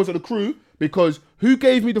poking holes at the crew because who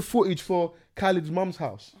gave me the footage for Khalid's mum's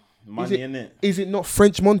house? Money in it. Is it not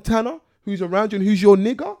French Montana who's around you and who's your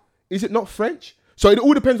nigger? Is it not French? So it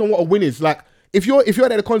all depends on what a win is. Like if you're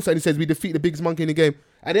at a concert and it says we defeat the biggest monkey in the game,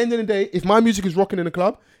 at the end of the day, if my music is rocking in the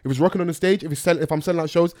club, if it's rocking on the stage, if I'm selling out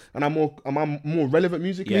shows and I'm more relevant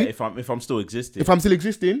musically, Yeah, if I'm still existing. if I'm still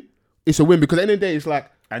existing, it's a win because at the end of the day, it's like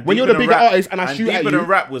And when you're Deeper the Than bigger Rap- artist and I shoot at Deeper you. Than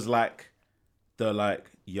Rap was like the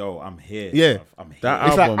yo, I'm here. Yeah. bruv. I'm here. That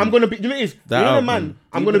It's like album- I'm gonna be. You know, it is. that You know, album, man.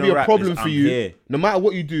 I'm Deep gonna in be the a Rap problem is for I'm you. here. No matter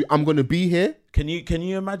what you do, I'm gonna be here. Can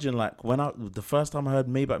you imagine like the first time I heard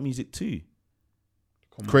Maybach Music 2?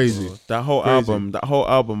 Crazy. That whole Crazy.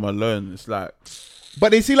 album alone, it's like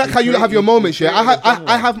But they see like how you have your moments, yeah.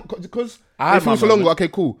 I have because I had it my feels so long. moment. Okay,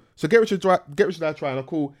 cool. So Get Rich or Die Trying,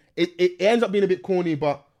 cool. It ends up being a bit corny,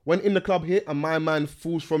 but when In the Club hit and my man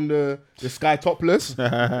falls from the sky topless,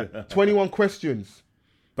 21 Questions,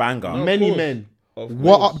 Banger. Many course. Men, Of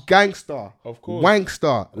What course. Up Gangster, Of course.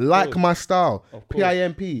 Wankster, Like course. My Style, Of course.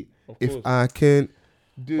 PIMP. Of If course. I can't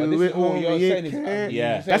do But this it, is all you're homie, you saying is- can't.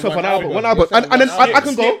 Yeah. you're saying That's a fun album. One You're album, saying and then one I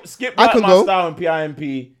can go. Skip I Like can My go. Style and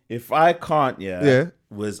PIMP. If I can't, Yeah.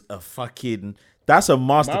 was a fucking. That's a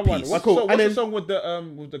My one. masterpiece. What's, Cool. the, And what's then- the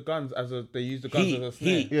song with the guns as a they use the guns Heat, as a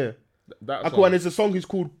snare? Heat. Yeah. That Cool. song. And there's a song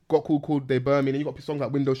called They Burn Me. And you got songs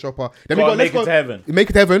like Window Shopper. Then Go we on, got Make It to Heaven. Make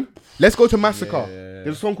It to Heaven. Let's go to Massacre. Yeah.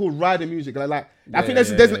 There's a song called Ride the Music. I think Yeah,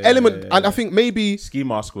 there's an element, yeah. and I think maybe Ski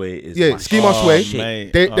Mask Way is yeah, my Ski Mask Way. shit.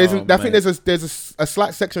 mate. I think there's a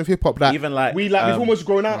slight section of hip hop that Even like, we've um, almost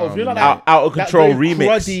grown out of. You know, like Out of that Control very remix.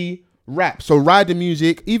 cruddy rap. So Ride the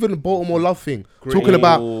Music, even the Baltimore Love thing, talking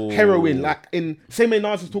about heroin, like in same way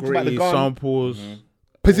Nas was talking about the Gritty gun, samples.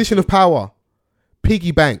 Position of Power,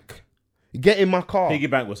 Piggy Bank, Get in My Car. Piggy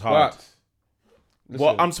Bank was hard. But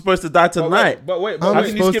Well, I'm supposed to die tonight. But wait, I'm How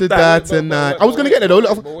can you supposed skip to that? die tonight. I was gonna get there though.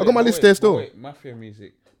 Look, I got my list there still. Wait, Mafia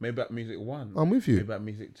Music, Maybach Music 1. I'm with you. Maybach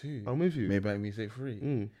Music 2. I'm with you. Maybach Music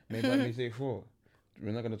 3. Maybach Music 4.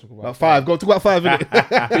 We're not gonna talk about About five. Go talk about 5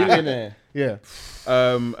 minutes. Billionaire. Yeah.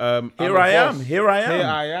 Here I am. Here I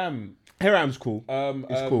am. Here I am's cool.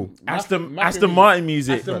 It's cool. Aston Martin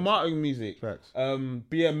music. Aston Martin music. Facts.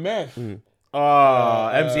 BMF.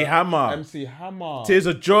 MC Hammer. MC Hammer. Tears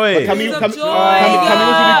of Joy. Can we Tears also of do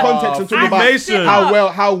Joy, context and talk Free about Mason.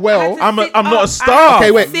 how well? I'm not a star.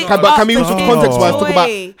 Okay, wait. Sit Can we up also to context wise Joy. talk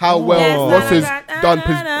about how well Yes, Ross has na, done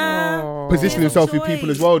na, na, na. positioning himself with Joy.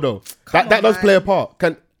 people as well, though. Come That on, does man. play a part.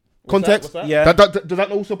 Can context? What's that? Yeah. Does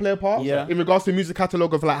that also play a part? Yeah. In regards to music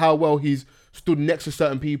catalog of like how well he's stood next to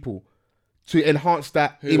certain people to enhance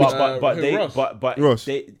that image. But Ross.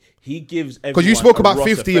 he gives Because you everyone spoke a about Ross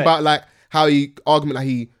 50 effect. about like how he argument that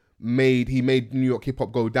he made New York hip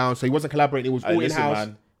hop go down. So he wasn't collaborating. It was Hey, all in listen, house.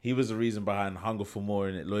 man, he was the reason behind Hunger for More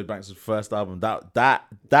in it. Lloyd Banks' first album. That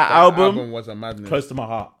album was a madness. close to my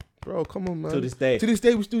heart. Bro, come on, man. To this day. To this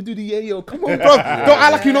day, we still do the yayo. Come on, bro. Don't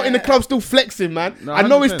act like you're not in the club still flexing, man. No, I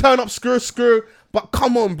know it's 100%. turn up, screw, but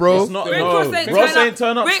come on, bro. It's not. Rick No, Ross ain't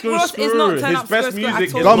turn up- Rick Ross is not turn His up best screw music at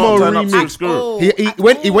is all. not turn up Remix. screw. Oh,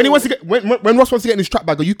 When he wants to get when Ross wants to get in his trap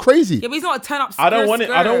bag, are you crazy? Yeah, but he's not a turn up. I don't want it.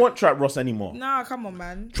 I don't skirt. want Trap Ross anymore. Nah, come on,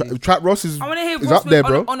 man. Trap Ross is I want to hear is Ross up there,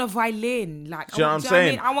 bro. on a violin. Like, Do you know what I'm do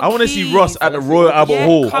saying? I I want to see keys. Ross at the Royal Albert Yeah,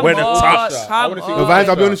 Hall come wearing a on, tux. come I wanna see on. But Vans,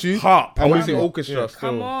 I'll be honest with you. Harp. I want to see orchestra still.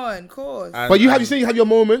 Come on, course. And- But you and- have your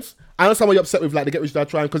moments. I know someone you're upset with, like the Get Rich or Die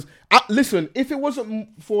Trying. Because listen, if it wasn't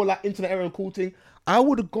for like internet era and cool thing, I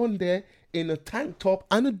would have gone there in a tank top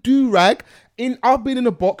and a do rag. I've been in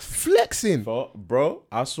a box flexing. Bro,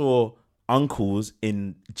 I saw uncles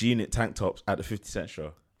in G-Unit tank tops at the 50 Cent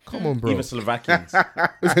show. Come on, bro. Even Slovakians,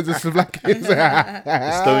 Slovakians.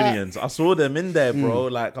 Estonians. I saw them in there, bro.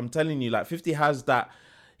 Hmm. Like I'm telling you, like 50 has that.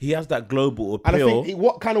 He has that global And I appeal. think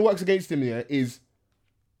what kind of works against him here is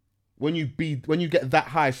when you get that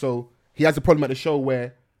high. So he has a problem at the show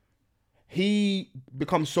where he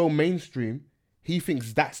becomes so mainstream, he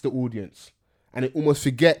thinks that's the audience, and it almost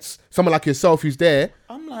forgets someone like yourself who's there.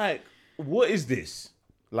 I'm like, what is this?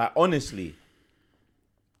 Like, honestly,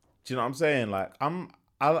 do you know what I'm saying? Like, I'm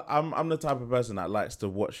the type of person that likes to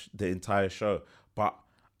watch the entire show, but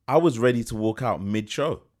I was ready to walk out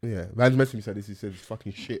mid-show. Yeah, Vans messaged me said this. He said it's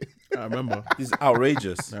fucking shit. I remember. This is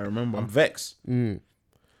outrageous. I remember. I'm vexed, and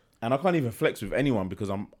I can't even flex with anyone because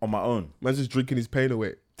I'm on my own. Man's just drinking his pain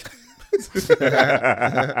away.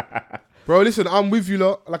 Bro, listen, I'm with you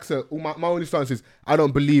lot. Like I said, all my only stance is I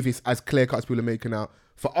don't believe it's as clear cut as people are making out.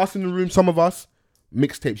 For us in the room, some of us,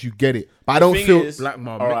 mixtapes, you get it. But I don't thing feel... is- Black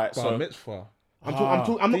Bar All right, so- Mitzvah. I'm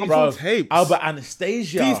talking Bro, tapes. Albert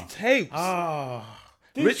Anastasia. These tapes.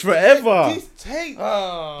 Rich Forever. These tapes.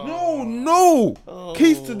 No.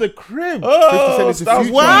 Keys to the Crib. 50 Cent is the that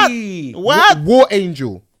was future. what? War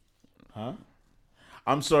Angel.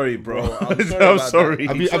 I'm sorry, bro. I'm sorry I'm about that. sorry.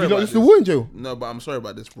 Have you sorry not about listened to this. War in Jail? No, but I'm sorry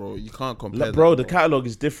about this, bro. You can't compare. Look, that, bro, the catalog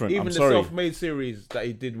is different. Even I'm the sorry. self-made series that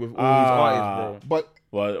he did with all his artists, bro.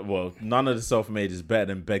 But Well, none of the self-made is better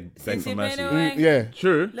than Beg for Mercy. yeah,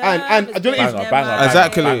 True. and do you know what it is? Banger.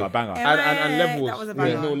 Exactly. Banger. And levels. That was a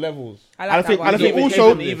There's banger. no levels. I And I like think, that and I one.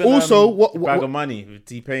 think also, what Bag of Money with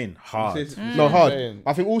T-Pain, hard. This is no hard. insane.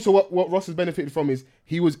 I think also what Ross has benefited from is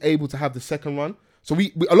he was able to have the second run. So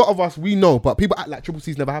we a lot of us we know, but people act like Triple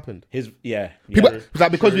C's never happened. People it's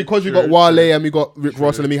like because we got Wale and we got Rick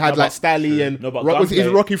Ross and then we had like Stally and but was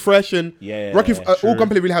it Rocky Fresh and Rocky true. all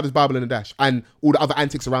Gunplay really had was Bible and the Dash and all the other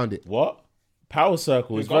antics around it. What? Power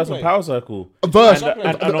Circle. His verse on Gunplay. Power Circle. A verse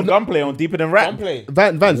And on Gunplay on Deeper Than Rap. Gunplay.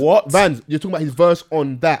 Vans. What? Vans, you're talking about his verse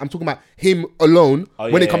on that. I'm talking about him alone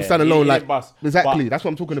when it comes to stand alone. Like exactly, that's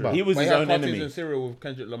what I'm talking about. He was But his he had own parties enemy. and Serial with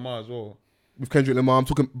Kendrick Lamar as well. With Kendrick Lamar, I'm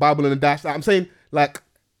talking Bible and the Dash. Like, I'm saying like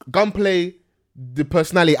Gunplay, the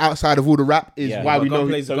personality outside of all the rap is why but we know.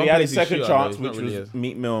 Gunplay's- So he had his Gunplay's second shooter, chance, though. He's which not really was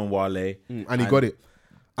Meek Mill and Wale. And he got it.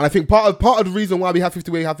 And I think part of the reason why we have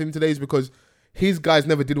 50 Way have him today is because his guys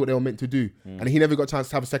never did what they were meant to do, and he never got a chance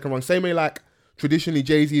to have a second run. Same way like traditionally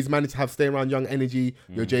Jay-Z's managed to have stay around young energy,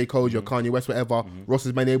 your J. Cole, your Kanye West, whatever. Ross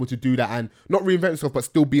has been able to do that and not reinvent himself, but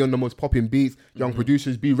still be on the most popping beats, young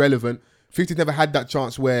producers, be relevant. 50's never had that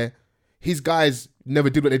chance where his guys never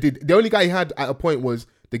did what they did. The only guy he had at a point was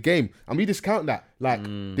The Game, and we discount that. Like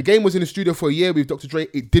The Game was in the studio for a year with Dr. Dre,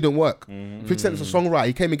 it didn't work. 50 Cent is a songwriter.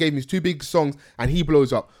 He came and gave him his 2 big songs, and he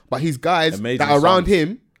blows up. But his guys Amazing that are around songs.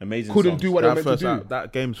 him Amazing couldn't songs. do what they were That meant to first do.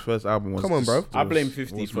 that Game's first album was. Come on, bro. I blame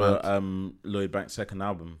 50 was for mad. Lloyd Banks' second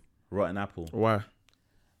album, Rotten Apple. Why?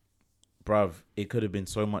 Bruv, it could have been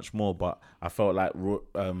so much more, but I felt like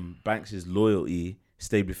Banks' loyalty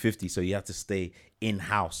stayed with 50, so he had to stay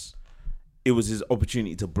in-house. It was his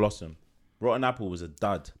opportunity to blossom. Rotten Apple was a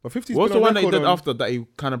dud. But 50's What's been the on one that he record did on after that he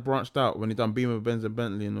kind of branched out when he done Beamer, Benz and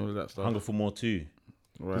Bentley and all of that stuff? Hunger for More too.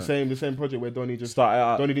 Right. the same project where Donnie just Started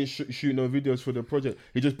out. Donnie didn't shoot no videos for the project.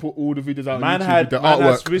 He just put all the videos out Man on YouTube had with the man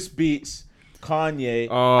had artwork. Swiss Beats, Kanye,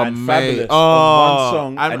 Oh, and mate. Fabulous on one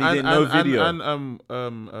song, and he didn't know video. what's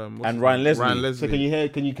And his Ryan name? Leslie. Ryan So Leslie. can you hear?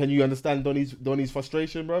 Can you understand Donnie's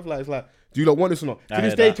frustration, bro? Like it's like, do you not want this or not? I To this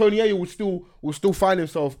hear day, that. Tony Ayo will still find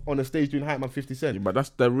himself on a stage doing hype man 50 Cent. But that's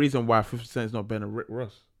the reason why 50 Cent is not better than Rick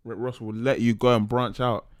Ross. Rick Ross will let you go and branch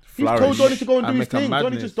out. He's told Flourish. Donnie to go and do And his make a thing. Donnie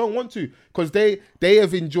madness. just don't want to because they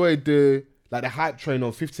have enjoyed the hype train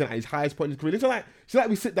on 50 Cent at his highest point in his career. It's like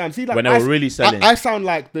we sit down, see like When they were really selling. I sound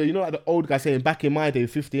like the old guy saying back in my day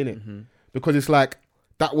 50 innit? Because it's like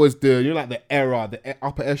that was the era, the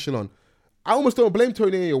upper echelon. I almost don't blame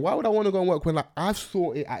Tony Ayo. Why would I want to go and work when like I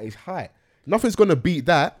saw it at his height? Nothing's gonna beat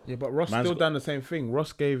that. Yeah, but Ross Man's still got- done the same thing.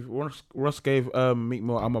 Ross gave Meek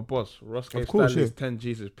Mill I'm a Boss. Ross gave course, Stanley's yeah. 10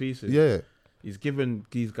 Jesus Pieces. Yeah. He's given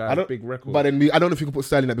these I guys don't, big records. but then I don't know if you can put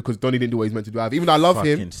Stanley in that because Donnie didn't do what he's meant to do either. Even though I love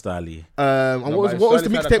Fucking him. Stally. And No, what but was the Stanley's had a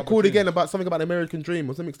mixtape couple called tunes. again about something about the American Dream?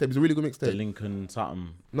 What's the mixtape? It's a really good The mixtape. Lincoln something.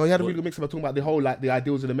 No, he had a really good mixtape talking about the whole like the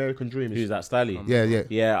ideals of the American Dream. Who's that, Stally? Yeah.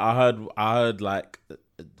 Yeah, I heard like, do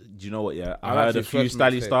you know what? Yeah, I liked heard a his few first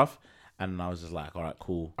Stally mixtape. stuff, and I was just like, all right,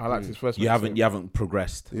 cool. I liked his first You mixtape. haven't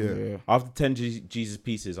progressed. Yeah. After 10 Jesus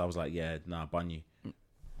Pieces, I was like, yeah, nah, bun you.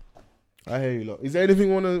 I hear you. Lot. Is there anything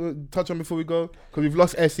you want to touch on before we go? Because we've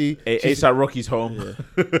lost Essie. ASAP Rocky's home.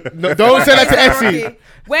 No, don't say that to Essie.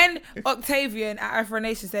 When Octavian at Afro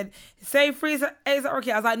Nation said, say free A$AP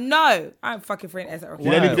Rocky, I was like, no, I'm fucking free A$AP Rocky.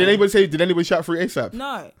 Did anybody shout free ASAP?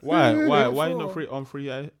 No. Why? Why you Sure. not free on free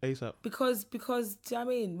ASAP? Because do you know what I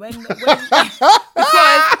mean?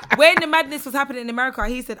 Because when the madness was happening in America,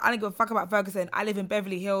 he said, I don't give a fuck about Ferguson. I live in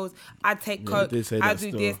Beverly Hills. I take coke. did say I that do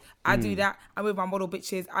still. this. I do that. I'm with my model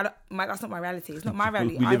bitches. That's not my reality. It's not my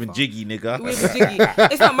reality. We live in either. Jiggy, nigga. We live in Jiggy.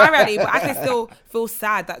 It's not my reality, but I can still feel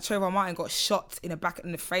sad that Trayvon Martin got shot in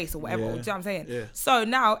the face or whatever. Do you know what I'm saying? Yeah. So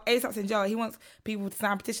now ASAP's in jail. He wants people to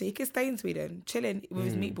sign a petition. He can stay in Sweden, chilling with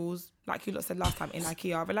his meatballs, like you lot said last time, in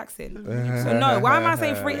IKEA, relaxing. So no, why am I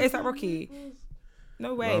saying free ASAP Rocky?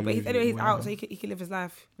 No way. But he's out, so he can live his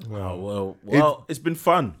life. Oh, well, it's been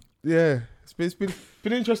fun. Yeah. It's been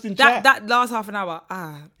interesting chat. That last half an hour,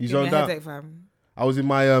 You give me a zoned out? headache, fam. I was in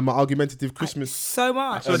my my argumentative Christmas. So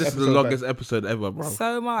much. So this is the episode longest episode ever, bro.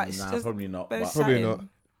 So much. Nah, Just probably not. both But Probably chatting. not.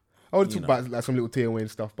 I want to talk about like some little Tia Wayne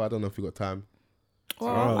stuff, but I don't know if we got time.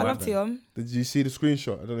 Well, I love Tion. Did you see the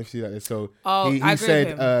screenshot? I don't know if you see that. So Oh, he I agree said,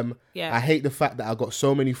 with him. Yeah. Mm-hmm. I hate the fact that I got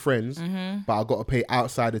so many friends, but I got to pay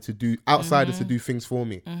outsiders to do things for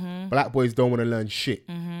me. Black boys don't want to learn shit.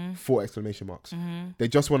 4 exclamation marks. They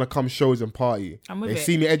just want to come shows and party. I'm with They it.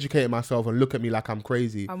 see me educating myself and look at me like I'm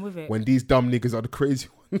crazy. I'm with it. When these dumb niggas are the crazy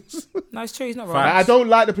ones. No, it's true. He's not wrong. Like, I don't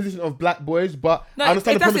like the position of black boys, but No, I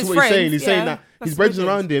understand if the that's premise of his what he's saying. friends, He's saying yeah, that that's his brethren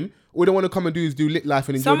what it is. around him, all they want to come and do is do lit life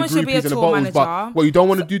and enjoy Someone the should be a groupies and the tour bottles. But manager. well, you don't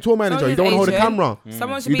want to do tour manager. Someone You don't want to hold a agent. camera.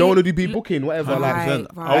 Someone should You be don't want to do beat booking, whatever. Like, Right.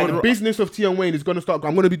 like, the business of Tion Wayne is going to start.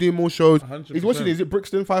 I'm going to be doing more shows. 100%. What's it? Is it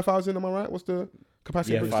Brixton 5,000? Am I right? What's the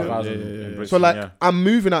capacity? Yeah, of Brixton? 5,000 Yeah. in Brixton, So like, yeah. I'm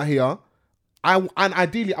moving out here. And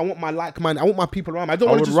ideally, I want my like-minded. I want my people around me. I don't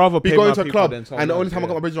I want to would just rather be pay going my to a people club than someone and the only else, time I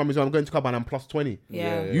got yeah. my bridges on me is when I'm going to club and I'm plus 20.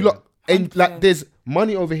 Yeah. You lot, and 100%. like, there's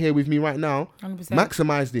money over here with me right now. 100%.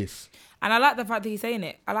 Maximize this. And I like the fact that he's saying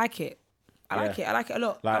it. I like it. I like Yeah. it. I like it a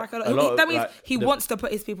lot. Like, I like it a lot. a lot of, That means like, he the- wants to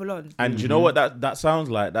put his people on. And do you know what that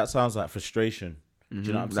sounds like? That sounds like frustration. Do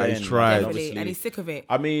you know what I'm Like, saying? he's tried. Like, Definitely. And he's sick of it.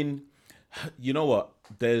 I mean, you know what?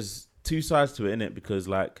 There's two sides to it, innit? Because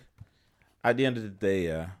like, at the end of the day,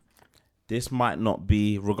 yeah, this might not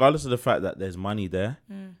be, regardless of the fact that there's money there,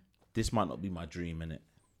 this might not be my dream, innit?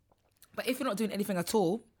 But if you're not doing anything at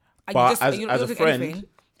all, and But you're as not a doing friend, anything,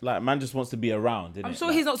 like, man just wants to be around, innit? I'm sure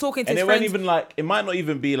Like, he's not talking to and his it won't friends. even like, it might not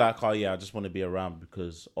even be like, oh yeah, I just want to be around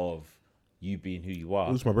because of you being who you are.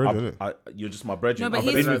 You're just my brethren, You're just my brethren. No, but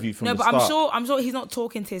I've been with you from the but start. I'm sure he's not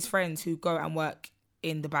talking to his friends who go and work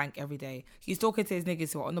in the bank every day. He's talking to his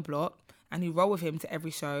niggas who are on the block and who roll with him to every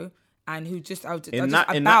show and who just are In just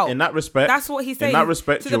that about. respect, That's what he's saying. In that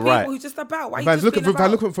respect, to the you're people right. who's just about. Why Vans, you look just at being about?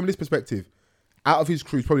 look at from this perspective. Out of his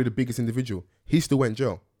crew, he's probably the biggest individual. He still went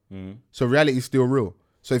jail. So reality is still real.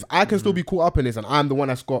 So if I can still be caught up in this and I'm the one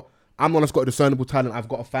that's got a discernible talent, I've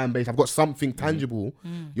got a fan base, I've got something tangible,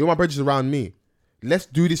 you're my brothers around me. Let's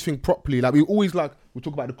do this thing properly. Like we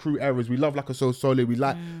talk about the crew errors. We love like a so solid. We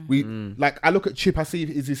like like I look at Chip. I see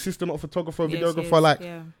is his sister not a photographer, Yeah, she videographer. is, Like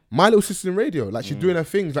yeah. my little sister in radio. Like she's doing her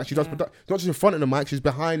things. Like she does not just in front of the mic. She's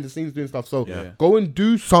behind the scenes doing stuff. So go and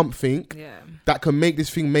do something Yeah. that can make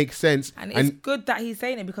this thing make sense. And it's good that he's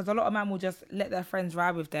saying it because a lot of men will just let their friends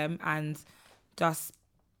ride with them and just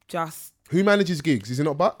who manages gigs? Is it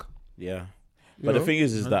not Buck? Yeah. But the thing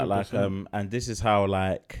is that like, and this is how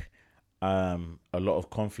like, a lot of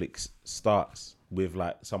conflicts starts with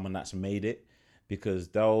like someone that's made it, because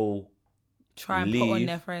they'll try and put on leave.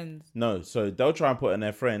 their friends. No, so they'll try and put on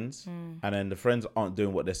their friends, and then the friends aren't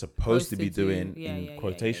doing what they're supposed to be doing in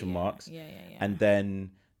quotation marks, Yeah. and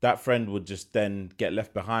then that friend would just then get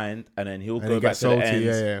left behind, and then he'll go he back gets to the salty,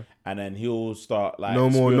 ends, and then he'll start like No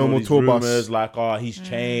more spewing all these tour bus. rumors like, oh, he's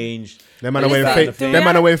changed. Them man This, are wearing that, fake. and the thing. Them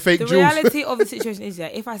man are wearing fake The jewels. reality of the situation is,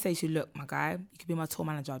 if I say to you, look, my guy, you could be my tour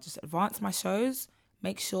manager. Just advance my shows.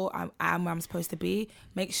 Make sure I'm where I'm supposed to be.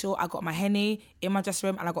 Make sure I got my Henny in my dressing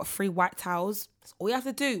room and I got 3 white towels. That's all you have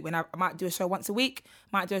to do. When I might do a show once a week,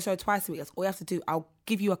 might do a show twice a week. That's all you have to do. I'll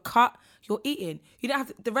give you a cut. You're eating. You don't have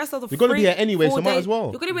to. The rest of the You're gonna be 3, here anyway, 4 so might days, as well.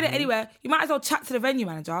 You're gonna be there anywhere. You might as well chat to the venue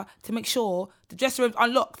manager to make sure the dressing room's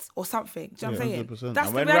unlocked or something. Do you know what I'm saying? 100%. That's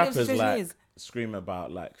And the when reality of the rappers situation like is. scream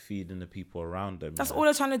about like feeding the people around them, That's man, all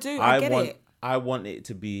they're trying to do. I get it. I want it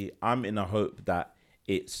to be. I'm in a hope that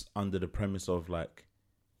it's under the premise of like,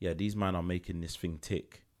 yeah, these men are making this thing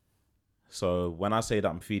tick. So when I say that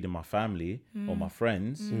I'm feeding my family or my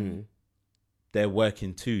friends, they're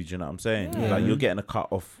working too. Do you know what I'm saying? Like you're getting a cut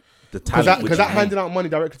off the talent. Because that handing out money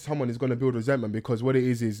directly to someone is going to build resentment, because what it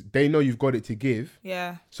is they know you've got it to give.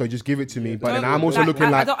 Yeah. So just give it to me. But Don't- then I'm also like, looking I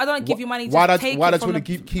like, don't give you money, Why just do take I it just from want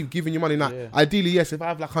to the- keep giving you money? Like, ideally, yes, if I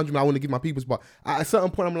have like 100 million, I want to give my people's. But at a certain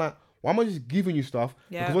point, I'm like, why am I just giving you stuff?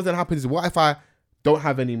 Yeah. Because what then happens is, what if I don't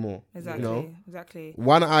have any more? Exactly. You know? Exactly.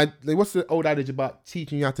 Why not? What's the old adage about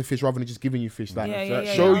teaching you how to fish rather than just giving you fish? Like, Yeah,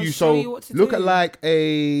 show I'll you. show So you what to look do. at like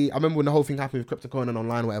I remember when the whole thing happened with Krypton Conan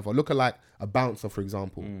online, or whatever. Look at like a bouncer, for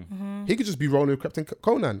example. He could just be rolling with Krypton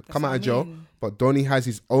Conan, come what out I of jail. mean. But Donny has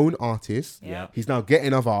his own artist. Yeah. He's now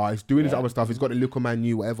getting other artists, doing his other stuff. He's got the Little Man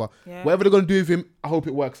New, whatever. Yeah. Whatever they're gonna do with him, I hope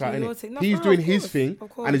it works out. Do your Innit? thing. No, He's no, doing of his course, thing,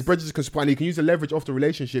 of and his course. brothers can support. And he can use the leverage off the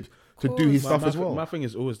relationships to do his stuff as well. My thing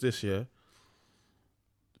is always this, yeah.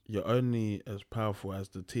 You're only as powerful as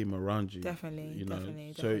the team around you. Definitely, you know.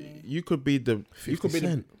 definitely, So definitely. you could be the you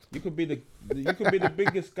could be the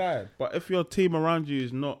biggest guy, but if your team around you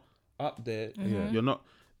is not up there, Mm-hmm. you're not.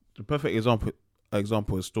 The perfect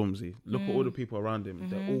example is Stormzy. Look at all the people around him.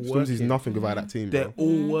 They're all Stormzy's working. nothing without that team. They're Bro.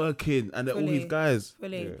 all working, and they're all his Fully. guys.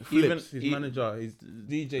 Fully. Flips, his Even- manager, his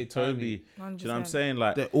DJ Toby. Toby. Do you know what I'm 100%. saying?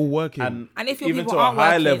 Like, They're all working. And if your even people to a aren't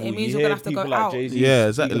higher working, level, it means you you're hear gonna have to people go like out. Jay-Z Yeah, speaking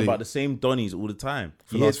exactly. about the same Donnies all the time.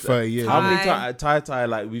 For the last 30 years. How many Ty. times? Ty,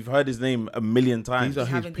 like we've heard his name a million times. These are his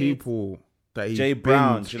Having people. that he's Jay been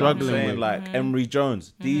Brown, do you know what I'm struggling saying? with. Like Emery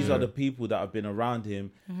Jones. These are the people that have been around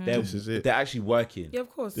him. This is it. They're actually working. Yeah, of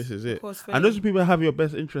course. This is Of it. course, And those people have your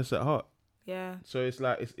best interests at heart. yeah. So it's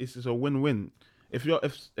like it's a win-win.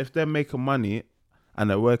 If they're making money and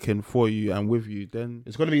they're working for you and with you, then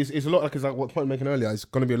It's gonna be. It's a lot like what point making earlier. It's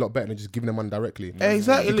gonna be a lot better than just giving them money directly.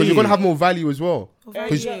 exactly Because you're gonna have more value as well.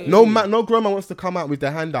 Because value. no grown man wants to come out with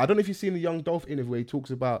their hand out. I don't know if you've seen the Young Dolph interview where he talks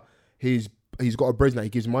about he's got a brethren that he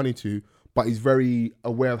gives money to, but he's very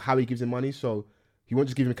aware of how he gives him money. So he won't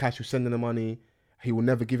just give him cash. He'll send him the money. He will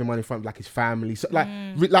never give him money in front of like his family. So like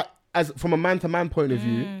as from a man to man point of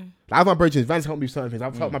view. Like, I have my brethren. Vans helped me with certain things.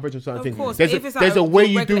 I've helped my brethren with certain Of things. course, There's but if it's there's like a way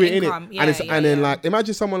your you do it regular in it, income, and it's yeah, and then yeah. like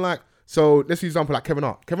imagine someone like so. Let's use example like Kevin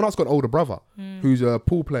Hart. Kevin Hart's got an older brother who's a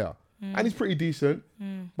pool player, and he's pretty decent.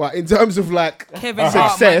 But in terms of like Kevin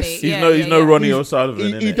Hart success, money. He's Yeah, no, he's yeah, no yeah. Ronnie O'Sullivan.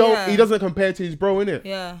 he innit? don't Yeah. he doesn't compare to his bro in it.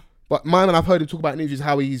 Yeah. But man, and I've heard him talk about in interviews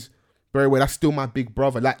how he's very well. That's still my big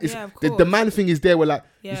brother. Like it's Yeah, of the course. man thing is there where like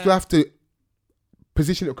you Yeah. still have to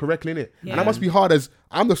position it correctly in it, and Yeah. that must be hard as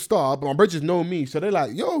I'm the star, but my brothers know me, so they're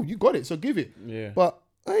like, "Yo, you got it, so give it." Yeah. But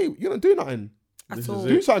hey, you don't do nothing. At all.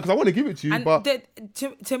 Do something because I want to give it to you, And but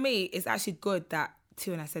to me, it's actually good that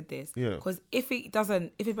Tio and I said this. Yeah. Because if his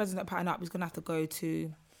brother's not pattern up, he's gonna have to go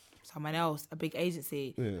to someone else, a big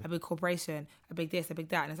agency, a big corporation, a big this, a big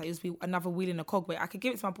that, and it's like it'll be another wheel in a cog. Where I could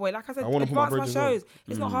give it to my boy. Like I said, I wanna put my advance my bridge as well. shows.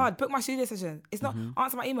 It's not hard. Book my studio sessions. It's not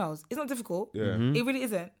answer my emails. It's not difficult. Yeah. It really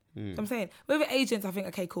isn't. So I'm saying with agents, I think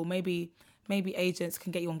okay, cool. Maybe agents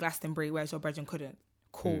can get you on Glastonbury, whereas your brethren couldn't.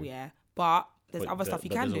 Cool, yeah. But there's other stuff you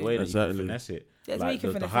But can there's do. a way that you Exactly. can finesse it. There's a way you Like can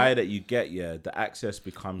the finesse higher it. that you get, the access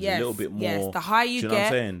becomes a little bit more. Yes, the higher you do you know get. what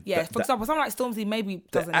I'm saying? Yeah, The- for example, someone like Stormzy maybe the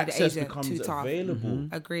doesn't need an access agent becomes too tough. available.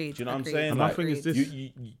 Agreed. Do you know what I'm agreed, saying? And my Like, thing is this-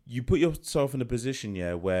 you put yourself in a position,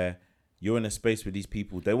 where you're in a space with these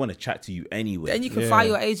people. They want to chat to you anyway. Then you can fire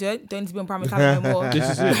your agent. Don't need to be on prime time no more. This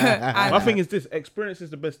is it. And- My thing is this: experience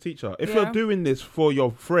is the best teacher. If Yeah. you're doing this for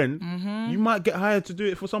your friend, you might get hired to do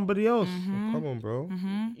it for somebody else. come on, bro.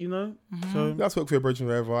 You know. So That's work for your brethren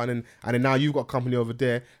forever, and then now you've got a company over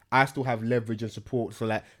there. I still have leverage and support. So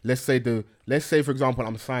like, let's say for example,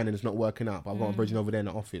 I'm signing, it's not working out, but I've got a brethren over there in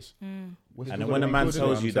the office. And then when a man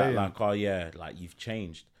tells you that, like, oh yeah, like you've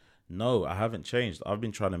changed. No, I haven't changed. I've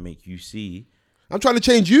been trying to make you see, I'm trying to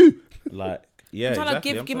change you. like, yeah, I'm trying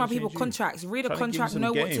exactly. to I'm give my to people change you. contracts. Read a Trying to give you contract, some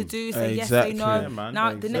know what to game. do. Say Exactly. yes, say no. Yeah, man. Now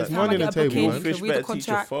the next Exactly. time Money I get on a the table, booking, man. to Fish read better the teach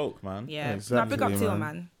your contract. folk, man. Yeah, Exactly, now big up to you, man.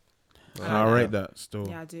 man. I rate that still.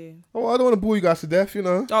 Yeah, I do. Oh, I don't want to bore you guys to death, you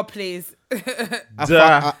know. Oh please.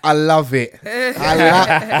 I love it.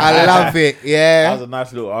 I love it. That Yeah. was a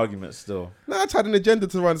nice little argument still. No, I had an agenda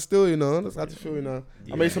to run still, you know. That's how to feel, you know.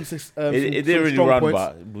 I made some. It didn't really strong run, points.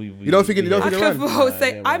 but we You don't think it- you don't I think it could ran?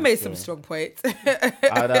 say I made some strong points.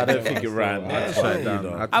 I don't think it ran. I That's shut fine, it you down.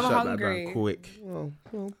 know. I had to I'm shut that hungry. down quick. Oh,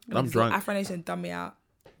 well, And I'm drunk. Afro Nation done me out.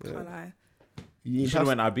 Can't lie. You should have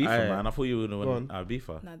went Ibiza, Aye. man. I thought you would have Go went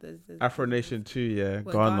Ibiza. No, there's Afro Nation 2, yeah.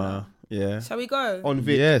 What, Ghana. Ghana? Yeah. Shall we go? on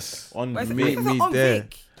Vic. Yes. On Where's me, the me on there.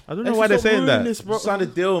 Vic? I don't know why they're saying that. bro. Signed a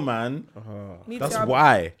deal, man. Me That's too,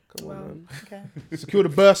 why. Well, okay. Secure the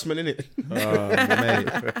burstman, innit?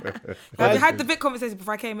 Mate. Have you had the Vic conversation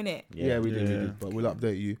before I came in it? Yeah, we did, Yeah. but we'll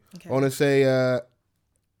update you. Okay. I want to say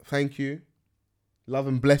thank you, love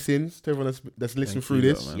and blessings to everyone that's listening through you,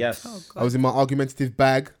 this. man. Yes. Oh, I was in my argumentative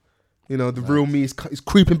bag. You know, the real me is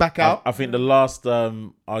creeping back out. I think the last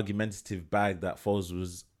argumentative bag that Foles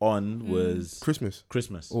was on was Christmas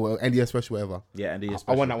Christmas. or NDS special, whatever. Yeah, and the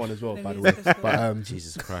I won that one as well, Let by me the way. special. But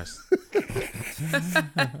Jesus Christ.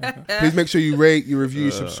 please make sure you rate, you review,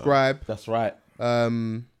 you subscribe. That's right.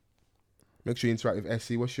 Make sure you interact with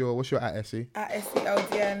Essie. What's your at Essie? At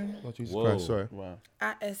SCLDN. Oh, Jesus Whoa. Christ, sorry. Wow.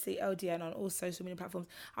 At SCLDN on all social media platforms.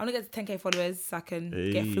 I want to get to 10k followers so I can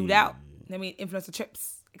get Hey. flued out. Let me influencer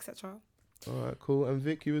trips, etc. All right, cool. And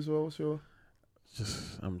Vic, you as well. What's your?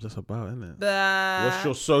 I'm just about, innit? What's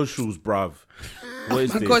your socials, bruv? What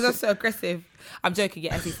is My God, that's this? so aggressive. I'm joking.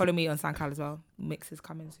 Yeah, actually follow me on SoundCloud as well. Mix is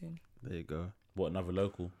coming soon. There you go. What, another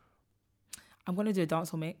local? I'm gonna do a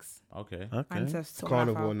dancehall mix. Okay. I need Okay. to sort my life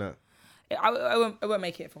Carnival out. and that. I won't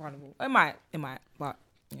make it for carnival. It might, but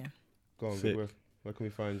yeah. Go on, Sick. Vic, where can we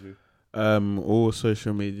find you? All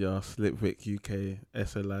social media, Slipvic UK,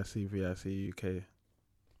 SLICVIC UK.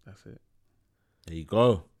 That's it. There you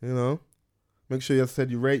go. You know, make sure you said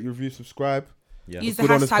you rate, you review, subscribe. Yeah. Use the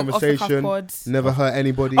Good honest hashtag off the cuff conversation. pods. Never hurt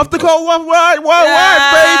anybody. Off the call, why, You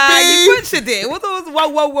baby? butchered it. What was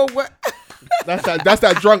whoa. That's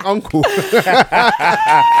that drunk uncle.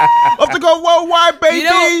 Off the call, why, baby? You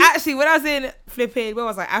know, actually, when I was in flipping, where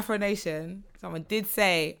was I? Afro Nation. Someone did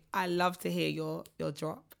say, "I love to hear your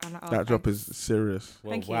drop," I'm like, oh, That drop thanks. is serious.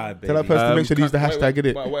 Thank you. Why, baby? Tell that person to make sure to use the Wait, hashtag,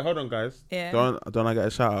 innit? Wait, hold on, guys. Yeah. Don't I get a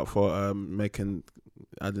shout out for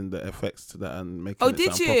adding the effects to that and making Oh, it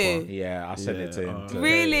did sound you? proper? Yeah, I sent it to him. today.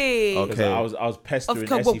 Really? Okay. Because I was pestering Of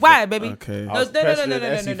course. Essie Why, for- baby? Okay. No, I was no, pestering no,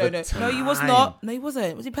 Essie for no. No, you was time. not. No, you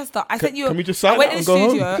wasn't. Was he pissed off? I sent you. can we just sign I went out in the and go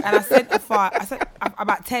studio home? and I sent a file. I sent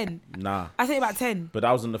about 10. Nah, I sent about 10. but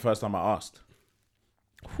that wasn't the first time I asked.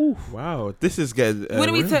 Wow, this is getting. You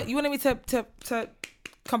wanted me to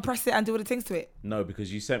compress it and do all the things to it. No,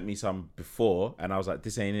 because you sent me some before, and I was like,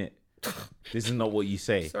 "This ain't it. This is not what you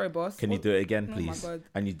say. Sorry, boss. Can you do it again, Oh my please?" God.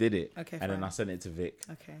 And you did it. Okay, And then fine. I sent it to Vic,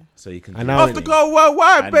 Okay. so you can. And do now it it's with to me. go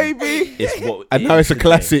worldwide, And baby. It's what. And it now it's a is today.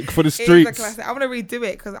 classic for the It is a streets. classic. I'm gonna redo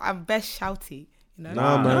it because I'm best shouty. You know.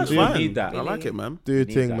 Nah, man. Nah, That's you fine. need that. I like it, man. Do your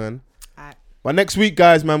Need thing, that. man. Alright. But next week,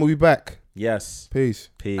 guys, man, we'll be back. Yes. Peace.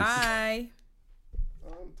 Peace. Bye.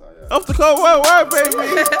 Off the go worldwide, baby.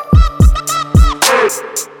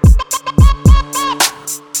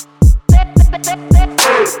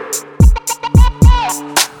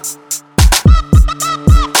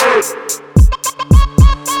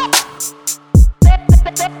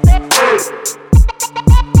 Hey!